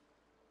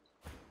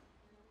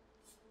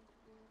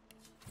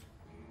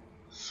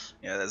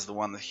 Yeah, that's the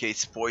one that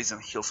hates poison,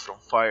 heals from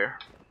fire.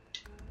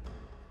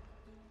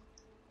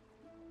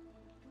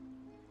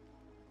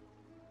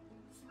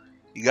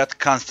 You got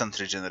constant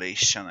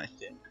regeneration, I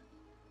think.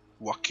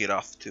 Walk it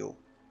off too.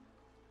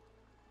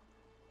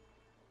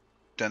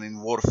 10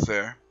 in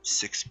warfare,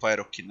 6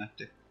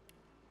 pyrokinetic.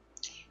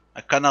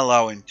 I can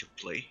allow him to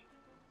play.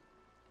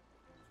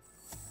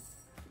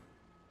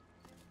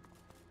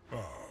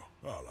 Oh,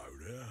 hello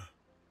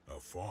there. A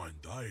fine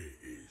day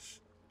it is.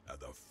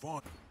 And a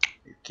fine...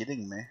 You're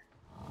kidding me?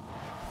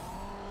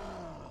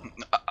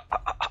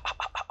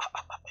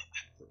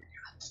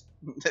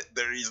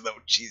 There is no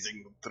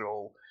cheesing the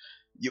troll.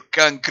 You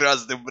can't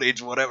cross the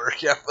bridge, whatever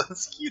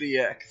happens, he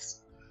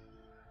reacts.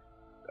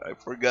 I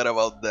forgot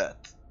about that.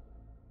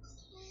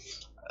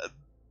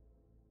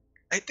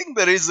 I think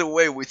there is a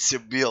way with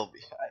Sibyl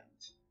behind.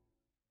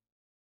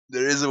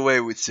 There is a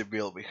way with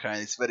Sibyl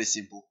behind. It's very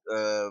simple.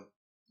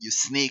 You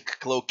sneak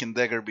Cloak and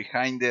Dagger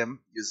behind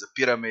them, use a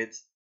pyramid,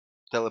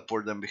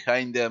 teleport them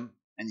behind them,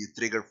 and you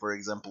trigger, for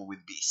example,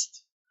 with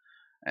Beast.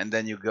 And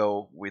then you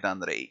go with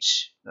Taunt.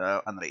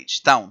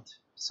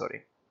 So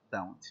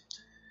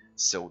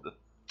the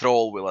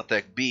troll will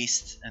attack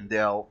Beast, and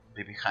they'll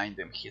be behind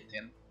them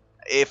hitting.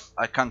 If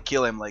I can't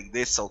kill him like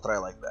this, I'll try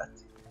like that.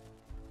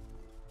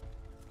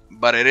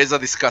 But it is a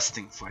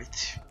disgusting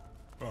fight.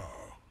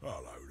 Oh,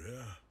 hello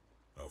there.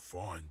 A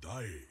fine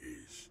day it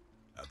is.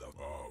 And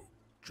oh,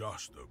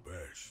 just the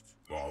best.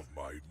 I've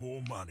made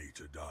more money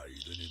today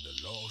than in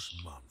the last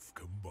month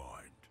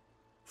combined.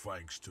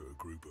 Thanks to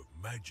a group of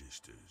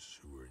magisters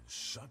who were in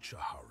such a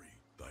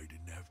hurry they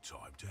didn't have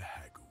time to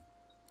haggle.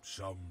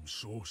 Some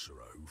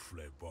sorcerer who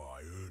fled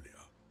by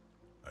earlier,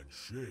 and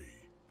she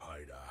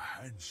paid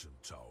a handsome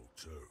toll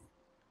too.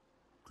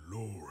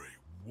 Glory,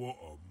 what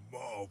a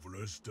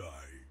marvellous day.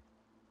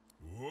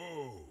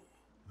 Whoa,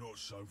 not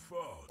so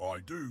fast. I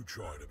do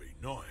try to be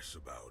nice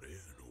about it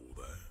and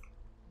all that,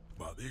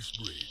 but this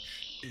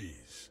bridge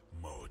is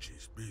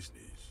Marge's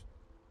business.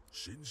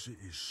 Since it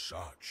is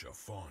such a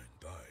fine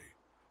day,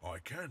 I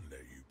can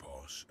let you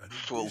pass at a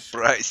full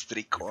discount price,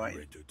 3 if coin.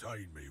 you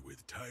entertain me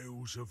with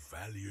tales of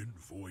valiant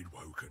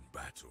void-woken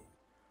battle.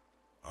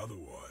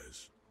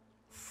 Otherwise,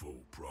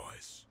 full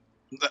price.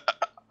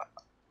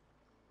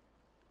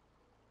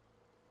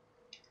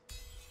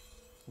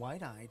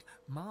 Wide-eyed,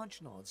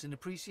 Marge nods in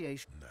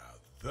appreciation. Now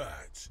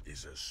that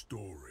is a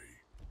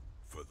story.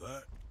 For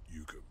that,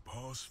 you can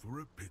pass for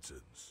a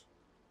pittance.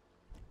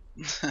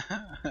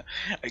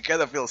 I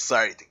kind of feel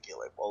sorry to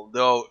kill him,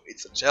 although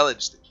it's a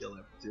challenge to kill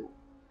him too.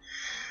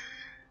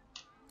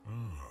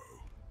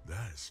 Oh,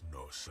 that's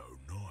not so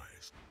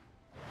nice.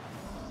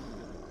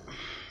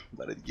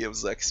 But it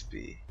gives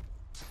XP.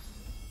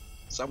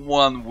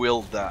 Someone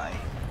will die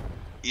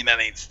in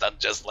an instant,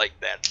 just like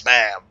that.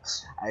 Bam!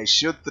 I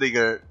should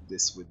trigger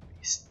this with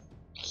Beast.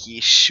 He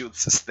should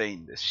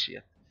sustain this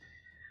shit.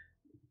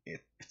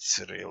 It's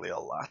really a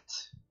lot.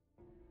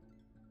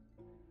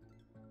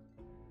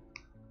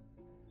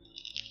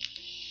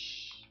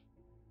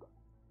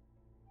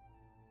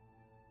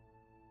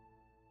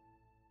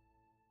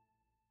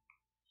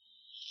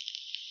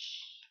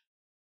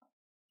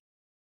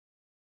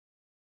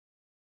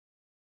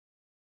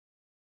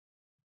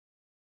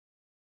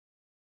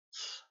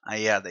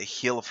 Yeah, they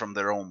heal from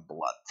their own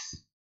blood.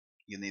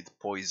 You need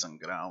poison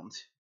ground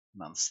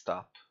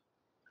non-stop,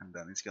 and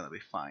then it's gonna be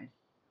fine.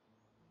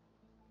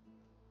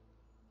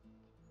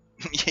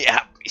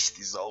 Yeah, Beast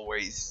is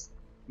always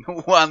the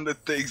one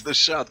that takes the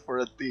shot for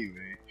a team.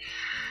 Eh?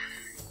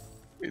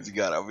 It's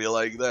gotta be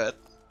like that.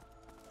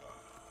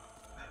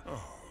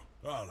 Oh,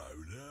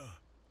 hello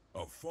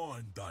there. A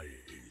fine day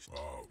it is.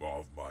 Oh,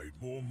 I've made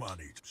more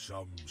money to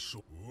some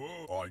sort.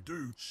 Oh, I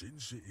do,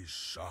 since it is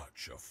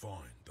such a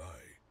fine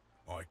day.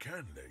 I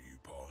can let you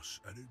pass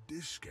at a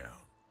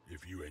discount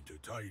if you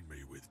entertain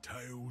me with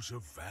tales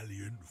of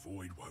valiant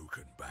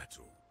void-woken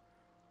battle.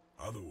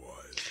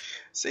 Otherwise...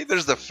 Say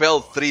there's the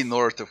fell 3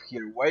 north of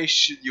here. Why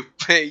should you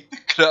pay to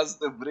cross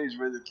the bridge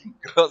when you can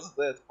cross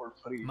that for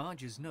free?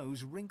 Marge's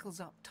nose wrinkles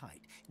up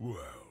tight.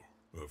 Well,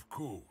 of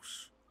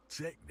course.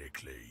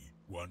 Technically,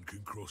 one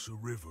can cross a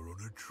river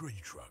on a tree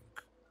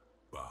trunk.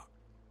 But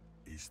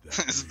is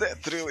that is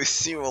that really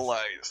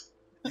civilized?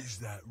 Is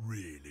that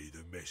really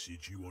the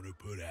message you want to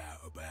put out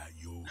about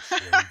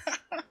yourself?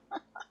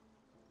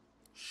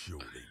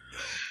 Surely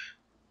not.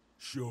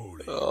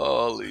 Surely.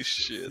 Holy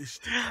shit.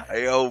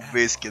 I hope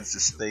Beast can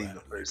sustain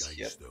the first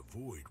hit. The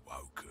void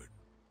woken.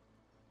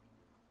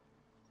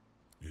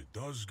 It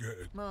does get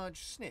it.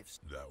 Marge sniffs.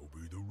 That will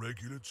be the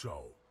regular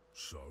toll.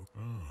 So,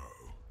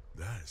 oh,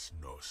 that's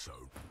not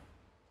so.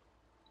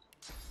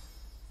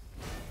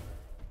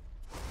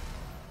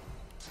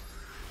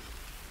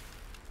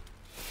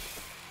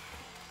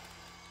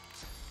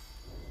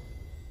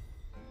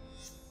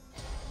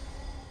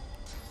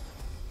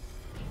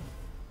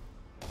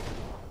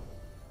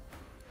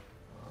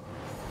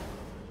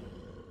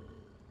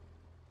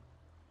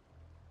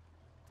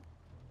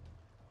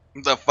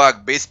 The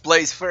fuck, Beast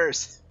plays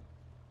first.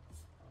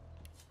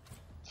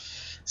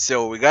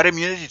 So we got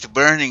immunity to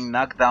burning,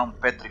 knockdown,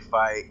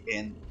 petrify,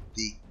 and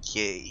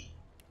decay.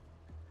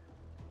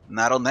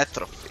 Not on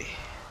atrophy.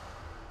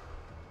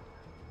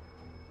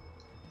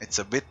 It's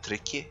a bit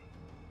tricky.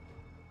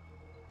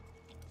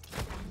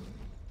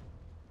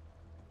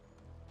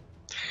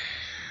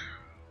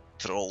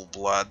 Troll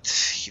blood.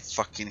 He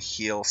fucking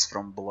heals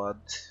from blood.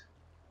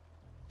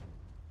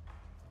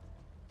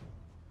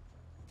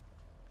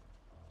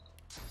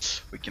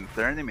 We can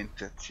turn him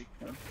into a chicken.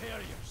 Prepare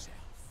yourself.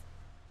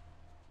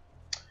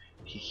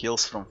 He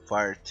heals from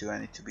fire too, I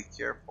need to be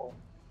careful.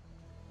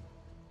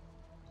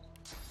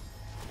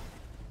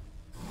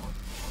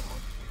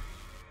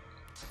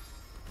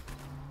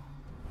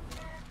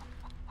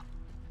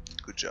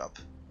 Good job.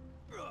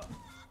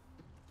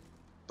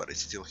 But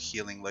it's still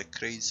healing like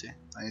crazy.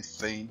 I need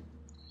Feign.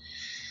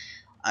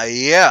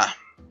 Yeah!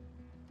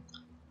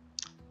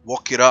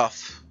 Walk it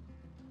off.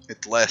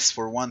 It lasts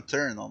for one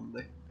turn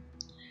only.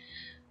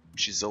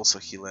 Which is also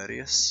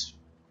hilarious.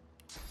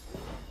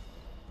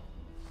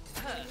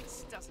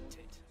 Hurts, doesn't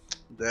it?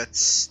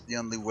 That's the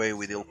only way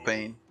we deal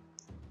pain.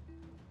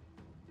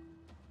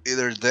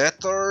 Either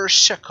that or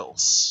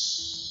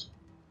shackles.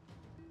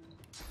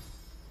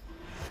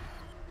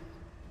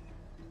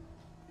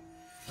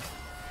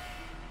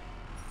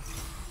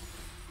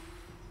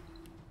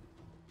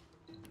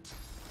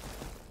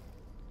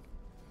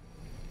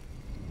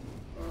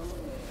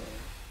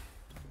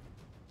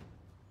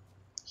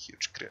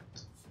 Huge crit.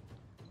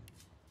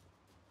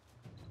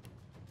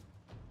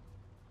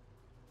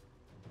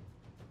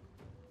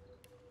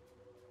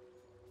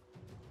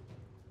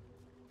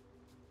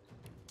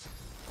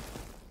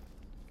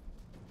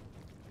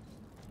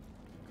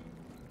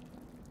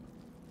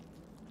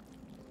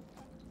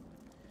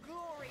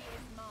 Glory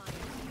is mine.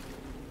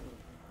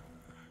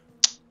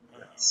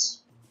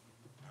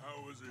 How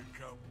has it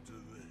come to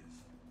this?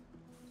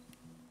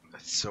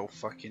 That's so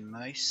fucking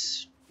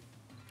nice.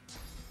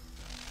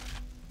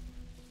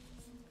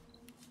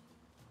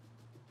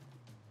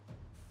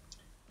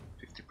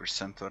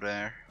 % or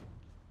there.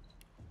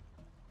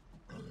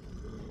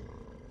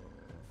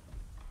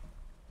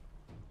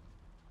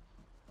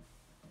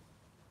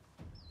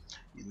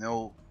 You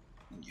know,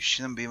 you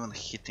shouldn't be even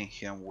hitting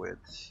him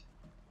with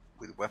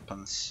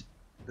weapons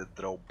that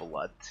draw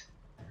blood.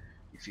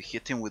 If you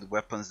hit him with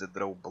weapons that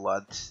draw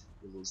blood,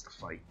 you lose the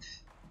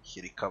fight.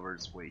 He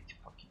recovers way too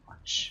fucking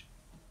much.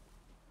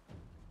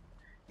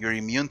 You're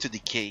immune to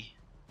decay,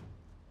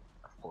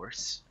 of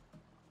course.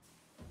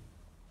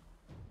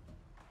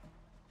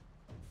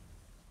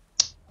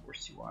 Of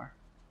course you are.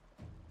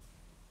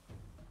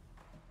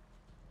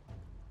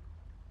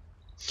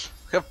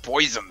 We have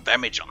poison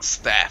damage on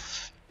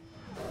staff.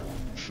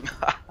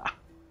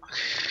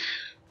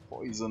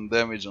 Poison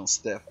damage on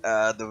staff.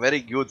 The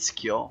very good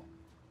skill.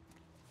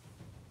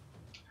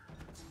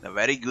 The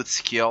very good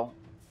skill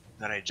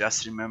that I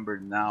just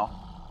remembered now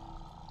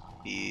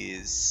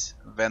is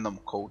venom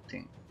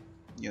coating.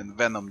 You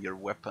envenom your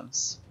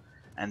weapons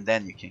and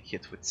then you can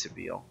hit with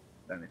Sibyl.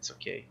 Then it's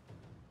okay.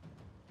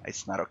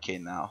 It's not okay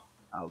now.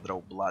 I'll draw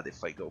blood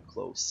if I go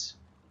close.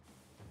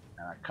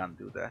 And I can't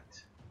do that.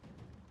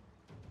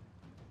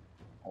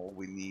 All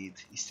we need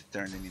is to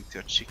turn him into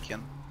a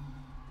chicken.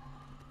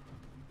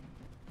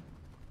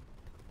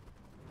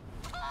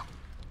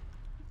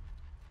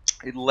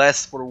 It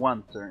lasts for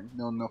one turn,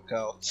 no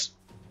knockouts.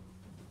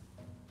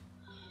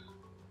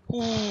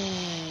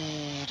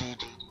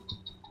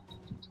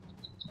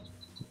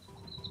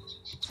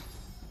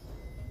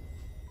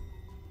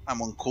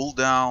 I'm on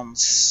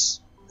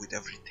cooldowns with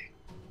everything.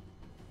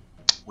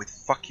 With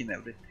fucking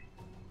everything.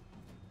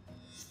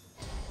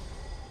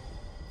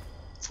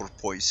 For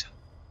poison.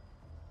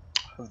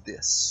 Of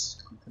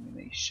this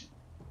contamination.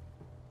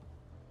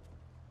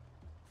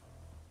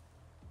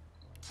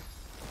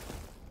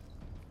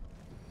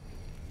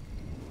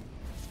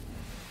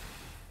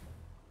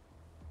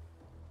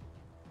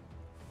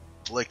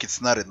 Like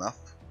it's not enough.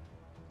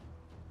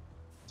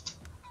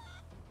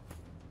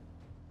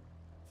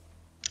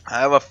 I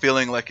have a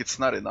feeling like it's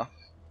not enough.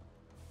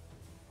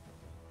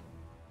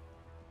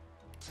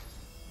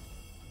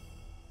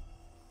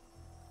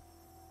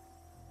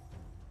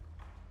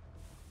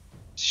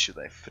 Should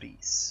I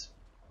freeze?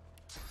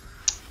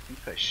 I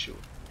think I should.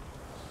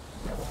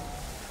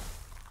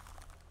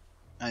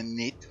 I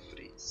need to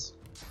freeze.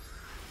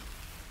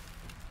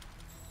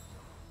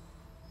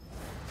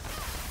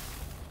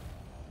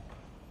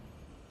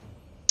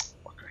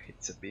 Fucker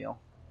hits a bill.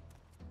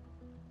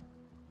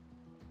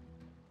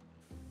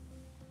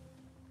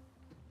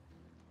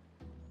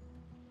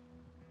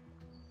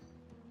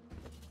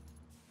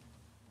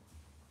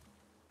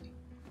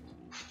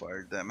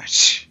 Fire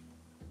damage.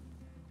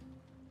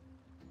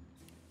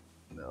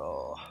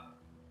 No.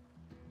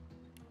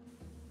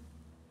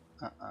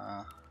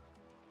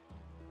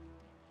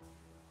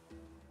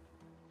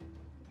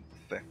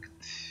 Effect.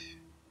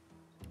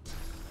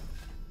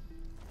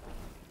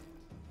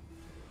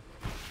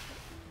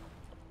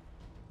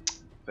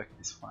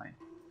 Effect is fine.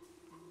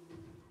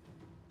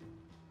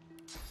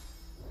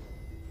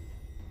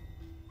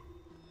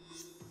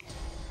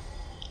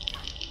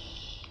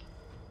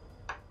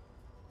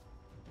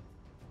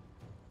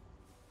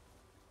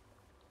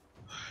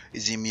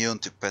 Is immune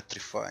to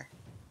petrify.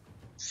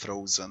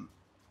 Frozen.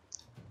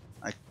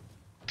 I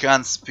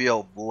can't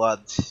spill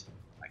blood.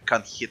 I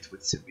can't hit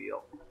with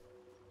Sibyl.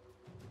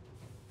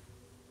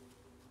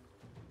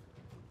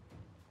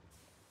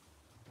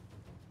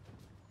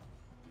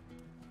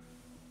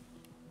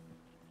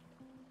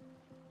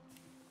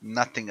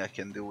 Nothing I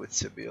can do with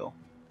Sibyl.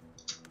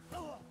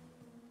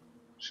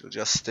 She'll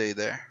just stay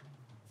there.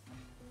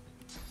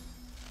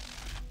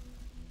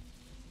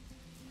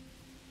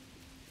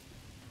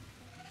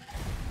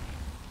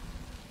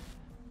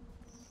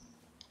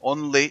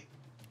 Only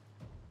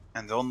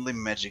and only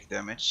magic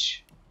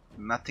damage.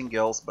 Nothing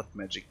else but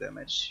magic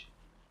damage.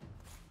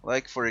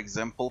 Like for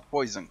example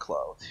Poison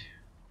Cloud.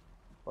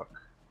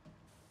 Fuck.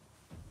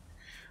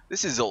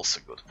 This is also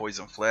good.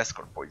 Poison Flask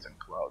or Poison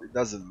Cloud. It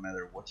doesn't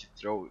matter what you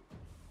throw.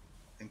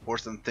 The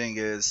important thing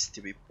is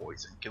to be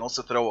poison. You can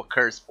also throw a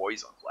Cursed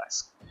Poison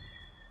Flask.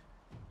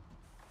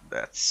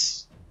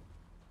 That's...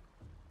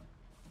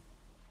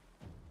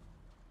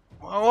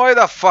 Well, why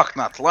the fuck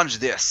not? Launch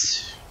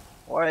this.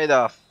 Why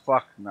the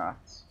fuck not?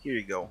 Here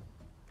you go.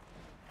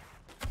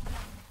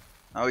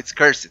 Now it's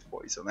Cursed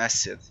Poison.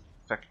 Acid.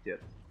 Infected.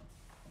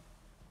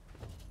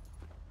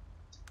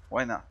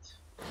 Why not?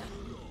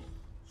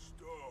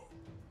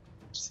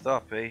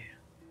 Stop, eh?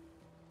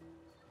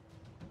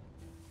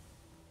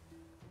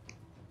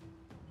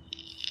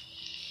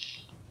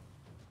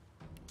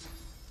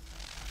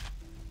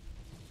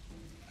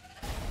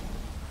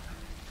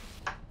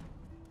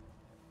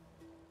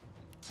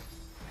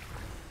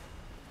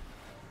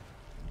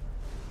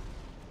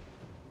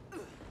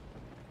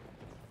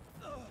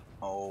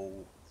 Oh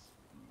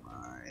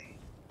my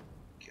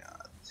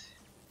god.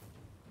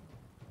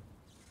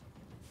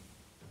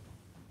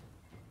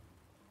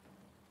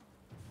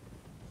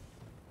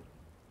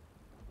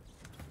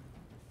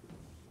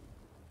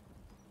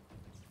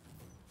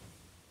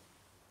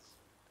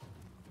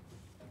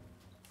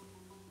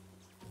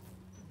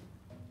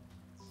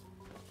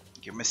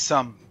 Give me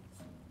some.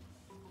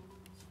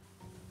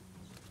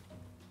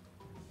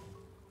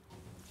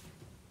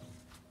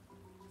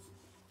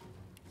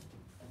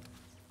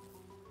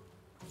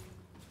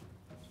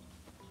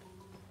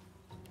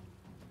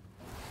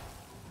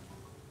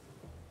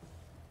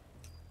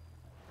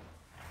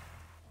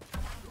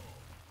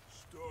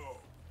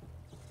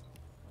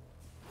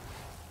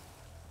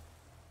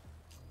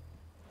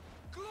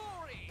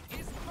 Glory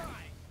is mine.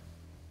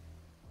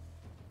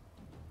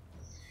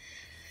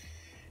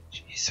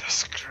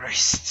 Jesus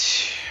Christ.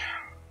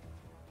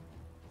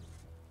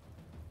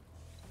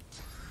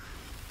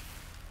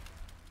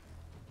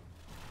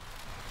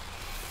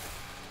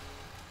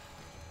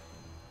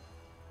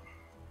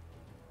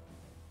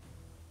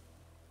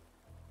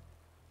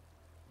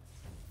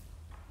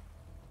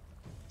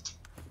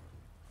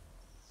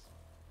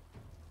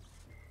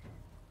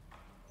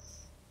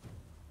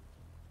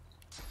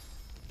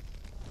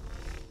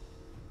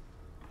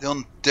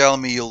 Don't tell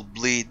me you'll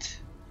bleed.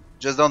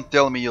 Just don't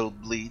tell me you'll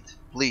bleed,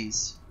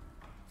 please.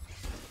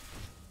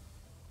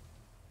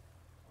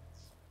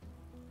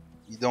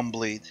 You don't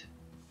bleed.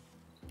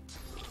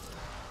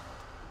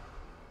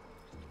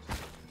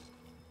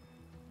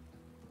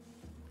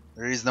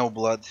 There is no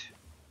blood.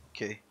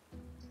 Okay.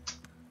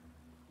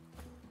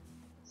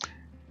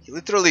 He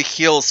literally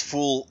heals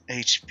full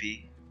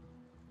HP.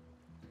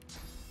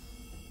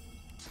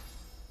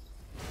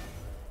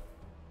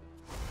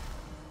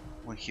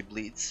 When he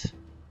bleeds.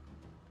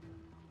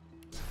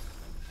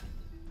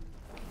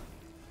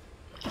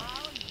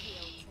 I'll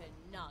yield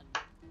to none.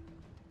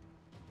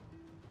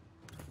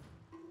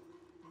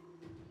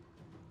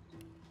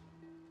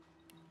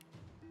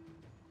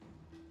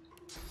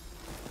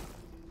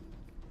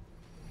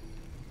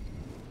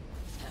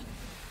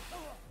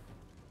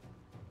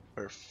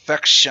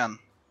 Perfection.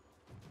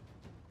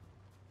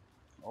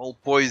 All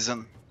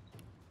poison.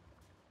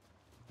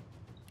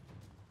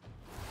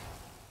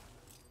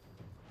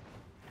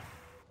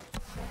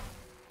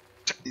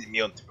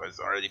 Immune to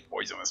poison, already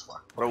poisonous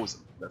one.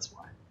 Frozen, that's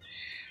why.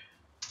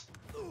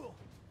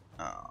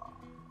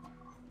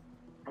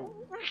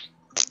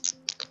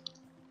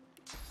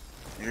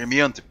 You're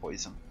immune to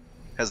poison.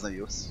 Has no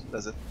use,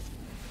 does it?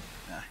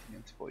 Nah,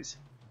 immune to poison.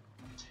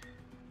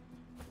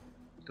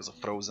 Because of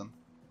frozen.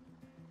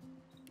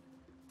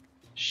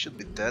 Should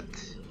be dead.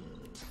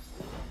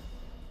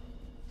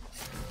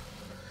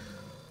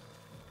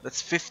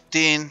 That's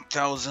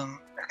 15,000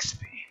 XP.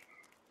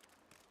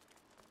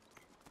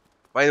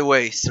 By the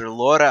way, Sir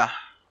Laura,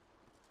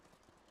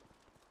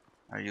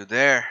 are you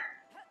there?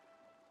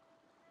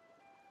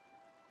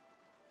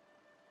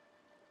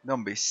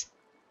 Don't be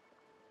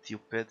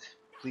stupid,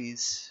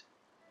 please.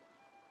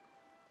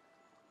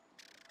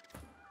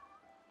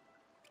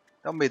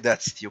 Don't be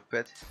that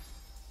stupid.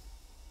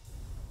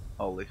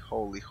 Holy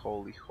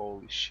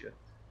shit.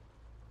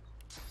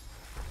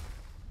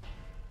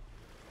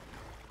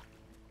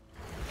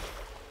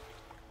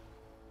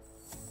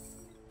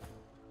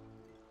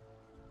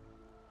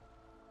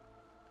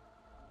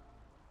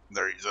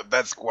 There is a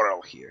dead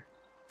squirrel here.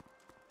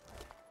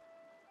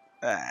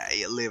 Ah,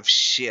 you live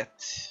shit.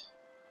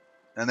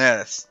 And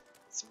that's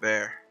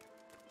fair.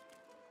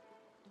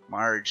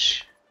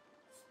 Marge,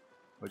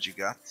 what you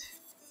got?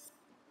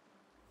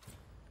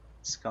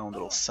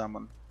 Scoundrel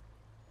summon.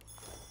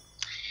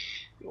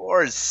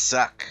 Yours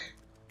suck.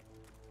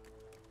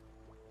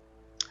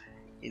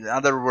 In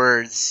other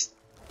words,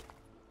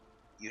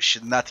 you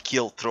should not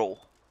kill troll.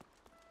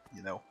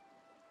 You know.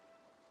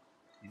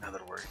 in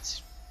other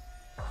words.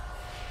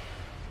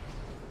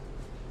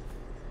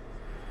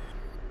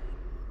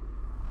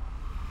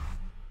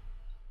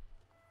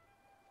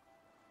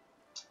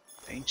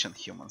 Ancient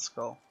human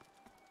skull.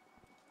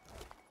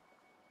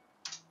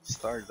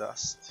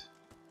 Stardust.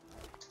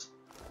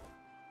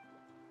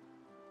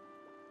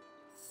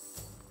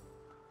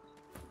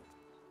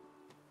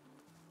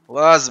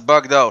 Laz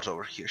bugged out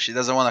over here. She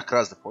doesn't want to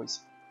cross the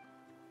poison.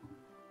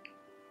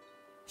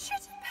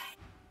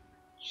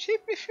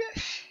 Sheepy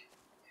fish.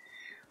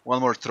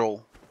 One more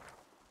troll.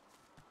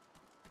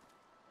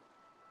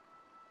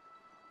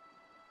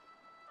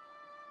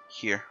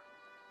 Here.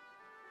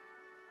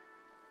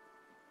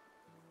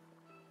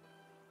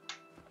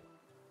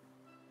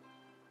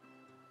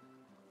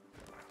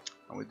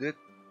 And we did.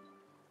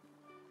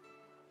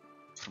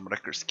 From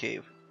Wrecker's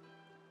Cave.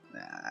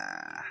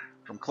 Nah.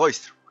 From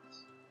Cloister.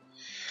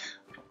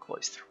 From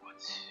Cloister.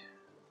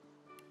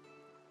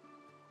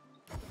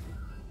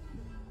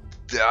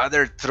 The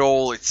other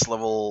troll, it's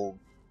level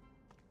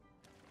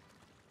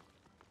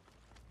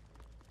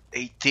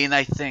 18,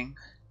 I think.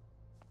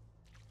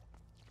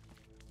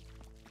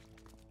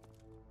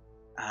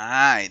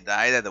 Ah, I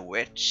died at a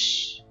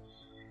witch.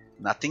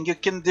 Nothing you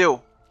can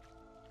do.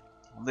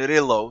 Only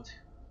reload.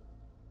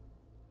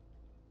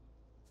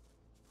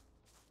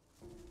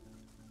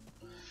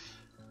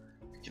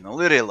 You can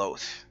only reload.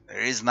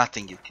 There is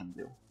nothing you can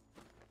do.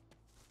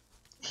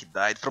 He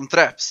died from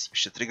traps. You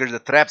should trigger the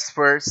traps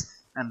first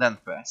and then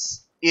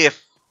pass.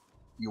 If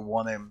you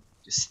want him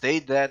to stay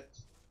dead,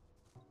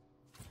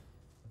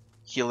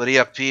 he'll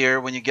reappear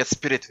when you get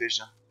spirit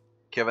vision,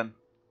 Kevin.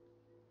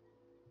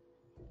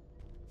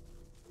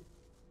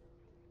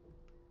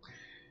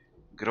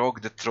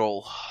 Grog the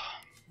troll.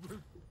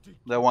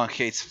 That one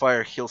hates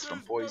fire, heals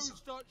from poison.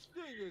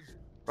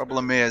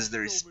 Problem is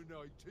there is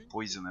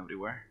poison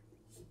everywhere.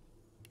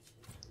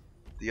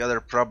 The other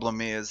problem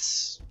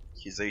is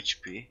his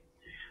HP.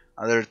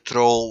 Other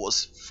troll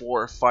was 4,000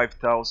 or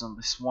 5,000.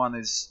 This one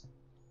is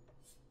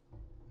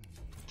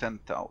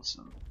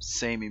 10,000.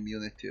 Same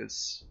immunity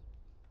as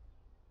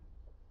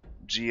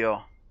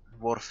Geo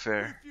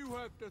Warfare. If you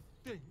have to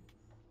think,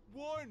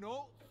 why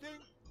not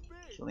think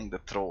big? Killing the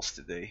trolls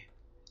today,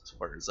 as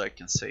far as I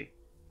can say.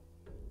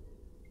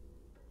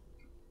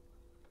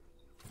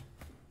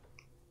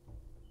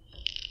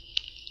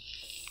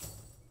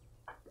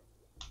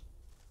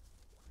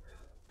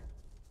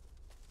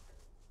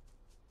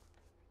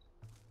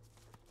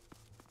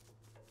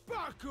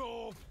 Back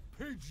off,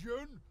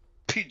 pigeon!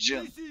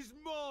 Pigeon! This is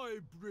my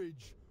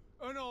bridge,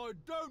 and I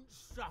don't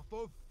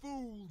suffer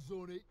fools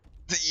on it.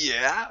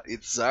 Yeah,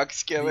 it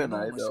sucks, Kevin,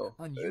 I know.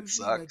 It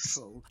sucks.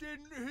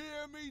 Didn't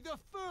hear me the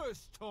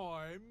first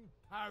time,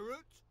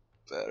 parrot.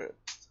 Parrot.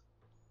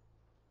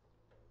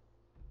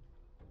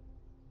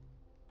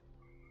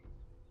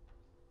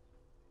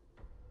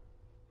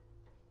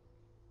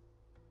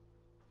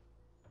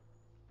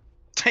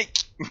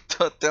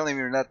 Tell him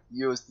you're not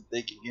used to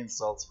taking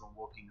insults from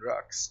walking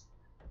rocks.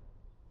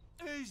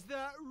 Is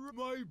that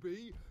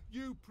maybe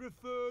you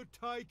prefer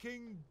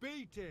taking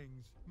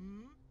beatings,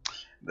 hmm?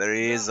 There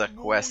is a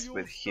quest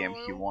with him.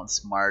 He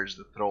wants Marge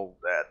the Troll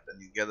dead,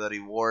 and you get a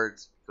reward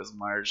because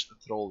Marge the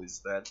Troll is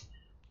dead,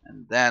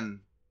 and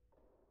then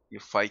you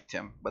fight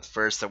him. But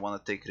first I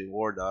want to take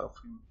reward out of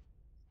him.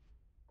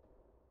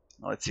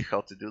 Let's see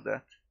how to do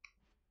that.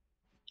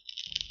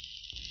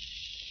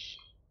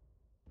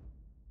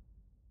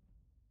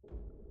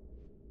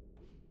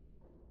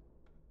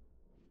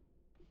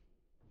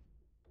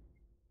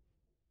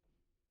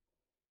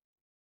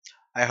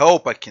 I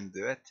hope I can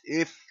do it.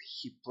 If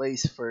he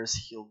plays first,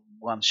 he'll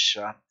one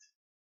shot.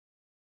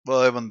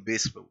 Well, even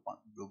Beast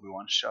will be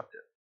one shot.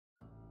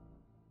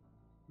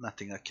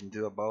 Nothing I can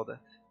do about it.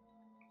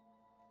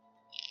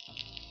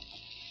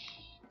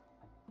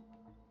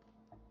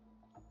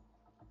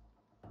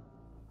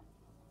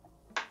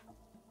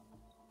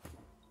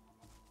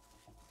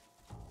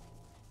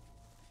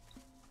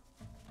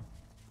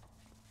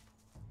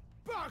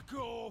 Back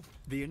off!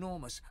 The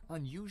enormous,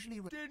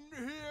 unusually... Didn't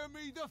hear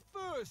me the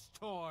first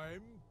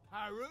time,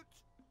 parrot.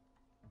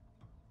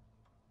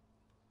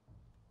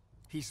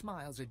 He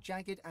smiles a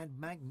jagged and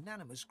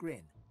magnanimous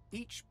grin.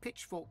 Each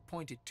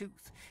pitchfork-pointed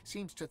tooth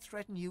seems to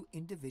threaten you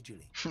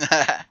individually.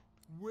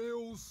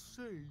 We'll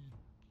see.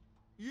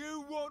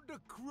 You want to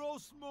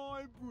cross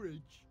my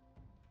bridge?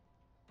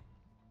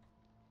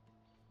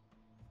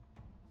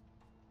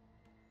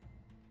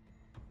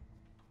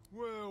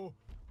 Well,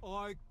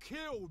 I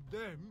killed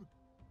them.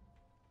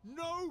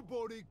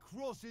 Nobody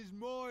crosses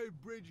my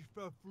bridge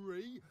for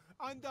free,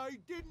 and they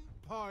didn't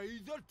pay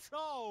the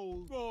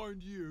toll.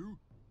 Mind you,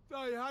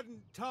 they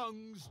hadn't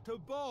tongues to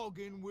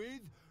bargain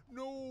with,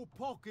 nor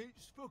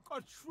pockets for...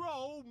 A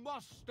troll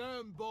must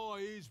stand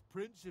by his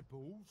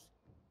principles.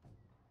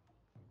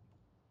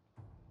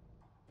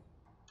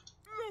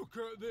 Look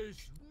at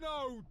this,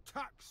 no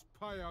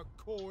taxpayer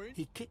coin.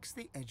 He kicks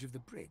the edge of the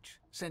bridge,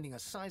 sending a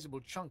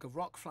sizable chunk of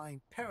rock flying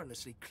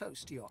perilously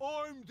close to your...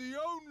 I'm the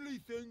only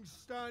thing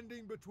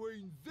standing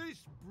between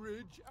this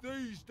bridge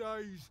these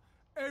days.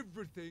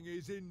 Everything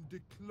is in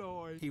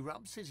decline. He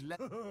rubs his leg.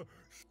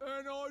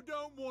 And I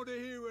don't want to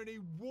hear any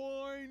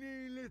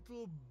whiny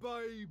little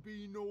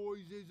baby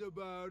noises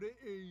about it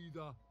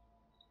either.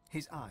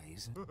 His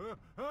eyes.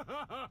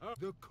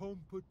 The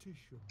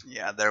competition.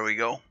 Yeah, there we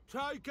go.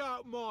 Take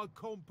out my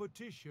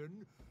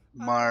competition.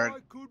 Mark and I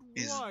could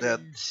is waive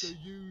dead. the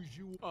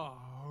usual.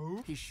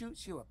 Oh. He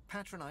shoots you a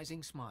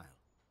patronizing smile.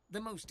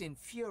 The most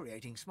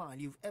infuriating smile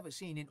you've ever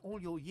seen in all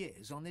your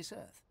years on this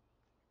earth.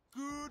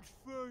 Good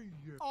for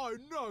you. I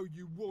know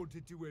you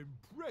wanted to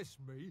impress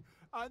me,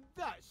 and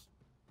that's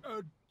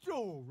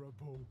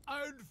adorable.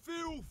 And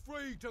feel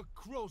free to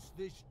cross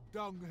this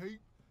dung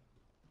heap.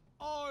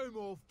 I'm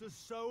off to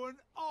sew an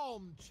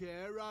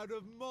armchair out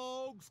of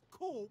Marg's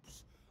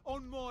corpse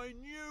on my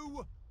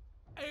new,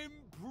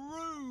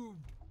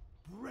 improved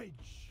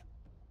bridge.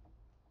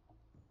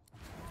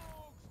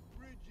 Marg's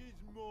bridge is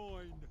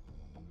mine.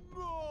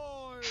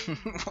 Mine!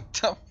 What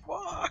the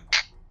fuck?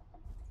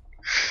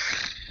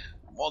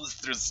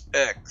 Monstrous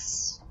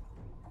X.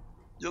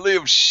 You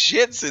live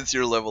shit since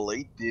you're level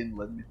 18,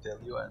 let me tell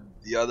you, and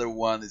the other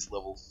one is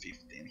level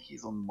 15.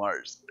 He's on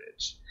Mars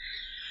Bridge.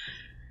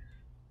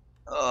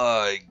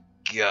 Oh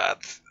god.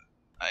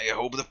 I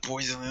hope the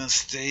poison will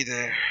stay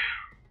there.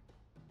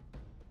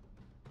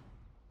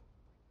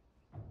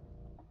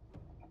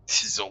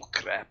 This is all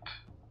crap.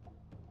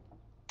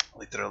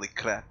 Literally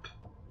crap.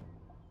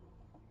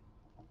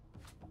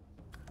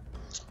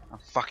 I'm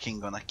fucking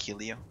gonna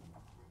kill you.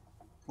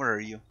 Where are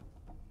you?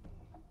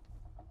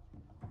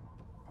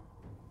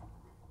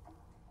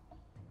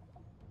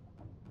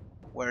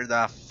 Where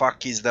the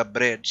fuck is the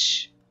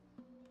bridge?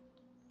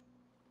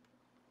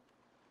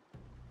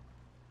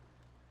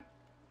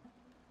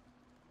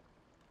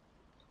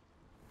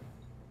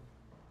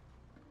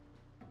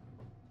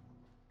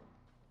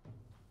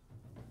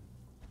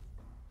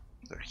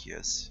 There he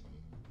is.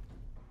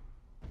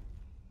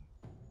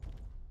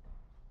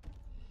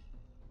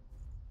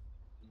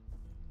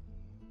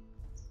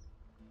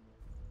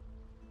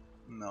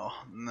 No,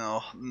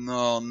 no,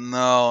 no,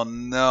 no,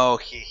 no,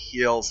 he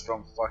heals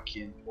from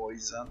fucking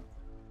poison.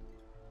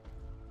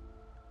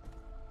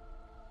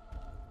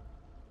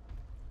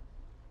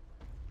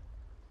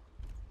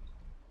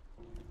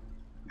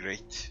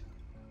 Great.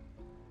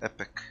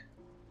 Epic.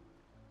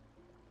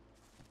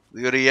 Do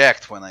you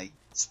react when I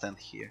stand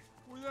here?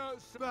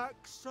 Without back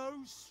so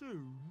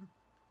soon?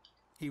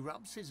 He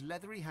rubs his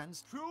leathery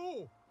hands.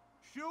 Sure,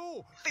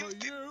 sure.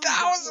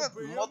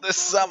 15,000! What the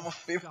sum of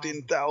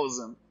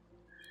 15,000?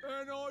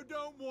 And I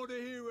don't want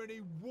to hear any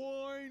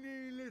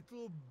whiny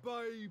little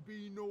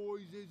baby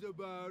noises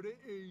about it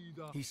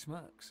either. He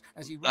smirks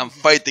as he I'm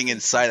fighting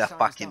inside a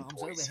fucking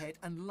poison. Overhead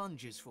and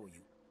lunges for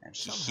you. And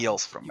he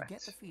heals from you it.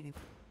 Get the feeling.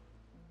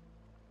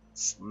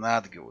 It's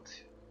not good.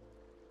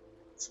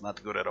 It's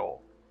not good at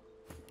all.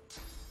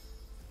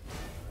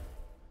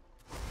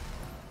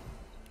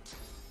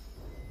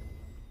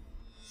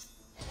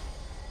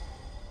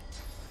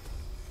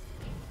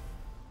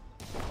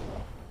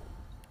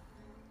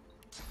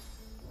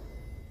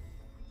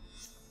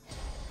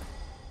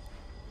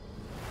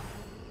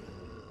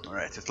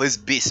 Alright, at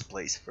least Beast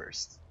plays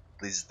first.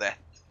 At least that.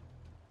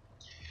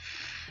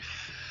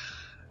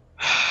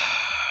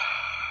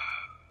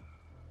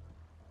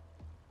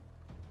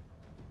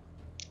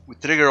 We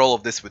trigger all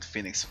of this with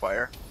Phoenix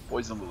Fire.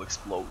 Poison will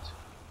explode.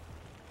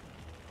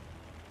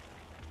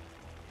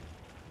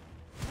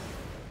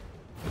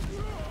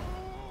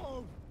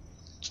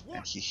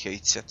 And he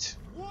hates it.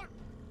 You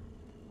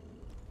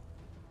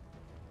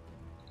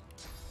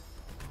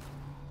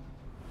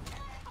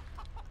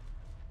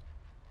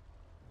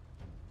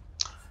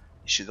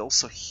should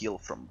also heal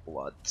from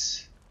blood.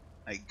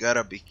 I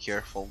gotta be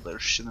careful, there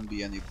shouldn't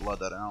be any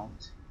blood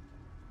around.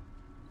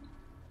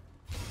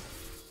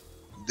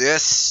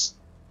 This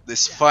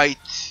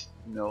fight,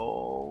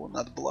 no,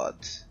 not blood.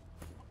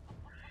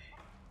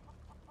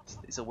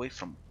 Stays away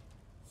from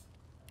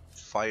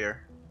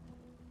fire.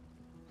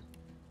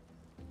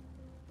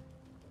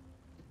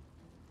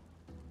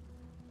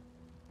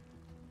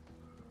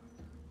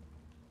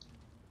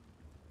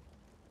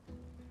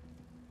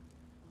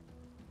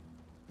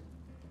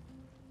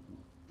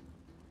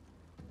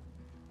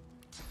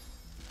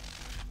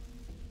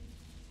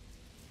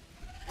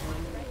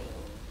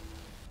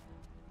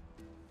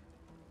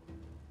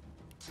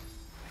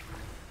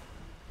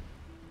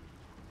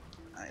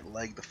 I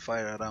like the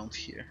fire around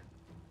here.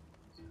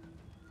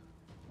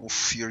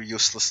 Oof, you're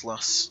useless,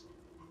 Lass.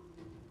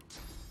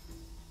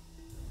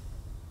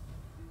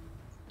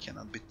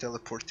 Cannot be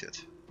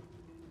teleported.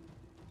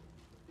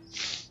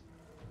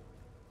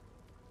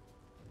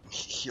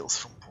 He heals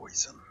from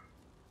poison.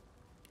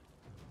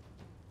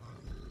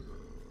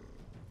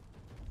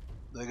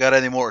 Do I got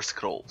any more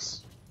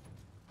scrolls?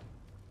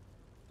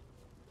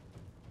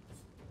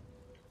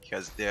 He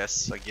has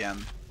this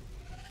again.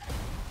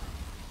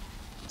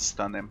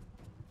 Stun him.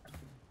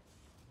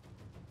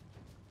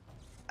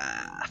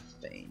 Ah,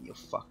 Thane, you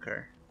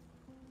fucker.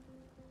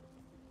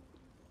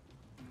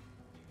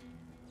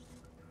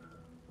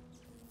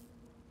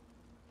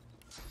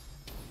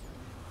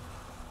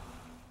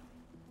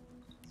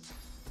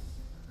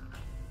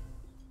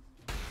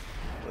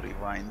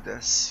 Find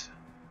this.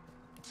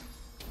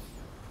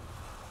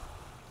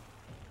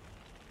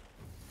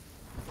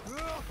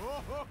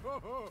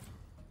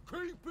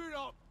 Keep it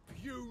up,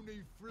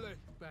 puny flesh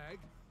bag.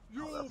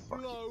 Your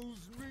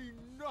blows mean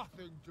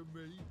nothing to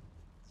me.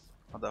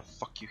 How the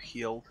fuck you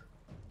healed?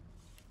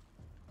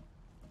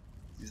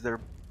 Is there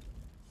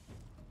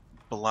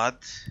blood?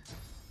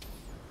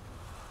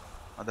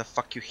 How the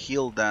fuck you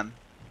healed then?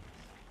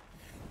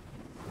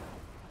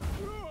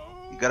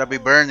 You gotta be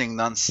burning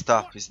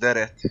non-stop, is that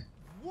it?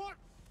 What?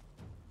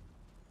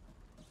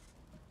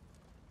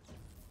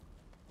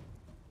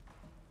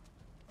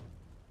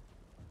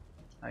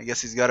 I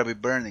guess he's gotta be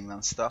burning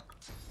non-stop.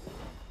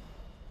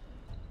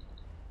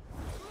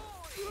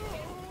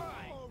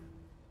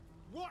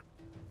 What?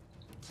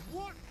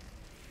 What?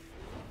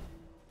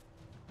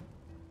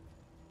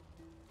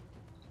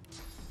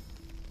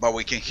 But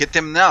we can hit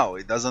him now,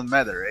 it doesn't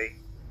matter, eh?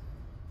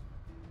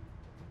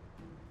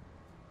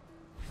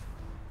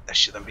 There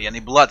shouldn't be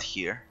any blood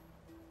here.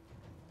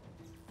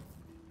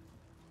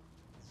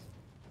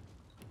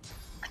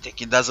 I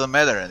think it doesn't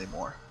matter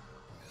anymore.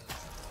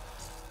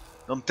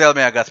 Don't tell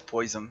me I got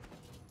poison.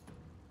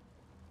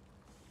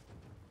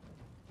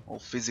 All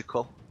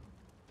physical.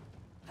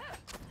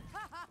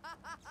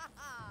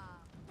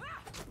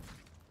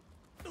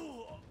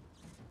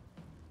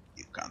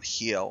 You can't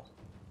heal.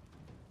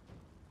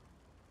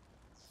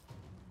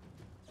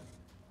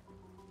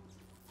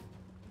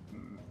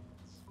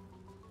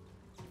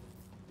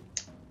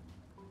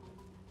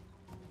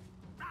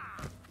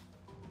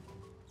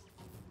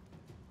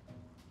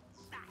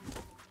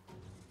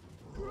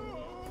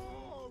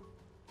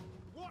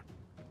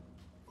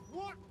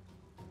 What?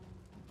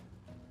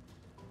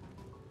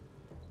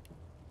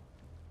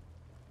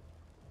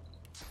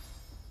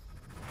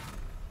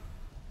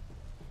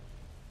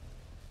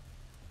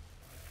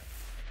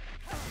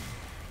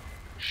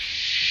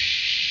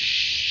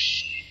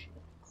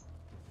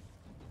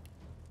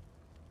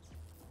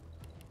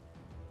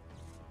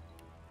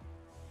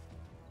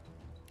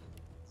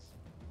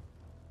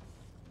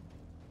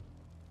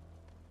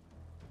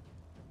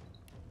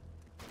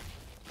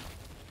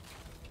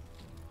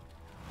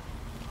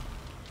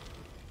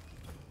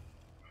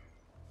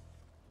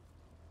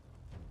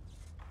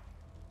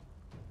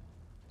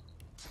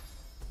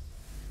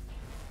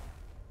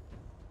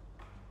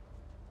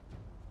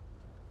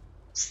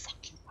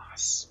 Fucking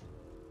ass.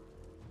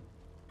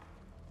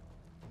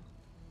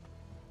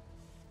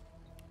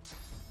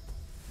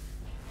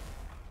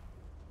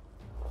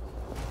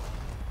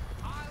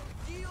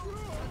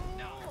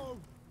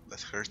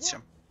 That hurts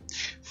him.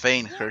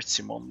 Fane hurts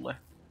him only.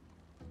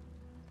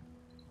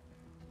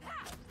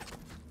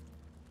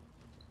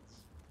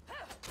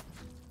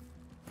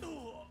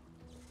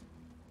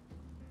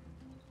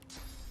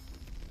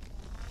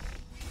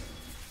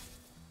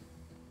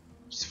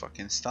 Just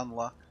fucking stun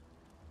lock.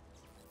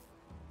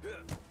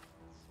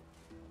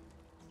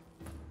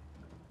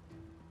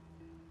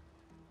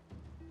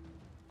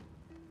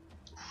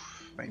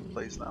 Fane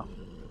plays now.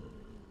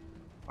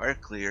 Fire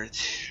cleared.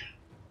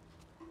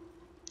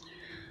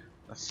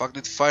 The fuck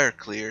did fire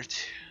cleared?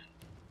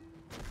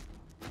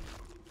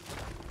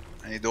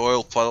 I need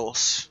oil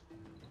puddles.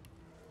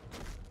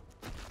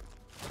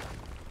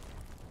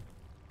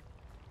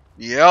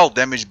 Yeah, I'll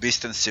damage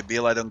Beast and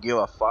Sibyl, I don't give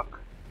a fuck.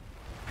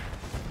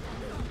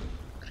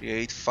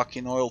 Create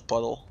fucking oil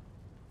puddle.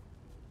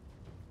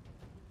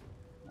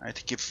 I have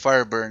to keep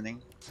fire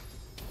burning.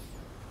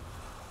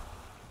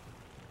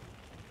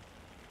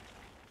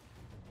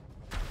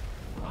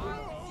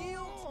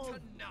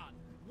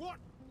 What?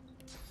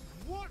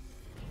 What?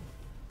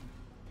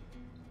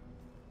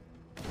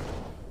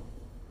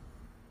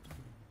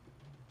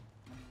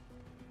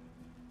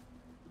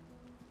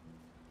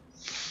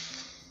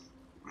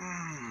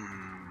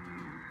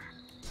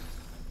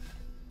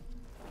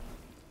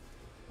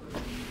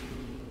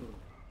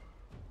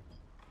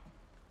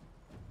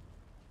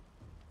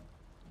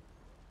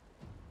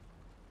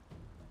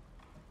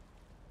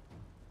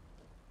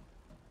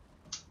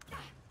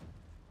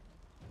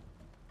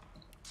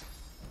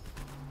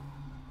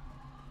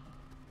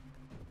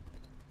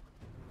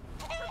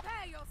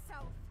 Prepare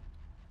yourself.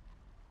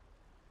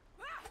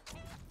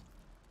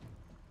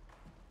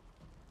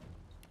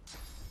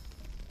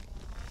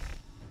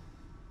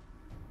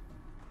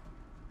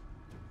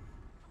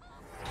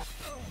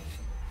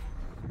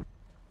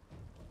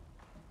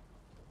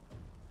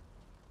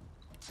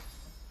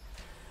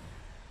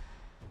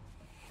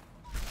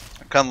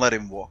 I can't let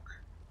him walk.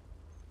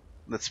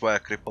 That's why I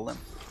cripple him.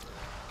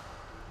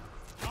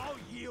 I'll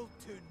yield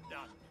to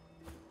none.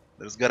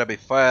 There's gotta be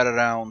fire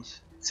around.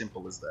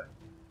 Simple as that.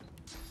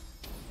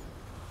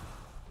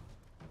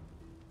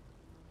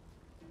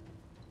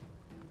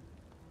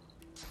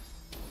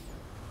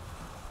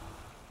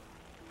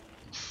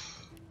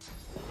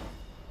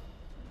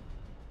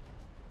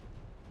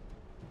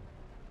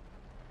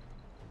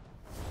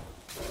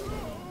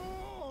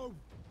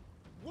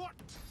 What?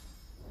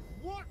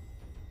 What?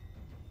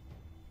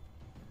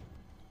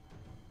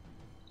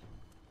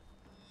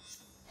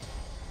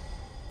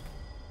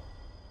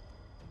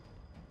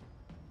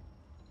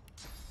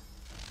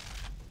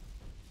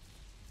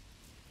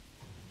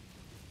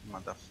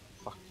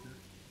 Motherfucker.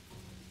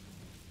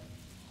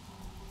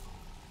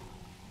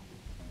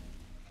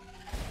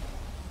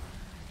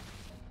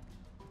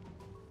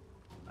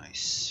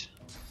 Nice.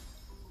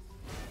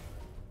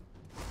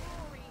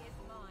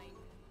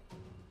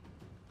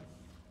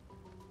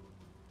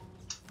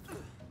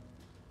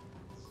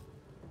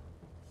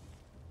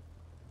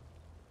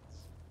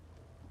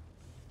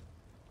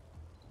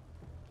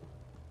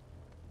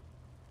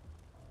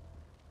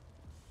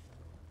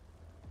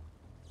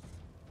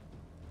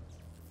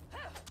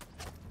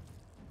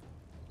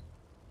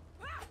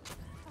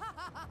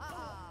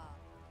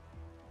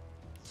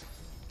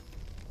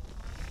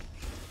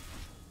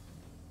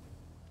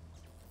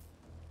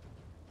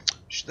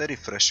 Should I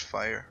refresh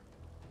fire?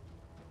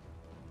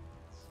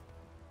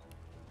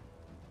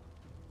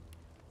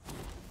 I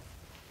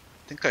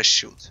think I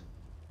should.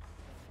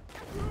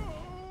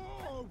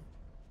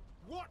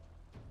 What?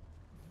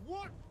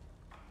 What?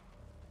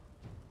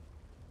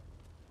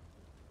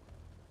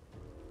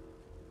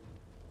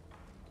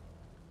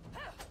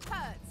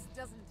 Hurts,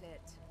 doesn't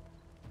it?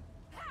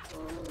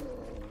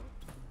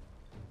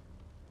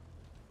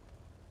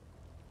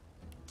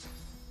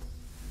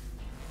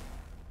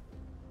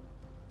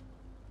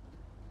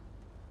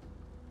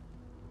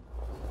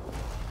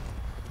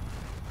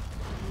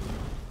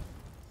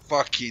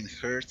 Fucking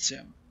hurts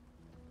him.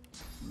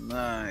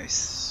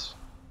 Nice.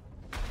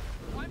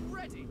 I'm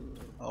ready.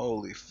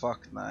 Holy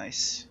fuck,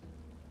 nice.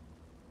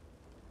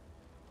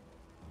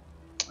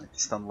 I can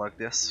stun like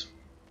this.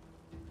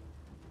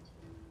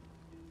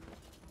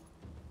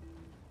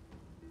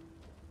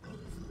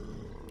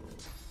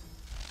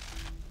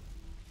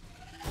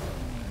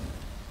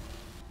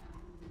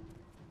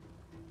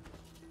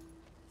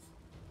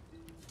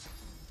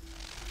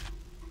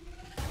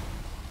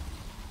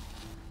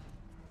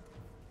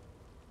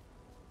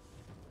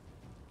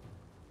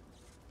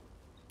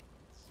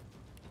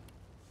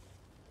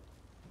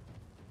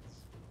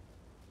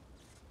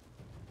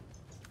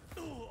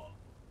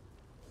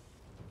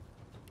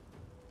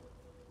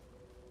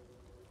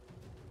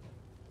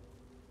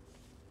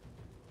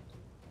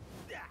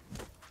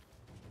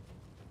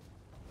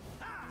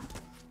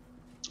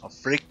 I'll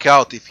freak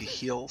out if he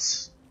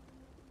heals.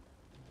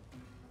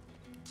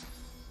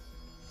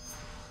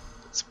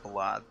 It's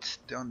blood.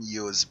 Don't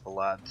use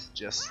blood.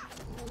 Just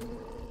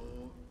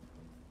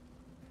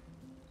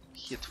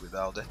hit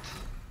without it.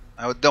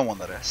 I don't want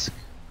to risk.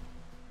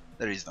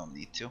 There is no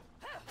need to.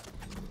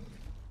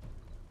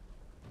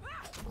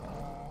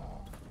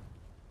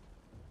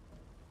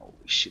 Holy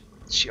shit.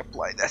 She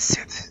applied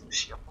acid.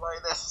 She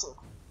applied acid.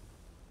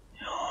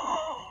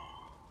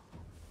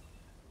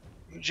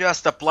 You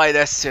just applied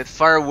acid.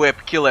 Fire whip,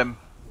 kill him.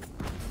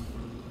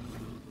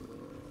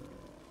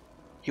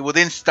 He would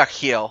insta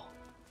heal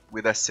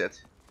with acid.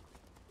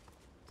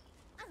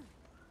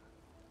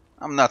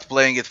 I'm not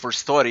playing it for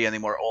story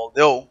anymore,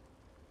 although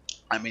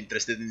I'm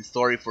interested in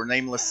story for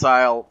Nameless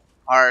Isle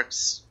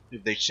arcs,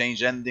 if they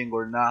change ending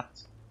or not.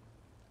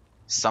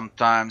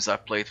 Sometimes I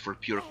play it for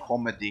pure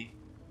comedy.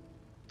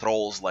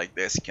 Trolls like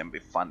this can be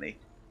funny.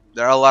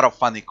 There are a lot of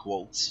funny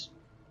quotes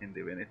in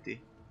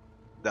Divinity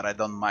that I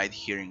don't mind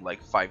hearing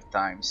like 5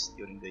 times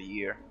during the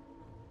year.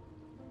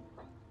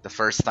 The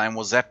first time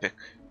was epic.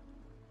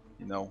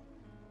 You know,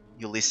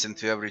 you listen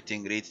to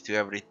everything, read to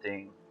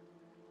everything,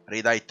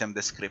 read item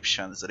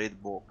descriptions,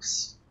 read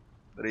books,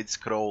 read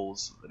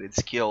scrolls, read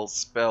skills,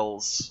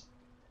 spells,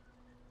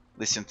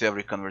 listen to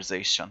every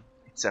conversation.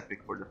 It's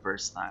epic for the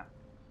first time.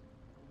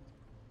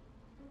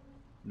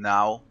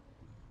 Now,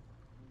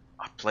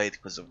 I play it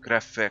because of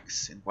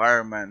graphics,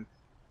 environment,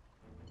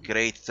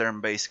 great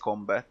turn-based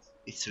combat.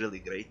 It's really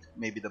great.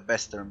 Maybe the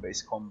best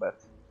turn-based combat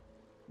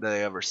that I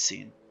ever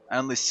seen. I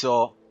only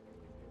saw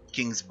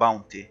King's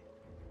Bounty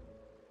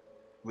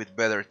with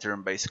better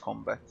turn-based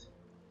combat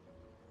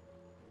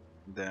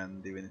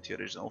than Divinity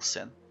Original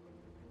Sin.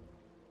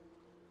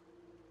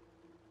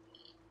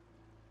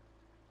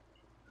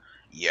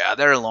 Yeah,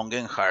 they're long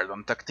and hard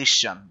on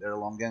Tactician. They're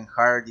long and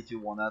hard if you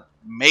wanna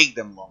make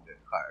them long and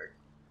hard.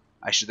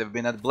 I should have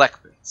been at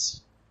Black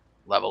Pits.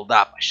 Leveled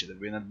up. I should have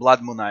been at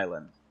Blood Moon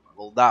Island.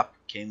 Leveled up.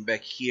 Came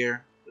back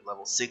here with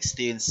level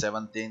 16,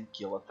 17,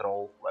 kill a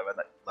troll,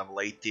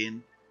 level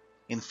 18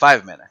 in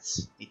 5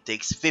 minutes. It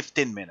takes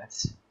 15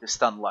 minutes to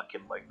stun lock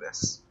him like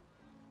this,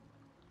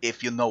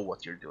 if you know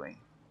what you're doing.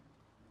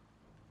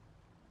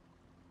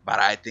 But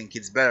I think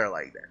it's better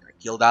like that. I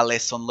killed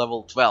Alice on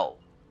level 12.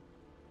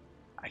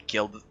 I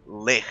killed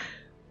Lich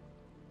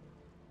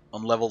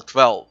on level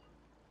 12.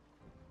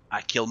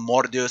 I killed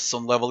Mordius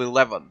on level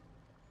 11.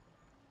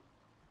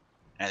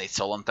 And it's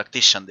all on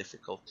Tactician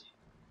difficulty.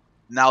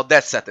 Now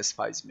that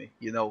satisfies me,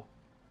 you know.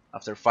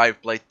 After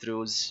 5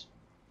 playthroughs,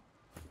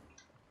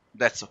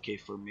 that's okay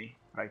for me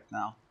right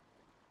now.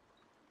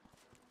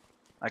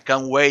 I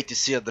can't wait to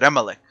see a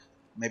Dremelek.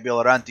 Maybe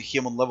I'll run to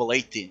him on level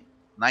 18,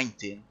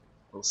 19.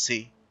 We'll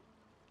see.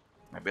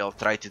 Maybe I'll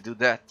try to do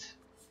that.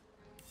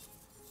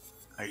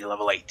 Are you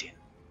level 18?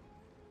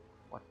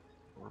 What?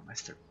 Or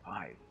Master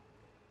 5?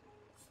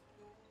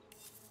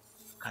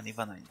 Can't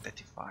even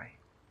identify.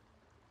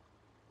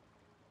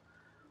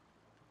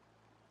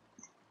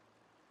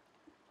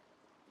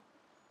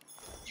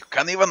 You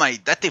can't even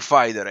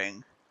identify the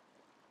ring.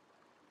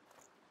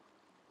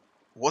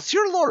 What's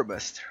your lore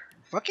master?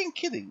 You fucking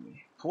kidding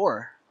me?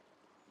 4.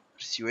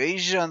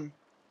 Persuasion.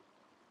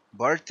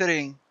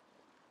 Bartering.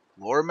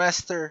 Lore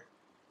master.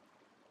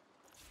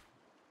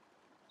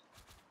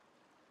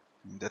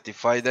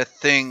 Identify that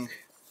thing.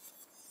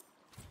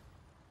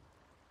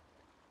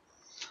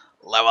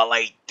 Level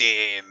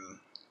 18.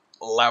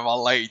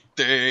 Level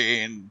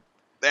 18.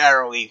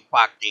 There we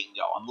fucking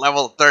go. On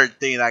level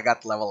 13 I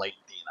got level 18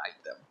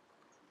 item.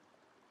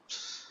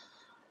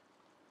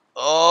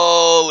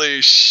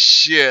 Holy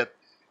shit.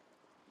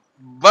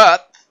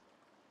 But,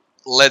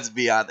 let's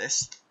be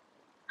honest.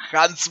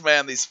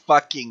 Huntsman is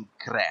fucking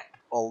crap.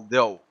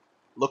 Although,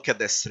 look at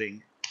this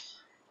ring.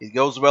 It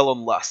goes well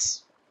on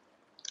loss.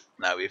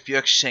 Now, if you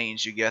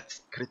exchange, you get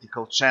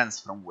critical chance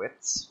from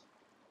wits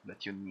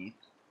that you need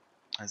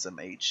as a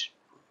mage.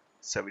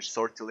 Savage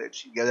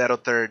sortilege. You get arrow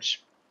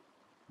surge.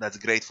 That's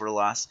great for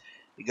loss.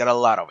 You get a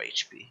lot of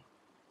HP.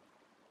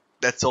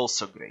 That's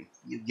also great.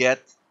 You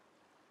get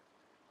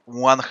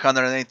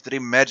 183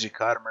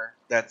 magic armor.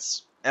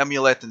 That's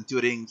amulet and 2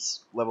 rings,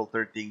 level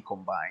 13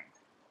 combined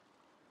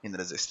in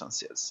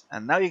resistances.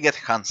 And now you get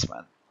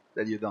Huntsman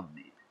that you don't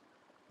need.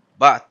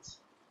 But,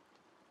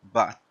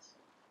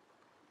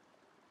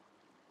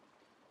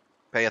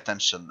 pay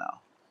attention now.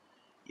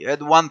 You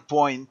add 1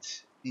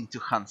 point into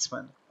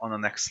Huntsman on the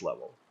next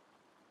level.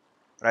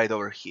 Right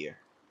over here.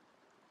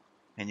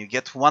 And you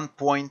get 1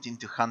 point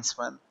into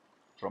Huntsman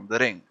from the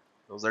ring.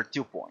 Those are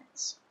 2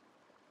 points.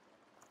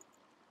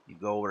 You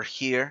go over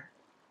here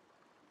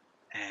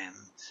and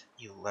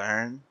you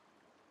learn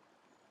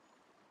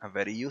a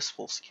very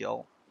useful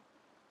skill.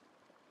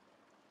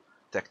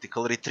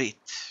 Tactical retreat.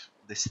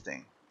 This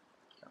thing.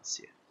 You can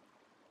see it.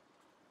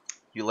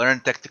 You learn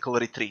tactical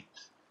retreat.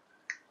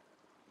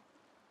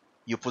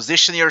 You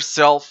position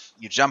yourself,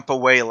 you jump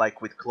away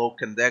like with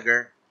cloak and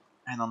dagger,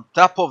 and on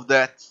top of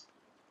that,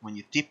 when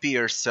you TP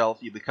yourself,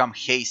 you become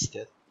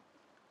hasted.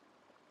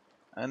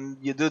 And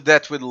you do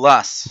that with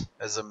loss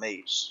as a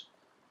mage.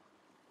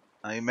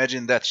 Now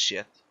imagine that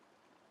shit.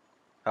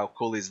 How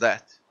cool is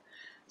that?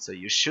 So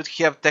you should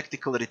have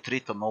tactical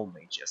retreat on all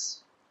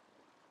mages.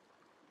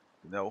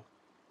 You know?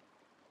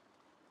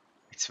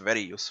 It's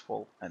very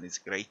useful and it's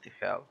great to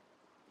have.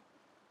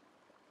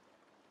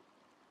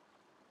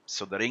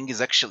 So the ring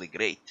is actually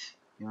great.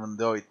 Even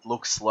though it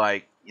looks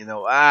like, you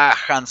know,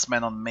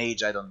 Huntsman on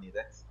mage, I don't need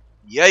it.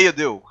 Yeah, you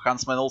do.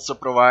 Huntsman also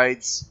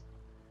provides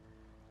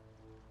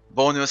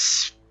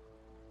bonus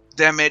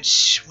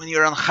damage when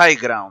you're on high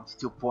ground.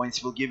 2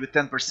 points will give you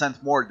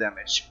 10% more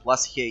damage,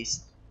 plus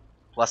haste,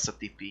 plus a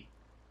TP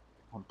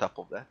on top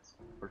of that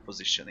for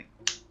positioning.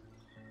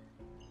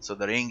 So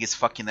the ring is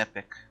fucking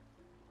epic.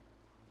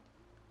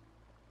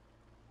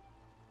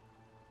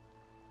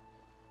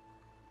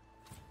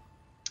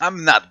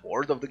 I'm not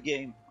bored of the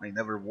game. I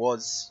never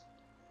was.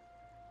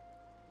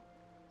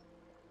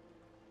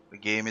 The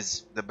game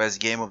is the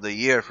best game of the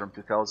year from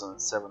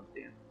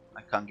 2017.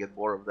 I can't get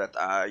bored of that.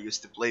 I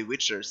used to play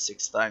Witcher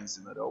 6 times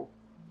in a row.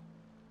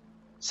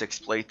 6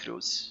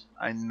 playthroughs.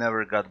 I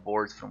never got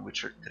bored from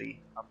Witcher 3.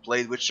 I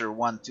played Witcher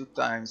 1 2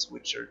 times,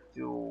 Witcher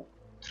 2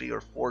 3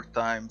 or 4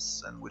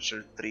 times, and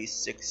Witcher 3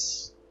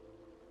 6.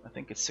 I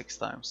think it's 6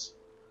 times.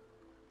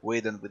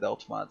 With and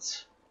without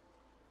mods.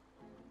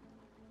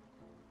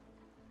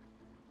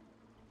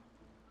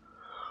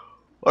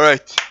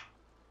 Alright,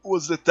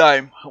 what's the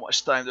time? How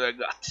much time do I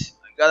got?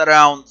 I got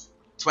around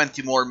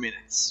 20 more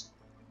minutes.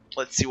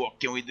 Let's see what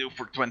can we do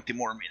for 20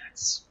 more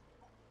minutes.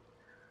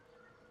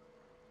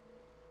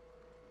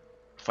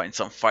 Find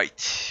some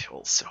fight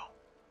also.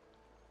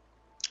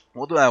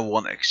 What do I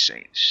want to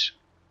exchange?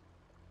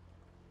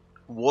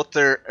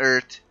 Water,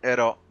 Earth,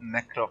 Arrow,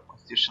 Necro,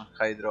 Constitution,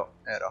 Hydro,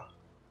 Arrow.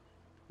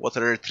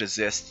 Water, Earth,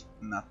 Resist,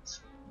 not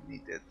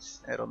needed.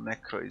 Arrow,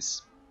 Necro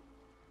is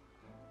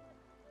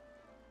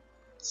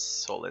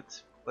solid,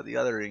 but the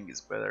other ring is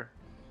better.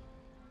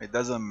 It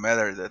doesn't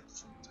matter that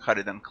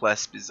Harridan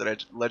Clasp is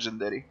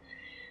legendary.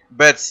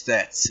 Bad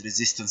stats,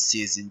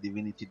 resistances in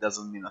Divinity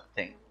doesn't mean a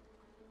thing.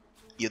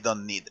 You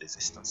don't need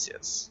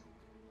resistances.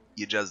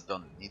 You just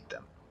don't need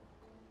them.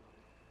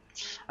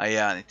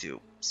 Yeah, I need to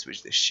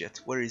switch this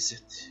shit. Where is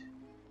it?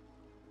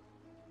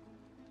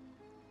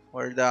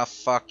 Where the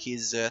fuck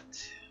is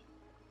it?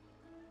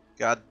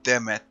 God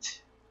damn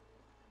it.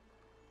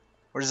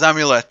 Where's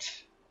Amulet?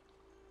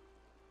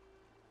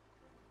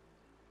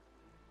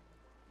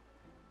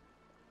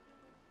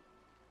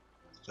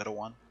 Is that a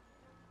one?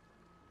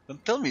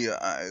 Don't tell me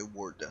I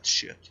wore that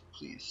shit,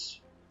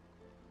 please.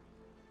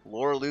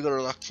 Lore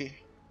Leader Lucky.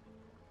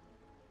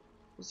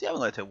 What's the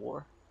amulet I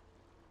wore?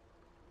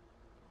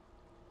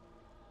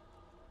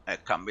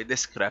 It can't be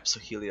this crap,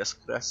 Sohelia's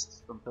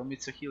Crest. Don't tell me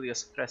it's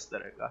Sohelia's Crest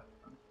that I got.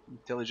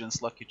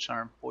 Intelligence, Lucky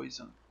Charm,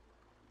 Poison.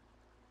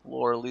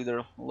 Lore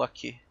Leader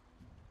Lucky.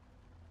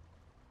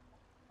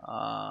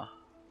 I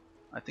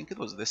think it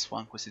was this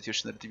one,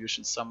 Constitution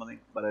Retribution Summoning,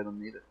 but I don't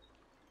need it.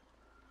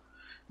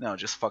 No,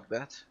 just fuck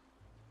that.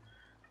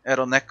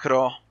 Arrow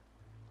Necro.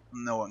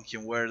 No one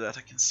can wear that,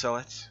 I can sell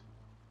it.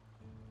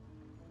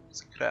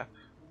 It's crap.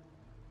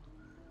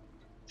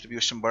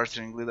 Retribution,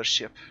 bartering,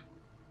 leadership.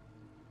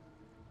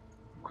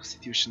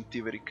 Constitution,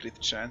 thievery, crit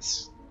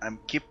chance. I'm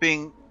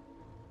keeping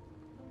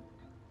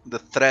the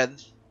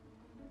thread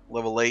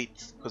level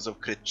 8 because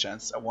of crit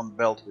chance. I want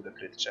belt with a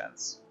crit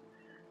chance.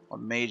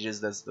 On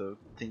mages, that's the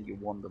thing you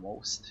want the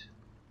most.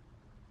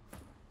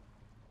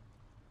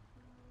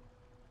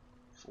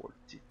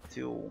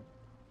 42.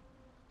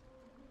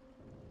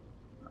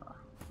 Ah,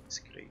 that's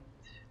great.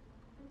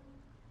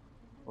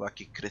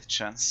 Lucky crit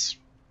chance.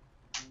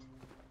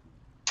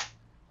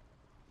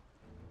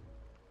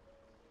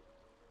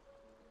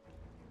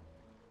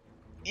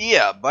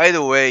 Yeah, by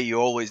the way, you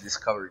always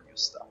discover new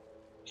stuff.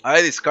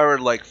 I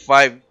discovered like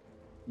 5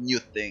 new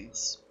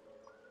things.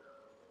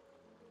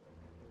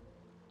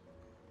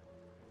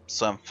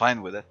 So I'm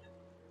fine with it.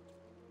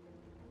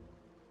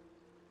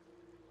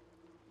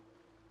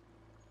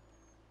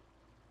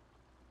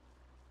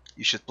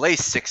 You should play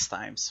 6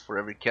 times for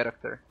every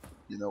character,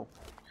 you know.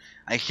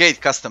 I hate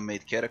custom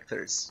made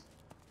characters.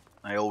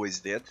 I always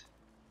did.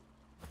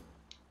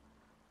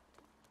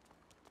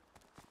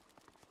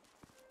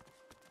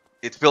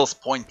 It feels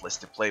pointless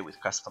to play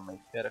with custom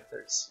made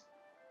characters.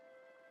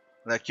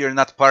 Like you're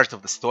not part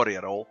of the story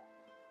at all.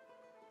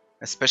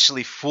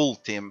 Especially full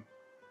team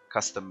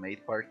custom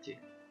made party.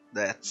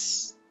 That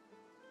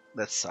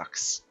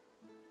sucks.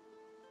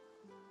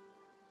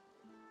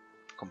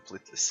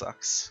 Completely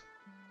sucks.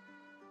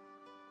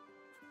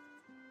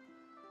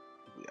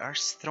 We are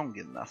strong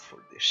enough for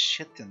this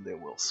shit and they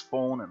will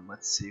spawn, and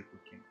let's see if we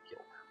can kill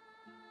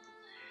them.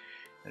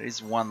 There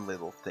is one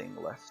little thing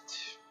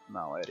left.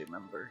 Now I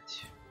remembered.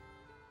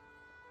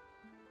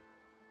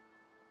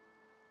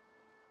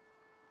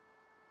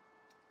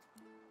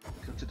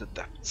 Go to the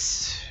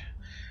depths.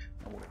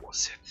 What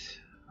was it?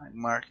 I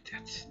marked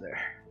it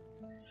there.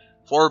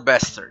 4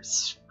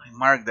 bastards. I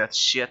marked that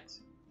shit.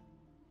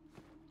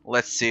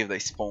 Let's see if they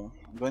spawn.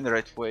 I'm going the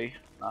right way.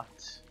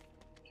 Not.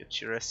 Get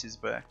your asses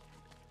back.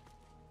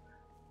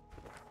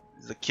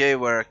 It's the cave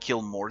where I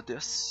kill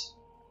Mordus.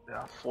 There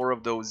are 4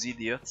 of those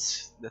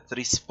idiots that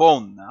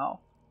respawn now.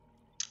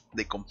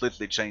 They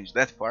completely changed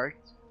that part.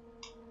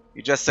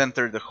 You just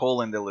enter the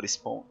hole and they'll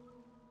respawn.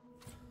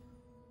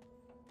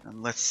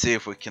 And let's see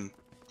if we can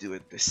do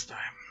it this time.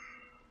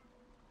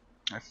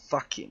 I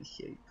fucking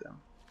hate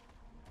them.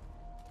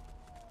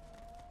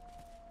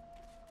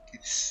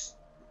 It's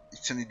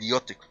an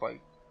idiotic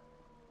fight.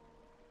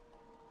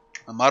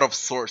 I'm out of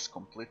source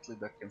completely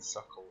that can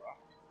suck a lot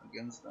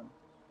against them.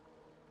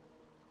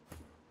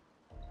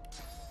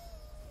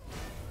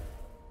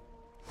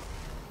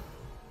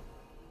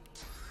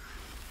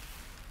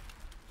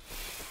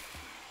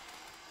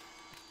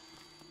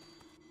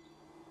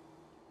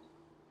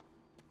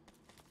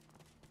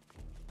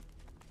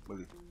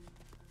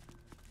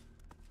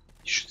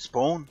 You should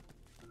spawn.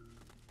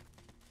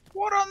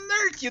 What on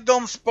earth? You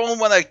don't spawn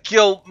when I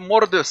kill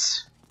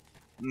Mordus?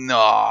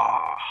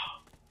 No.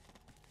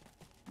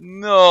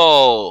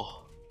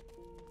 No.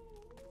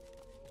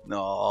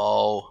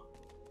 No.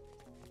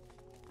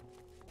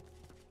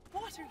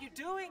 What are you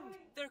doing?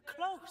 They're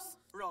close.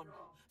 Run.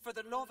 For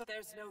the love of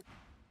there's no...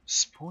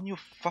 Spawn, you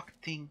fuck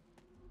thing.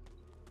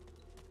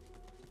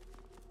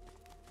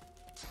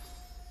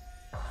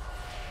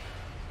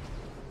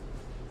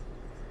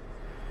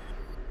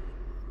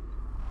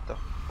 The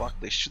fuck?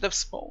 They should have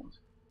spawned.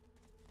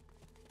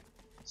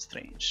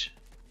 Strange.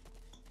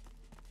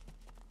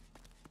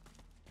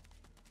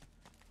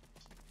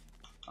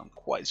 I'm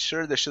quite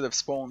sure they should have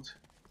spawned.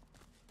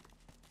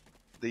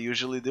 They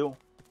usually do.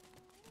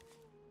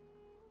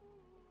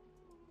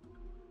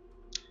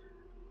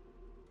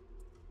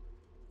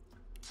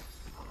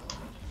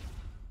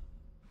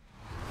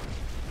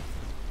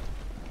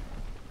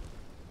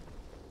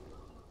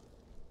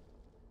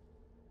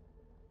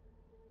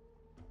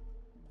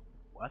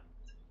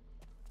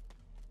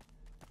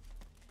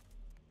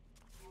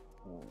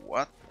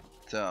 What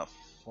the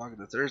fuck?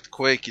 That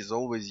earthquake is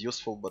always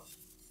useful, but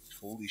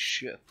holy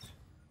shit.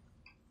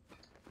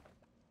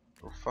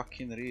 For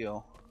fucking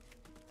real.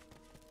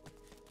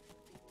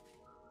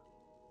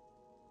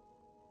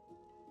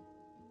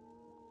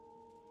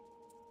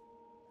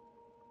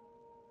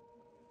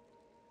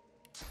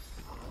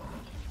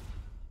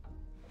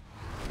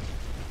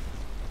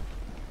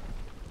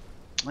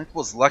 It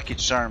was Lucky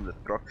Charm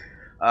that proc.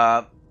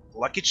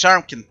 Lucky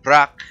Charm can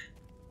proc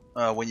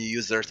when you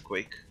use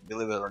Earthquake,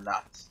 believe it or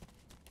not.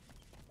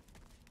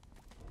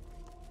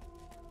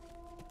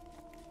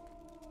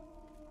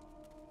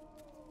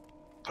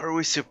 Where are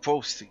we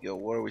supposed to go?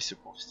 What are we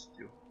supposed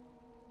to do?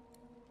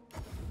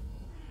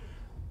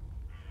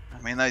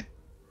 I mean, I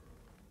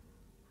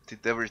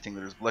did everything.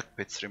 There's black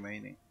pits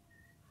remaining.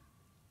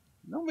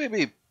 No,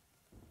 maybe.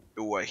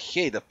 Oh, I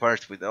hate the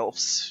part with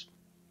elves.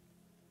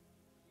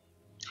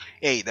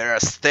 Hey, there are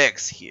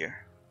stacks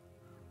here.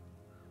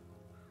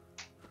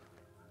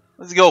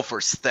 Let's go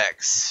for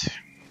stacks.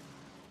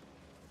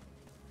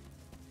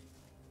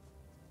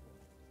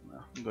 No,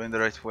 I'm going the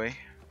right way.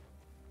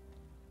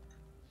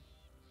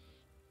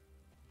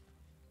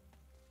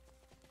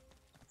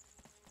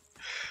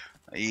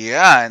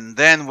 Yeah, and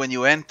then when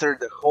you enter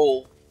the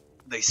hole,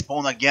 they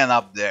spawn again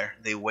up there.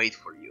 They wait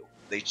for you.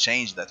 They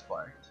changed that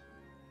part.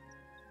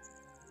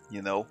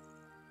 You know?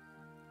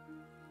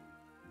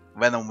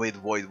 Venom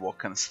with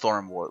Voidwalkers,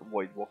 Storm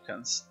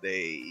Voidwalkers,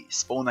 they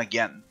spawn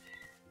again.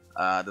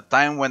 The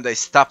time when they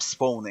stop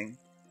spawning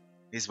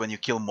is when you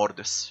kill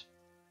Mordus.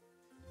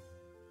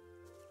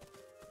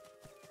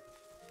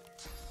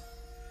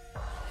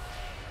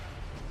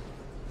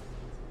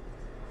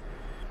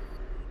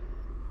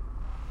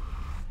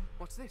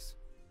 What's this?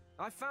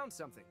 I found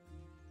something.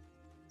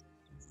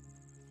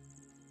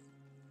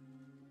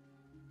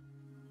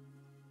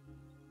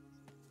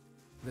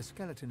 The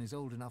skeleton is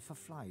old enough for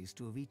flies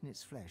to have eaten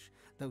its flesh,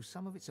 though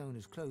some of its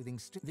owner's clothing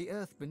still... The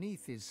earth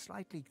beneath is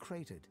slightly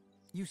cratered.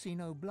 You see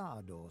no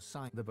blood or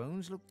sign. The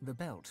bones look... The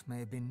belt may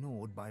have been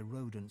gnawed by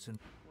rodents and...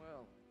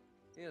 Well,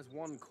 here's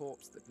one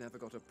corpse that never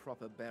got a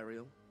proper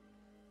burial.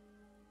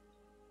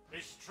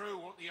 It's true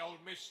what the old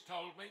miss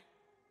told me.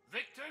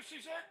 Victor,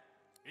 she said?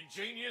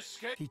 Ingenious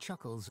sketch. He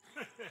chuckles.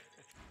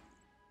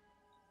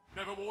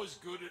 Never was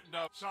good at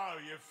no. So,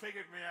 you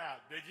figured me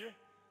out, did you?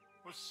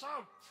 Was so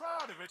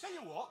proud of it. Tell you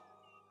what,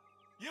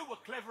 you were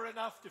clever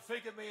enough to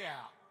figure me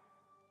out.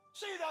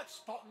 See that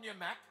spot on your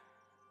map?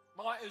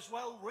 Might as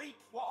well reap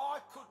what I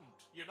couldn't,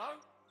 you know?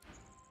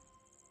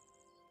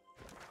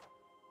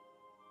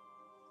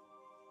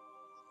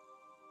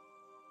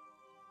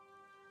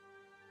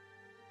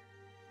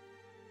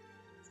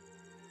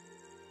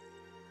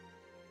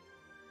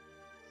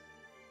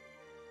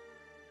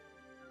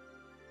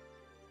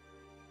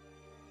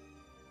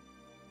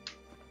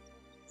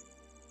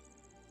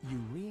 You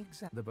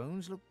re-examine. The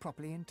bones look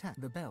properly intact.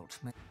 The belt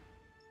may...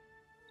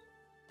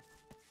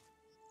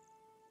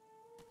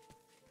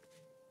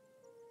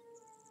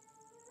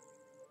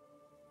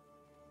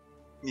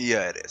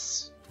 Yeah, it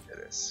is. It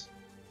is.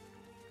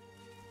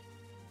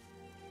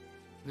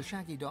 The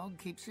shaggy dog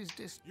keeps his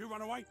distance. You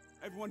run away.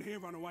 Everyone here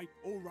run away.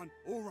 All run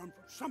from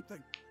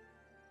something.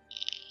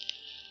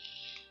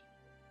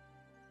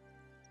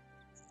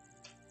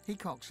 He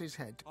cocks his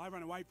head. I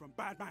ran away from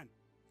bad man.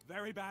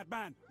 Very bad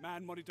man.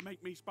 Man wanted to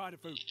make me spider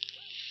food.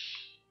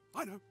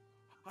 I know.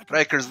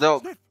 Riker's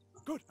dog. Sniff.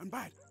 Good and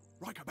bad.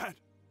 Riker bad.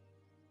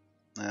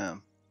 Yeah.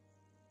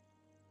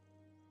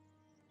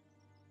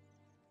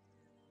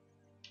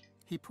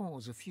 He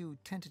paws a few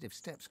tentative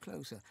steps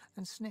closer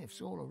and sniffs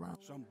all around.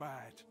 Some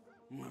bad.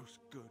 Most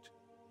good.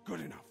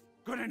 Good enough.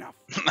 Good enough.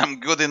 I'm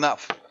good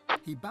enough.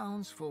 He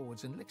bounds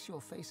forwards and licks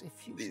your face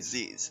effusively.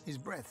 Disease. His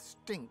breath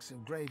stinks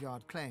of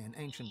graveyard clay and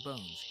ancient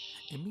bones.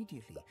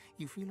 Immediately,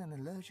 you feel an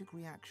allergic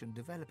reaction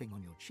developing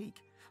on your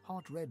cheek.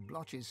 Hot red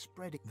blotches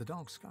spreading. The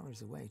dog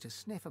scurries away to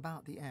sniff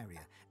about the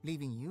area,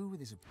 leaving you with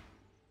his...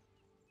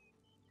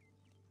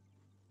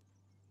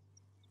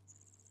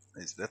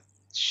 Is that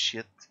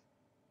shit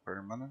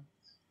permanent?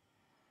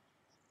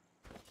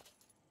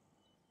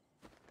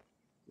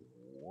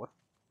 What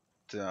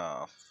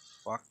the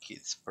fuck?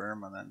 It's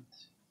permanent.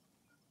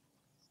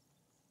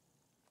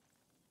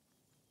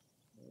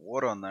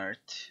 What on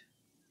earth?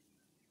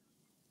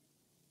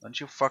 Don't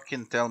you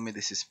fucking tell me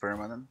this is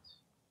permanent?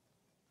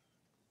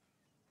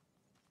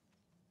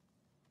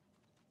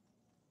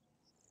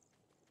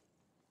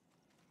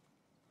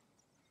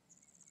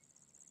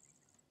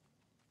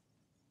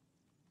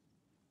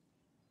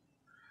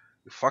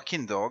 You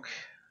fucking dog.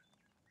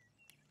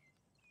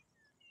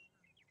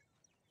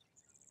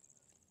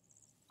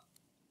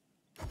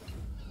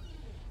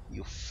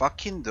 You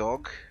fucking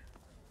dog.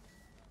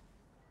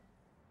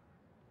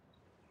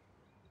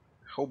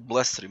 How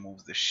Bless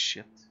removes this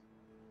shit.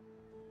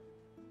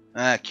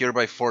 Cure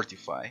by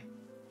Fortify.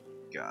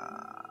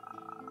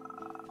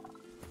 God.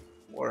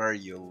 What are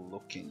you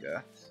looking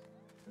at?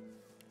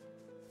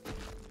 I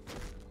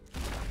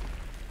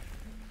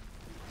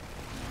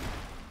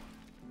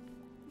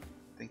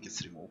think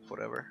it's removed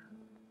forever.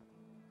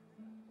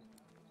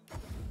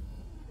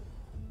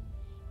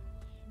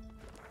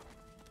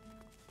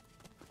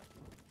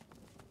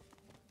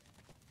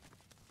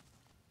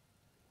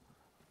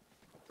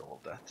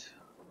 All that.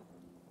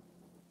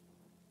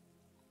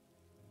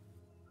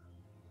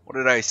 What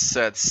did I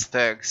said?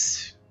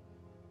 Stags.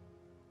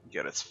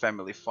 Get its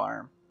family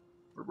farm.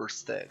 Rubber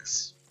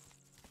stags.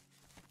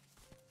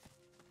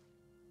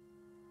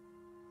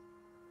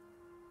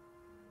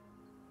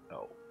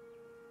 Oh.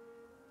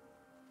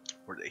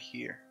 Were they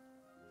here?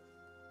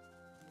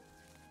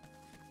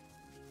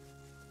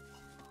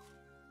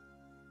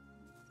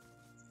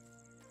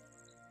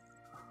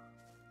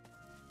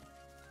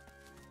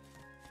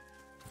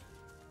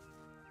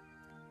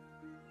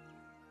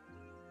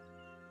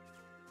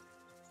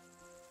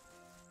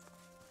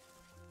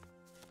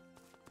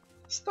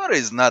 Story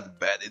is not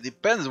bad, it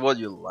depends what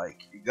you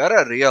like. You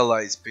gotta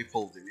realize,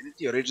 people,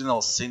 Divinity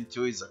Original Sin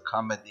 2 is a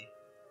comedy.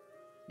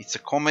 It's a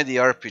comedy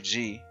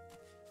RPG.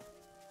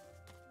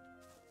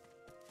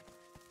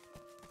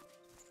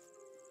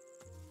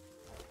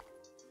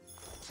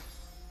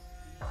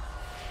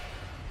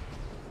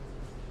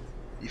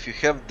 If you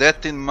have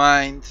that in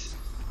mind,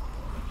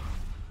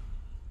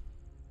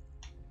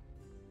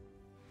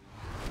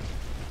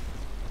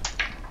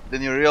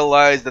 then you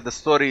realize that the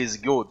story is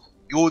good.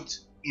 Good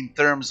in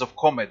terms of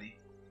comedy.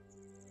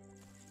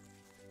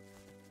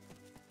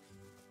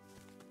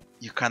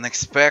 You can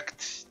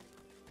expect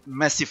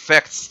Mass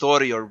Effect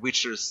story or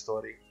Witcher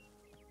story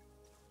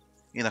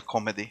in a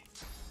comedy.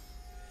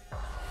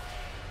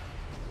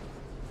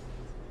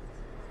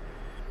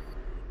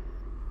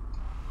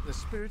 The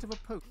spirit of a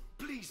poke.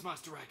 Please,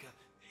 Master Racker,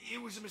 it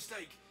was a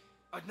mistake.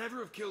 I'd never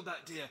have killed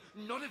that deer,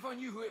 not if I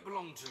knew who it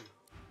belonged to.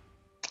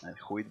 And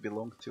who it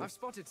belonged to? I've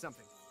spotted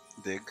something.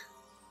 Dig.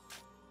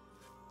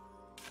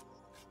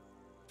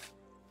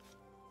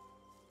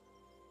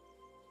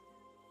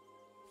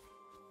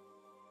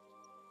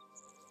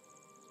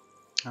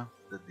 Oh,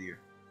 the deer.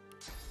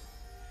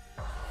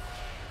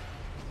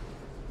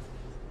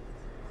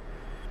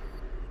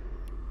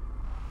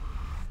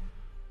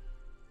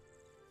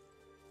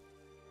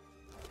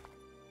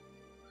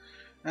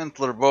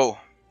 Antler bow.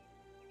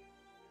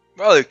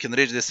 Well, you can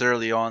reach this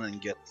early on and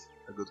get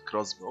a good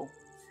crossbow.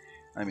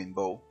 I mean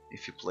bow,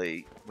 if you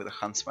play with a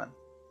huntsman.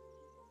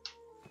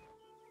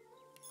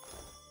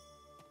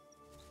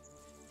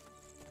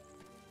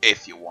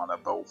 If you want a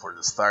bow for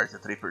the start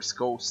at Reaper's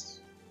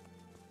Coast.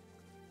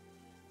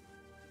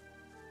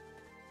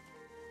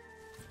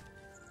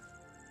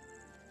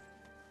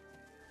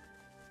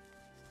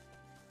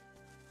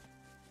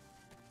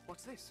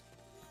 What's this?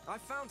 I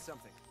found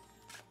something.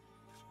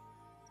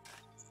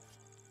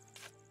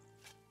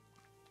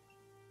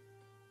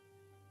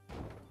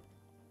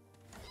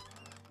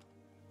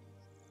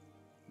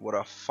 What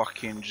a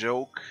fucking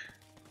joke.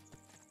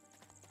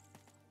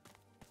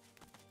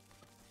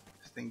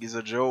 This thing is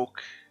a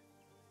joke.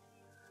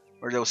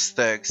 Where are those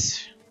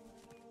stags?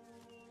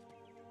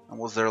 And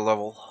what's their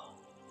level?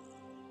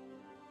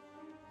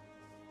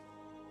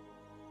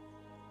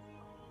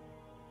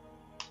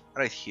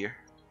 Right here.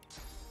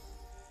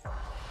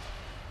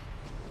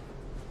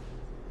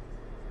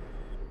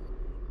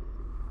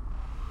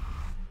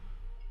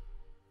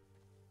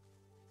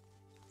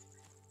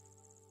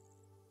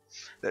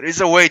 There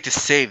is a way to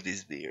save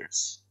these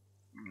deers.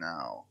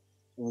 Now,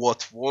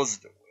 what was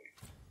the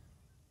way?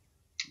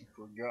 I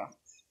forgot.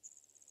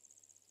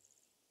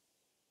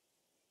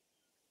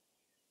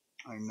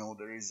 I know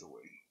there is a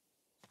way.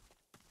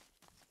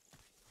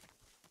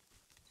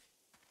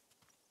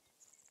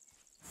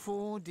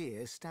 Four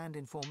deer stand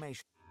in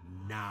formation.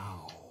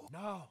 Now.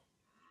 No.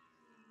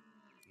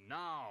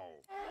 Now.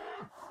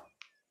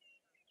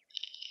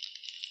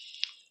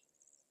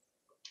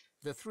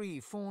 The three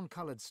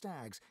fawn-coloured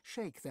stags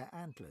shake their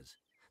antlers.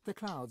 The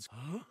clouds...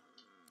 Huh?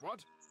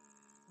 What?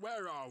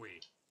 Where are we?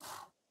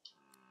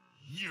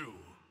 You,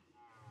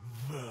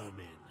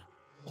 vermin,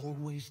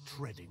 always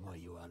treading where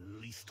you are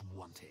least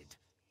wanted.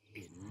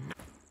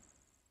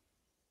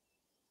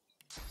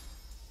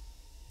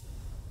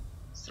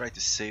 Let's try to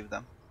save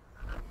them.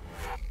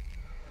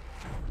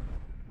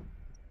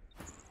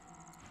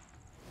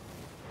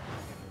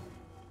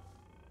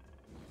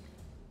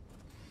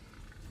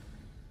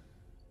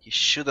 He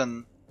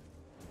shouldn't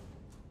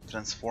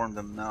transform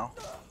them now.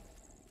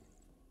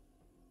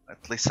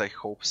 At least I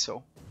hope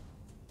so.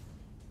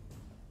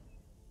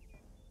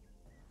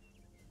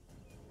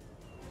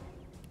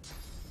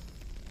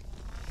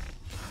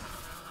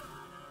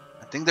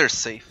 I think they're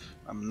safe.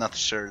 I'm not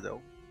sure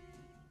though.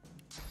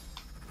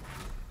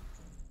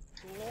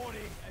 Glory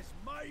is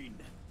mine.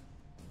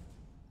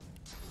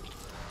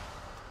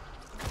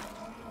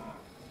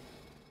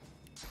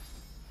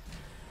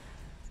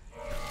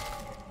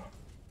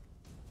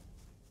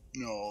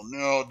 No,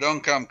 no,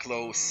 don't come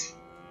close.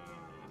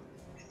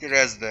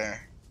 Rest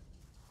there.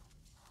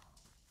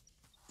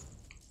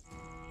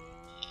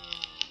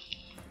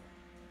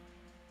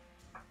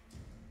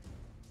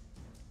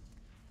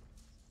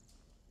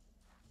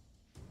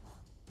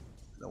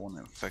 I don't want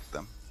to infect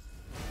them.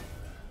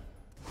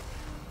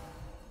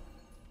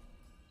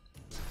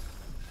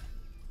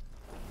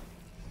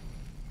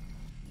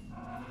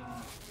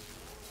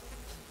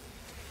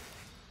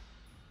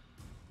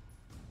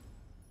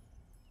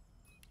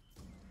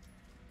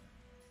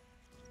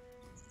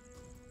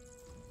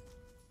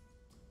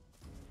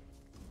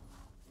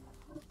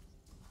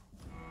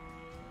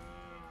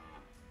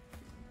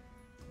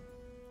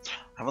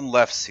 I haven't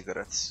left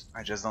cigarettes,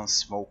 I just don't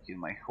smoke in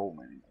my home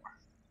anymore.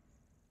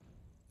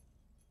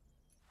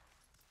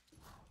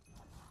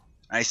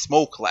 I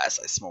smoke less,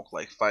 I smoke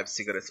like 5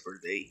 cigarettes per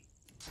day.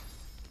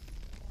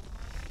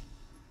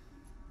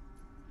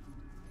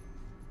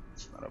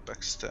 It's not a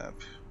backstab.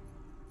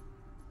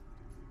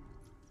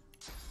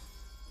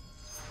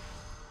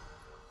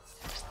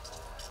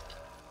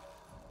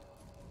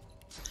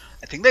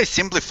 I think they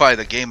simplified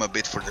the game a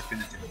bit for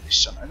Definitive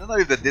Edition. I don't know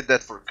if they did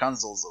that for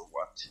consoles or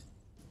what.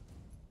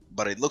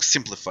 But it looks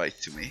simplified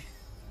to me.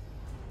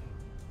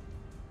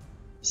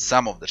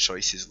 Some of the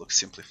choices look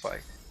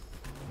simplified.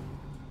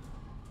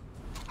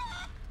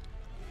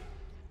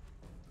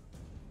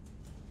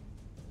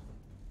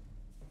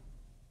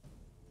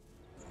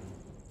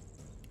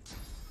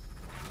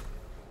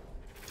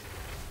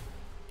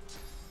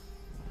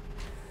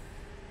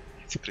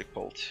 It's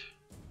crippled.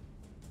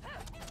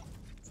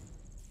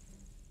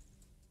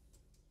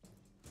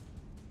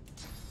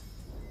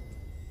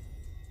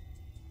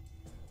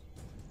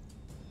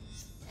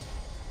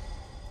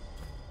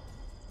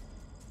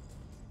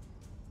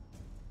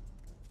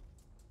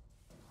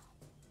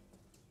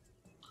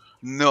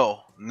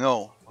 No,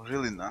 no,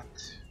 really not.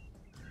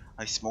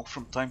 I smoke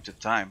from time to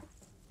time,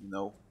 you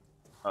know.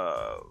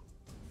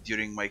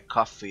 During my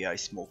coffee I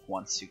smoke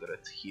one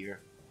cigarette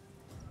here.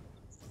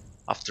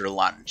 After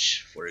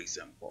lunch, for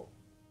example.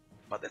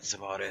 But that's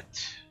about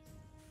it.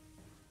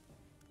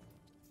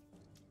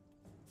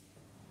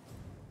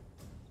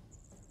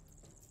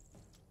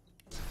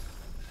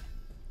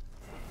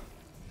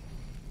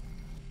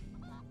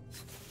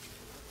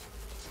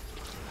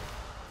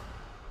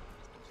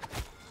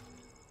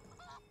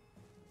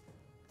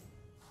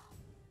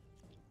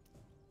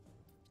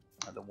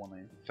 I don't want to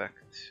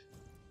infect.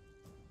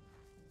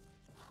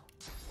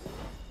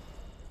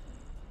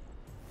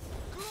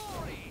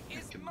 Glory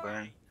is Can mine.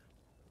 burn.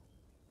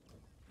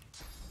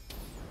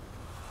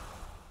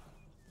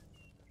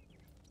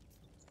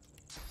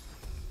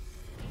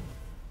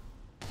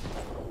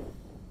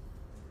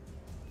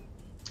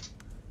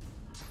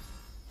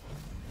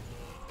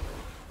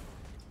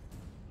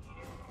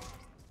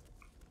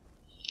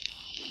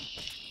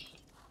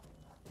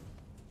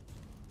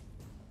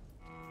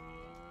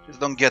 Just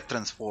don't get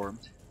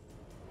transformed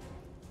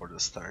for the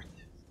start.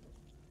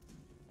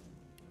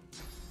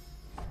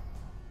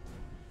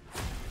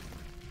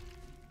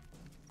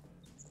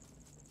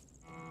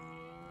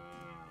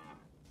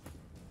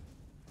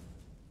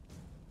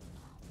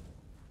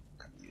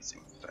 Can use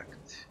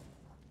infect.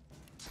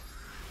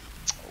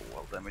 Oh,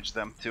 I'll damage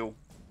them too.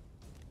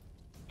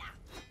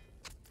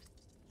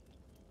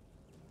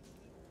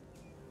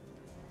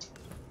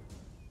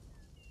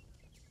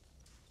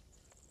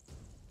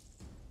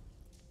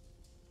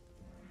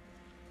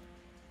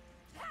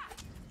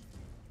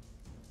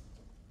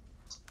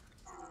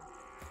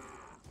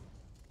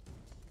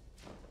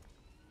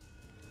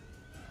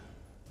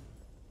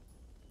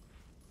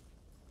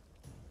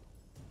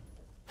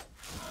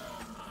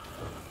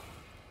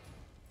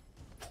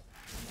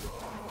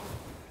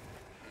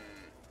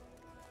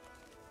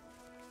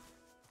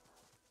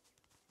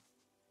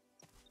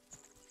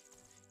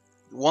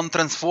 One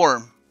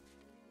transform.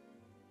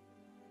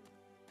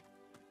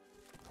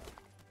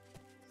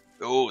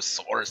 Oh,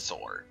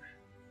 sword.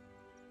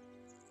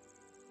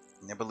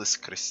 Nebulous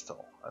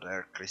crystal. A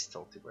rare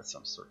crystal tipped with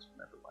some sort of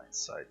nebula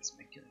inside is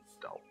making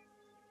it dull.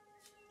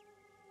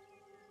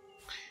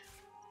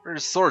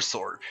 Where's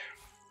sword?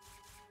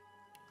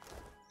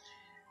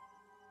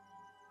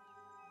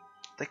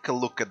 Take a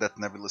look at that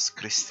nebulous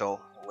crystal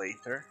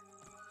later.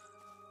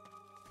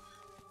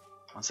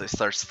 Once I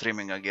start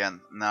streaming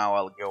again. Now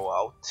I'll go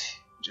out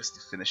just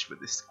to finish with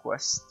this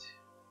quest.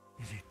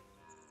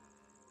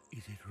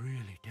 Is it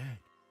really dead?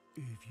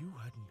 If you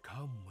hadn't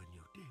come when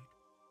you did,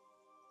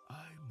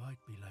 I might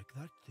be like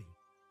that thing.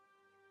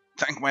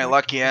 Thank my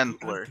lucky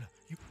antler.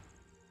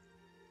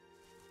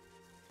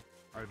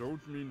 I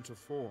don't mean to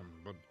fawn,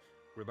 but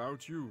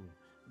without you,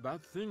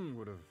 that thing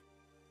would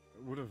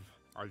have...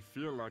 I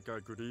feel like I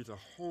could eat a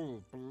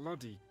whole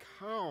bloody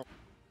cow.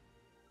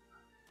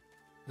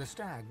 The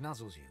stag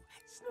nuzzles you.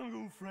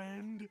 Snuggle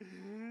friend.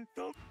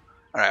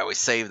 Alright, we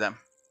save them.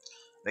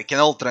 They can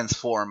all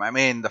transform. I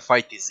mean, the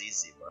fight is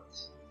easy, but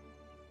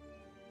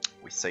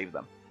we save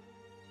them.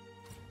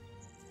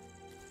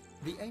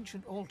 The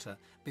ancient altar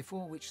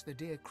before which the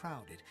deer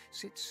crowded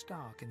sits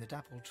stark in the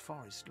dappled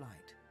forest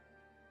light.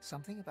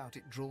 Something about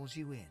it draws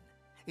you in.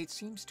 It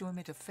seems to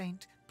emit a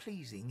faint,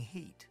 pleasing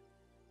heat.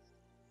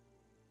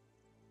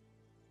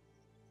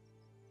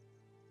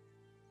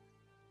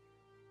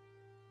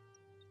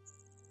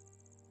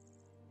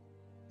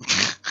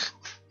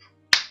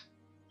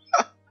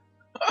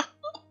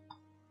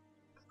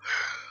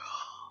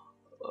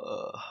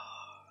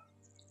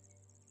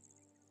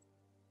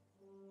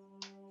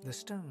 The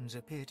stones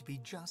appear to be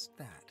just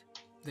that.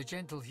 The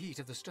gentle heat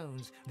of the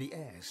stones, the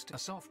air, a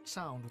soft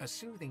sound, a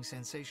soothing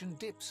sensation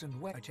dips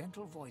and a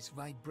gentle voice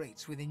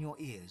vibrates within your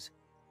ears.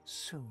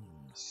 Soon.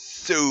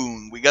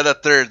 Soon. We got a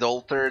third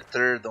altar.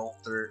 Third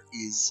altar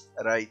is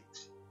right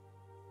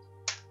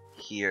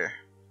here.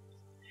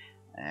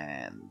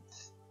 And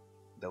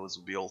those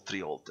will be all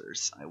three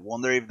altars. I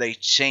wonder if they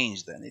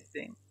changed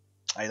anything.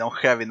 I don't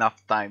have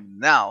enough time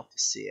now to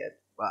see it,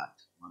 but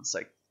once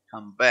I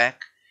come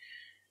back,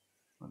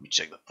 let me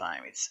check the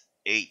time. It's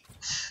 8.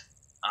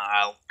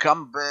 I'll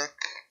come back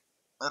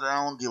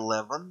around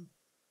 11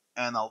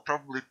 and I'll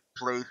probably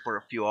play it for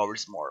a few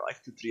hours more,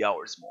 like 2-3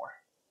 hours more.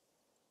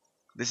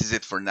 This is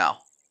it for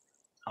now.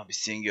 I'll be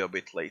seeing you a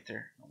bit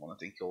later. I want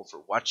to thank you all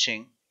for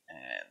watching,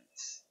 and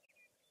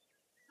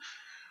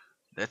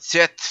that's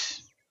it.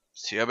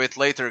 See you a bit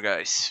later,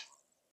 guys.